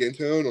change the skin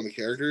tone on the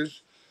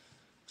characters.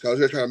 So I was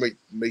gonna try to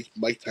make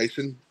Mike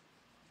Tyson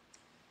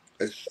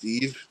as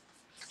Steve.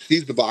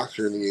 Steve's the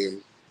boxer in the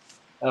game.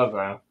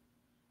 Okay.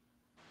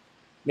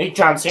 Make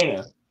John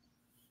Cena.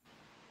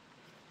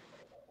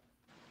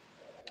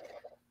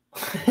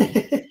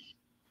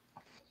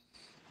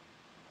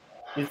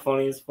 He's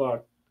funny as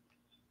fuck.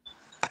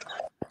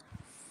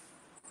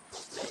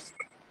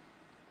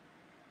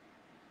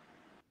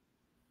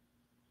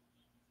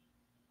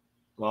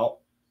 Well,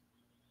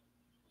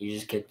 he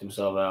just kicked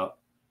himself out.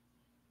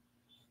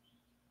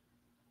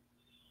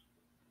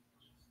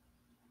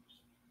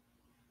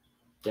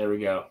 There we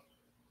go.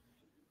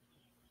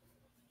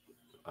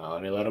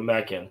 Let me let him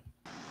back in.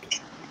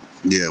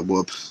 Yeah,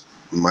 whoops.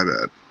 My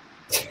bad.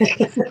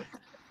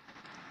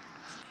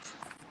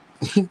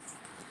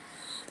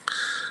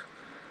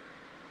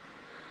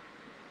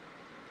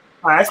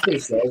 Oh, that's pretty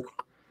sick.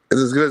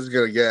 It's as good as it's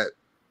gonna get.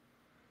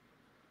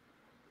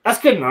 That's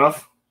good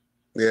enough.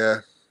 Yeah.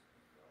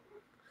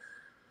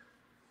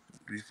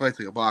 He fights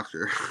like a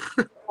boxer.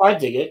 I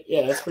dig it.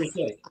 Yeah, that's pretty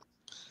sick.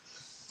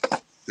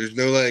 There's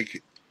no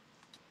like,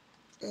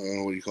 I don't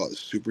know what you call it,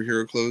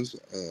 superhero clothes.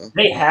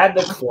 They had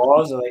the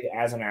claws like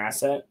as an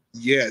asset.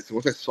 Yeah, so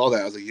once I saw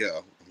that, I was like, yo,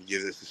 I'm gonna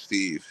give this to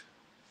Steve.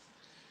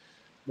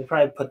 They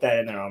probably put that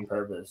in there on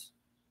purpose.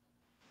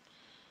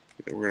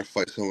 Yeah, we're gonna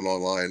fight someone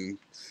online,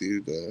 see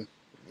if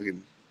I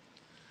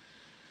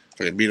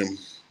can beat him.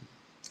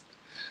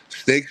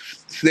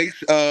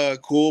 Snake's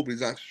cool, but he's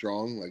not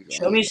strong. Like,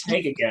 Show me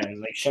Snake again.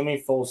 Like, show me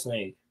full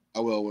Snake. I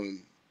will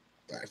when.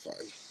 Alright, fine.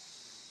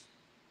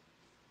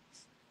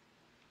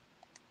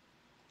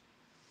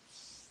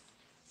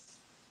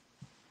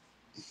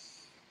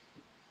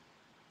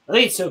 I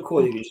think it's so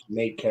cool you just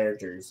make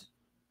characters.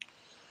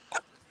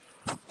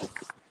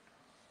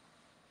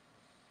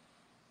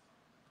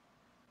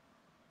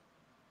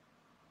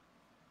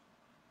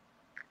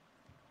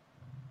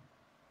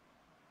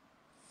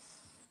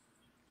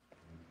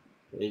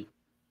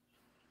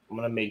 I'm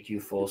gonna make you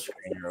full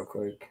screen real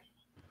quick.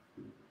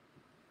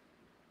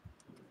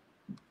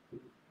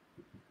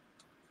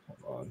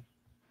 Hold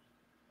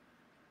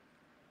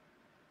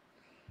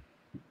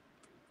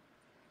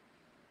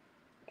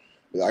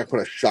on. I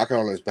put a shotgun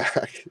on his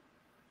back.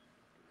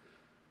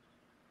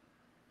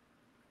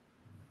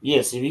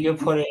 Yeah, see if you can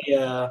put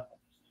a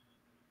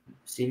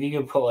see if you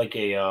can put like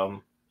a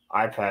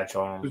eye patch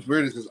on him. It's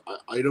weird. It says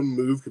item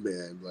move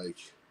command. Like,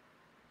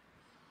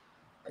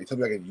 are you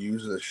telling me I can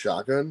use a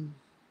shotgun?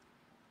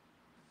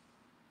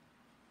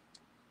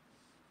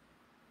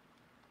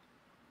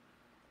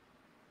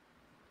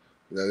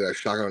 No, got a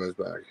shotgun on his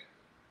back.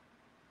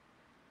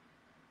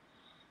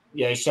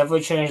 Yeah, you should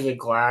definitely change the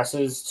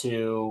glasses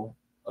to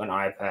an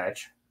eye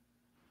patch.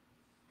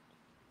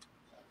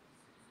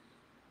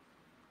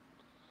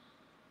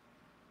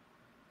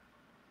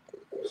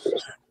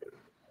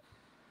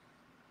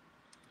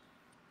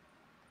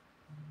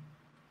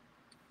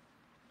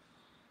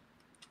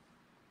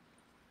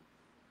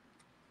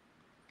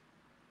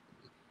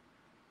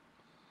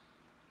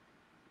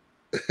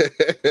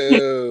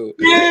 Dude!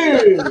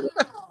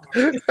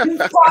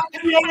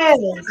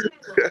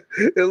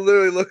 It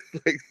literally looks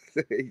like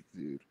Snake,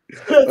 dude.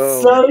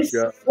 That's so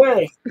sick.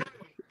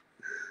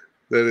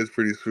 That is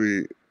pretty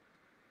sweet.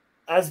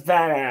 That's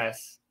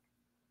badass.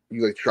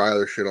 You like try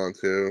other shit on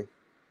too.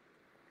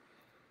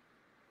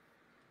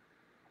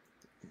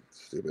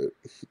 Stupid.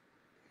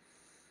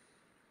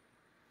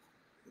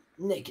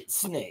 Naked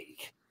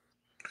Snake.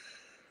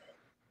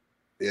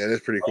 Yeah,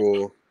 that's pretty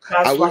cool.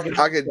 That's I wish fucking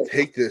I could cool.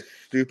 take this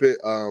stupid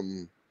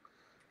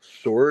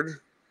sword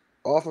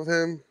off of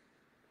him.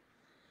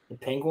 The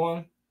pink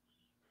one?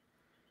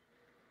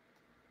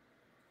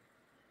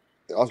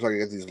 Also, I can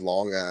get these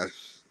long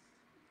ass.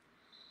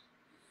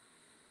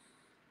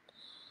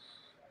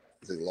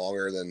 Is it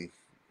longer than?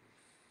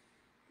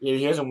 Yeah,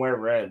 he doesn't wear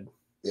red.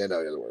 Yeah, no,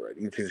 he doesn't wear red.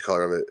 You can change the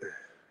color of it.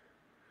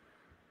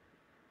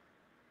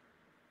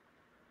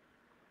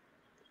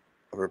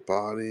 Upper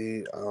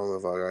body. I don't know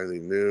if I got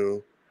anything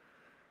new.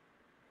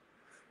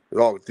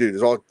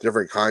 There's all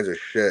different kinds of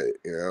shit,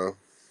 you know.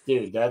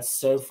 Dude, that's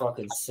so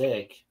fucking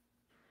sick.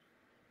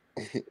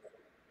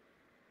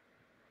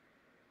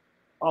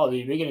 Oh,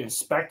 dude, you make an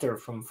inspector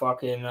from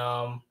fucking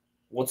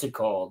what's it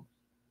called?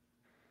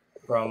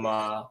 From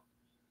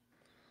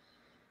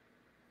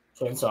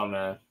Chainsaw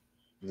Man.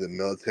 The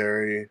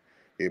military.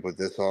 He put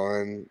this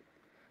on.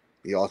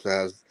 He also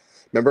has.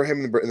 Remember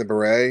him in the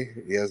beret?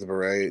 He has the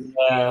beret.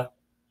 Yeah.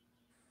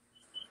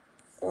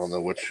 I don't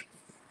know which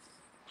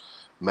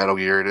Metal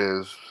Gear it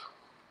is.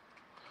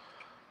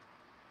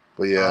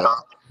 But yeah.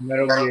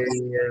 Metal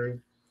Gear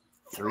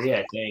 3,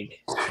 I think.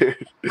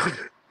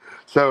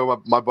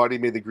 So my buddy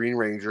made the Green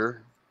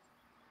Ranger.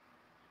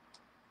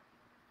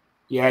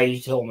 Yeah,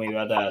 you told me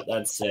about that.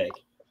 That's sick.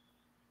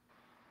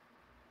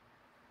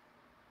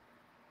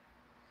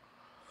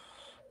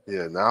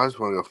 Yeah, now I just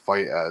want to go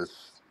fight as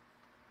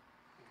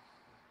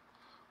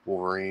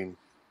Wolverine.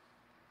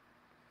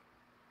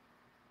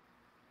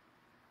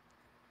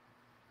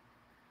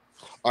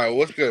 All right,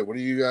 what's good? What are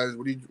you guys?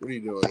 What are you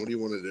doing? What do you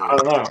want to do? I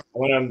don't know. I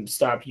want to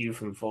stop you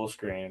from full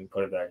screen and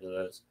put it back to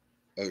this.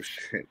 Oh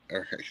shit! All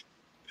right.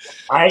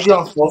 I had you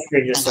on full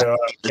screen just so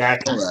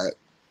Jack, All right.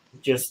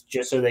 just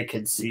so they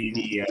could see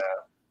the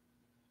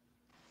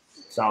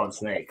Solid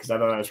Snake because I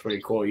thought that was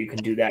pretty cool. You can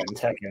do that in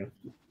Tekken.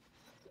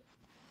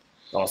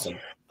 Awesome.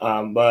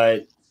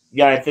 But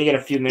yeah, I think in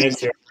a few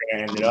minutes here we're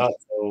gonna end it up.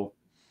 So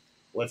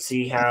let's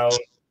see how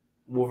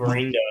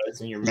Wolverine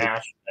does in your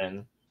match,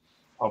 and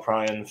I'll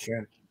probably end the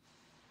stream.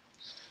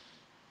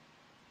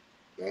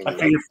 I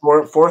figure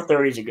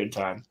 4:30 is a good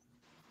time.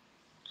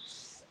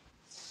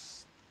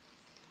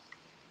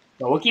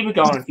 So we'll keep it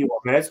going in a few more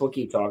minutes. We'll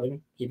keep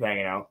talking, keep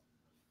hanging out.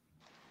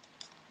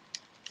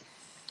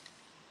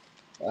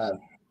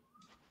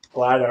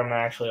 Glad that I'm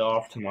actually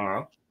off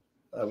tomorrow.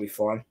 That'll be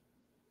fun.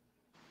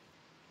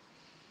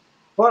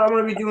 But I'm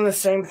going to be doing the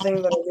same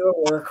thing that I do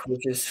at work,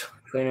 which is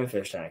cleaning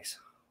fish tanks.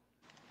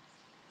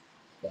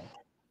 So,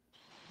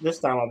 this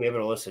time I'll be able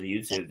to listen to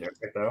YouTube there,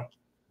 though.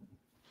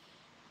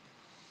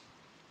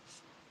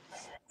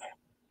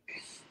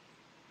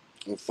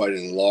 I'm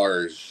fighting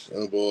Lars.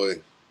 Oh boy.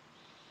 I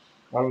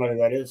don't know who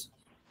that is.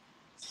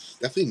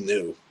 Definitely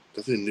new.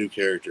 Definitely a new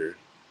character.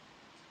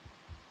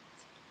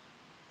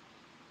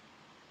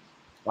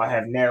 I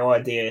have no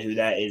idea who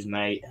that is,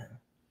 mate.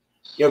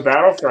 Yo,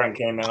 Battlefront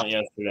came out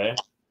yesterday.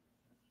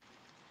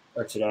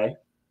 Or today.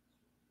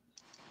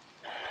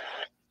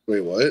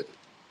 Wait, what?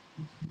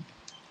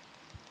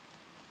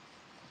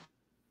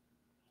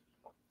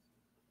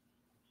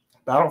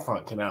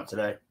 Battlefront came out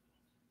today.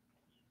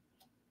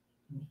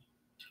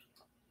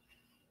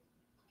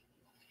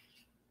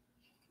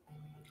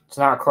 It's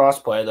not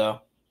crossplay,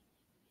 though.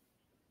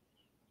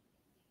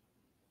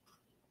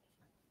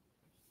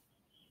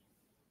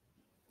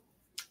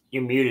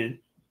 You're muted.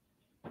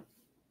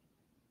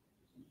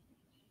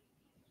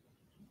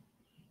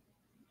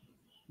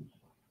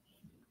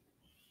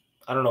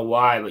 I don't know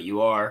why, but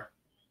you are.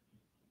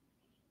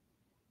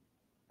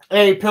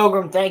 Hey,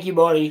 Pilgrim, thank you,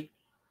 buddy.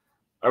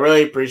 I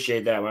really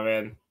appreciate that, my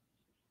man.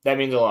 That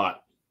means a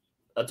lot.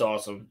 That's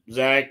awesome.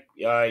 Zach,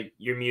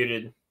 you're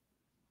muted.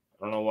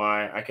 I don't know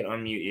why. I can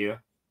unmute you.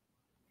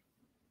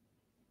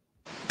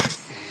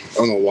 I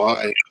don't know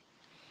why.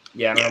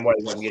 Yeah, I don't know why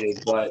you're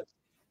muted, but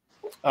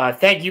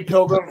thank you,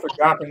 Pilgrim, for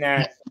dropping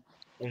that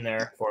in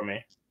there for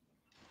me.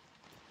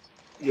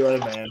 You're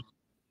the man.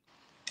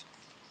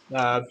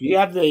 If you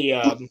have the,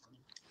 I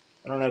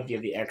don't know if you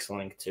have the X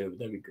link too, but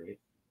that'd be great.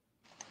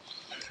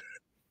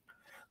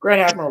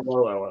 Grand Admiral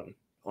Rolo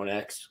on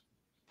X.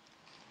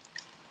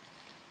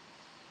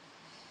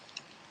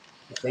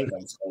 I think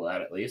I'm still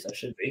at least. I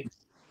should be.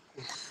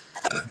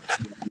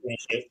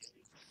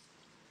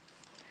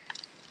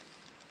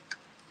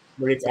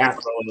 But it's at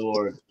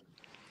RoloRome.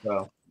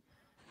 So,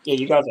 yeah,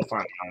 you guys will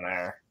find me on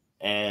there.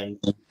 And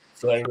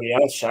so everybody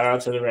else, shout out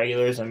to the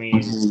regulars. I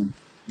mean,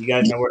 you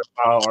guys know where to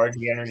follow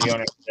RG Energy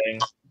on everything.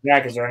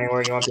 Zach, is there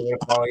anywhere you want people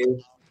to follow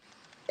you?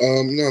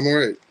 No, I'm all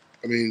right.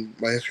 I mean,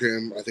 my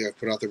Instagram, I think I've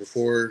put out there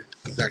before.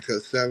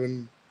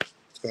 Zach7.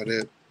 That's about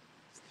it.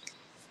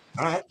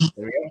 All right,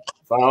 there we go.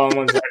 Follow him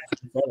on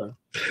Zach7.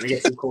 We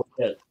get some cool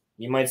shit.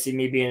 You might see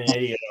me being an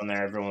idiot on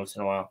there every once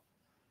in a while.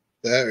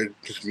 That or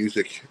just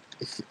music.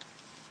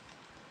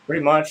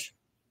 Pretty much.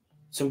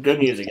 Some good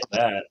music at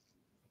that.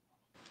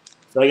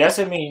 So I guess,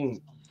 I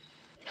mean...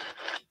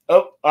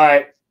 Oh, all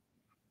right.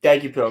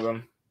 Thank you,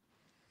 Pilgrim.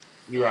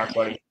 You rock,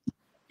 buddy.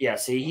 Yeah,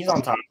 see, he's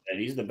on top of it.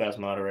 He's the best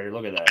moderator.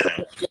 Look at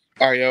that.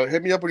 All right, yo,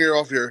 hit me up when you're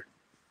off here.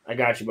 I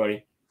got you,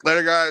 buddy.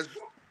 Later, guys.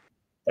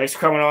 Thanks for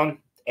coming on.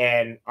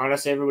 And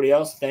honestly, everybody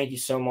else, thank you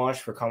so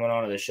much for coming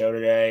on to the show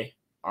today.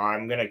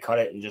 I'm going to cut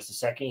it in just a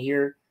second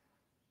here.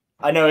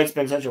 I know it's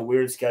been such a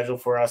weird schedule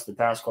for us the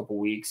past couple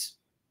weeks.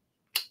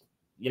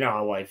 You know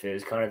how life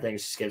is. Kind of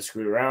things just get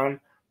screwed around.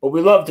 But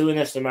we love doing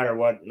this no matter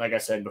what. Like I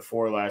said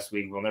before last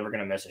week, we're never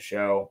going to miss a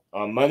show.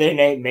 Monday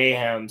Night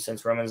Mayhem,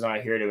 since Roman's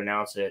not here to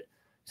announce it,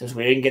 since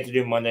we didn't get to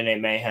do Monday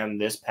Night Mayhem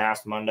this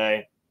past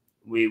Monday,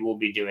 we will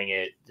be doing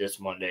it this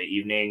Monday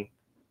evening,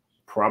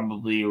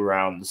 probably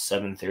around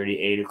 7:30,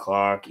 8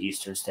 o'clock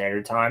Eastern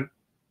Standard Time.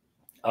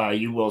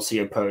 You will see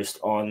a post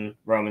on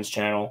Roman's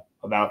channel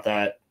about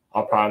that.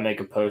 I'll probably make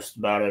a post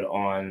about it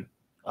on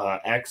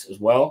X as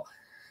well.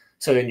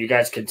 So then you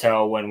guys can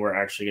tell when we're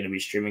actually going to be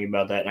streaming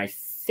about that. And I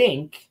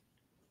think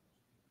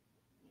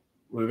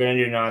we're going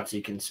to do Nazi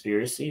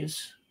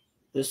conspiracies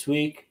this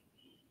week.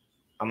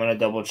 I'm going to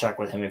double check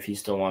with him if he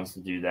still wants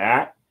to do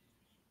that.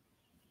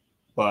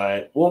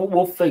 But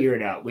we'll figure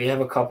it out. We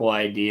have a couple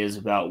ideas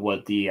about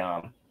what the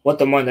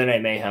Monday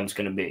Night Mayhem is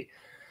going to be.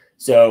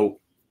 So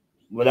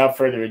without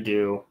further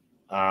ado,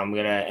 I'm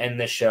going to end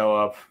this show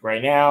up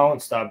right now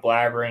and stop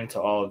blabbering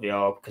to all of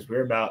y'all because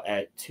we're about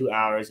at 2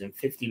 hours and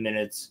 50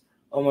 minutes,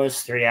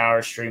 almost 3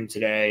 hour stream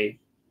today.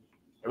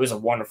 It was a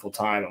wonderful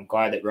time. I'm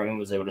glad that Roman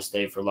was able to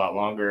stay for a lot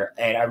longer.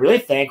 And I really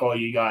thank all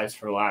you guys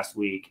for last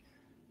week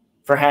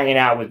for hanging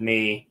out with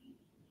me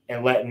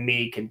and letting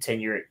me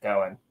continue it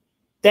going.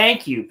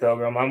 Thank you,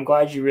 Pilgrim. I'm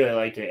glad you really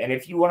liked it. And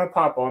if you want to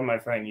pop on, my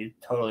friend, you're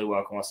totally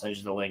welcome. I'll send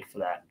you the link for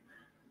that.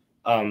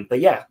 But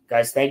yeah,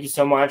 guys, thank you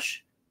so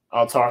much.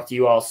 I'll talk to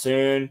you all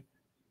soon.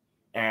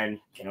 And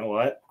you know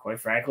what? Quite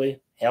frankly,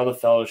 hail the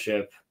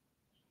fellowship.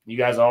 You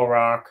guys all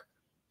rock.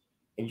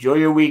 Enjoy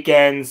your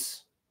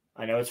weekends.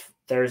 I know it's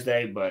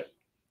Thursday, but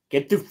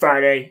get through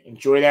Friday.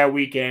 Enjoy that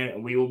weekend.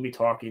 And we will be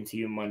talking to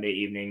you Monday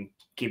evening.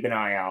 Keep an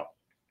eye out.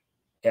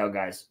 Hail,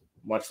 guys.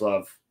 Much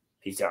love.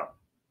 Peace out.